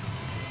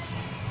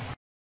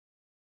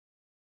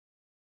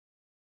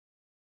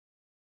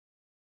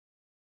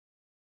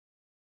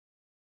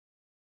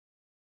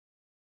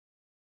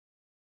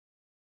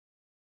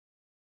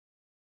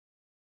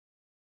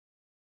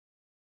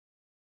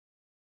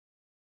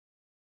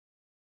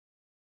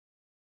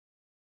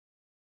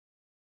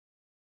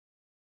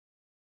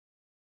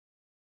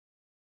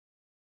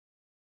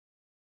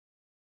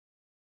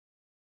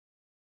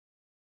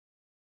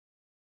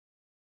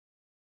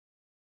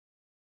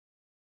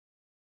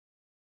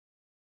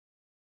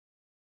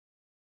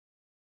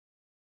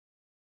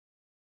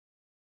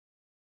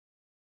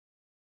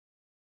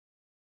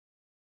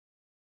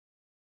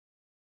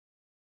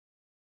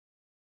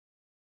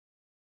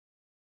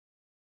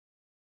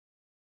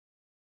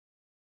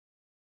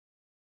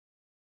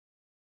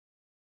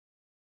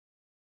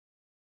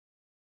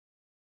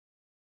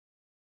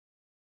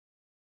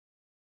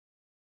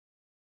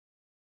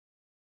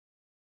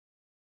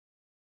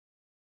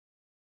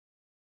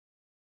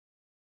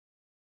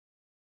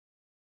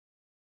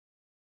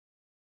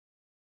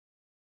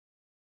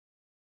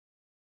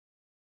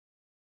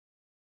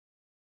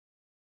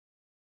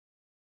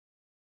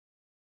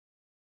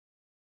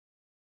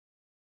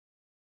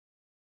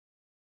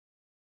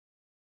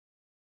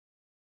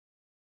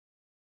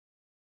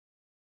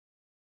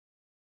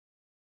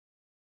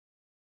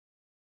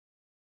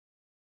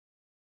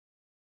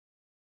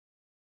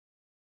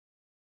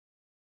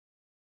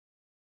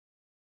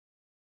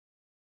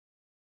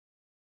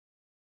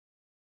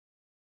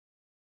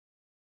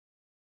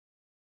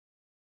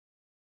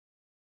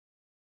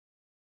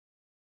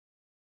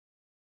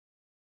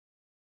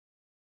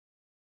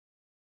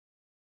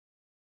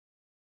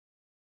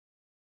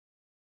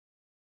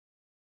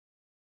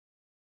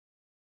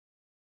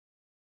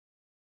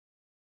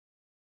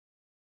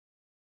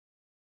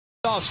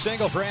 Off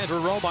single for Andrew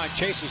Romine,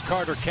 chases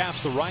Carter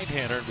Capps, the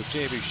right-hander, with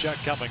J.B. Shuck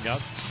coming up.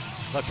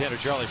 Left-hander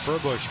Charlie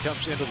Furbush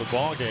comes into the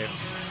ball game,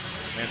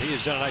 and he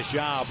has done a nice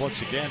job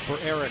once again for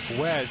Eric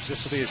Wedge.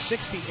 This will be his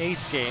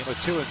 68th game, a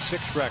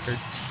 2-6 record,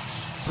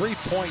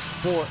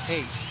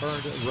 3.48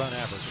 earned run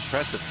average.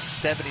 Impressive,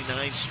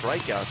 79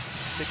 strikeouts,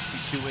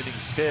 62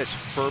 innings pitched.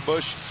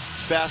 Furbush,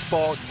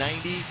 fastball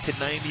 90 to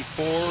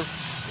 94,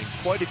 and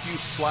quite a few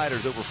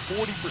sliders. Over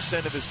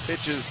 40% of his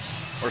pitches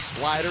are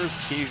sliders,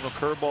 occasional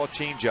curveball,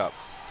 changeup.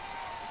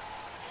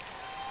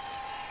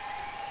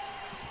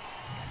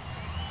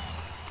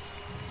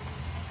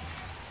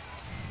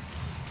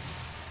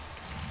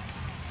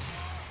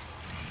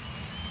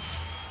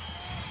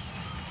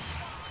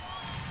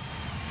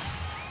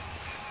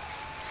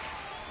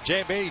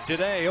 JB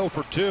today 0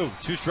 for 2.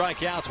 2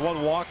 strikeouts,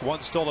 1 walk,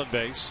 1 stolen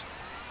base.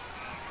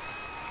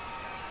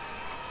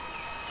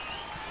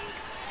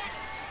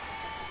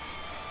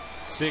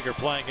 Seager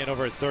playing in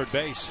over at third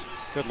base.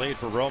 Good lead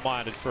for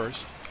Romine at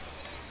first.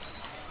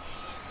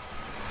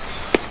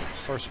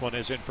 First one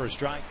is in for a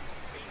strike.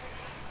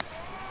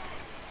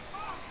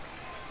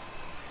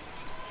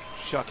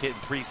 Shuck hitting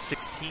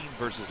 .316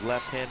 versus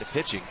left-handed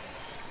pitching.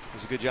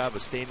 Does a good job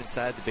of staying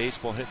inside the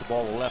baseball, hit the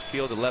ball to left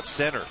field to left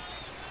center.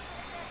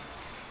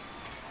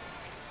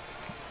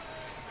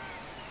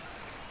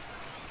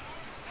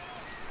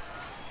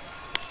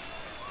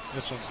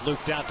 This one's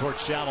looped out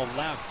towards shallow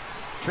left.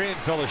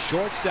 Trienfeld, a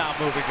shortstop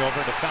moving over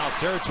into foul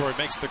territory,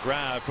 makes the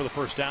grab for the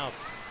first down.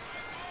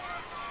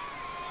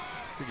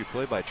 Pretty good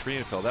play by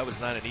Trienfeld. That was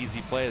not an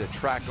easy play. The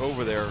track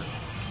over there.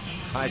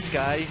 High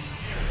sky.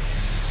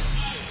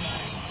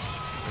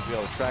 He'll be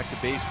able to track the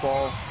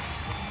baseball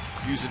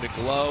using the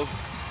glove,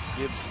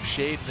 give him some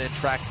shade, and then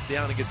tracks it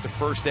down and gets the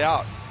first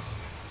out.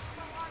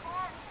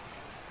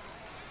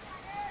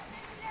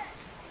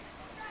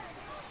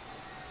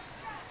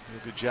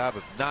 Did a good job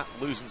of not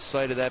losing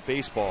sight of that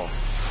baseball.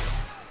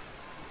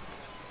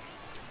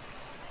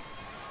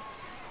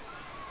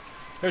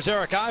 There's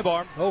Eric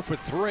Ibar, 0 for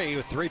 3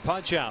 with 3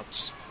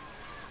 punch-outs.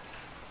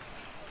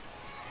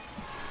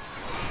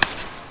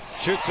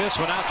 Shoots this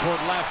one out toward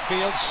left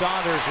field.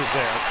 Saunders is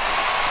there.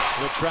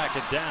 He'll track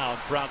it down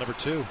for out number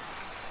 2.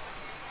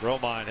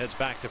 Romine heads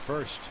back to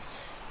first.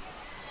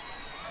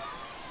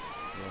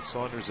 Yeah,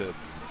 Saunders, a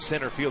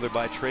center fielder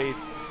by trade.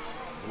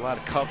 There's a lot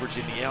of coverage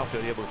in the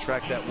outfield, able to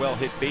track that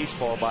well-hit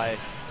baseball by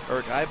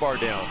Eric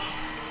Ibar down.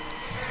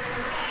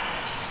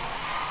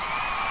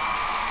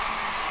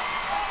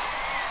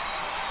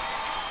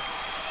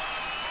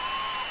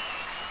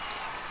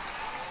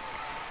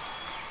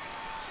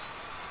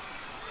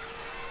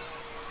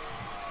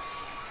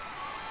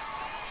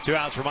 Two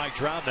outs for Mike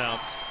Trout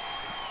now.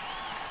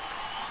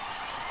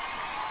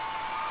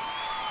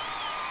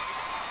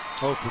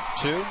 Oh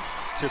for 2.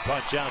 2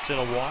 punch outs and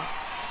a walk.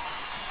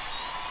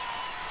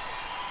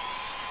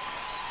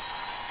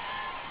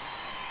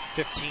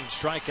 15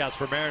 strikeouts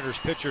for Mariners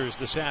pitchers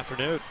this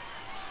afternoon.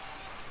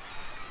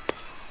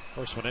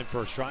 First one in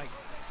for a strike.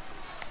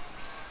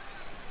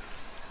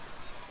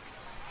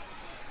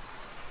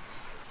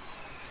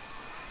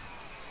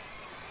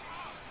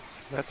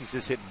 Lefty's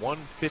just hit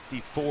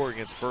 154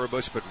 against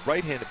Furbush, but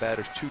right-handed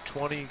batters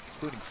 220,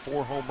 including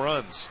 4 home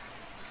runs.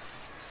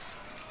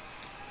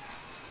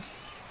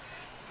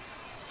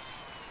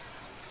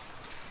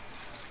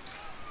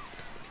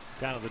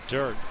 Down in the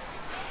dirt.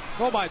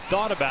 Romine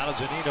thought about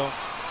it. Zunino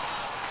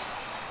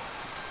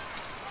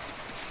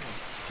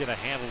get a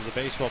handle of the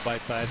baseball by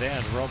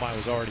then. Romine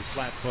was already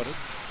flat-footed.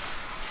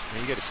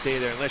 You got to stay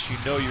there unless you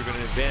know you're going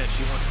to advance.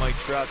 You want Mike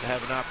Trout to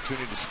have an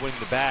opportunity to swing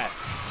the bat.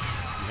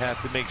 You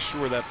have to make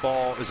sure that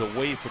ball is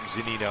away from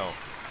Zunino.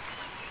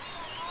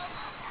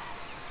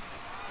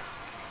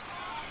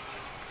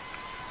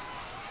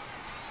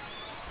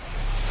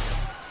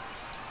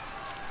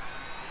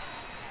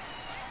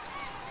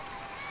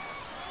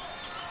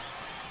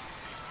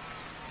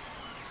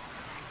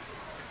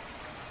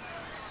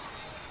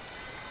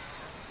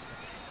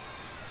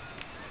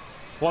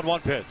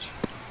 One pitch.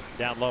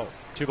 Down low.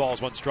 2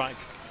 balls, 1 strike.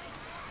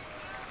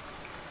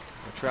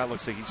 Trout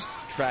looks like he's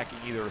tracking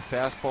either a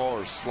fastball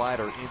or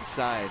slider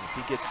inside.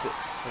 If he gets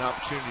an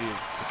opportunity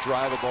to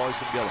drive a ball, he's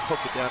going to be able to hook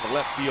it down the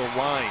left field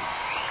line.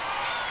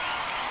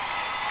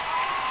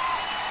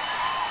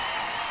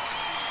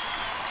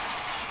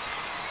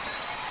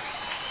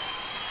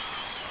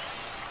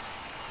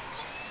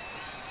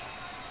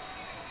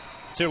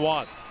 Two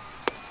one.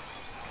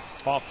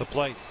 Off the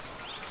plate.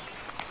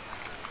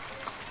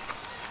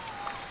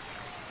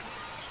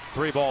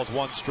 3 balls,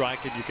 1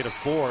 strike, and you can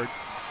afford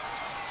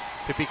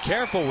to be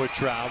careful with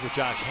Trout. With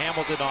Josh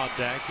Hamilton on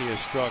deck, he has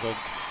struggled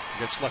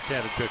against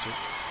left-handed pitching.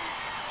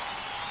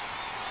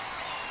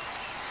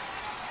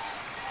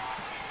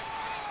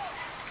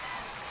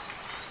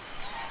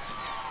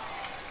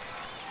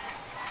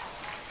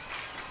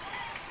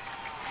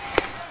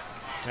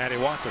 And he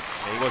walked him.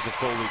 And he wasn't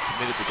fully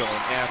committed to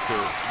going after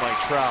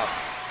Mike Trout.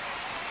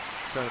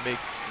 Trying to make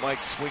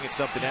Mike swing at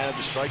something out of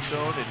the strike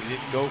zone, and he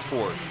didn't go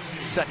for it.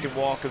 Second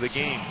walk of the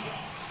game.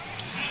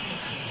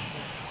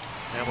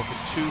 Hamilton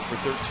 2 for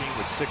 13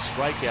 with 6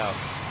 strikeouts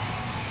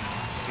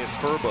against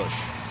Furbush.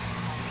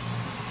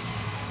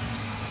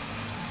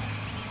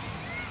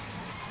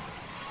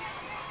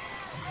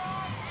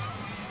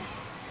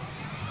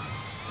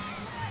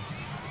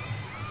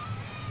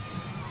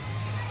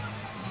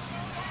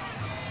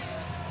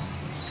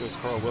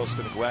 Coach Carl Wilson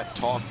going to go out and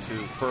talk to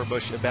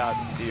Furbush about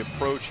the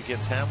approach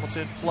against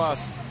Hamilton,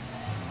 plus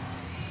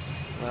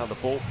allow the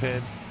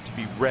bullpen to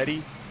be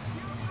ready.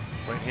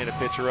 Right-handed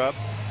pitcher up.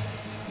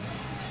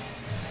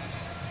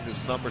 His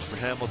numbers for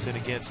Hamilton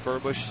against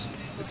Furbush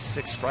with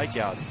 6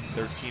 strikeouts,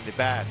 13 at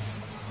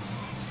bats.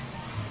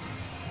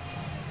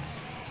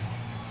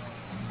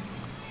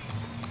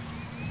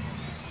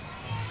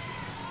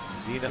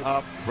 Dina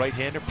up,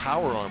 right-hander,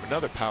 power arm,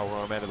 another power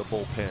arm out of the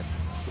bullpen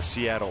for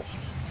Seattle.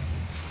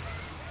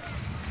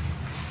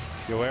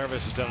 Joe Ervis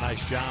has done a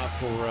nice job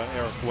for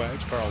Eric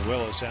Wedge. Carl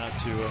Willis out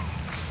to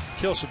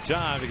kill some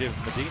time to give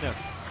Medina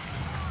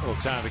a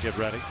little time to get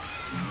ready.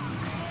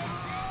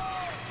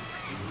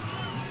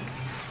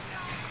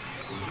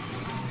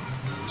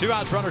 Two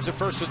outs, runners at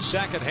first and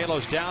second.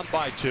 Halos down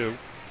by 2.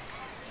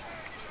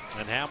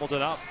 And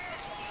Hamilton up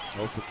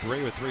 0 for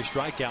 3 with 3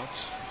 strikeouts.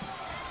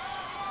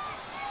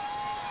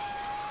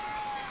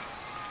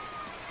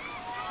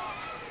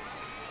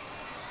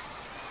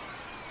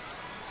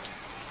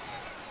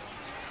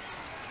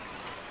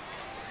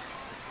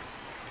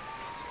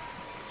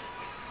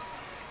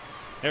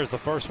 Here's the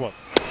first one.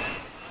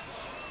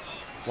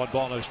 1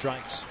 ball, no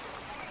strikes.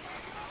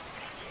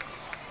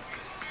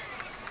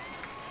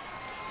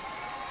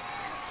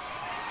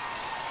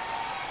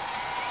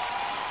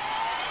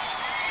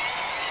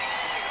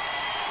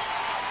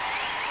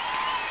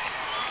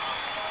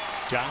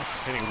 Josh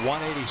hitting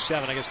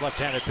 .187 against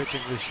left-handed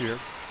pitching this year.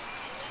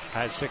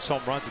 Has 6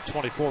 home runs and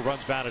 24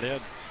 runs batted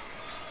in.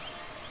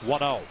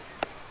 1-0.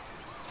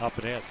 Up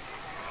and in.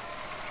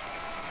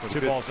 2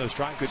 balls, no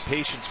strikes. Good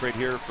patience right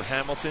here for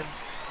Hamilton.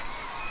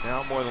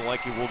 Now more than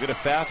likely we'll get a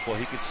fastball.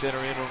 He could center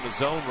in on the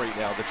zone right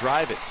now to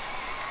drive it.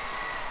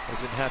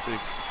 Doesn't have to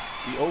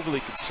be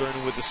overly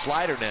concerned with the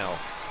slider now.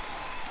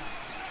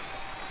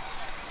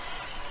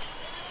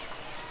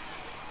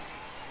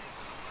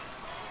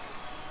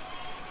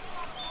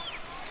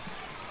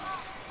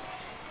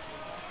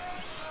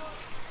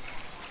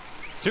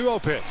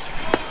 Two-0 pitch.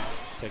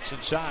 Takes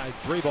inside.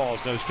 3 balls,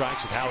 no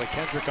strikes with Howie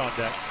Kendrick on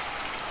deck.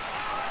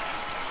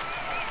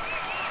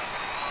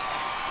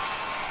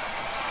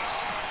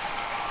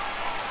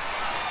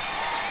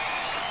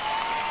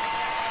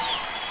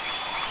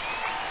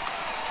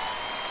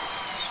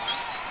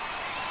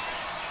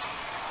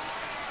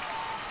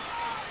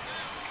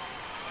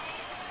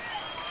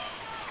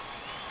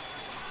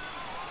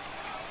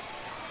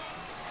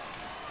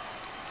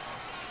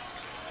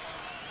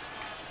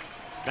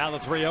 Now the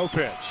 3-0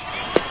 pitch.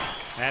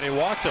 And he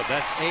walked him.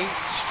 That's 8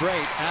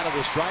 straight out of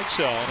the strike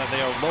zone, and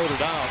they are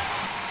loaded out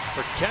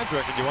for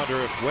Kendrick. And you wonder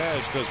if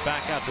Wedge goes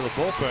back out to the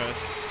bullpen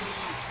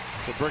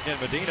to bring in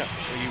Medina.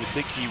 Well, you would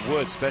think he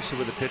would, especially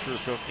with the pitcher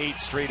from 8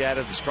 straight out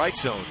of the strike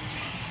zone.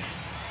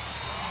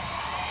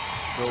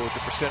 Go with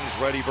the percentage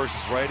righty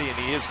versus righty, and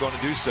he is going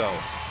to do so.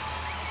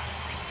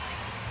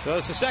 So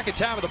it's the second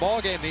time in the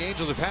ballgame the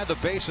Angels have had the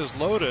bases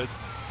loaded.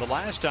 The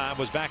last time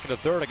was back in the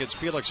 3rd against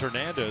Felix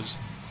Hernandez.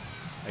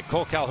 And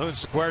Cole Calhoun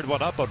squared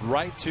one up, but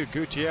right to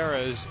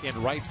Gutierrez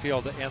in right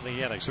field to end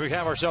the inning. So we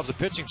have ourselves a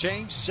pitching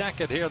change.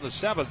 Second here in the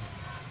 7th.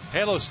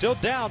 Halos still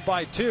down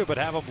by 2, but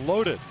have them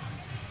loaded.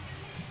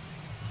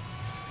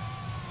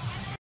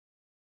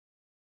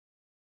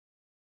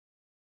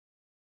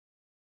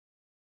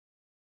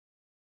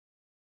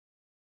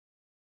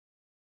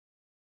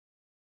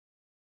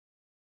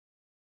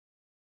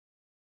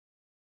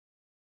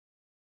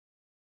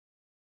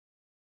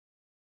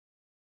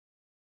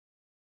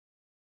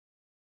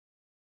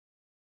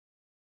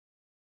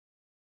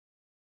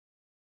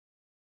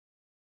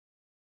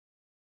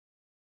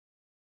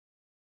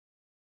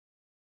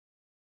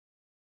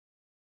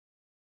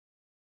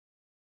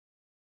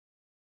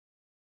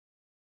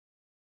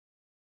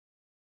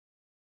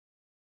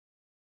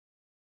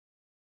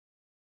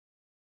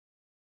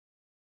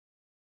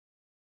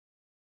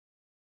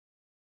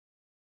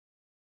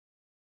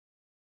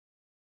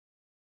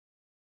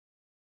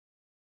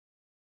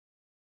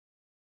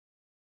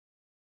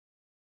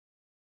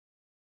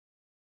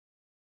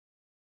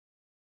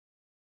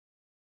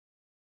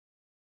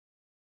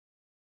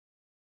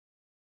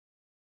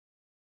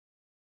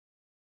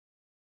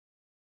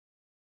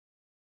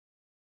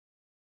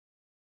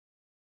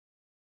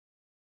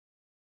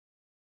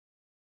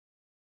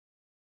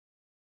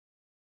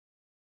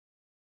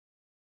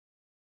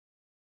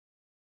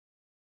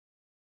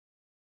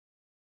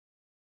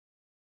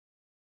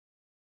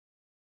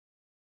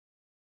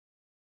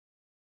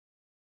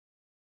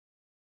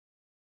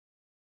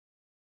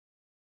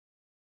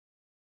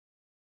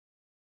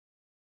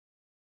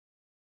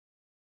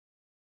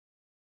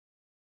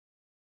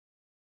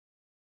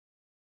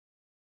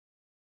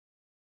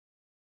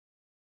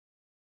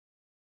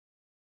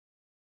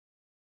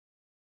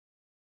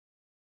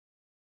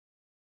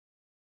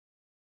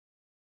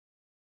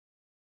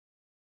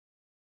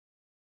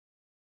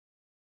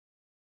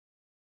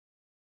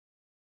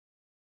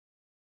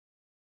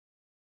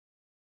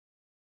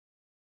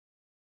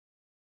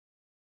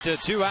 To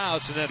 2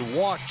 outs, and then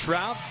walked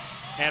Trout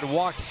and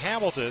walked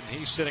Hamilton.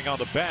 He's sitting on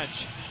the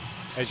bench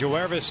as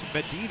Yoervis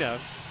Medina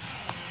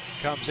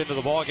comes into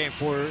the ball game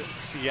for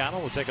Seattle.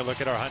 We'll take a look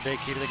at our Hyundai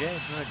key to the game.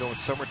 Going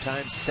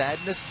summertime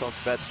sadness.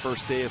 Talked about the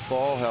first day of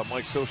fall, how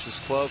Mike Scioscia's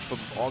club from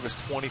August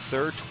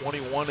 23rd,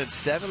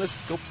 21-7. Let's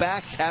go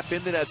back, tap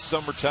into that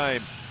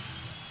summertime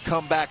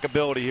comeback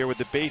ability here with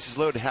the bases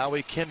loaded.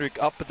 Howie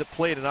Kendrick up at the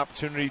plate, an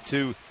opportunity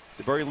to, at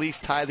the very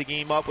least, tie the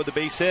game up with a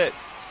base hit.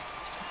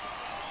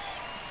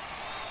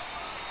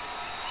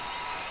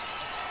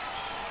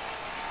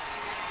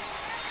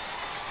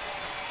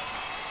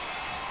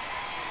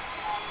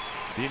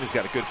 Medina's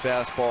got a good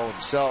fastball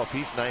himself.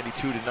 He's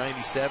 92 to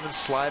 97.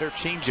 Slider,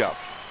 changeup.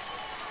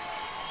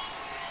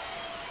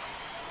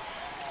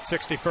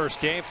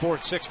 61st game,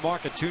 4-6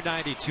 mark at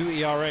 2.92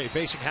 ERA.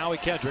 Facing Howie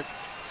Kendrick,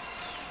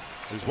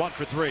 who's 1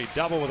 for 3.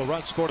 Double with a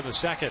run scored in the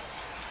second.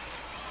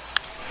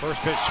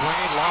 First pitch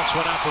swinging, lost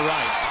one out to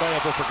right.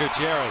 Playable for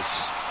Gutierrez.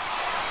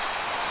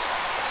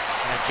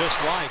 And just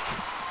like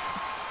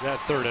that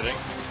third inning,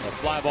 a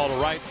fly ball to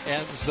right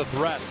ends the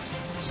threat.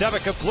 7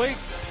 complete.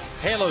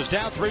 Halos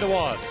down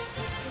 3-1.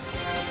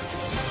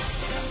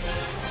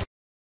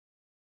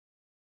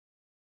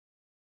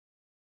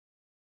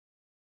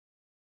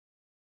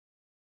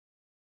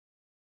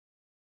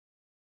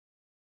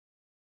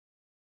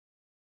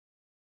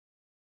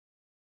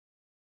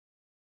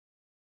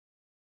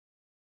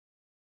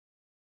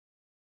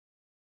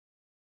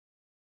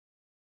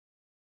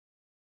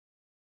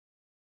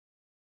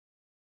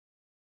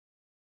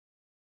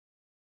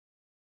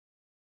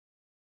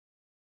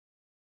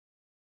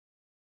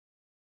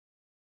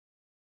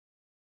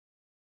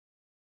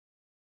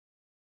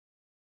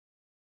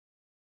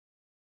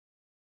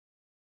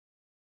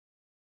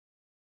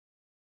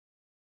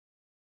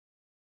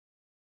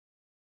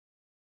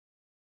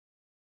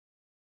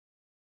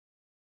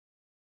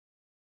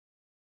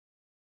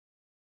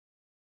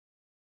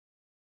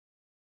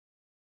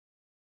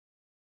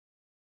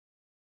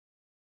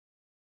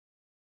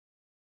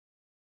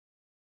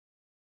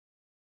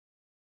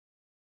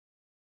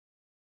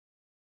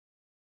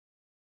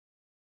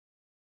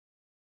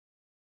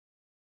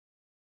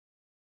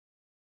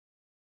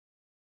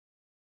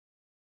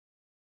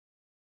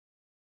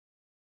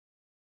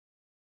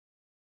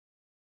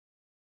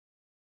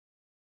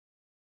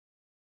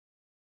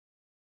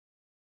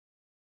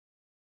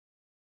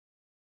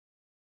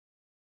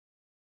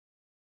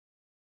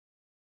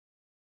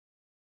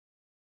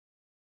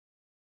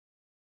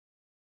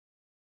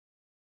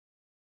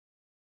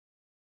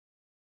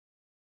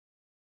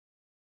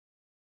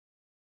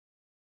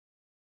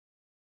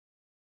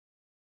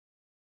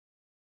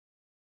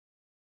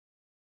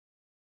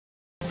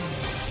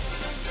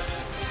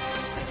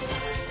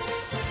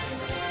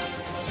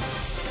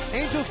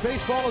 Angels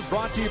baseball is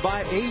brought to you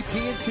by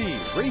AT&T.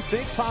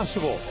 Rethink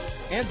possible.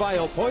 And by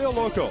El Pollo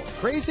Loco.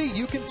 Crazy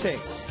you can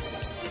taste.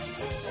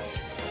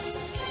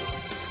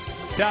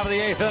 Top of the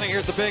 8th inning here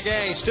at the Big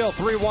A. Still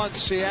 3-1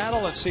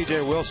 Seattle, and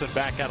C.J. Wilson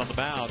back out on the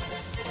mound.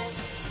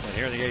 And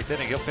here in the 8th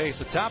inning, he'll face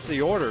the top of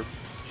the order.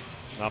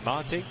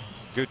 Almonte,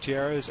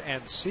 Gutierrez,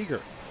 and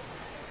Seager.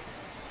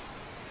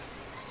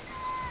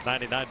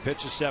 99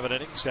 pitches, 7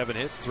 innings, 7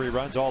 hits, 3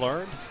 runs, all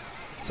earned.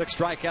 6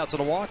 strikeouts and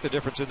a walk. The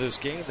difference in this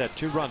game, that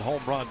 2-run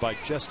home run by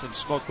Justin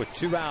Smoak with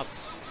 2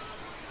 outs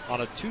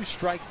on a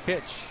 2-strike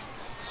pitch.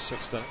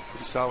 6th inning.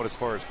 Pretty solid as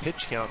far as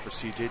pitch count for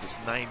CJ, just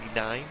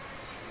 99.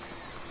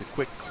 It's a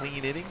quick,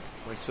 clean inning.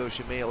 Mike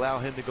Scioscia may allow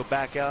him to go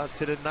back out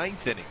to the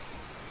 9th inning.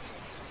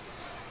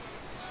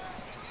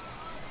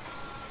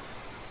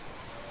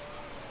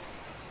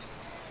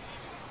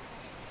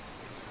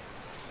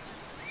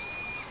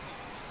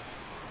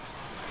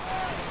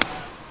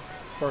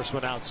 First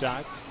one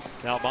outside.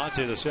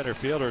 Almonte, the center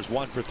fielder, is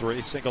 1 for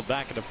 3, singled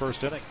back in the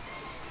first inning.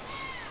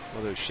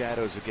 Well, those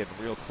shadows are getting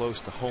real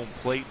close to home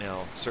plate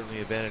now.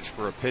 Certainly advantage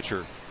for a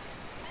pitcher.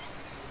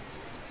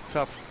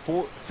 Tough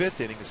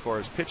 5th inning as far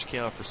as pitch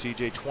count for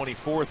CJ,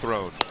 24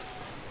 thrown.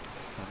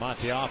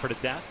 Almonte offered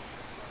at that.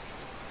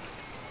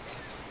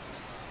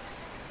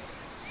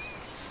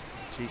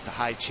 Chased a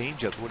high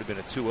changeup, would have been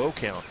a 2-0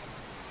 count.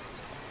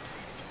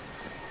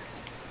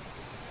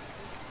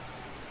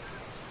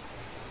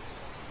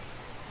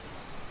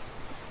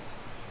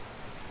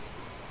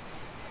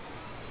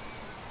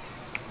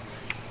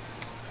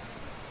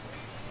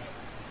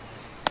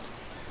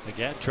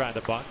 Again, trying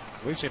to bunt.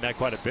 We've seen that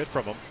quite a bit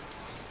from him.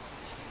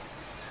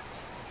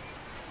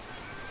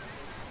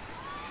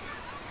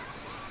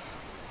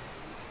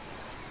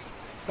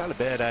 It's not a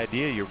bad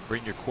idea. You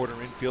bring your quarter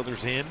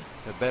infielders in,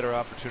 a better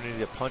opportunity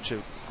to punch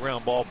a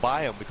ground ball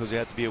by them because you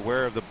have to be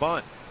aware of the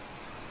bunt.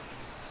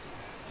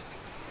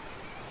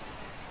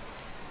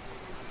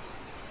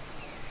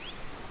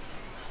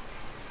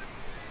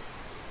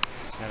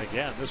 And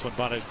again, this one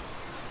bunted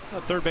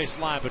on third base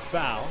line, but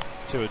foul.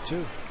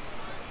 2-2.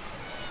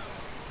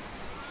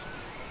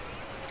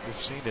 We've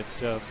seen it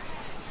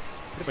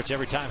pretty much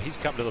every time he's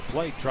come to the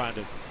plate, trying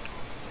to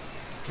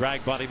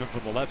drag bunt even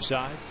from the left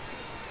side.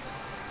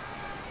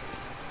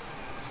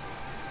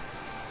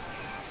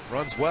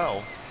 Runs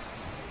well.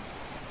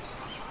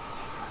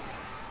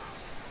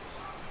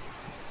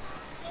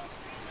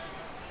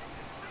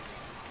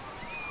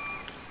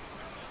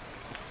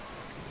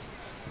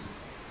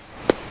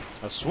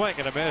 A swing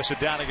and a miss, and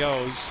down he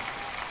goes.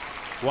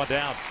 1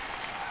 down.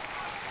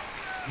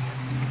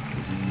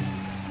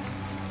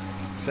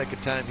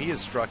 Second time he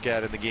has struck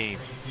out in the game.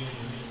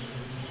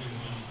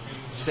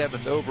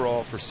 7th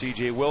overall for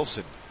C.J.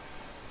 Wilson,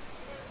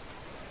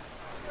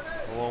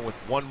 along with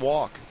 1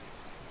 walk.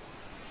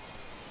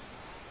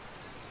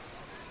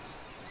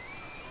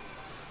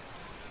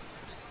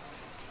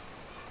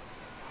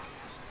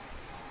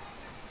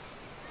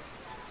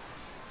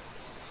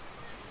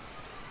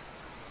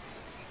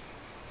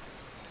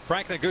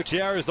 Franklin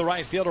Gutierrez, the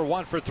right fielder,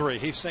 1 for 3.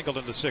 He singled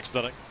in the 6th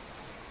inning.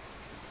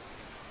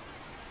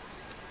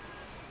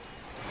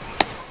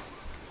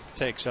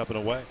 Takes up and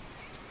away.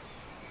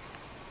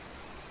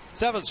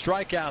 7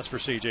 strikeouts for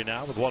CJ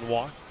now with 1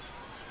 walk.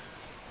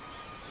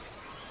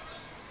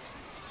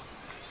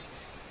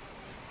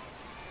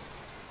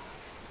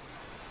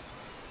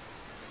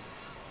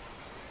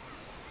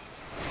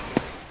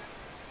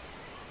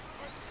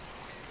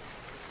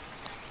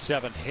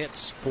 Seven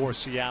hits for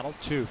Seattle,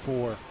 2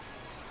 for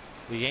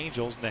the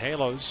Angels. And the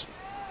Halos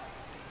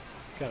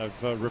kind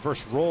of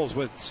reverse roles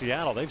with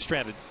Seattle. They've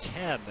stranded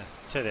 10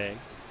 today.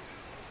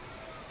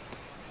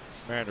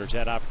 Mariners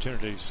had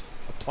opportunities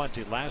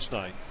aplenty last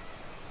night,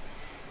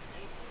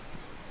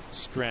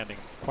 stranding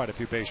quite a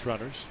few base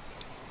runners.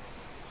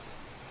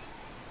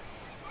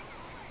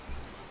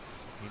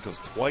 Angels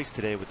twice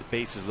today with the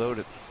bases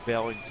loaded,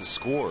 failing to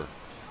score.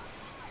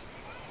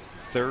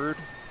 3rd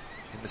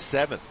and the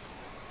 7th.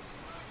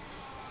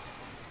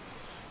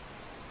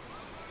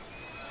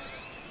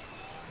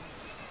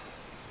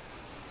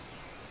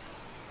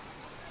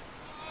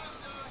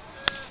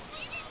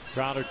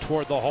 Grounder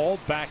toward the hole,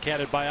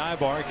 backhanded by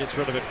Ibar, gets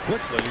rid of it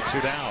quickly,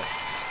 2 down.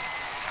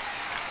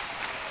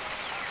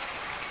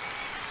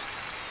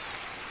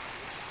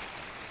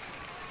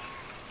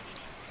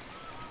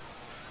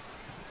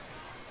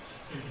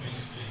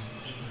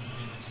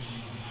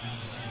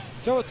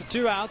 So with the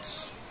 2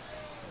 outs,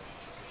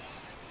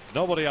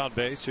 nobody on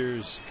base,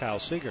 here's Kyle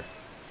Seager.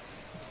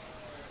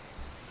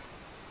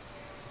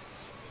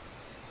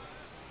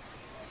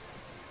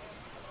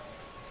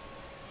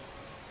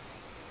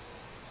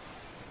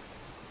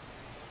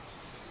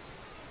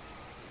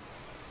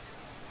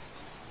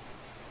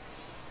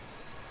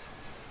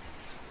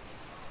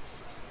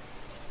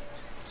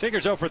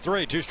 Seager's 0 for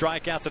 3, 2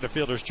 strikeouts and a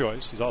fielder's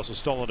choice. He's also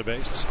stolen a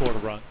base and scored a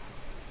run.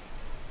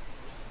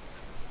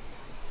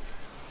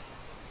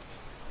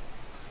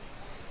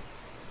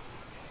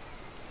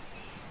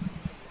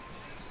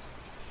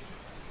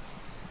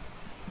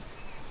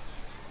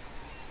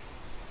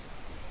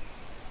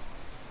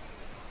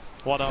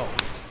 (1-0).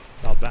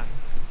 Now back.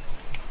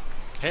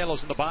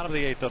 Halos in the bottom of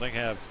the 8th inning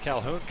have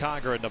Calhoun,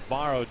 Conger, and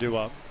Navarro due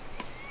up.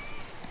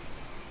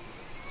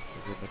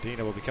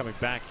 Medina will be coming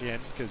back in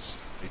because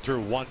he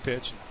threw 1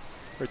 pitch.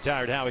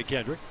 Retired Howie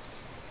Kendrick.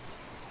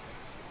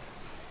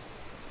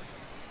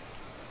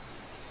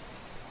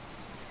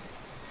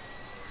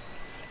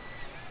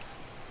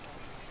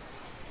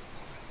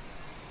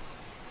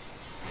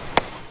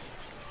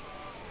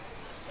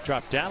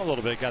 Dropped down a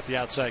little bit, got the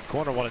outside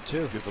corner,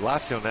 1-2. Good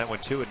velocity on that one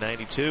too at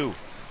 92.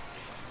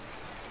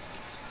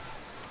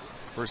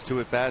 First 2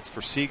 at bats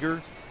for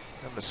Seager.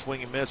 Having a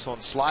swing and miss on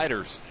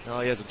sliders.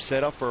 Now he has him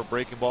set up for a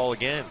breaking ball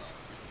again.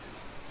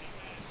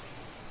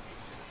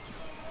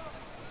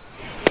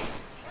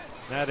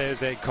 That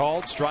is a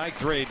called strike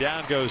 3.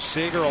 Down goes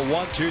Seager. A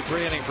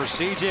 1-2-3 inning for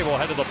CJ. We'll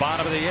head to the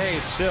bottom of the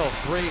 8th. Still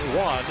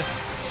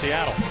 3-1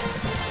 Seattle.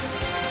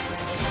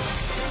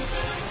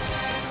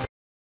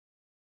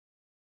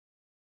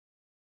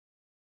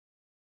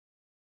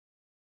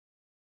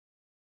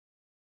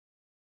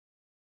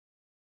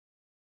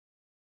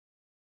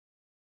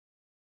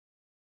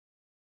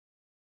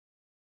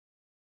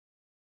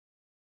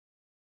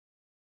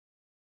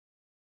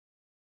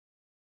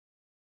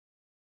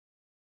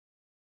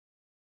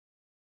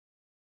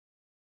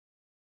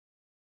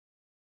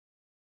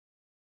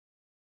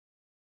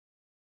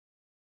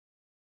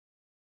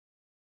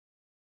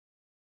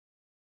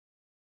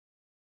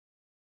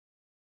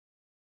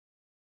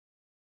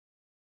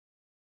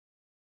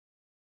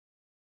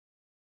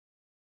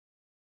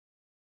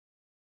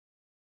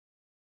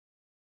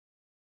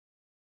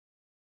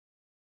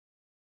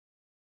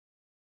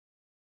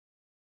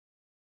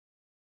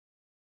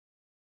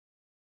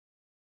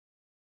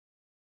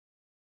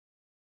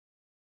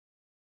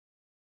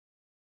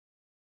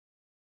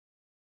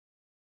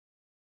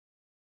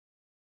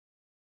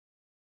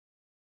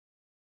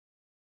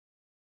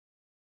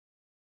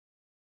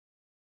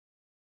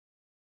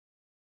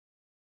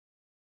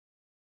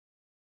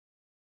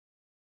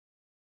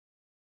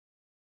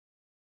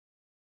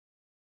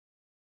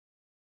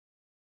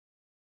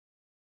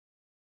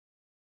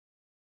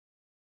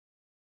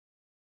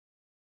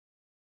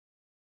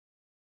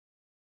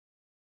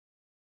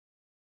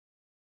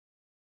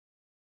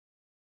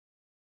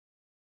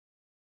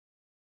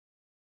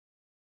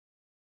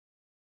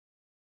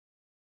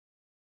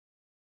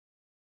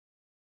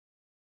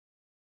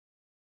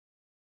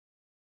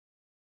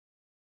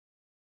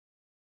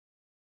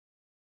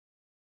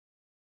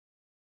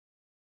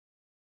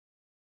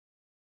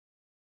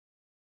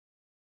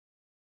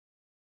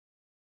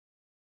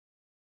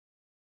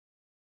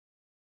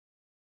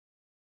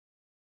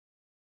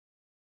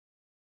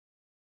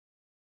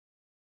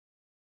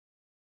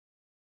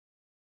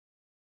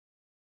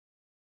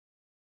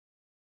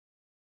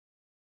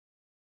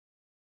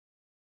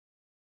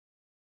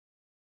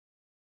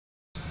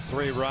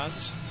 Three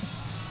runs.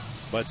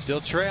 But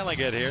still trailing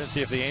it here, and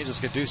see if the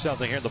Angels can do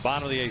something here in the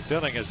bottom of the 8th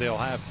inning, as they'll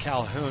have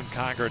Calhoun,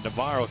 Conger, and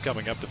Navarro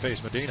coming up to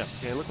face Medina.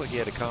 Yeah, it looked like he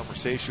had a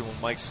conversation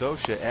with Mike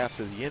Scioscia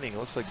after the inning. It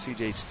looks like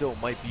CJ still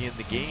might be in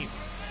the game.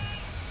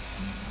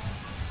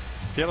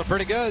 Feeling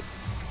pretty good.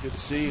 Good to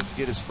see him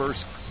get his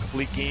first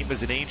complete game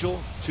as an Angel.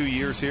 2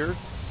 years here.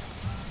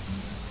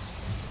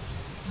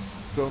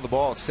 Throwing the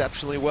ball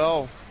exceptionally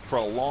well for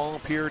a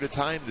long period of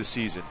time this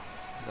season.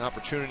 An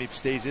opportunity, if he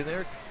stays in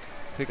there,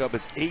 pick up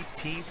his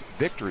 18th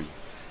victory.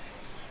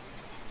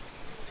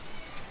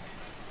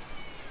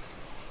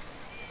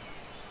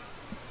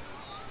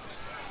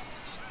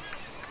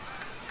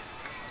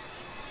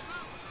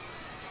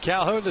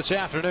 Calhoun this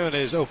afternoon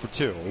is 0 for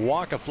 2. A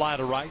walk, a fly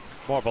to right,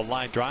 more of a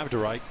line drive to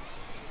right,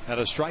 and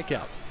a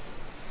strikeout.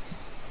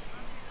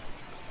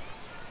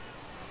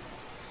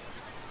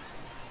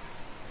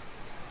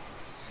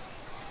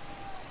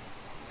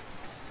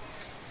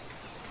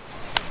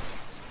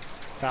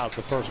 Fouls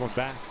the first one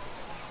back.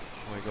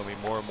 It's going to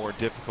be more and more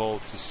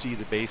difficult to see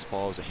the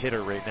baseball as a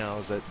hitter right now.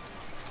 Is that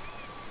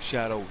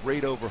shadow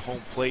right over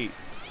home plate?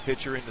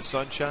 Pitcher in the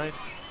sunshine,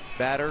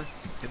 batter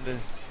in the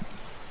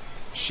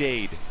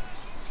shade.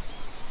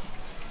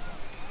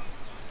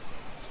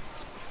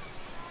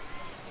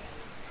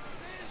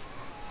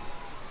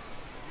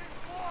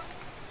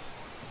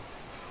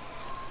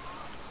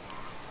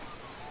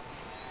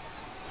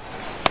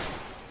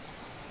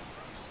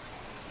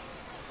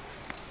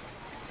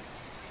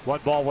 One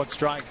ball, one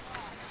strike.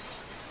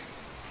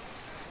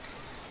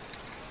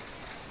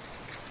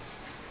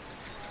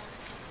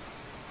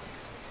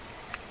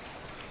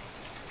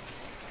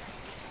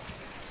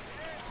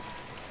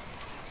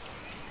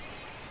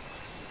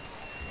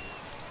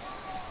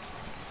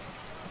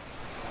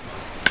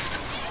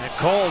 And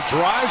Cole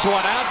drives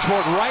one out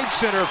toward right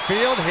center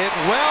field. Hit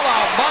well.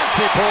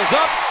 Almonte pulls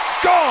up.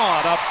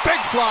 Gone. A big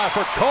fly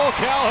for Cole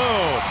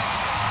Calhoun.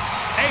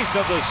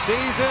 8th of the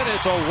season.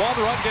 It's a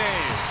one-run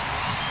game.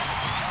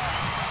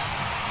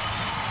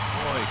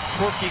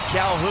 Corky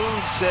Calhoun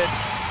said,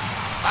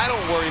 I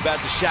don't worry about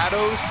the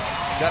shadows.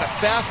 Got a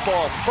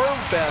fastball, firm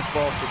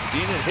fastball for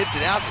Medina, and hits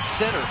it out to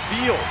center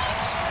field.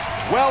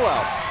 Well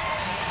up.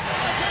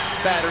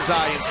 Batter's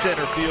eye in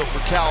center field for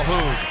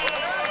Calhoun.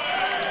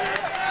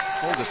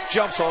 Oh, just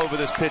jumps all over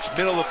this pitch,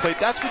 middle of the plate.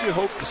 That's what you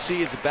hope to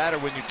see as a batter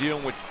when you're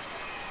dealing with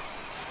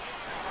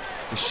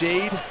the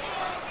shade.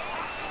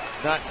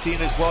 Not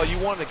seen as well. You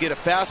want to get a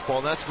fastball,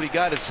 and that's what he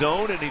got, a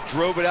zone, and he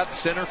drove it out to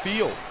center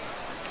field.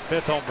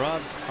 5th home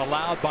run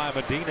allowed by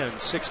Medina in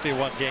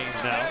 61 games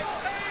now.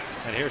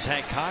 And here's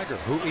Hank Conger,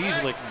 who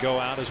easily can go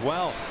out as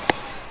well.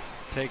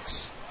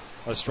 Takes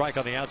a strike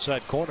on the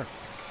outside corner.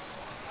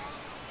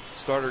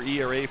 Starter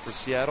ERA for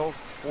Seattle,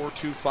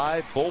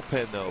 4.25.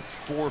 Bullpen, though,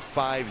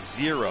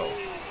 4.50.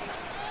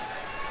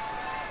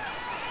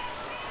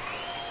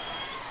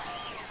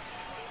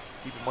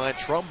 Keep in mind,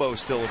 Trumbo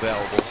still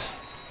available.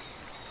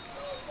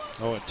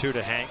 0-2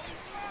 to Hank.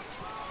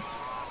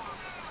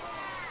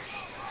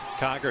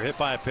 Conger hit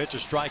by a pitch, a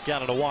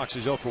strikeout, and a walk. So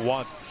he's 0 for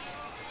 1.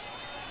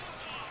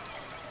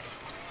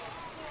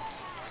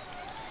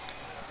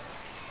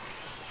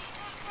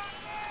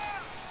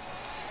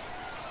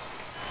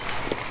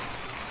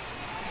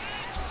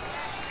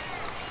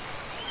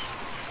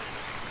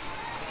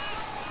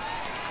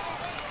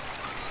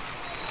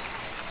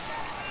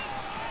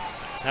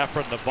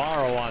 Efren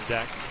Navarro on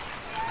deck.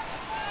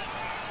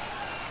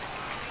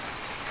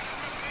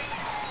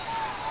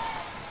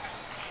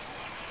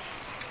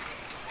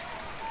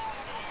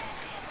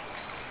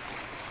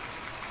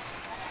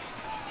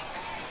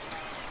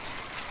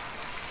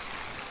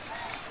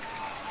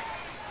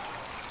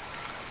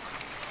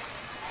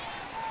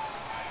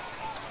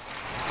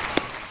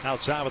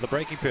 Outside with a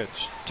breaking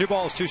pitch. 2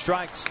 balls, 2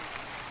 strikes.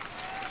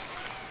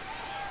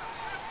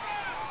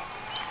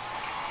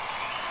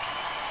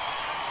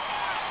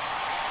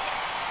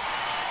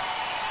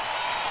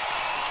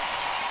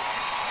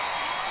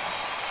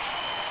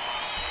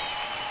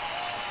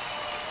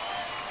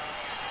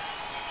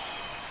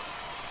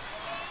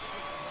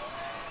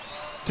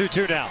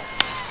 Two now.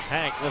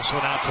 Hank lifts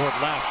one out toward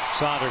left.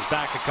 Saunders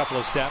back a couple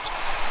of steps.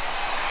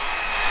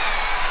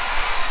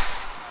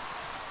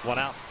 1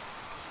 out.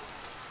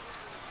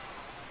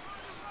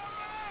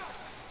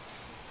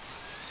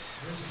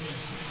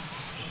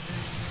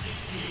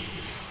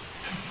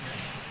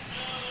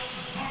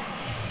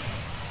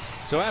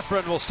 So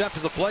Efren will step to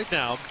the plate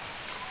now.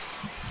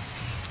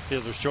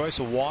 Fielder's choice,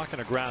 a walk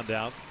and a ground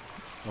out.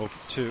 0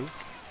 for 2.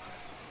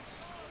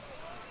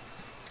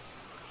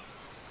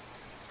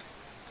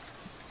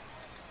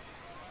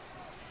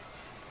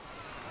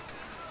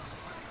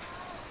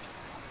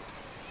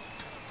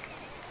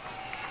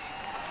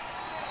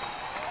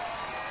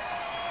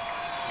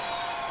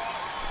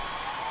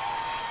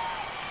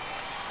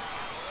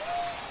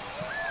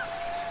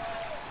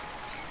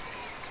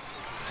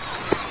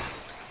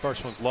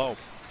 First one's low.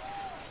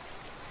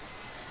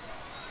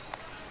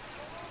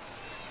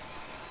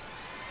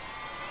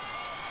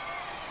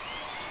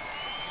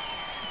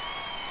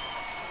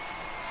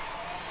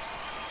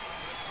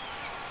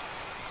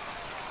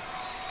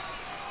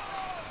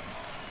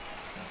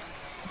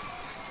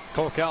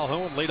 Cole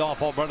Calhoun leadoff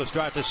home run to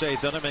start this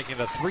 8th inning, making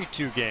it a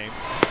 3-2 game.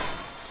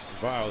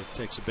 Navarro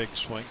takes a big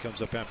swing,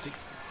 comes up empty.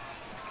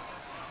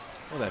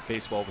 Well, that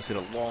baseball was hit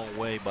a long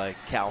way by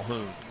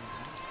Calhoun.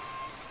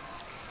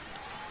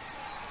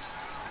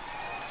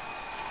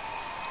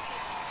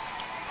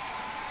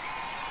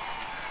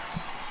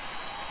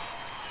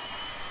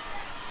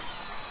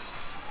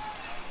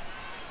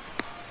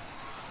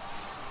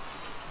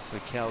 So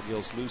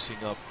Calgill's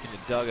loosening up in the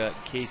dugout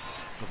in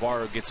case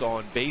Navarro gets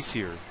on base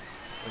here.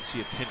 Let's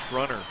see a pinch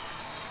runner.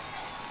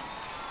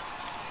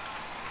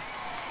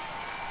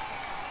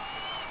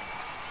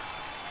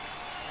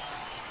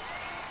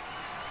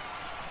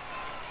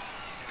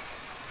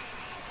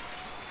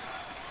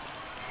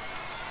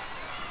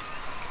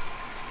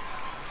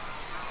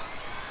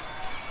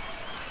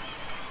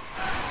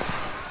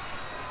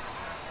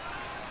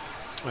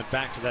 Went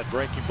back to that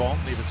breaking ball,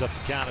 evens up the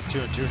count of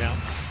 2-2 now.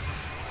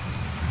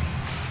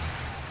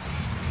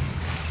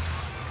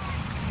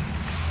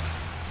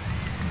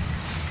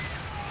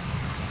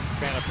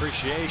 Fan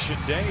Appreciation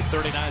Day,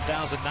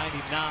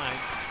 39,099.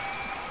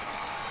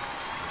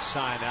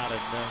 Sign out in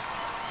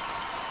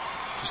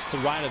just the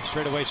right of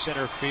straightaway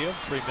center field.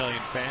 3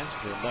 million fans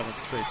for the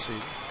 11th straight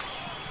season.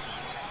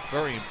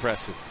 Very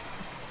impressive.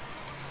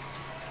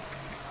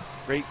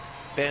 Great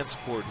fan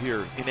support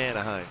here in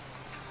Anaheim.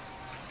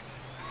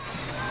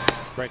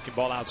 Breaking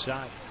ball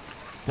outside.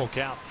 Full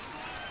count.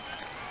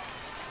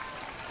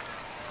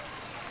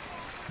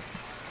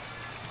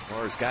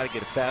 Mars got to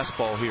get a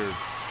fastball here.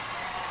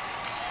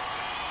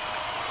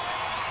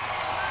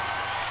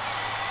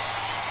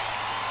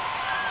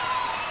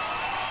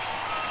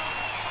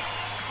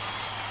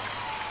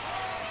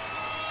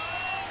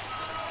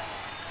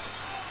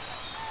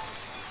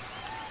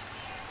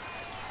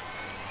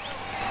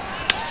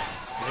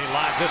 And he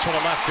lines this one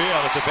to left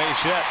field. It's a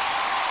base hit.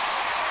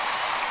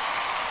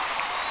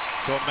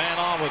 So a man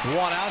on with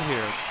one out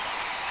here.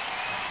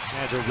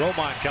 Andrew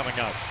Romine coming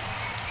up.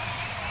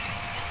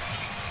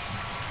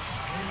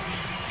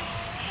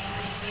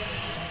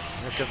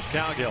 Here comes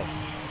Calgill.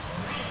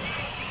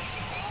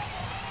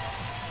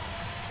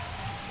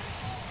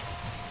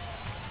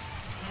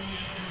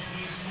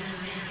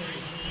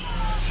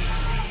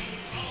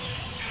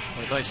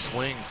 A nice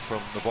swing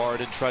from Navarro.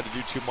 Didn't try to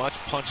do too much.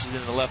 Punches it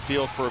in the left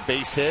field for a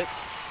base hit.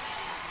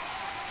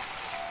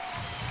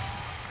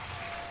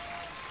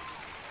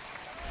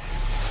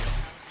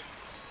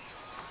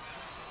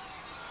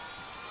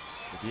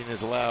 Medina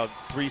has allowed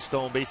 3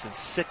 stolen bases in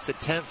 6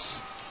 attempts.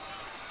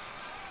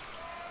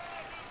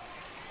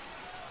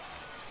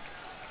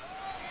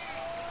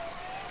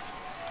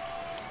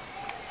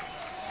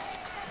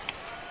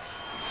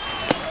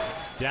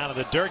 Down in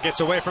the dirt, gets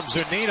away from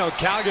Zunino.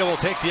 Calgill will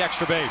take the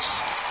extra base.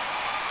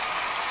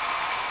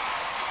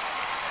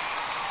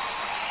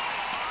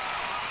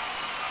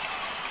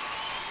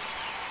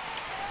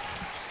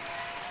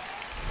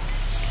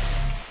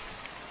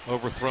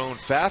 Overthrown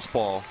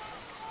fastball.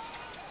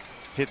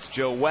 Hits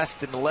Joe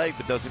West in the leg,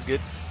 but doesn't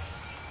get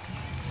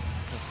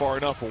far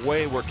enough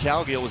away where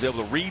Calgill was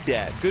able to read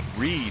that. Good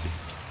read.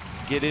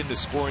 Get into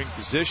scoring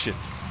position.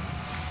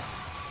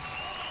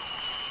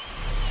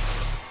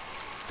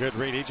 Good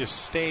read. He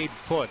just stayed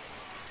put.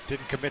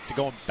 Didn't commit to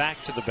going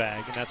back to the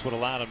bag, and that's what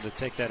allowed him to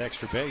take that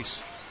extra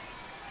base.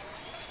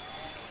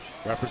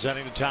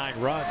 Representing the tying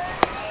run.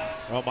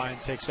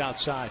 Romine takes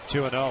outside,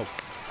 2-0.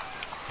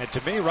 And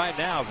to me right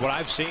now, what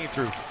I've seen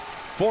through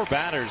 4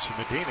 batters from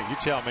Medina, you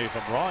tell me if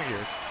I'm wrong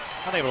here,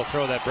 unable to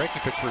throw that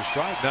breaking pitch for a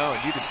strike. No,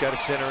 you just got to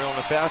center it on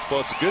the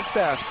fastball. It's a good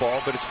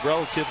fastball, but it's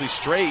relatively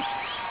straight.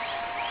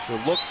 So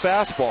look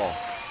fastball.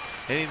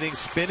 Anything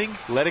spinning,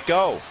 let it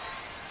go.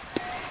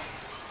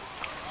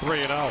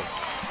 3-0.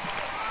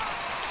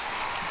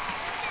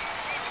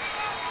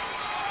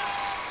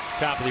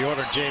 Top of the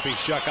order, J.B.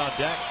 Shuck on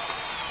deck.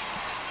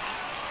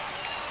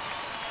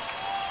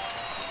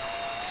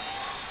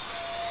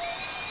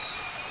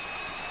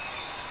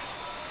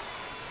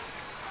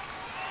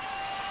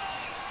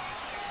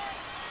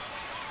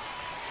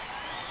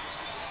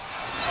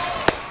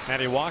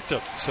 And he walked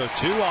him. So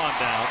 2 on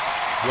now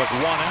with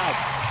 1 out.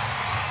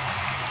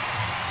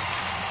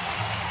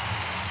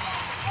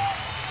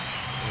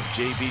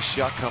 J.B.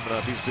 Shuck coming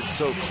up. He's been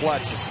so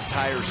clutch this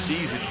entire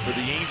season for the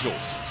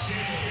Angels.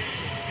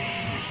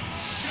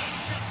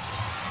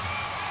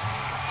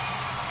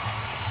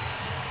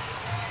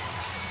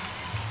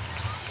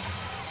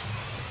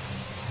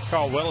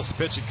 Carl Willis, the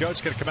pitching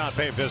coach, going to come out and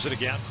pay a visit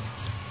again.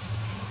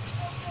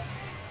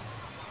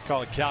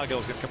 Colin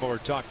Calgill is going to come over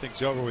and talk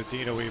things over with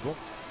Dino Evil.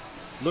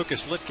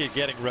 Lucas Litke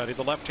getting ready,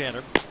 the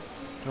left-hander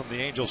whom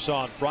the Angels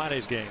saw in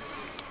Friday's game.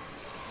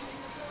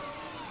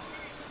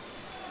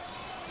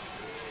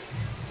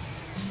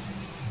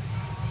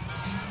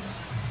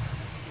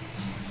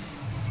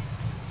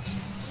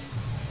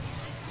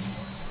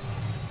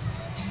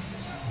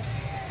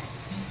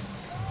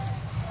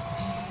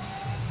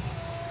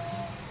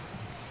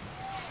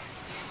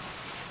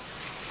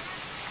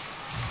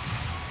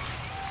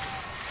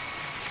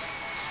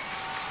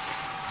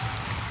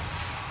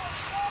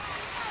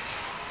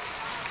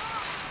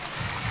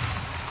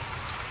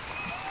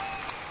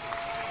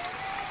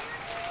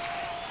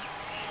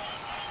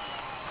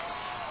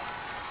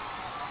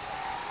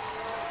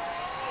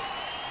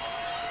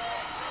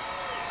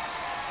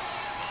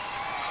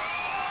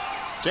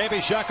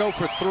 J.B. Shuck 0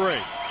 for 3.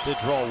 Did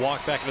draw a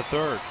walk back into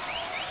third.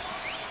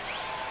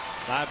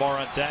 Ibar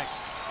on deck.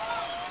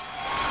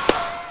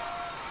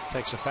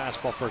 Takes a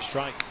fastball for a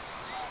strike.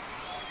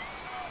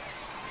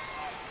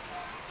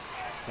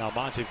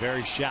 Almonte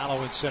very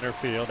shallow in center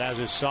field, as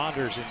is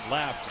Saunders in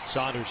left.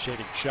 Saunders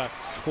shading Shuck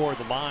toward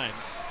the line.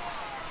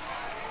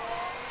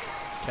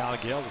 Cal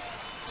Gill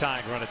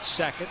tying run at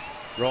second.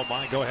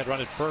 Romine go ahead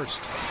run at first.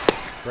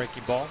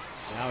 Breaking ball.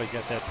 Now he's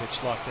got that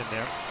pitch locked in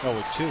there.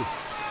 0-2.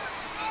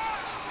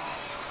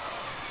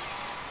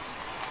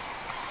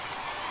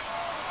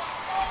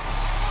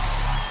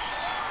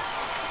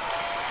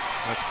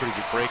 That's a pretty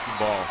good breaking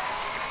ball.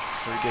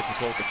 Very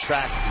difficult to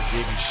track for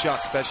J.B. Shuck,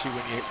 especially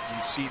when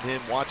you've seen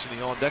him watching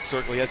the on-deck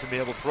circle. He hasn't been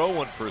able to throw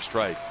one for a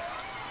strike.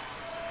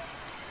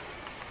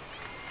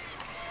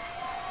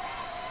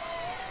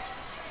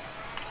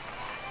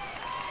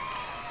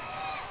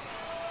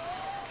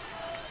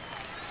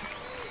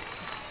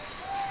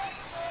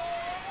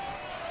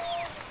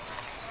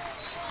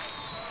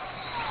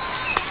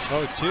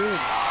 Oh, 2.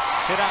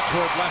 Hit out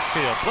toward left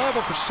field.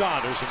 Playable for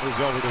Saunders and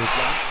moved over to his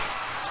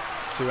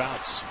left. 2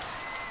 outs.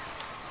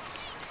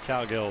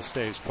 Cal Gill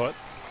stays put.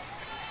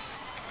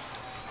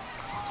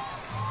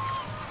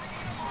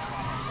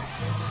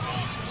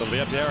 So it'll be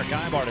up to Eric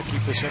Ibar to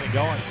keep this inning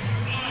going.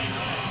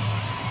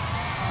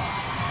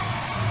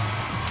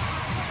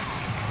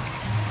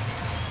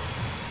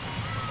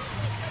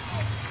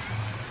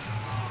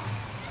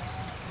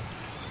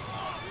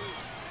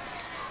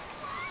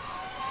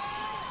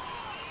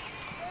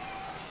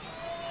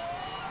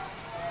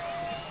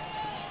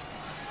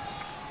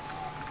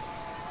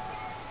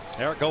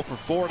 Eric 0 for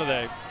 4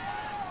 today.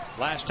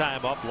 Last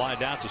time up,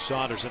 lined out to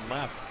Saunders and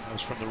left. That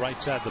was from the right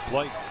side of the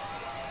plate.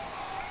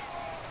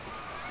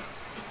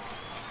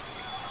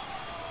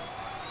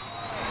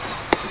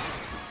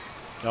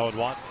 No one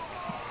want.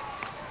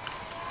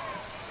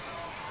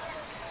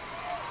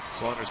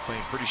 Saunders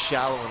playing pretty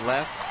shallow in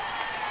left.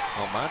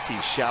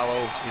 Almonte shallow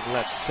in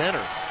left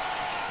center.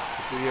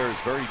 The air is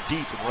very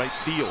deep in right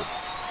field.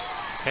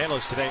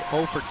 Halos today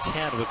 0 for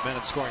 10 with men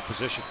in scoring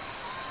position.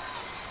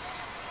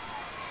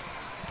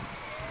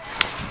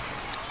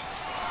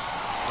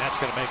 That's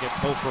going to make it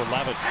 0 for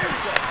 11.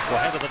 Well,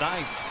 ahead of the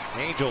ninth.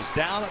 Angels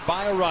down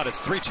by a run. It's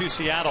 3-2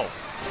 Seattle.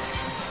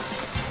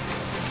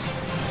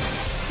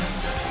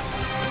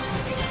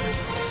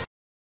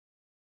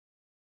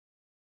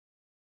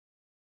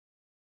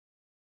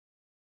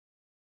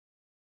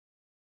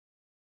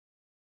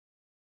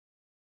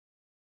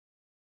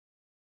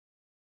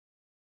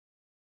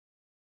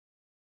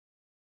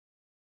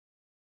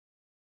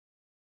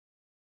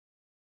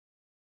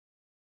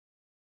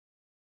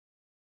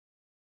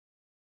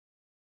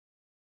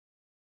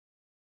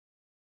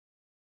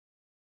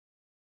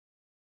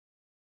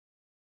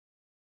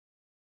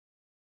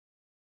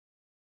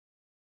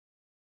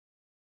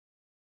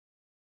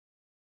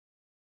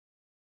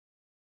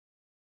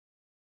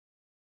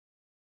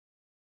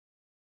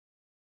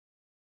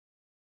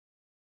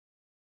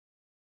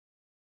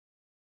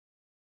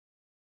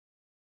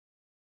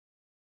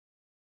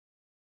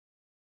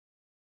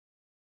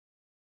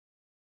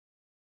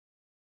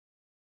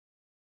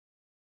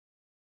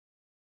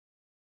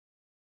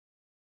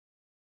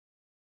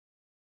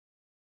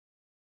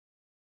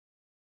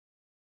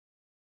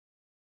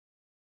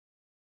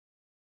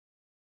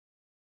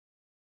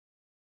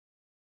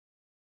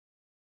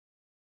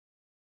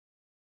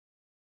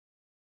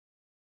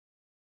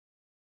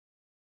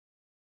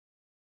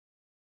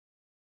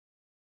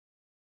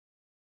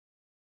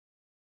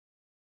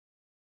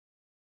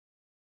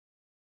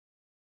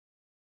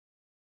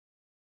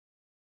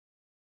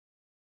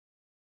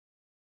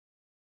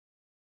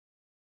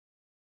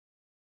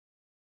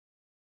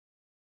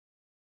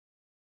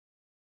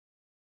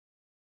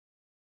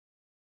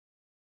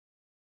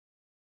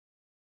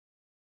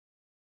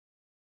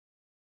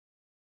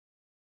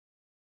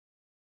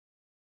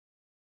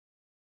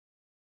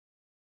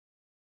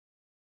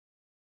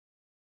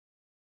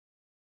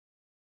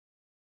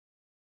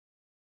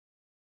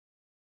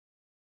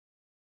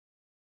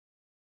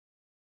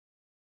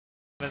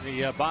 In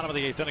the bottom of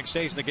the 8th inning,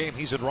 stays in the game.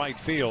 He's in right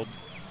field.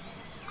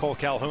 Cole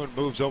Calhoun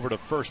moves over to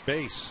first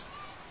base.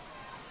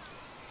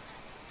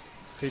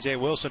 TJ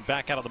Wilson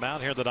back out on the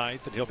mound here in the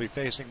 9th, and he'll be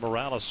facing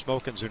Morales,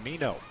 Smoke, and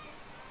Zunino.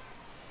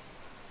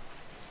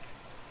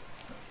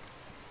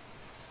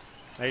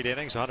 8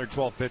 innings,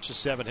 112 pitches,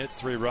 7 hits,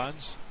 3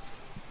 runs,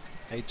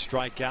 8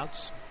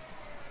 strikeouts.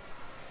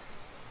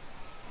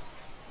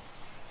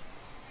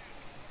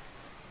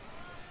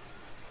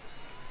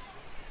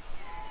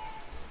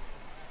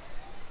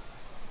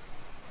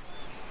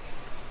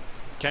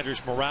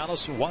 Kendrys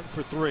Morales 1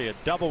 for 3, a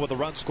double with a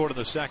run scored in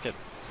the second.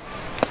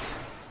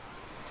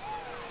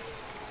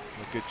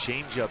 A good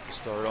changeup to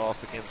start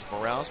off against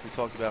Morales. We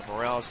talked about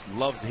Morales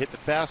loves to hit the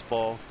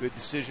fastball. Good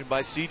decision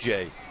by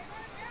CJ.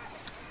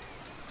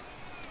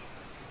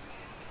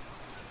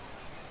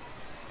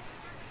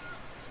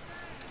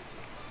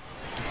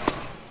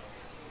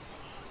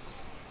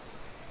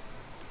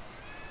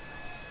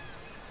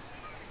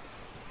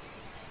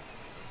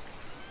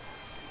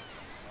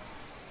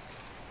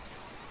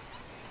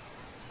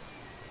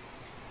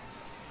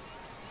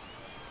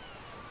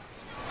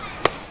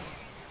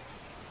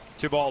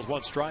 2 balls,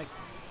 1 strike.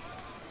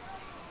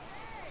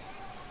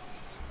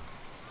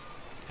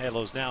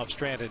 Halos now have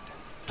stranded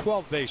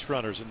 12 base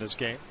runners in this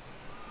game.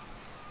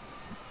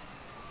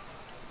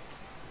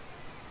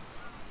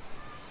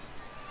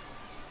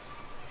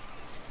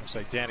 Looks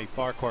like Danny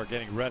Farquhar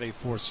getting ready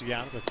for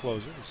Seattle, the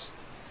closers.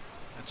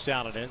 That's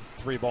down and in.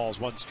 3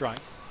 balls, 1 strike.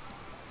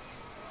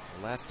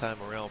 Last time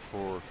around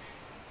for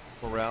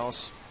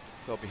Morales,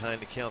 fell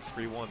behind the count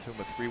 3-1, threw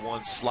him a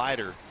 3-1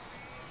 slider.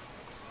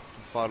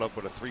 Followed up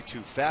with a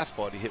 3-2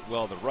 fastball. He hit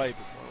well to right,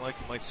 but more like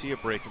you might see a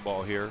breaking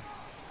ball here.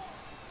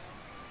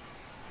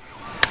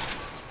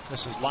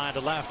 This is line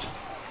to left.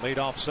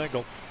 Leadoff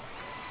single.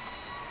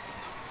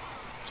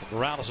 So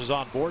Morales is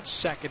on board.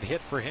 Second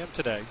hit for him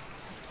today.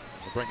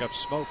 Will bring up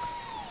Smoke.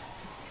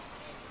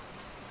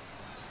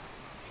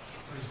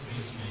 First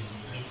baseman,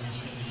 number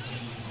 17,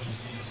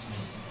 Justin Smoke.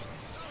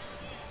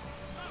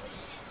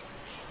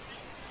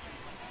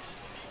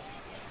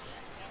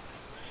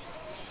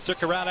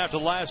 Stick around after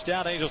the last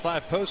out. Angels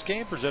Live post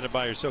game presented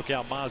by your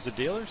SoCal Mazda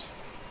dealers.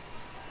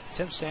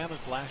 Tim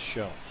Salmon's last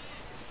show.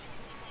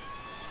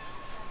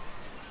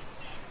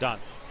 Done.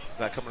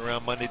 Not coming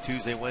around Monday,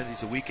 Tuesday, Wednesday.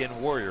 He's a weekend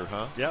warrior,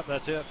 huh? Yep,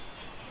 that's it.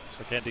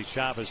 So Andy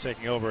Chavez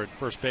taking over at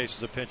first base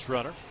as a pinch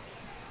runner.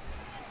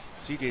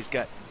 CJ's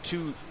got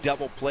 2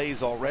 double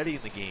plays already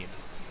in the game.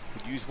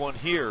 Could use one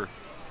here.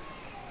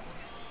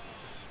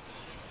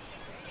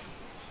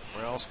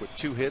 Morales with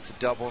 2 hits, a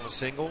double and a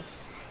single.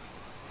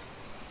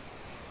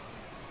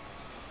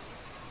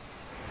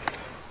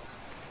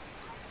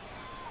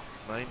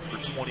 Nine for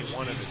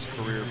 21 in his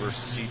career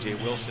versus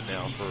CJ Wilson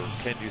now for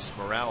Kendrys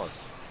Morales.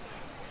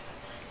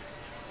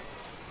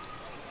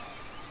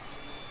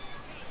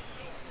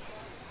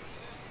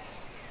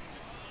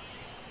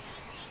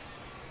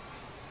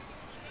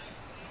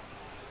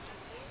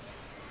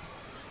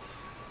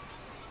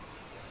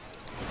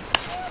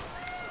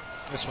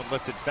 This one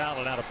lifted foul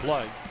and out of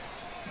play.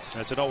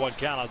 That's an 0-1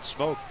 count on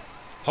Smoke.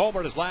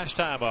 Homered his last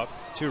time up.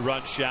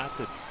 2-run shot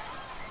that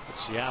put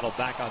Seattle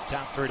back on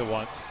top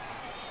 3-1.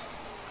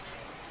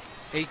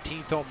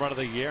 18th home run of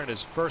the year and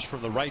his first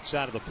from the right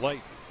side of the plate.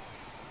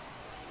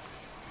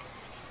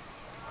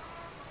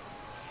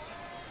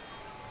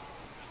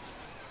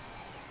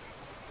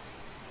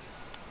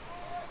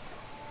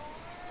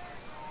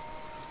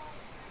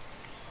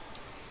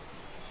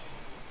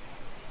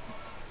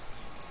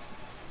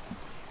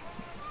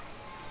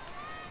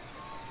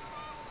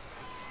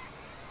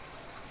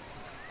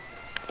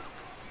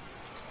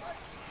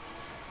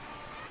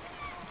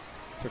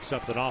 Took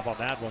something off on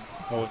that one.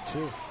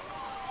 0-2.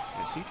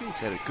 Yeah, CJ's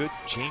had a good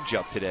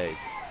changeup today.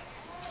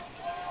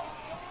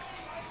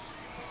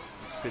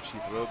 Next pitch he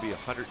throw will be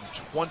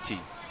 120.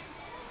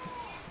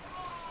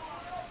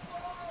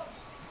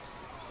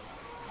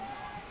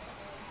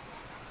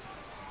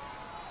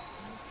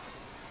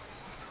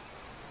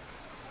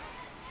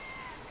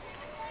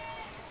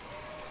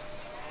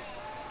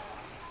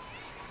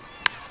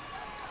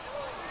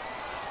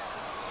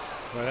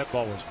 Well, that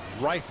ball was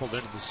rifled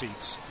into the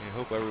seats. I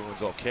hope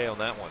everyone's okay on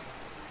that one.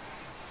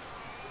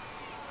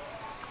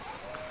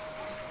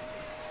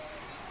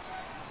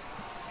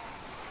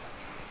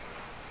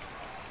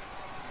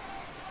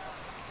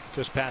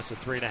 Just past the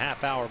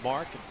 3.5-hour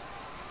mark.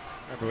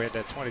 Remember, we had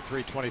that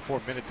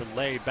 23-24 minute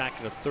delay back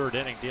in the 3rd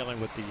inning dealing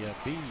with the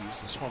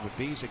bees, the swarm of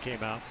bees that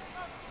came out.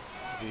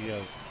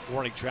 The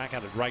warning track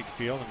out at right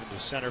field and into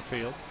center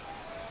field.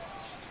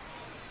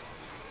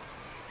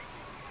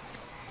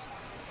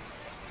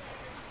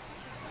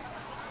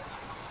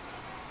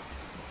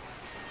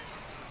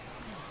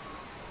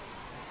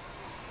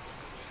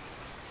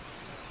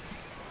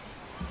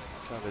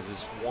 Chavez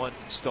is 1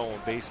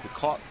 stolen base, but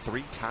caught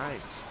 3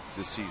 times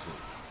this season.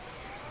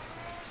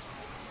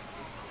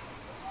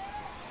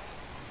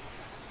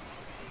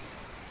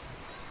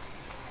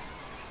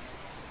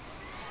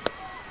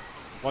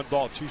 One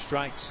ball, 2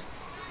 strikes.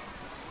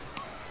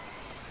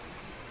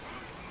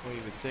 What do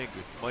you even think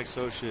if Mike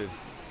Scioscia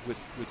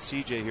with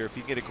CJ here, if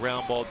you get a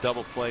ground ball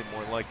double play,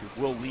 more likely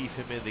we'll leave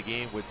him in the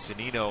game with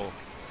Zunino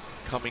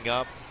coming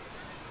up.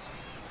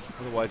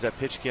 Otherwise, that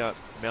pitch count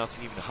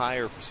mounting even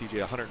higher for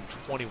CJ.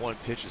 121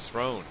 pitches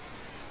thrown.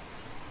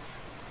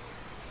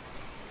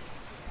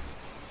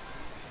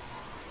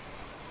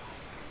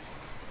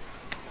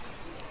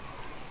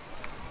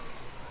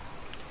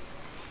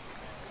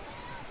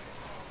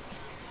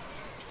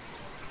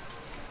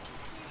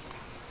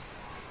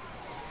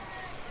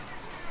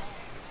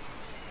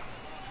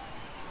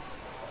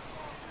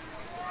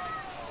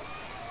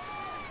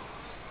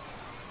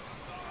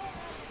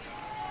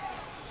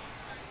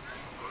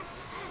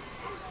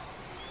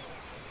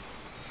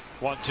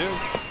 One, 2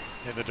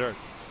 in the dirt.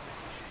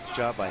 Good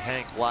job by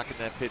Hank blocking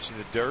that pitch in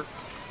the dirt.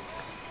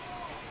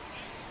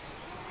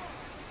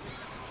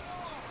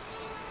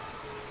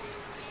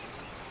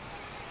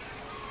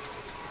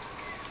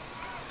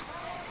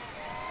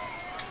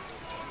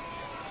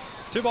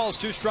 Two balls,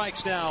 2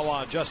 strikes now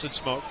on Justin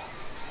Smoke.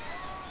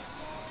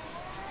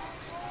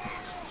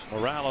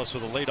 Morales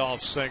with a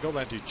leadoff single.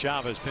 Andy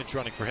Chavez pinch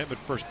running for him at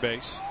first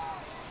base.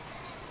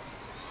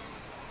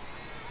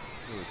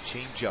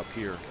 change up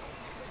here.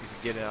 So he can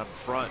get it out in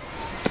front.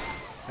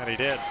 And he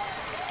did.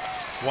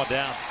 One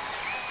down.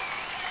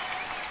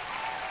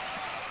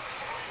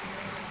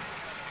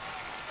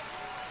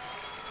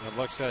 It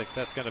looks like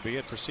that's going to be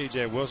it for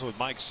C.J. Wilson with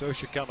Mike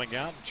Scioscia coming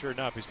out. And sure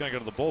enough, he's going to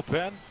go to the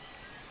bullpen.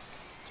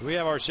 So we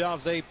have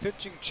ourselves a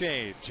pitching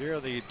change here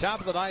at the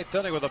top of the ninth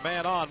inning with a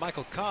man on.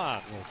 Michael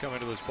Kahn will come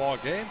into this ball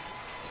game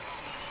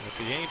with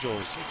the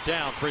Angels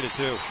down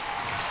 3-2.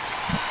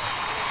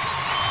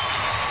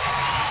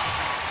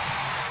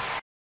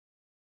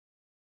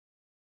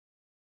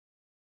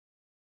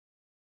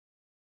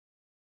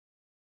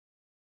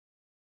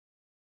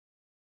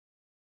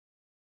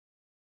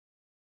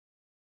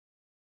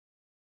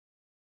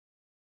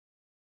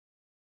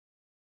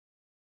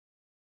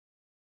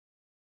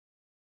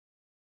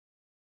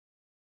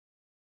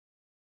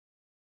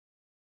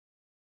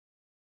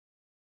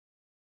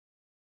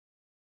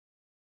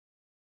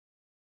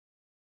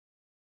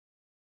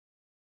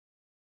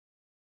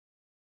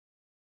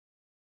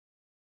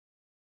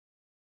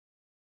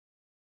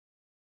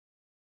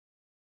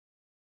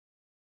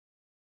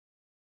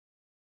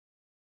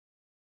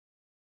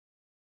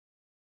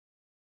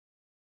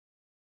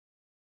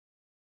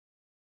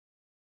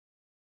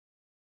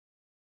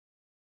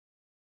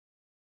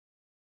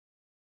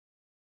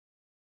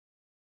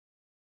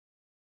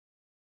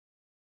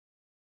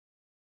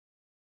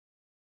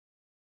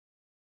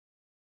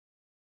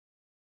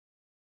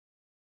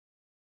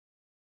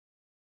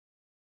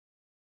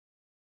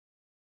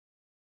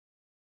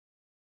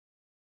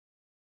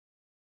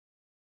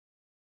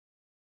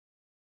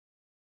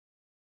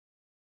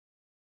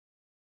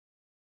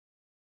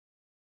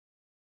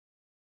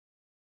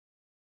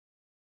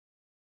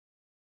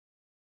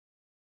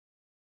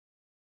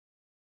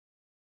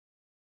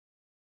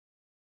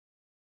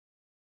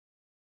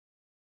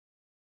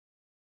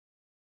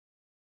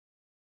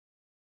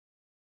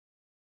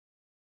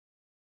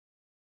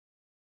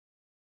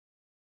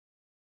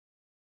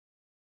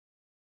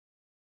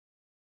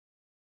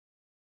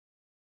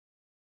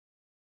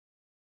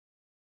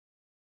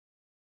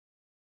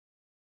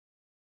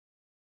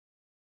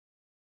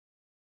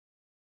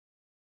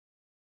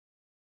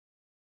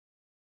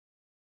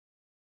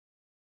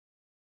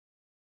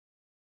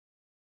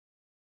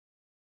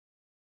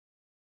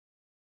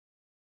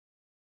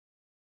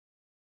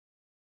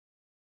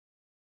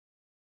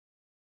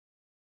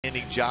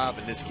 Outstanding job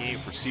in this game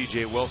for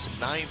C.J. Wilson.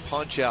 9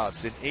 punch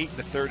outs in 8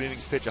 1/3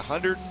 innings pitch,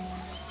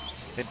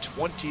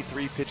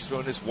 123 pitches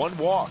thrown, just 1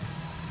 walk.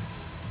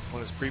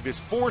 On his previous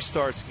 4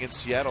 starts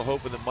against Seattle,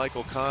 hoping that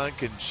Michael Kahn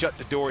can shut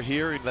the door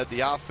here and let the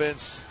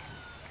offense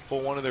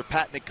pull one of their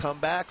patented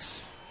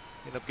comebacks.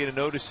 End up getting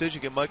no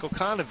decision, get Michael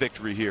Kahn a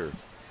victory here.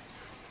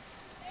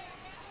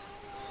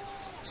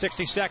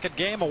 62nd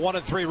game, a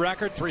 1-3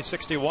 record,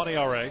 3.61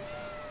 ERA.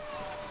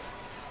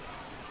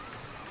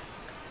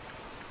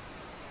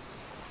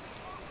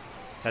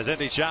 Has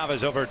Endy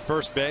Chavez over at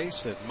first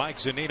base and Mike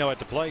Zunino at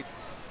the plate.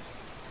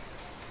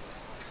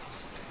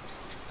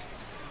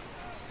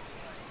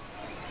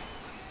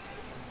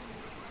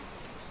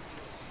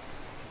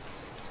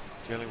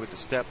 Generally with the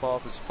step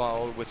off is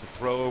followed with the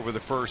throw over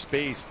the first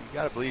base. You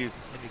got to believe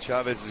Endy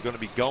Chavez is going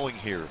to be going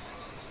here.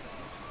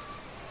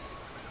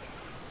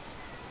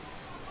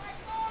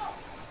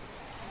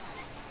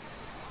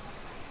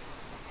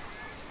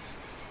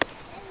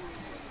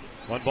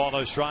 One ball,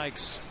 no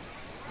strikes.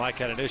 Mike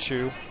had an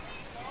issue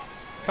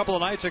a couple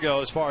of nights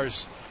ago as far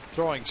as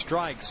throwing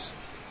strikes.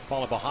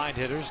 Falling behind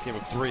hitters, gave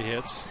him 3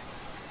 hits.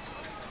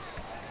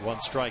 1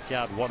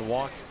 strikeout, 1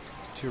 walk,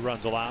 2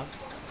 runs allowed.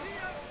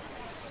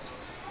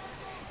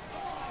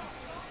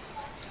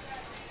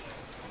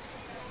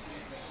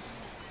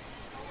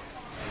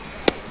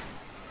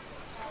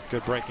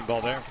 Good breaking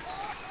ball there.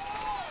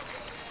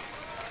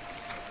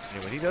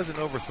 And when he doesn't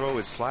overthrow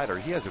his slider,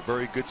 he has a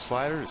very good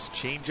slider. His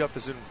changeup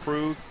has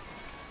improved.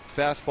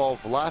 Fastball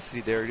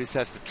velocity there. He just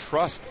has to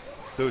trust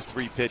those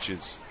 3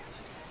 pitches.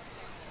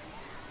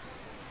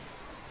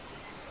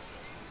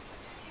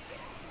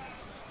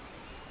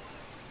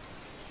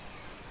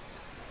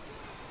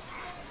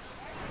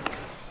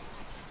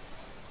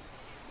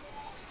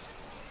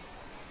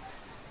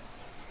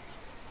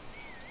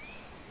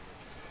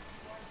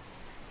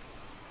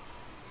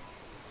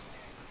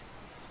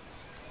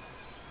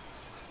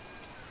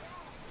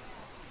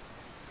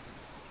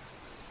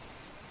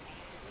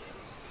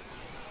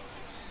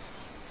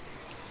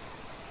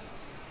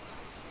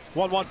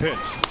 One pitch.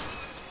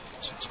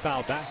 It's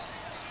fouled back.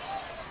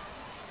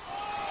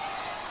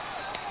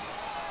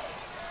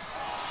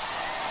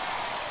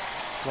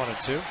 One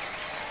and two.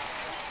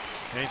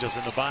 Angels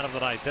in the bottom of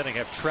the ninth inning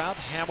have Trout,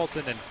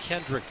 Hamilton, and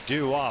Kendrick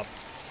due up.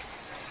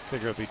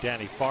 Figure it'll be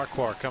Danny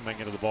Farquhar coming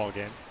into the ball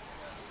game.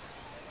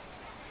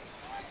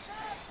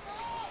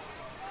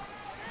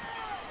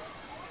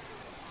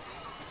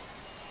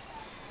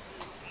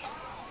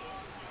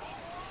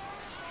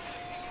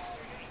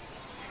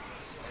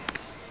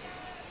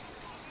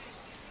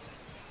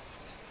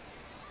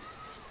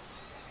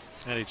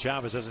 Endy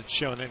Chavez hasn't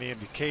shown any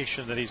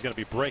indication that he's going to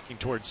be breaking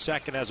towards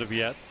second as of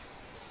yet.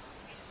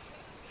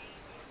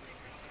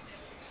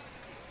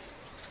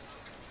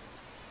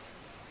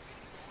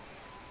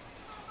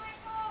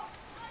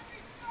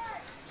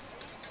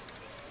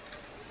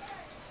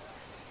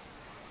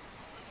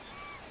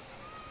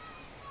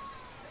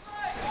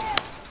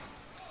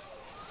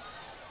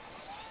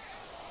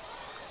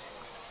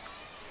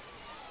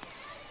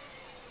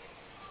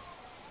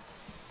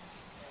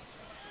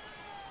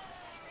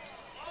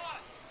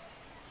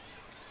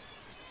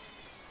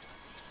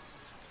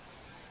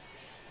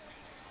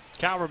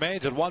 Count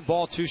remains at 1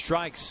 ball, 2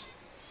 strikes.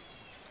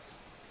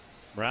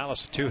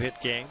 Morales, a 2-hit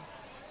game.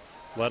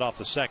 Led off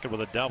the second with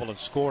a double and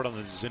scored on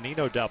the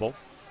Zunino double.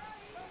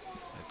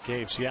 It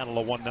gave Seattle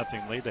a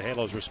 1-0 lead. The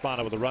Halos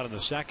responded with a run in the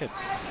second.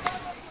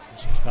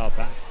 This was fouled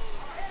back.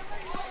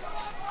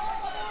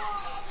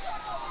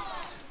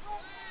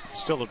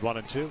 Still at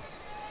 1-2.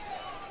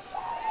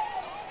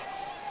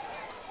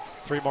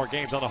 3 more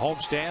games on the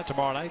homestand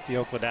tomorrow night. The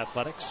Oakland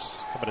Athletics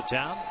coming to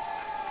town.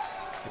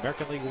 The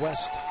American League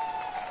West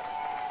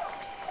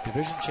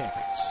Division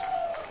champions.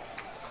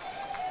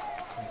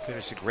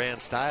 Finished in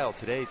grand style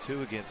today,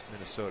 too, against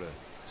Minnesota.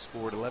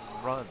 Scored 11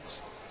 runs.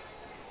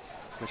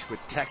 Which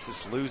with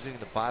Texas losing in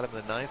the bottom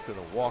of the 9th with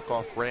a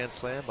walk-off grand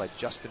slam by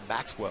Justin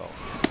Maxwell.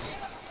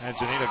 And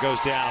Zunino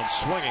goes down,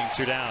 swinging,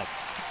 2 down.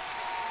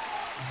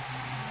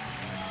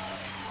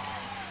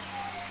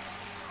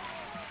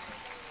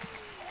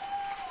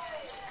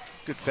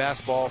 Good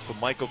fastball from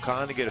Michael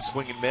Kahn to get a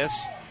swing and miss.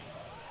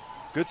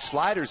 Good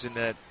sliders in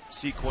that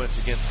sequence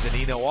against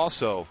Zunino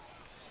also.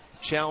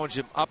 Challenge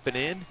him up and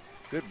in.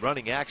 Good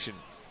running action.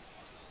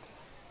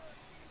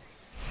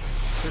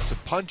 Good some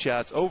punch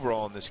outs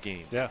overall in this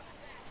game. Yeah.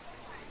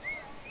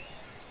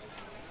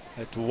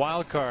 That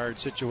wild card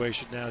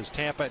situation now is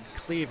Tampa and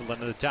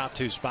Cleveland in the top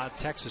 2 spot.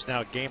 Texas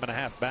now a game and a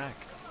half back.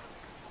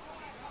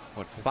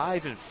 What,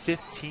 5-15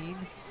 in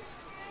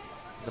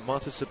the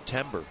month of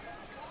September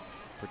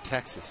for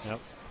Texas. Yep.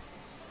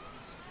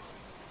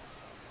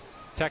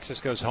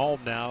 Texas goes home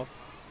now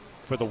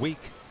for the week.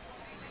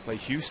 Play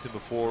Houston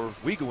before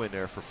we go in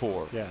there for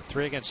 4. Yeah,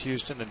 3 against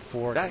Houston and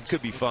 4. That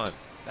could be fun.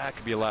 That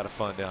could be a lot of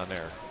fun down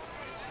there.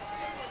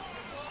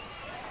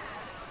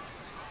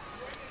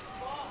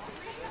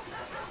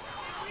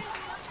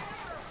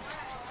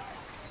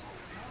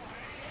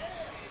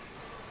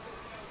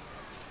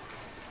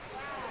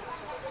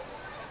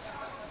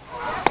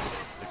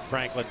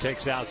 Franklin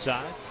takes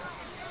outside.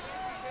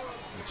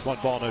 It's 1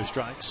 ball, no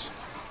strikes.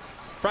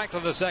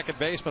 Franklin, the second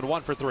baseman,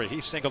 1 for 3.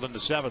 He's singled into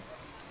 7th.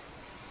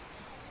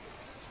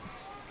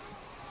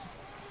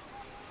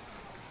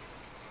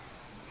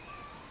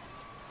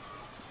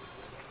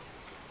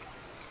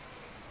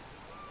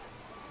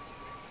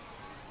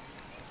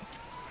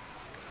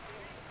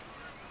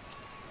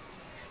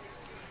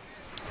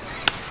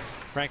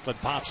 Franklin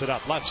pops it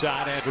up left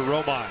side. Andrew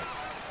Romine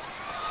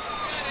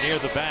near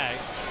the bag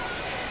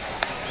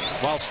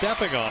while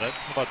stepping on it.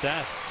 How about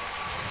that?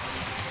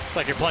 It's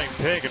like you're playing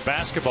pig in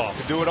basketball.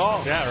 Can do it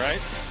all. Yeah, right.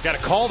 Got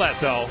to call that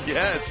though.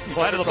 Yes.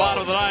 Right to the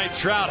bottom of the 9th.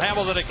 Trout,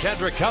 Hamilton, and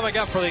Kendrick coming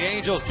up for the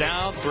Angels,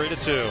 down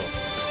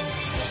 3-2.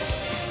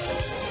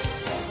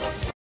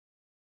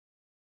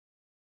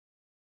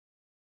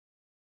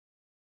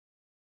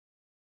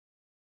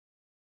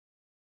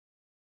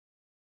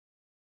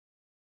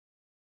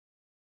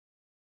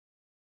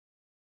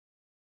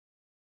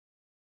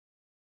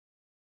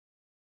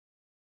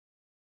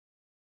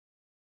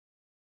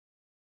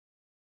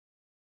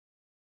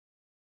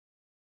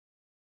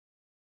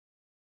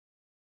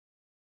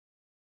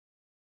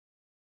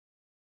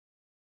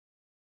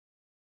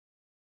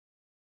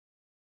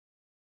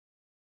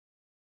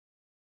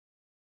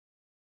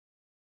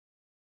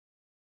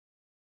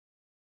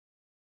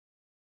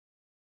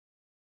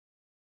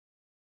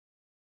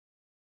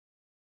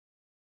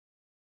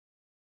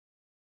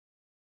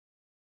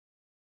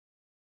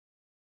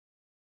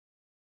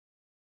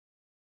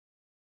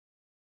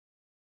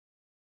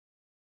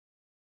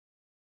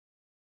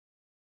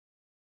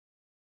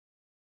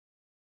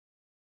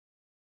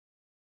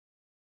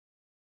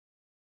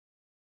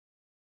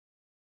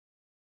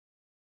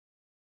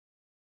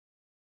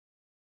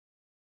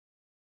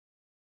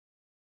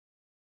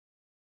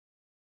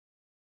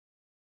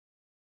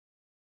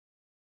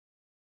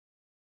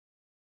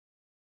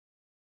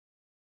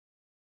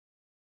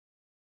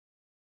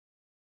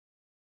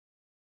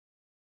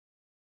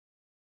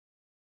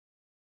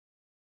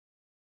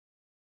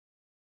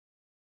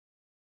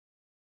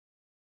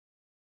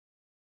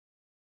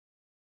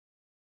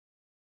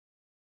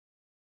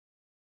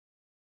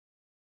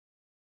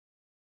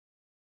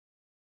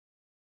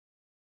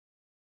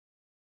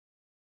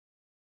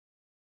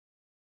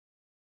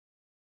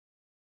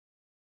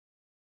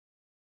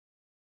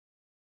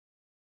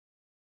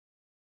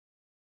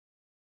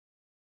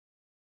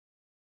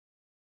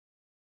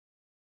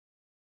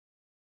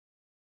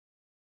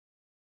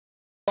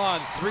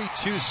 On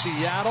 3-2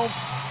 Seattle.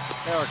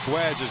 Eric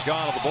Wedge has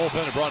gone to the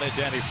bullpen and brought in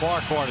Danny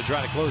Farquhar to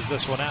try to close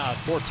this one out.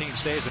 14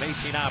 saves and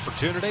 18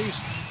 opportunities.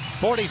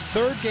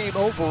 43rd game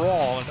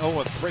overall, an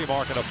 0-3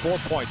 mark and a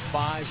 4.53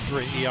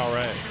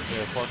 ERA.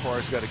 Yeah,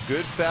 Farquhar's got a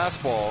good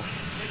fastball.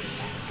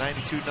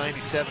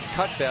 92-97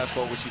 cut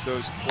fastball, which he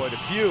throws quite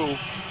a few.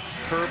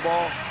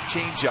 Curveball,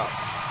 changeup.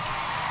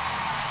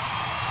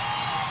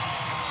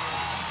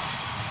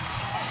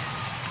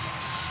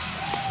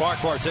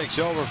 Farquhar takes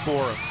over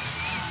for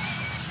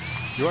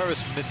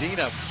Yoris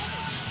Medina.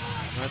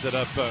 Ended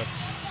up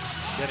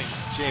getting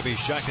J.B.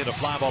 Shuck hit a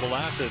fly ball to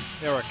left, and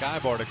Eric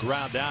Ibar to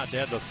ground out to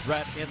end the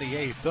threat in the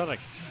 8th inning.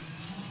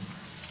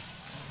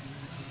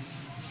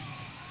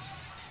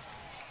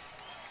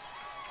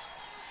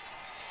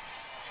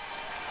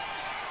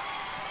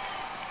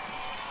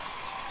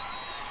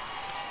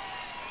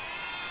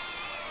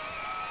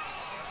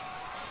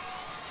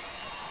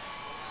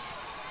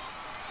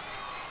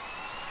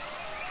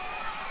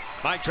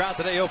 Mike Trout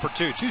today 0 for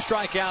 2. 2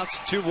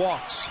 strikeouts, 2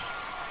 walks.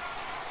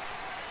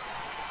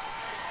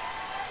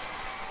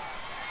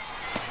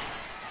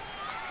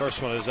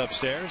 First one is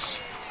upstairs.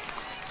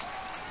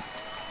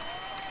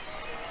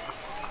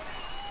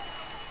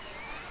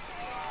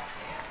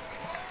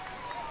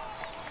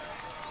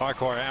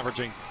 Farquhar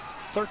averaging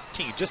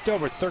 13, just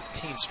over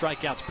 13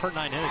 strikeouts per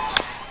 9 innings.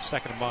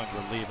 Second among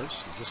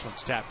relievers. This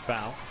one's tapped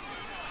foul.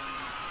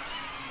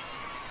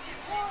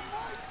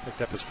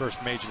 Picked up his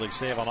first major league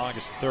save on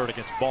August 3rd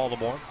against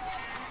Baltimore.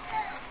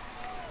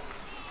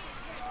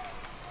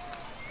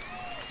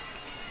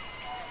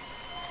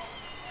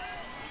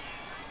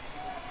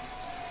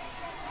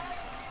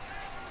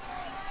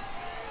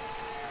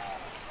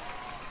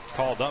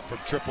 Called up from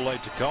AAA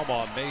Tacoma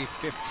on May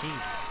 15th.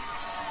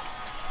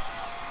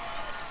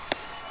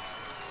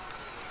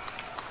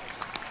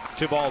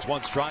 2 balls,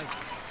 1 strike.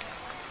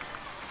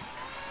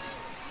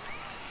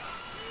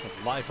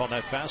 Good life on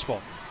that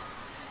fastball.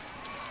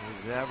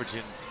 He's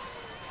averaging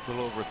a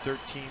little over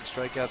 13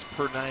 strikeouts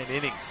per 9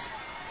 innings.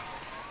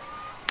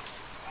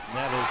 And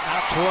that is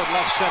out toward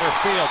left center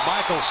field.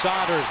 Michael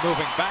Saunders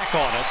moving back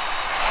on it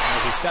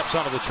as he steps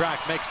onto the track,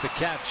 makes the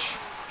catch.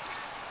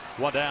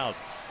 1 down.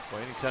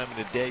 Well, anytime in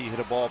the day you hit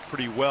a ball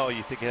pretty well,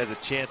 you think it has a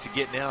chance of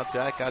getting out.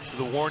 That got to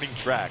the warning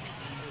track.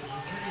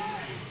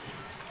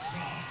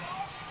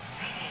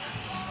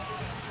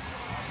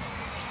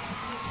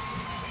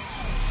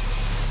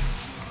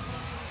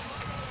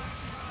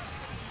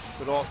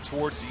 But off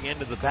towards the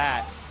end of the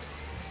bat.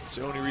 It's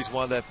the only reason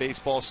why that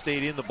baseball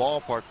stayed in the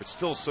ballpark, but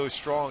still so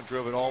strong,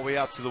 drove it all the way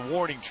out to the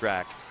warning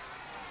track.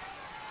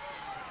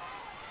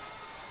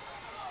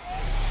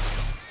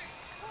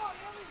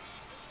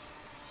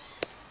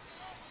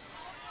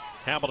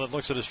 Hamilton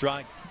looks at a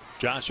strike.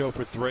 Josh 0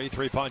 for 3,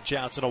 3 punch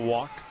outs and a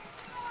walk.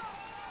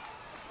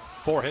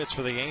 4 hits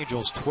for the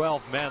Angels,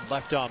 12 men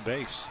left on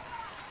base.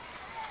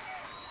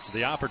 So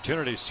the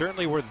opportunities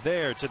certainly were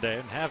there today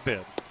and have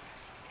been.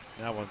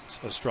 That one's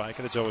a strike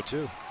and it's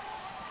 0-2.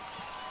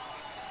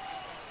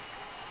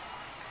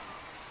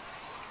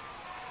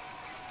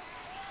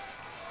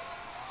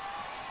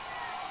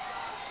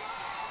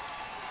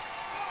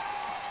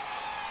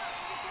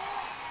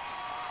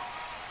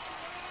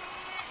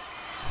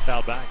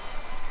 Foul back.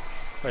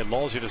 He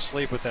lulls you to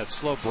sleep with that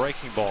slow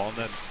breaking ball and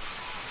then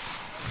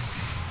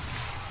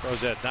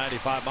throws that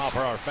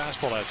 95-mile-per-hour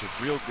fastball at you.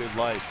 Real good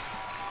life.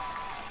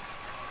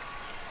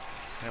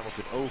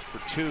 Hamilton 0 for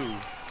 2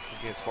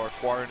 against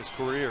Farquhar in his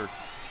career.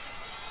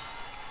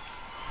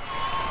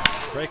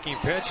 Breaking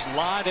pitch,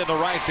 lined into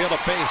right field, a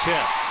base hit.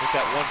 Hit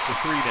that 1 for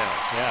 3 now.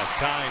 Yeah,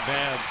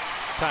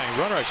 tying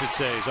runner, I should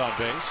say, is on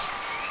base.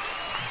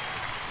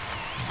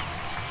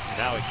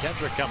 Now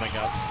Kendrick coming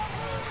up.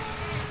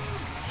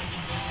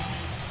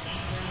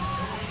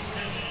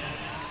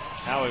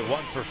 Howie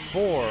 1 for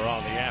 4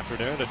 on the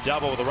afternoon, a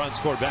double with a run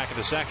scored back in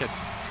the second.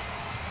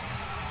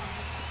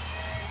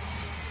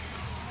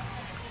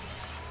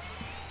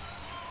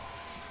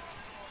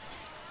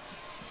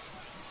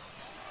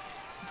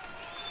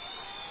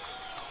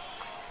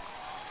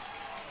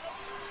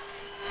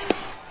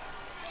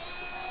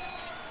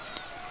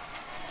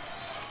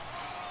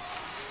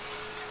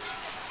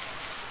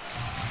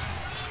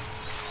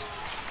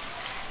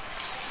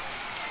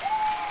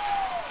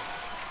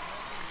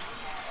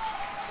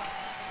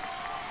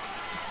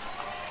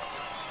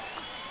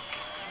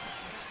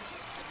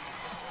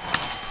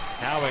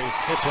 Howie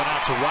hits one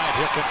out to right.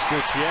 Here comes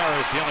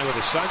Gutierrez dealing with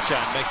the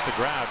sunshine. Makes the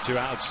grab. 2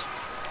 outs.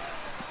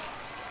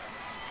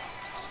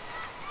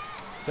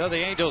 So the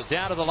Angels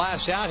down to the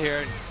last out here.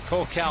 And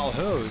Cole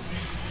Calhoun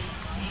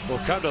will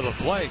come to the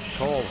plate.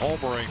 Cole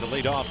homering to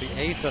lead off the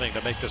 8th inning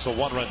to make this a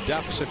 1-run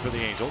deficit for the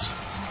Angels.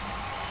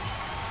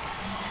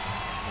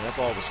 And that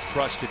ball was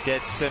crushed to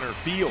dead center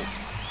field.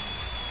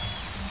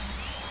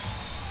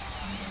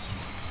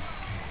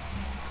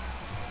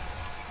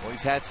 Well,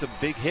 he's had some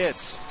big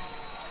hits.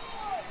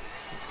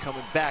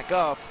 Coming back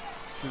up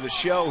to the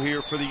show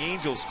here for the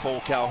Angels,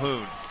 Cole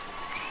Calhoun.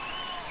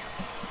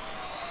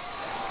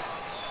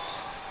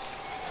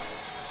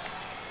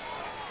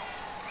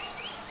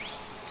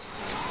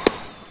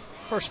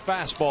 First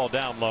fastball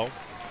down low.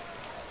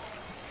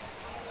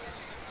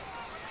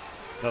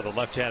 Another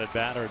left-handed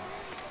batter,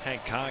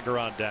 Hank Conger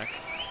on deck.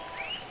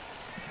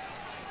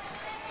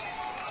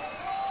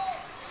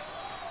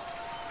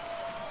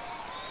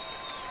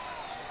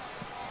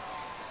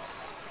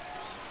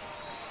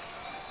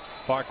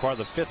 Farquhar,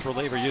 the 5th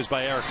reliever used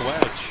by Eric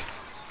Wedge.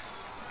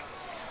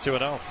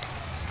 2-0.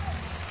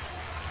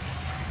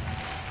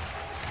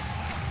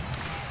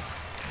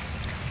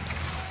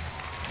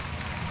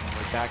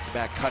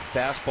 Back-to-back cut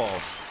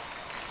fastballs.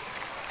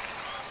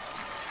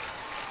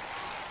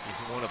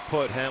 Doesn't want to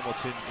put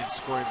Hamilton in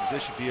scoring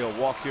position via a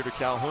walk here to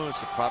Calhoun,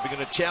 so probably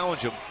going to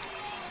challenge him.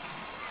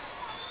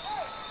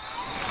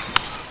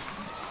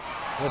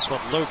 This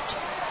one looped.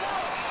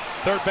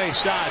 Third base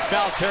side,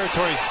 foul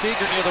territory.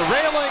 Seager near the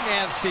railing,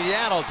 and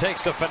Seattle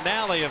takes the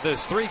finale of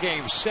this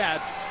 3-game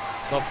set.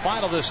 The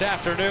final this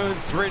afternoon,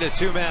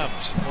 3-2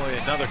 Mems. Boy,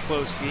 another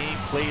close game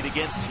played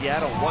against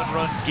Seattle.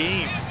 1-run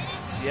game.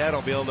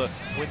 Seattle be able to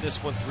win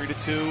this one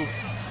 3-2.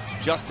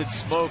 Justin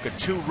Smoke, a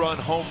 2-run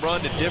home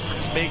run, the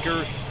difference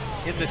maker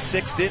in the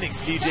 6th inning.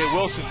 C.J.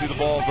 Wilson threw the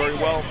ball very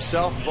well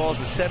himself. Falls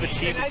to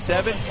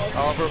 17-7.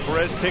 Oliver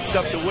Perez picks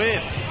up the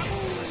win.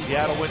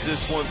 Seattle wins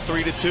this one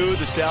 3-2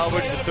 to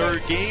salvage the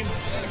 3rd game.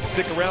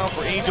 Stick around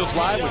for Angels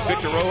Live with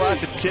Victor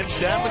Rojas and Tim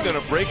Salmon. Going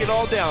to break it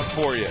all down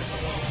for you.